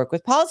WF could work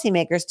with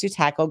policymakers to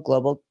tackle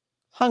global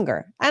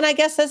hunger. And I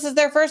guess this is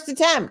their first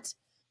attempt.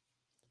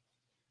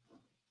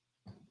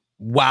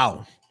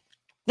 Wow.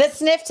 The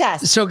sniff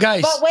test. So,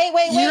 guys, but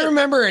wait. You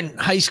remember in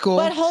high school,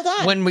 but hold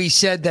on, when we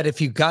said that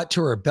if you got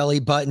to her belly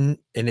button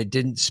and it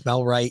didn't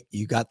smell right,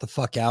 you got the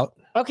fuck out?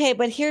 Okay,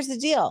 but here's the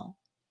deal.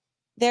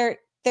 They're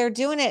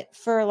doing it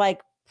for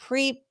like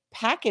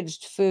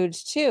pre-packaged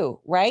foods too,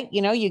 right?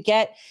 You know, you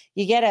get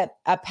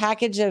a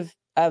package of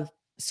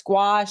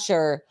squash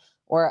or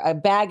a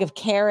bag of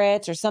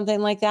carrots or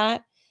something like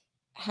that.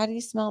 How do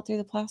you smell it through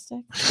the plastic?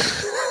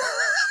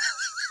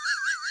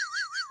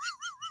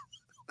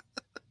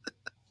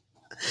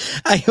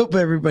 I hope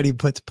everybody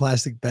puts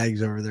plastic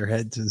bags over their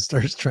heads and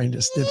starts trying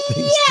to sniff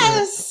things.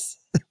 Yes.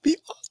 That'd be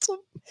awesome.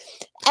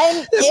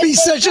 And it'd be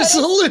such a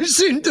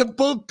solution to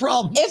both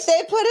problems. If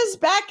they put us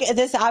back,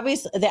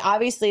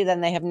 obviously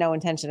then they have no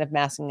intention of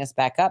masking us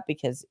back up,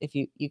 because if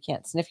you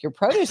can't sniff your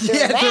produce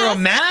through a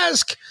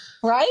mask.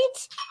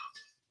 Right?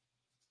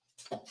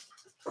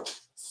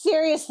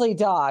 Seriously,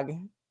 dog.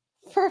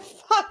 For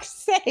fuck's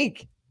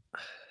sake.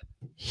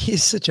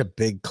 He's such a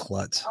big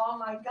klutz. Oh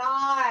my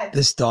God.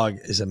 This dog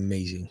is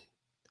amazing.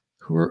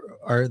 Who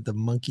are the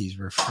monkeys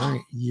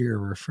you're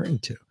referring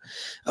to?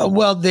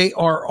 Well, they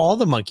are all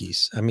the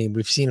monkeys. I mean,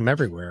 we've seen them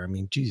everywhere. I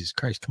mean, Jesus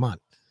Christ, come on.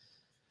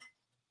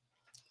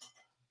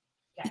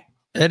 Okay.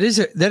 That is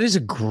a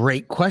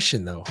great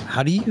question, though.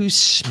 How do you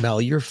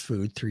smell your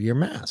food through your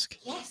mask?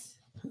 Yes.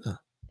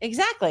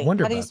 Exactly. How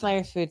do you smell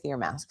your food through your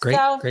mask?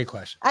 Great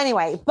question.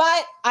 Anyway,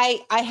 but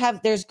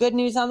there's good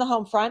news on the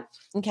home front.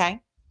 Okay.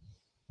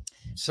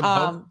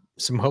 Some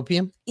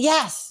hopium?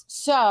 Yes.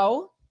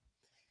 So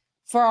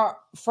for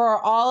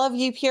all of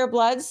you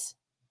purebloods,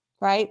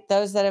 right?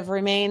 Those that have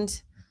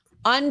remained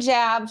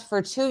unjabbed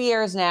for 2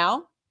 years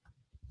now,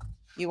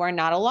 you are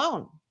not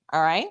alone.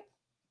 All right.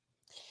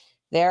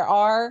 There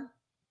are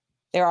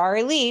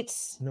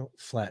elites. No,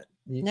 flat.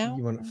 You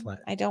want it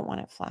flat. I don't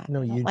want it flat.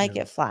 No, you like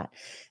it flat.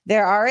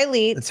 There are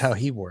elites. That's how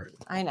he wore it.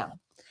 I know.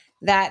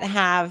 That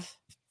have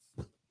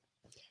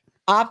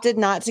opted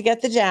not to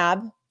get the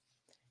jab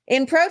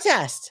in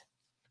protest.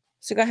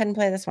 So go ahead and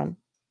play this one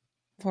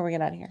before we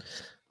get out of here.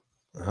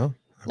 Oh.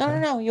 Okay.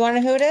 No. You want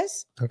to know who it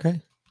is?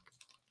 Okay.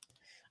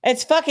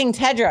 It's fucking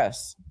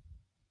Tedros.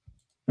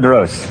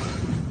 Tedros,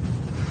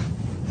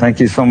 thank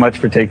you so much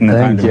for taking the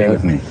time to be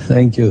with me.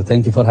 Thank you.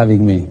 Thank you for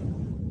having me.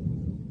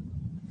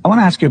 I want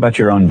to ask you about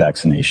your own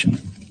vaccination.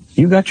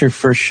 You got your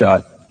first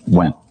shot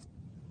when?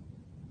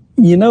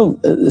 You know,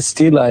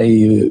 still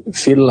I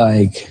feel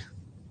like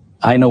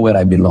I know where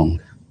I belong.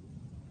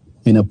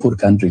 In a poor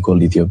country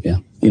called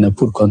Ethiopia, in a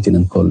poor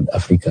continent called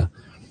Africa,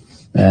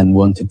 and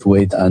wanted to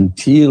wait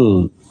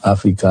until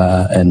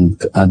Africa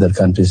and other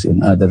countries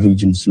in other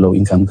regions,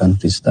 low-income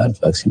countries, start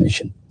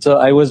vaccination. So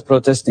I was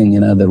protesting,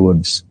 in other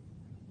words,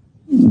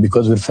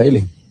 because we're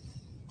failing.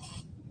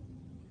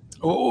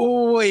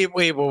 Oh, wait,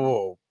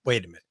 whoa.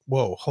 Wait a minute.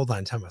 Whoa, hold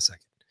on. Time a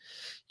second.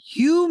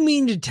 You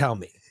mean to tell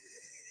me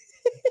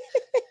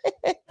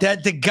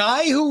that the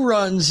guy who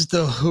runs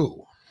the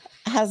WHO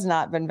has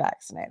not been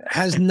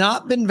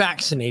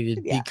vaccinated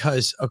yeah.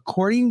 Because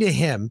according to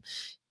him,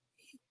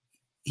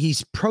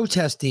 he's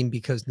protesting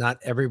because not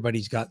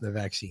everybody's gotten the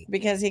vaccine.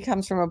 Because he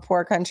comes from a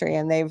poor country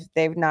and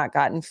they've not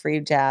gotten free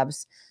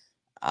jabs.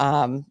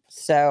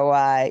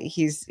 So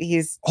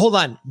he's hold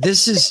on.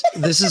 This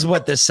is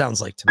what this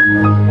sounds like to me.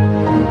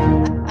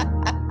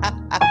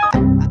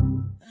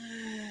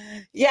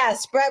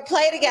 Yes, Brett,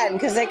 play it again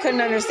because they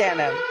couldn't understand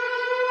him.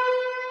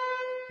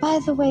 By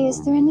the way,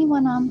 is there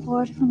anyone on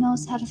board who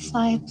knows how to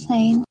fly a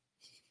plane?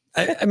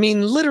 I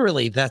mean,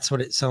 literally, that's what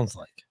it sounds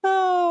like.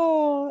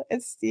 Oh,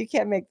 you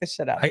can't make this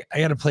shit up. I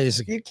got to play this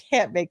again. You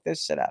can't make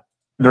this shit up.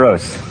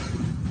 Tedros,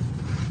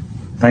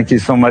 thank you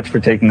so much for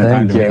taking the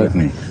time to be with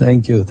me.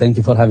 Thank you. Thank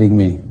you for having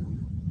me.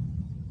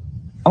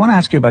 I want to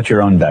ask you about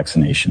your own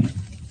vaccination.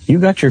 You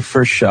got your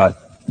first shot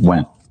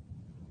when?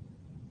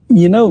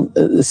 You know,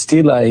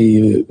 still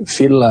I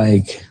feel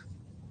like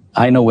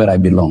I know where I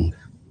belong,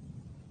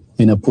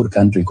 in a poor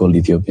country called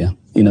Ethiopia,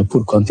 in a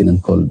poor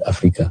continent called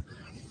Africa,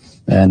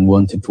 and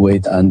wanted to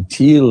wait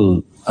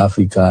until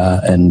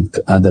Africa and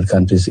other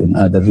countries in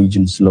other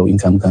regions,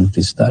 low-income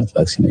countries, start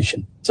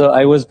vaccination. So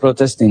I was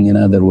protesting, in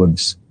other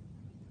words,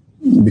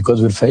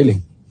 because we're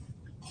failing.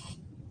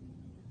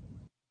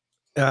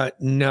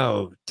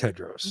 No,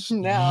 Tedros.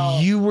 No.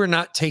 You were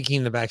not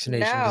taking the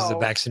vaccination because the No.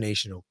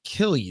 vaccination will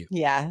kill you.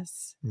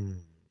 Yes.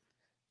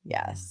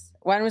 Yes.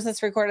 When was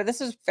this recorded? This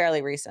was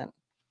fairly recent.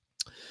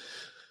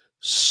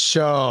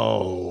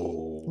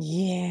 So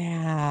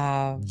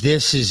yeah,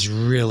 this is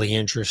really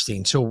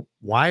interesting. So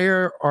why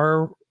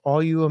are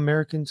all you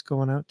Americans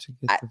going out to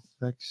get the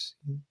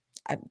vaccine?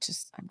 I'm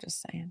just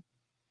saying.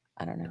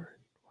 I don't know.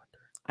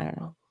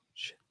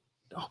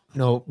 Oh,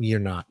 no, you're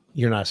not.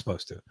 You're not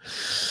supposed to.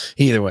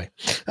 Either way.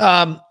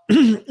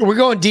 We're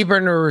going deeper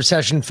into a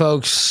recession,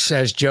 folks,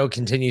 as Joe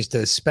continues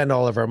to spend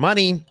all of our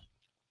money.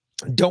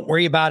 Don't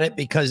worry about it,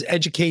 because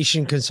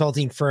education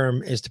consulting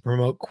firm is to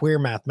promote queer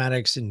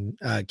mathematics in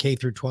K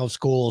through 12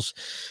 schools.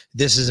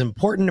 This is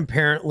important.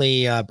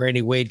 Apparently,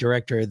 Brandy Wade,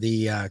 director of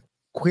the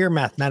queer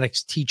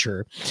mathematics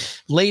teacher,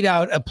 laid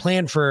out a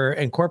plan for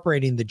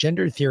incorporating the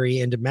gender theory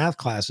into math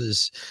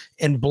classes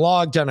and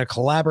blogged on a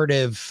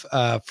collaborative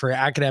for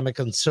academic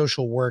and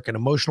social work and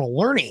emotional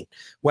learning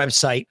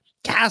website,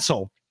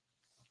 Castle.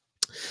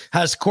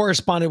 Has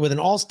corresponded with an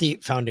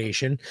Allstate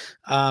Foundation,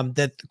 that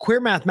the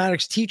queer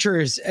mathematics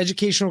teachers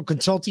educational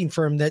consulting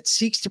firm that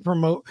seeks to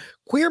promote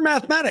queer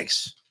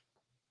mathematics.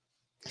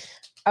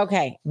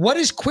 Okay. What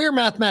is queer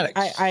mathematics?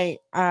 I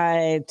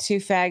two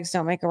fags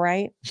don't make a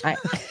right.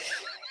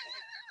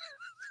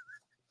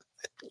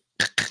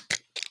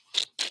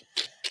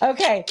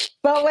 Okay,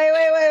 but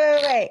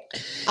wait.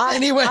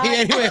 Anyway,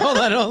 hold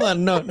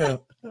on.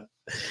 No.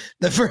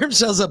 The firm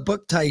sells a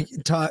book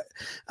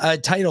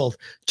titled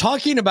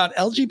Talking About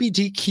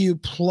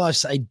LGBTQ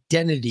Plus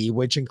Identity,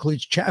 which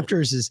includes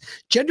chapters as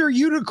Gender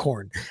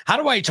Unicorn. How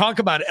do I talk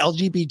about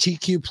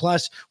LGBTQ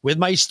Plus with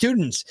my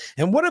students?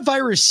 And what if I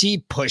receive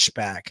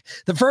pushback?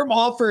 The firm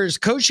offers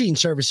coaching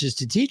services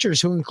to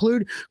teachers who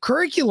include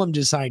curriculum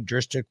design,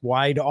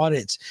 district-wide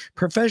audits,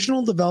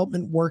 professional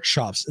development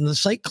workshops, and the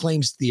site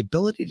claims the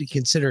ability to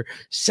consider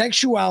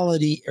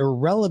sexuality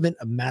irrelevant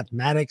of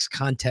mathematics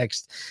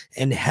context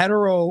and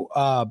heteronormality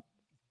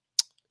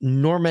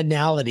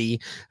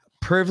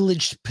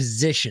privileged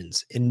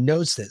positions, and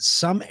notes that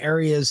some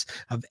areas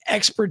of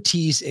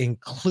expertise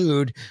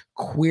include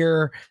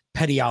queer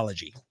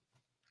pedagogy,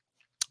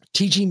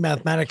 teaching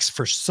mathematics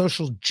for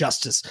social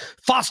justice,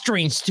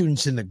 fostering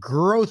students in the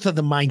growth of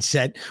the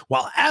mindset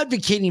while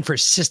advocating for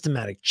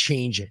systematic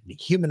change and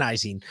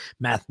humanizing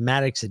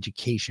mathematics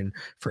education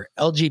for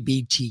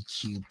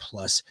LGBTQ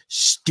plus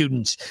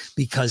students,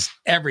 because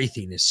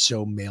everything is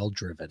so male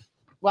driven.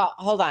 Well,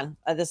 hold on.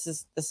 This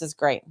is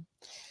great.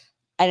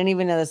 I didn't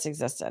even know this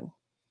existed.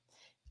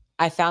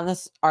 I found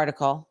this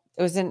article.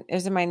 It was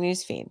in my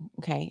news feed.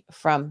 Okay,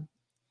 from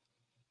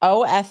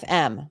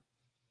OFM.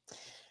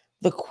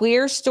 The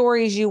queer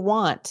stories you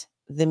want,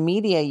 the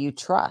media you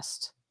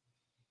trust.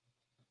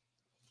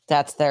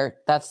 That's their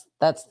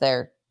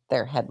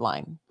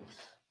headline.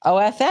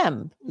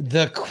 OFM.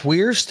 The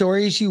queer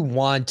stories you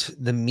want,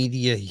 the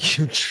media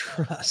you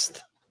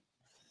trust.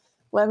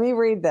 Let me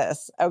read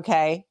this.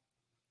 Okay.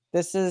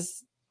 This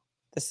is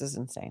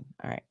insane.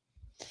 All right.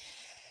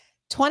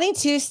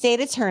 22 state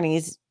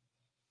attorneys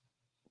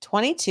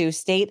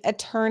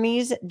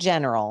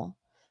general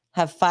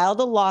have filed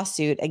a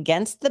lawsuit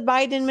against the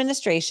Biden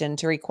administration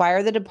to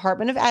require the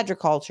Department of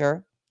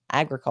Agriculture,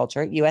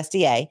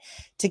 USDA,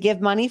 to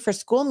give money for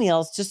school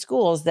meals to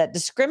schools that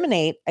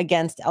discriminate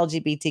against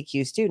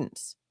LGBTQ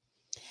students.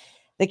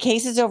 The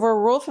case is over a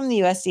rule from the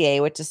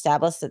USDA, which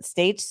established that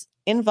states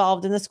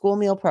involved in the school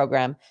meal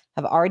program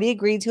have already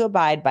agreed to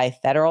abide by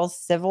federal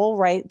civil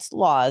rights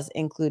laws,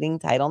 including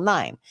Title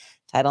IX.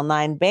 Title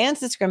IX bans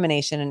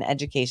discrimination in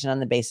education on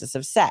the basis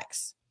of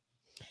sex.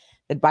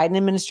 The Biden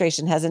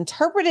administration has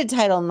interpreted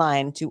Title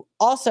IX to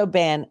also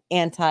ban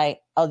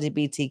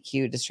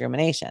anti-LGBTQ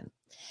discrimination.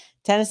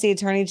 Tennessee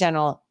Attorney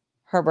General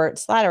Herbert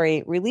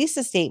Slattery released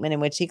a statement in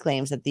which he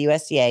claims that the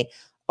USDA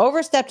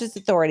overstepped its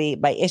authority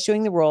by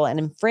issuing the rule and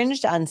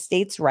infringed on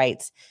states'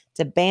 rights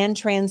to ban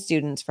trans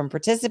students from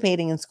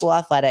participating in school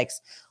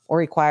athletics or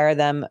require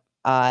them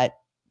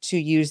to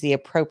use the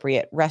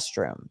appropriate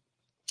restroom.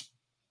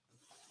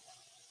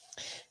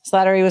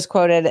 Slattery was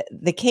quoted,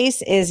 "The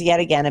case is yet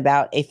again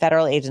about a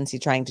federal agency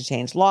trying to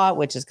change law,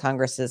 which is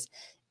Congress's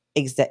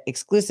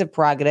exclusive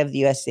prerogative.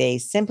 The USDA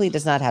simply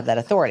does not have that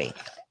authority."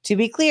 To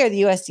be clear,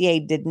 the USDA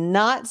did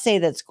not say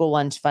that school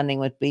lunch funding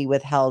would be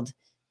withheld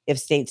if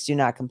states do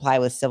not comply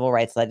with civil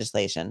rights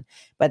legislation,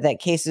 but that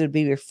cases would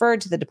be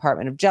referred to the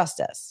Department of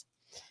Justice.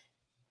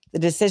 The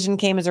decision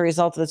came as a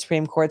result of the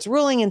Supreme Court's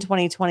ruling in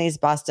 2020's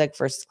Bostock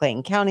versus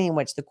Clayton County, in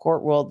which the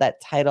court ruled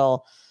that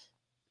Title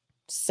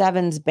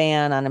 7's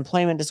ban on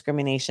employment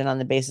discrimination on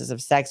the basis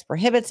of sex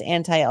prohibits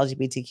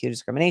anti-LGBTQ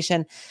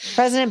discrimination.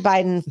 President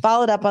Biden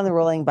followed up on the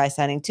ruling by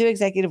signing 2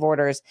 executive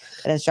orders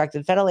that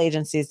instructed federal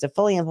agencies to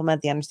fully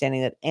implement the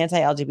understanding that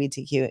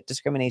anti-LGBTQ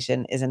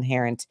discrimination is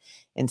inherent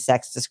in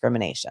sex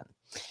discrimination.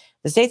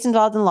 The states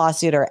involved in the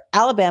lawsuit are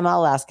Alabama,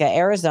 Alaska,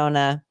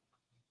 Arizona,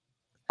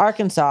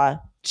 Arkansas,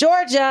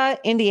 Georgia,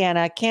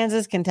 Indiana,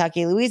 Kansas,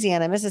 Kentucky,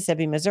 Louisiana,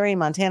 Mississippi, Missouri,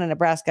 Montana,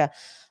 Nebraska,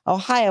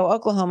 Ohio,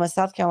 Oklahoma,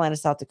 South Carolina,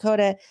 South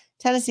Dakota,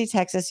 Tennessee,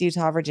 Texas,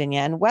 Utah,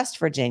 Virginia, and West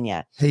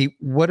Virginia. Hey,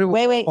 what do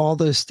all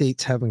those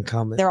states have in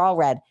common? They're all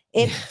red.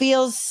 It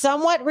feels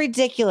somewhat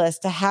ridiculous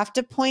to have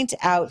to point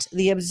out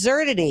the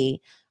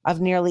absurdity of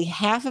nearly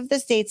half of the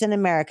states in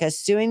America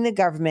suing the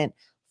government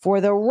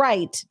for the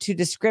right to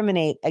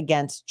discriminate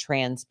against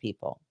trans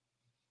people.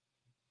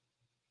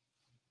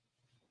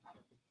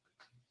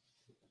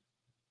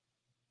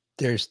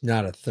 There's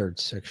not a third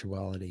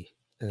sexuality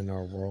in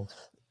our world.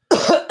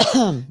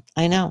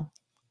 I know.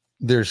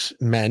 There's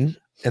men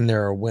and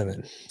there are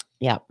women.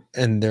 Yep.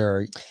 And there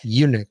are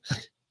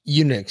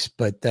eunuchs,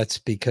 but that's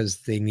because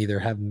they neither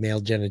have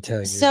male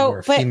genitalia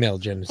or female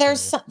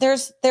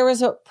genitalia. There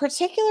was a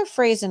particular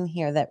phrase in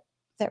here that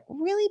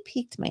really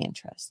piqued my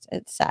interest.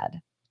 It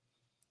said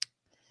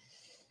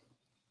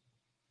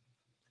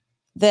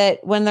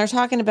that when they're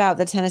talking about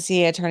the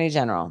Tennessee Attorney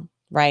General,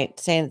 right,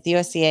 saying that the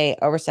USDA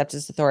overstepped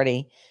its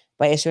authority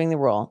by issuing the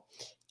rule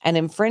and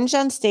infringe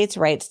on states'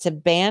 rights to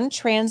ban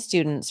trans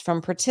students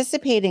from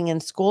participating in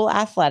school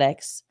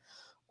athletics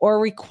or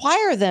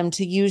require them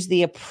to use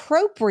the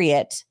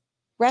appropriate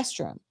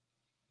restroom.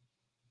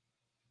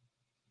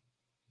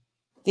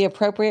 The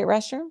appropriate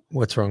restroom?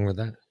 What's wrong with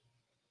that?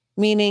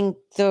 Meaning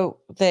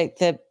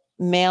the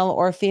male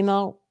or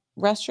female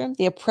restroom,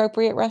 the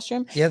appropriate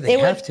restroom. Yeah, they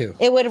have to.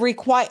 It would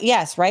require,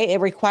 yes, right? It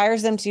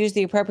requires them to use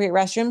the appropriate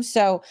restroom.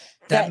 So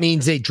that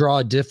means they draw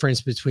a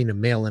difference between a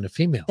male and a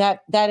female.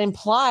 That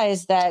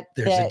implies that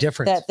there's a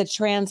difference. That the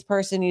trans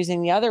person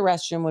using the other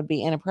restroom would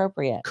be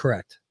inappropriate.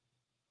 Correct.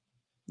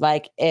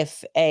 Like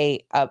if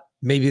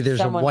maybe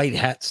there's a white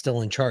hat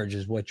still in charge,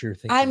 is what you're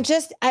thinking. I'm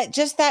just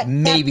that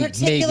maybe that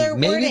particular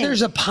maybe wording,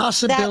 there's a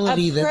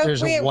possibility that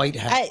there's a white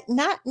hat.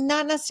 Not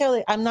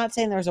necessarily. I'm not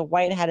saying there's a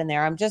white hat in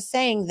there. I'm just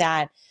saying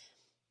that.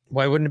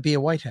 Why wouldn't it be a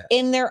white hat?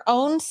 In their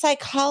own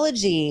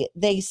psychology,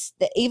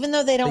 even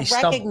though they don't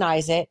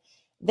recognize it,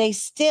 they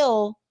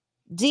still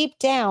deep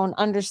down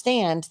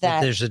understand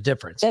that there's a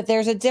difference. That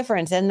there's a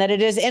difference, and that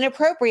it is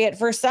inappropriate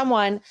for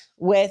someone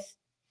with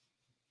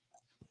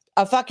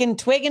a fucking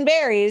twig and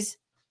berries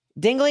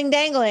dingling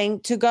dangling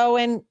to go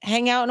and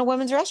hang out in a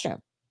women's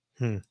restroom.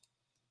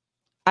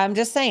 I'm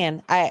just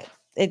saying,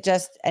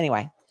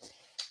 anyway,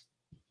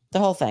 the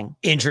whole thing.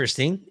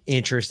 Interesting.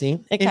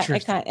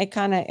 It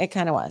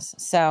kind of was.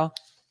 So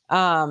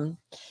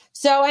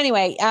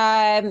anyway,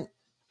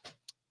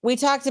 we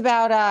talked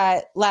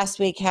about last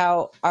week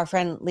how our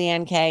friend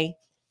Leanne Kay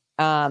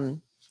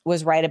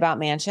was right about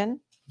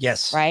Mansion.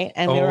 Yes. Right.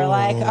 And we were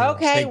like,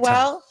 okay,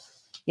 well,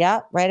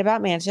 yeah, right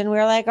about Mansion. We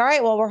were like, all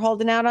right, well, we're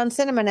holding out on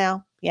Cinema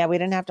now. Yeah, we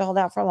didn't have to hold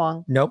out for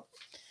long. Nope.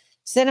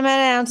 Cinema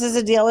announces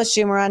a deal with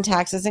Schumer on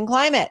taxes and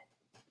climate.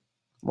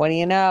 What do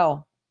you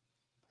know?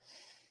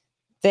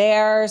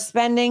 They're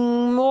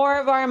spending more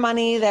of our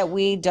money that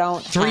we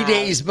don't 3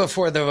 days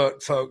before the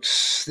vote,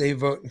 folks. They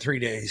vote in 3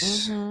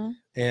 days. Mm-hmm.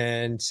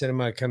 And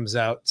Cinema comes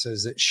out,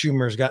 says that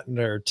Schumer's gotten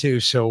there too.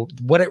 So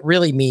what it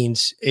really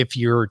means, if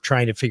you're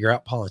trying to figure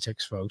out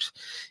politics, folks.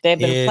 They've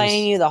been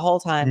playing you the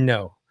whole time.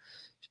 No.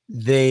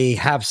 They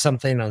have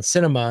something on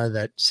Cinema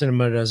that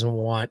Cinema doesn't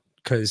want,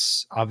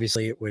 because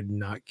obviously it would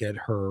not get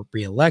her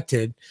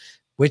reelected,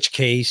 which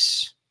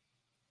case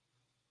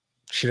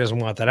she doesn't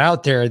want that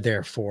out there.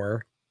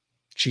 Therefore,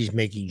 she's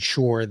making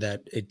sure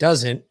that it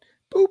doesn't.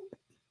 Boop.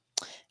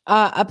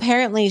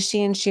 Apparently,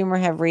 she and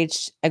Schumer have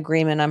reached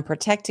agreement on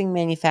protecting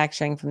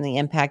manufacturing from the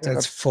impact of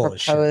a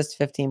proposed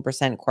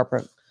 15%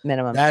 corporate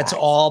minimum. That's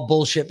tax. all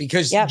bullshit,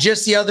 because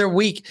just the other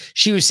week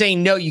she was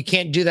saying, no, you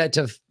can't do that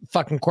to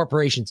fucking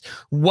corporations.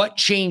 What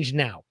changed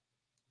now?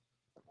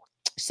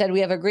 She said, we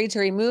have agreed to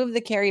remove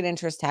the carried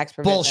interest tax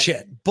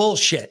provision.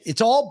 Bullshit.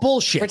 It's all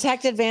bullshit.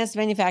 Protect advanced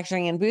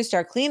manufacturing and boost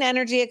our clean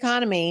energy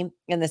economy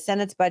in the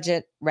Senate's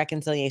budget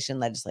reconciliation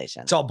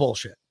legislation. It's all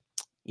bullshit.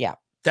 Yeah.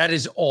 That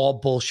is all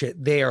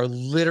bullshit. They are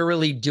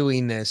literally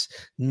doing this.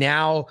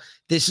 Now,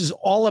 this is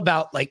all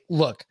about, like,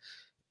 look,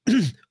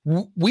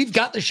 we've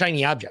got the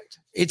shiny object.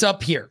 It's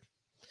up here.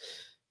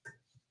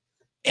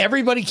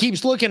 Everybody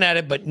keeps looking at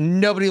it, but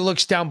nobody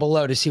looks down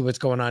below to see what's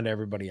going on to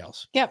everybody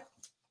else. Yep.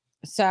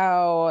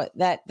 So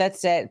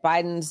that's it.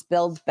 Biden's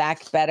Build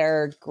Back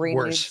Better, Green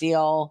New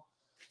Deal,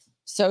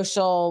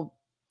 social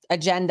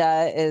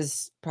agenda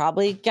is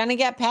probably going to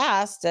get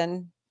passed.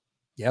 And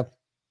yep.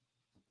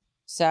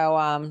 So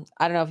I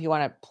don't know if you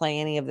want to play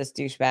any of this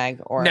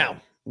douchebag or no.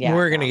 Yeah,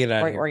 we're gonna get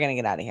out of here. We're gonna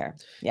get out of here.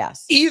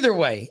 Yes. Either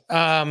way,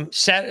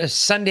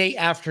 Sunday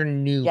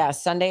afternoon. Yeah,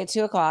 Sunday at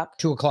 2:00.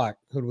 2:00.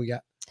 Who do we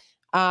got?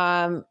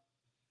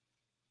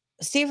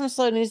 Steve from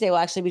Slow News Day will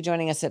actually be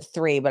joining us at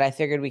 3, but I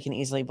figured we can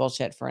easily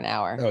bullshit for an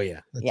hour. Oh yeah.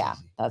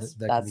 That's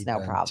That can be no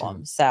done, problem.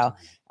 too. So,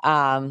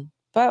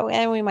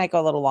 and we might go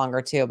a little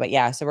longer too, but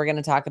yeah. So we're going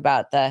to talk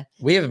about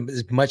We have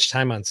as much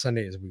time on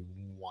Sunday as we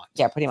want.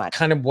 Yeah, pretty much.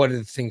 Kind of one of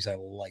the things I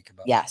like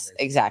about Yes,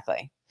 Sundays.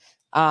 exactly.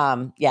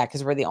 Yeah,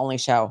 because we're the only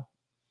show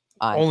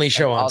on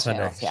on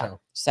Sunday. channels,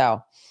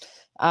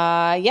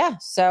 yeah.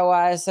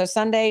 So so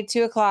Sunday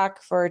 2:00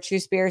 for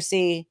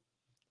Truspiracy,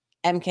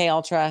 MK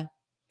Ultra.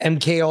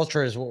 MK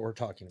Ultra is what we're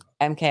talking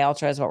about. MK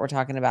Ultra is what we're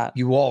talking about.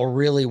 You all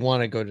really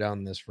want to go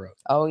down this road.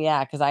 Oh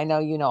yeah, because I know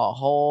you know a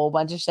whole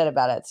bunch of shit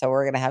about it. So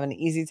we're gonna have an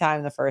easy time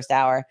in the first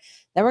hour.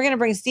 Then we're gonna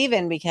bring Steve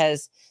in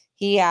because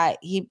he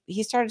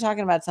started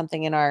talking about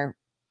something in our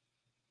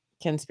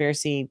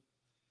conspiracy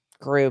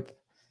group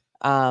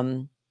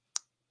on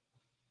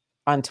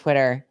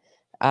Twitter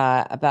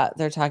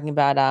they're talking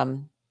about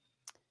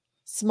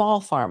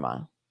small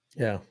pharma.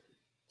 Yeah.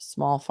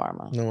 Small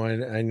pharma. No,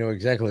 I know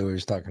exactly what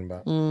he's talking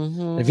about.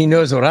 Mhm. If he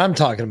knows what I'm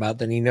talking about,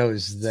 then he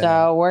knows that.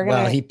 So we're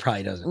gonna. Well, he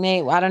probably doesn't.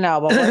 I don't know,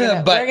 but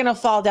we're gonna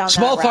fall down.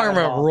 Small that rabbit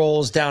pharma hole.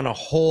 rolls down a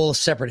whole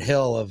separate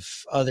hill of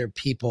other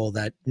people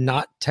that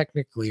not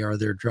technically are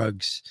their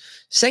drugs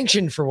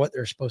sanctioned for what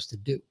they're supposed to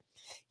do.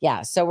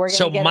 Yeah, so we're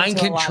gonna get mind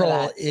into a lot of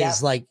control that. is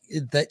Yep. like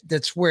that.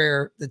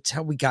 That's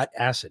how we got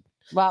acid.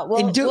 Well,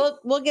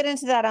 we'll get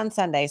into that on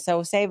Sunday.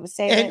 So save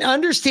And it.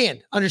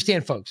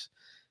 understand, folks.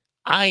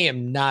 I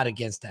am not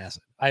against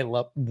acid. I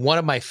love one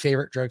of my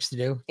favorite drugs to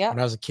do when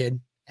I was a kid.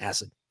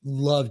 Acid,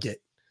 loved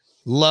it.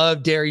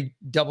 Loved dairy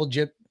double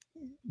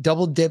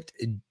dipped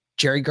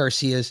Jerry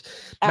Garcia's.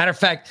 Matter of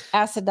fact,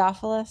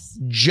 acidophilus.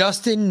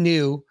 Justin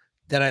knew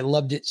that I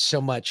loved it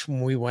so much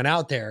when we went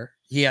out there.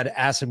 He had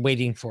acid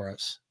waiting for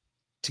us.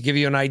 To give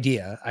you an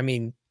idea, I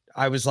mean,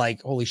 I was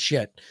like, holy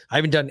shit, I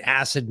haven't done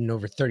acid in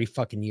over 30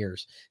 fucking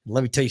years. And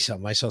let me tell you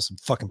something. I saw some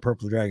fucking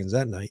purple dragons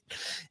that night.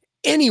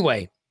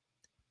 Anyway.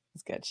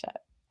 It's good shit.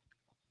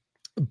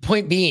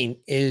 Point being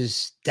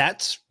is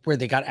that's where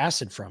they got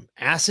acid from.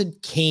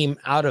 Acid came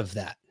out of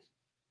that.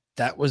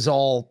 That was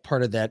all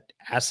part of that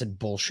acid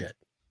bullshit.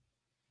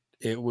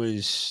 It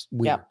was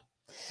weird. Yep.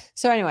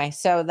 So anyway,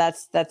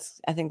 that's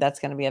I think that's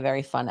going to be a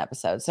very fun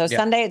episode. So Yeah.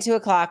 Sunday at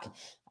 2:00,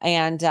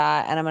 and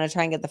I'm going to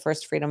try and get the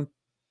first Freedom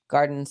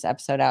Gardens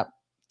episode out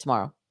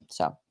tomorrow.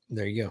 So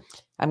there you go.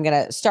 I'm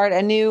going to start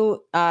a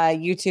new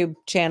YouTube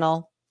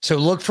channel. So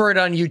look for it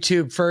on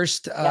YouTube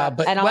first.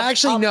 But and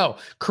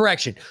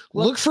correction.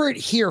 Look for it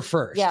here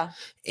first. Yeah.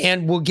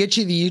 And we'll get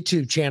you the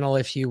YouTube channel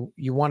if you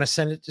want to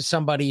send it to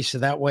somebody. So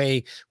that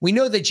way we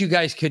know that you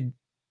guys could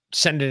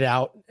send it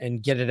out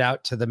and get it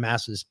out to the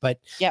masses. But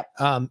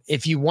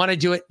if you want to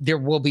do it, there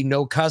will be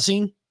no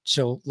cussing.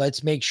 So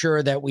let's make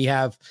sure that we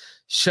have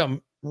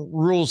some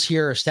rules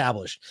here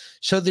established.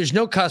 So there's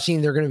no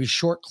cussing. They're going to be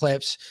short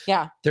clips.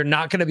 Yeah. They're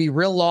not going to be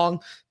real long,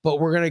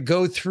 but we're going to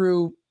go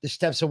through the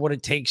steps of what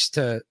it takes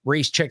to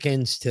raise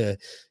chickens, to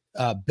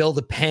build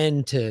a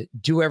pen, to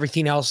do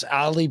everything else.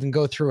 I'll even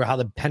go through how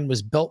the pen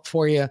was built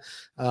for you.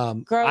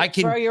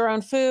 Grow your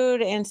own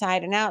food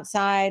inside and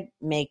outside.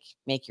 Make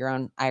your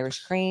own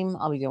Irish cream.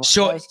 I'll be doing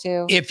those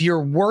too. If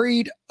you're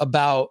worried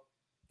about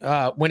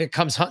when it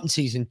comes hunting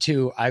season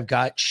too, I've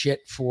got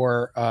shit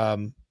for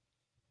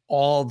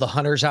all the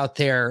hunters out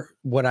there.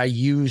 What I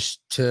use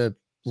to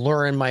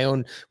lure in my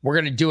own, we're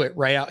going to do it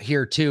right out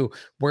here too.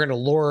 We're going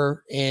to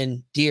lure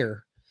in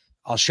deer.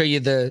 I'll show you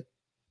the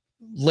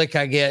lick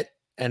I get,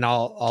 and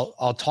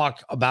I'll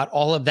talk about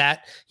all of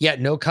that. Yeah,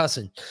 no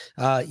cussing.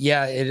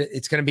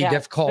 It's going to be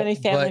difficult. It's going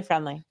to be family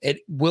friendly. It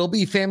will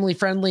be family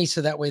friendly,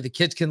 so that way the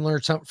kids can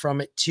learn something from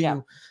it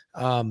too.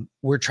 Yeah.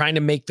 We're trying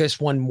to make this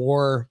one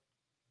more,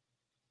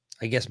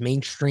 I guess,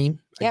 mainstream,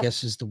 I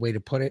guess is the way to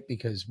put it,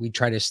 because we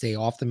try to stay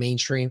off the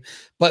mainstream,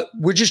 but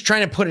we're just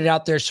trying to put it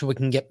out there so we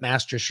can get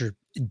mass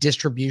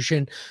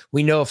distribution.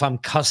 We know if I'm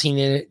cussing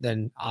in it,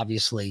 then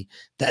obviously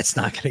that's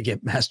not going to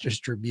get mass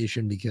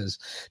distribution, because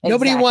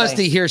nobody wants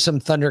to hear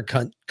some thunder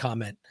cunt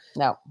comment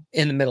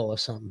in the middle of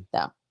something.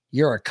 No.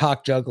 You're a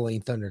cock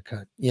juggling thunder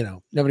cunt.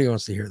 Nobody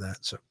wants to hear that.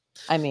 So,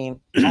 I mean,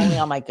 only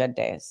on my good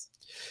days.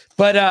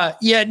 But all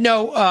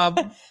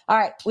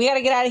right, we got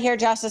to get out of here.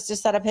 Justice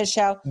just set up his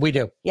show. We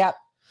do. Yep.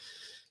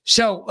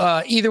 So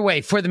either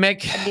way, for the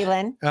Mick,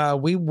 Lynn.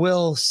 We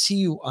will see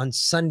you on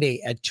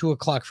Sunday at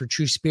 2:00 for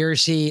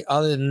Truspiracy.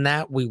 Other than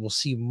that, we will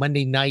see you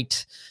Monday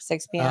night,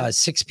 6 p.m.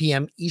 6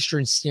 p.m.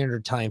 Eastern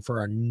Standard Time for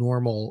our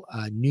normal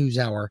news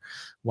hour.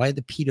 Why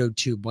the pedo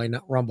tube? Why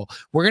not Rumble?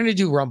 We're going to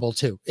do Rumble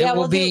too.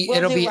 It'll be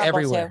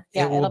everywhere.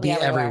 Yeah, it will be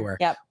everywhere.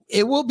 Yep.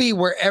 It will be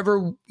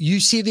wherever you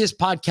see this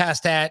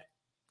podcast at.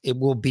 It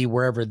will be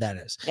wherever that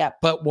is. Yep.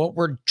 But what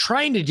we're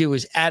trying to do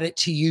is add it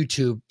to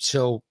YouTube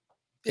so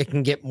it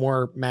can get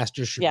more mass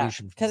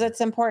distribution. Because it's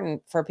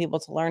important for people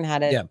to learn how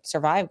to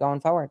survive going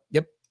forward.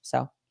 Yep.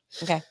 So,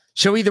 okay.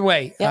 So either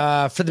way,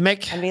 for the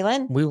Mick, and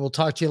Lynn, we will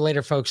talk to you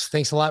later, folks.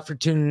 Thanks a lot for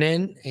tuning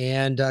in,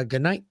 and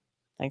good night.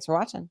 Thanks for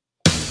watching.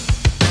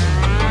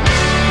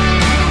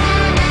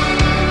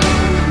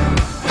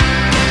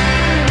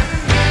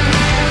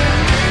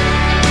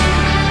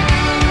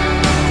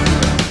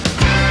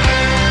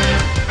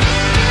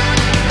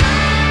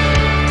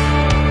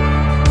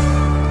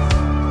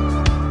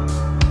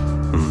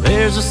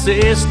 a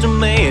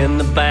system in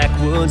the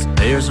backwoods.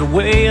 There's a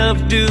way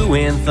of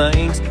doing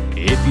things.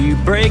 If you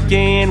break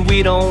in,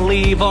 we don't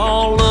leave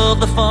all of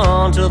the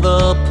fun to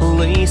the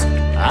police.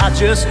 I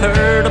just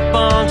heard a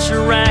bunch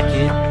of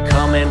racket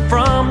coming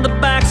from the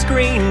back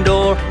screen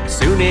door.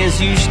 Soon as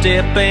you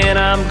step in,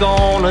 I'm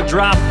gonna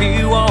drop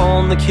you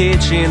on the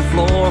kitchen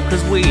floor.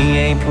 Cause we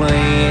ain't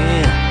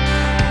playing,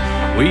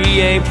 we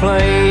ain't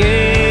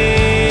playing.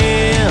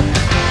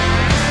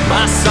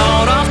 My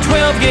sawed-off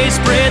 12-gauge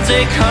spreads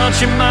a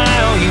country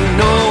mile, you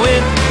know it.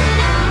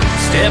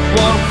 Step 1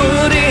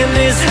 foot in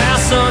this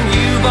house, son,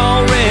 you've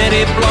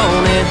already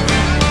blown it.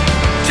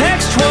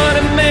 Text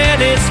 20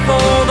 minutes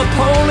for the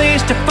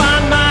police to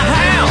find my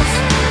house,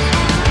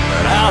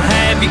 but I'll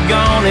have you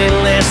gone in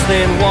less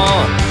than 1,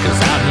 cause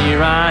out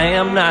here I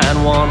am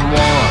 911.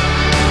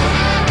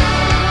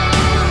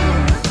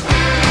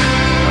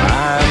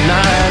 I'm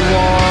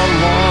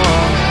 911.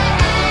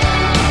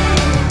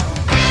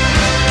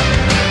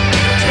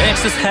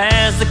 Texas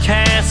has the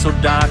castle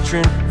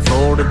doctrine,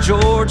 Florida,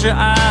 Georgia,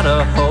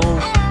 Idaho,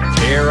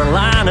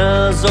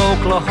 Carolinas,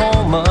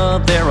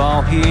 Oklahoma, they're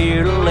all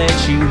here to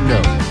let you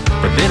know.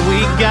 But then we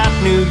got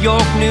New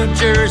York, New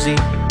Jersey,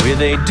 with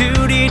a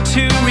duty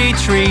to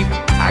retreat.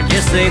 I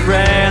guess they'd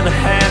rather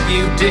have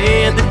you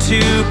dead than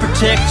to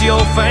protect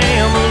your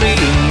family.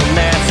 And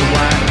that's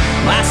why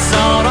my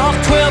sawed-off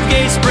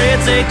 12-gauge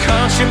spreads a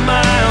country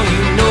mile,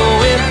 you know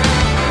it.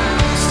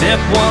 Step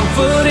 1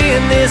 foot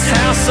in this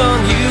house, son,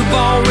 you've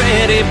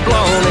already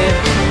blown it.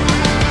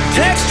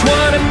 Text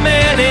 20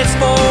 minutes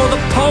for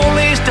the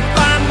police to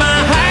find my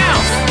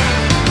house,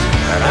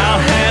 and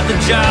I'll have the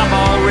job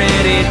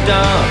already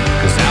done,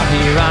 cause out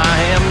here I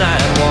am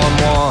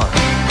 911.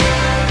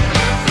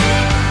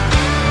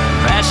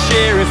 That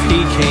sheriff,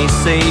 he can't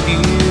save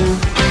you,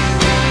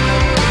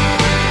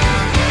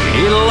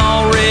 it'll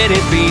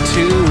already be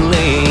too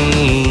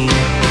late.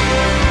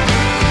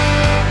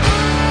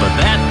 But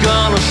that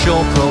gun will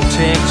sure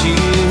protect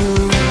you,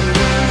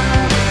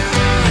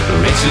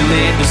 let you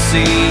live to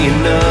see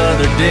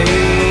another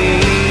day.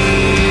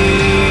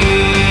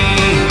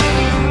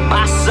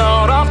 My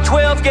sawed-off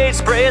 12-gauge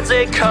spreads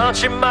a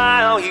country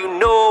mile, you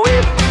know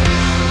it.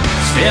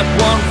 Step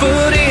 1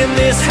 foot in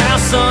this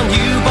house, son,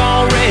 you've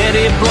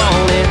already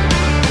blown it.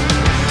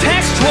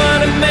 Text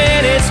 20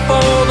 minutes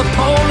for the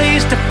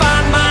police to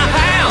find my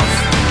house,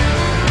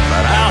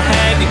 but I'll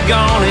have you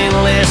gone in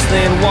less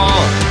than 1,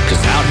 cause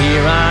out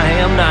here I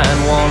am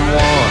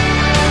 911.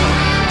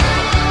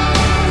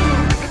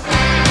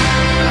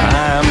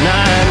 I'm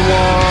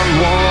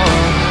 911.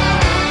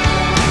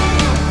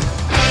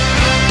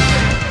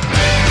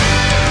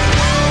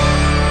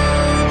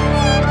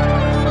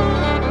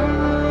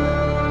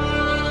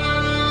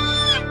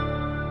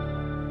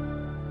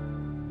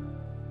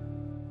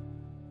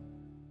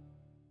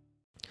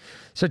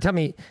 So tell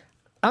me,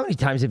 how many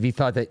times have you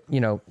thought that,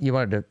 you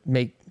wanted to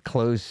make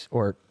clothes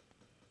or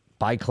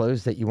buy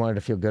clothes that you wanted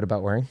to feel good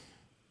about wearing?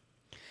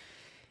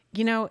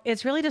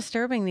 It's really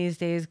disturbing these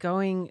days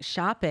going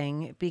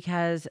shopping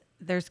because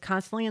there's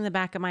constantly in the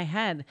back of my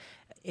head,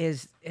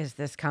 is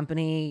this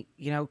company,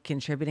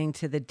 contributing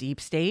to the deep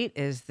state?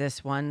 Is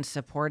this one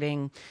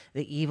supporting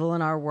the evil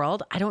in our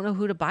world? I don't know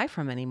who to buy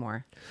from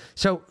anymore.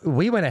 So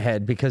we went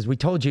ahead because we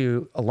told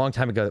you a long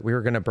time ago that we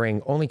were going to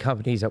bring only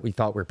companies that we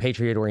thought were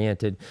patriot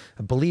oriented,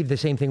 believe the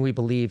same thing we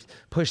believed,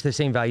 push the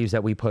same values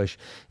that we push.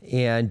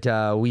 And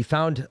we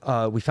found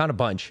a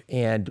bunch.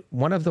 And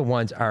one of the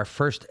ones, our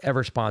first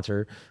ever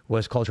sponsor,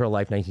 was Cultural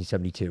Life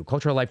 1972.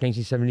 Cultural Life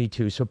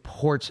 1972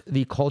 supports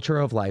the culture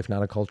of life,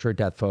 not a culture of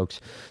death, folks.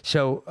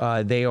 So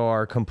they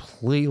are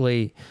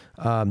completely,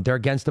 they're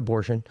against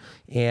abortion,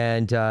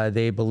 and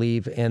they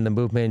believe in the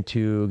movement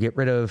to get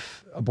rid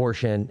of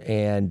abortion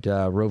and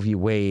Roe v.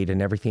 Wade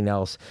and everything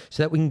else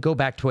so that we can go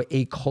back to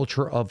a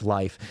culture of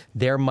life.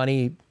 Their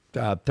money,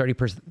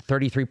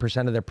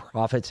 33% of their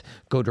profits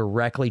go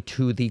directly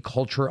to the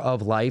culture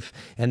of life,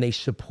 and they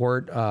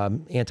support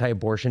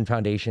anti-abortion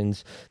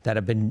foundations that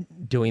have been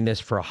doing this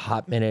for a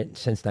hot minute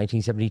since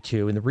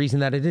 1972. And the reason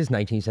that it is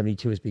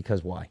 1972 is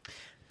because why?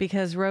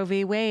 Because Roe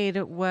v.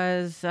 Wade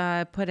was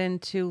put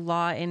into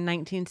law in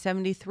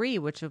 1973,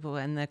 which was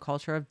when the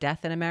culture of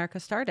death in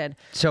America started.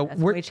 So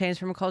we changed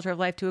from a culture of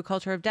life to a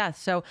culture of death.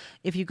 So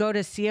if you go to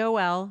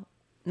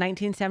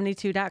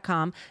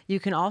COL1972.com, you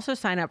can also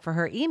sign up for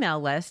her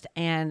email list,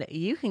 and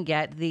you can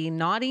get the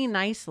naughty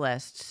nice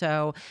list.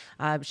 So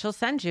she'll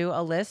send you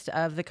a list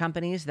of the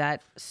companies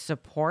that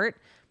support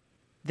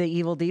the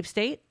evil deep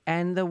state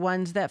and the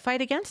ones that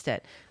fight against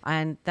it.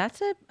 And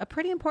that's a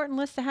pretty important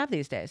list to have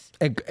these days.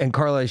 And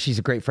Carla, she's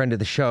a great friend of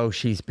the show.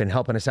 She's been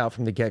helping us out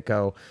from the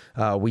get-go.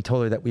 We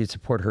told her that we'd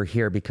support her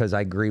here because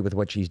I agree with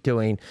what she's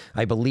doing.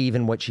 I believe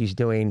in what she's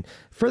doing.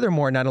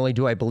 Furthermore, not only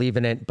do I believe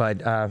in it,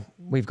 but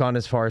we've gone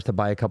as far as to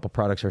buy a couple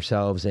products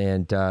ourselves.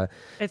 And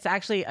it's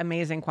actually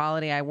amazing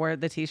quality. I wore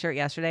the t-shirt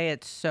yesterday.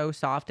 It's so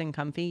soft and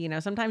comfy.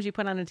 Sometimes you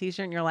put on a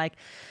t-shirt and you're like,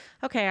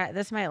 okay,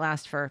 this might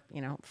last for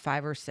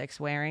 5 or 6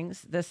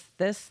 wearings. This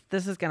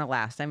is going to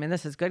last. I mean,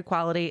 this is good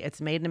quality.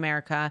 It's made in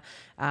America.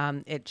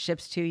 It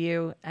ships to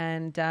you,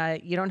 and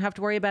you don't have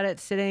to worry about it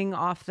sitting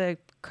off the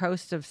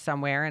coast of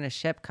somewhere in a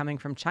ship coming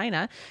from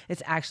China.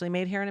 It's actually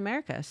made here in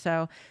America.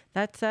 So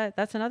that's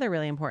another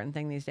really important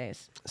thing these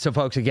days. So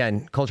folks,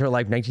 again,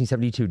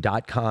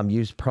 culturalife1972.com.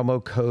 Use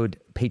promo code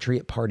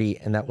Patriot Party,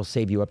 and that will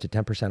save you up to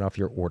 10% off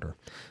your order.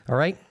 All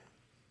right.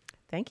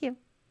 Thank you.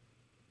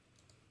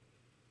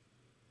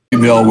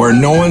 Where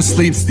no one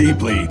sleeps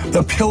deeply.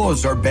 The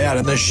pillows are bad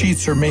and the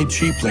sheets are made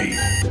cheaply.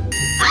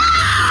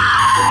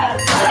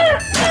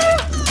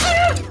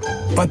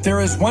 But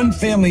there is one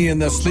family in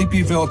the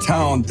Sleepyville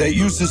town that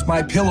uses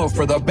my pillow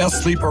for the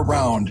best sleep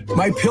around.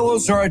 My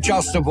pillows are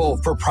adjustable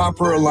for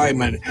proper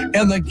alignment,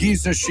 and the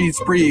Giza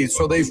sheets breathe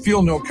so they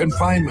feel no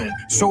confinement.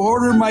 So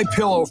order my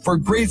pillow for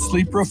great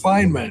sleep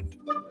refinement.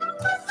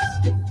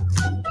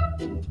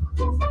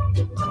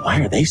 Why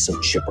are they so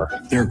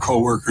chipper? Their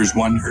co-workers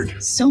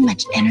wondered. So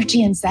much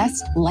energy and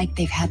zest, like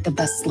they've had the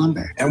best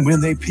slumber. And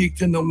when they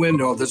peeked in the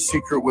window, the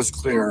secret was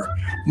clear.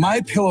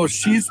 My pillow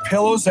sheets,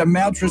 pillows, and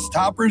mattress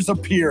toppers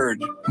appeared.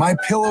 My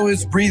pillow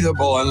is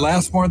breathable and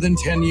lasts more than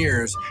 10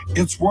 years.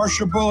 It's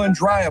washable and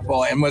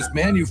dryable and was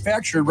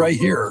manufactured right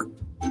here.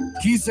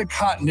 Giza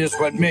cotton is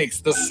what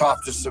makes the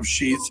softest of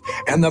sheets,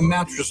 and the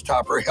mattress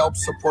topper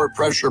helps support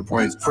pressure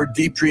points for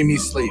deep, dreamy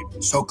sleep.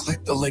 So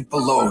click the link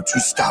below to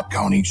stop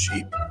counting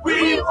sheep.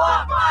 We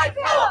want my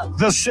pillow!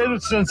 The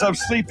citizens of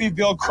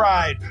Sleepyville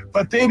cried,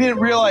 but they didn't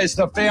realize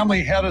the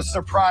family had a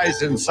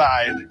surprise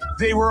inside.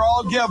 They were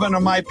all given a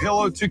my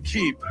pillow to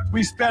keep.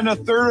 We spend a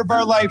third of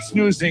our life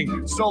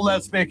snoozing, so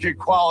let's make it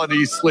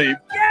quality sleep.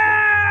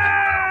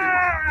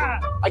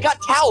 I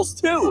got towels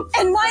too.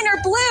 And mine are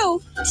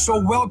blue.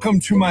 So welcome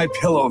to my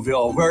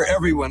Pillowville, where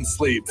everyone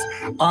sleeps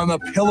on the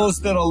pillows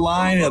that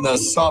align and the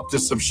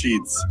softest of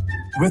sheets.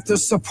 With the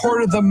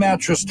support of the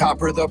mattress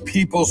topper, the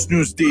people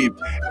snooze deep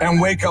and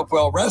wake up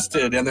well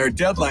rested, and their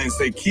deadlines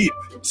they keep.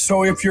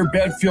 So if your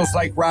bed feels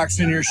like rocks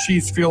and your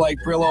sheets feel like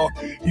Brillo,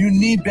 you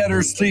need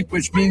better sleep,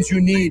 which means you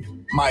need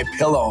my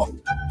pillow.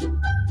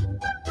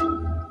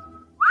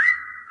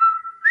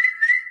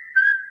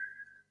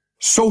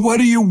 So what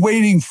are you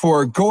waiting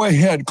for? Go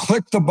ahead,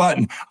 click the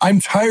button. I'm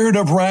tired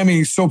of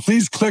rhyming, so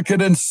please click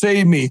it and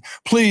save me.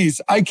 Please,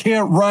 I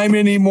can't rhyme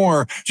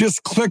anymore.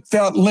 Just click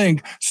that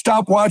link.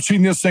 Stop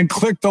watching this and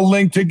click the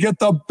link to get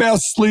the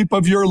best sleep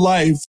of your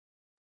life.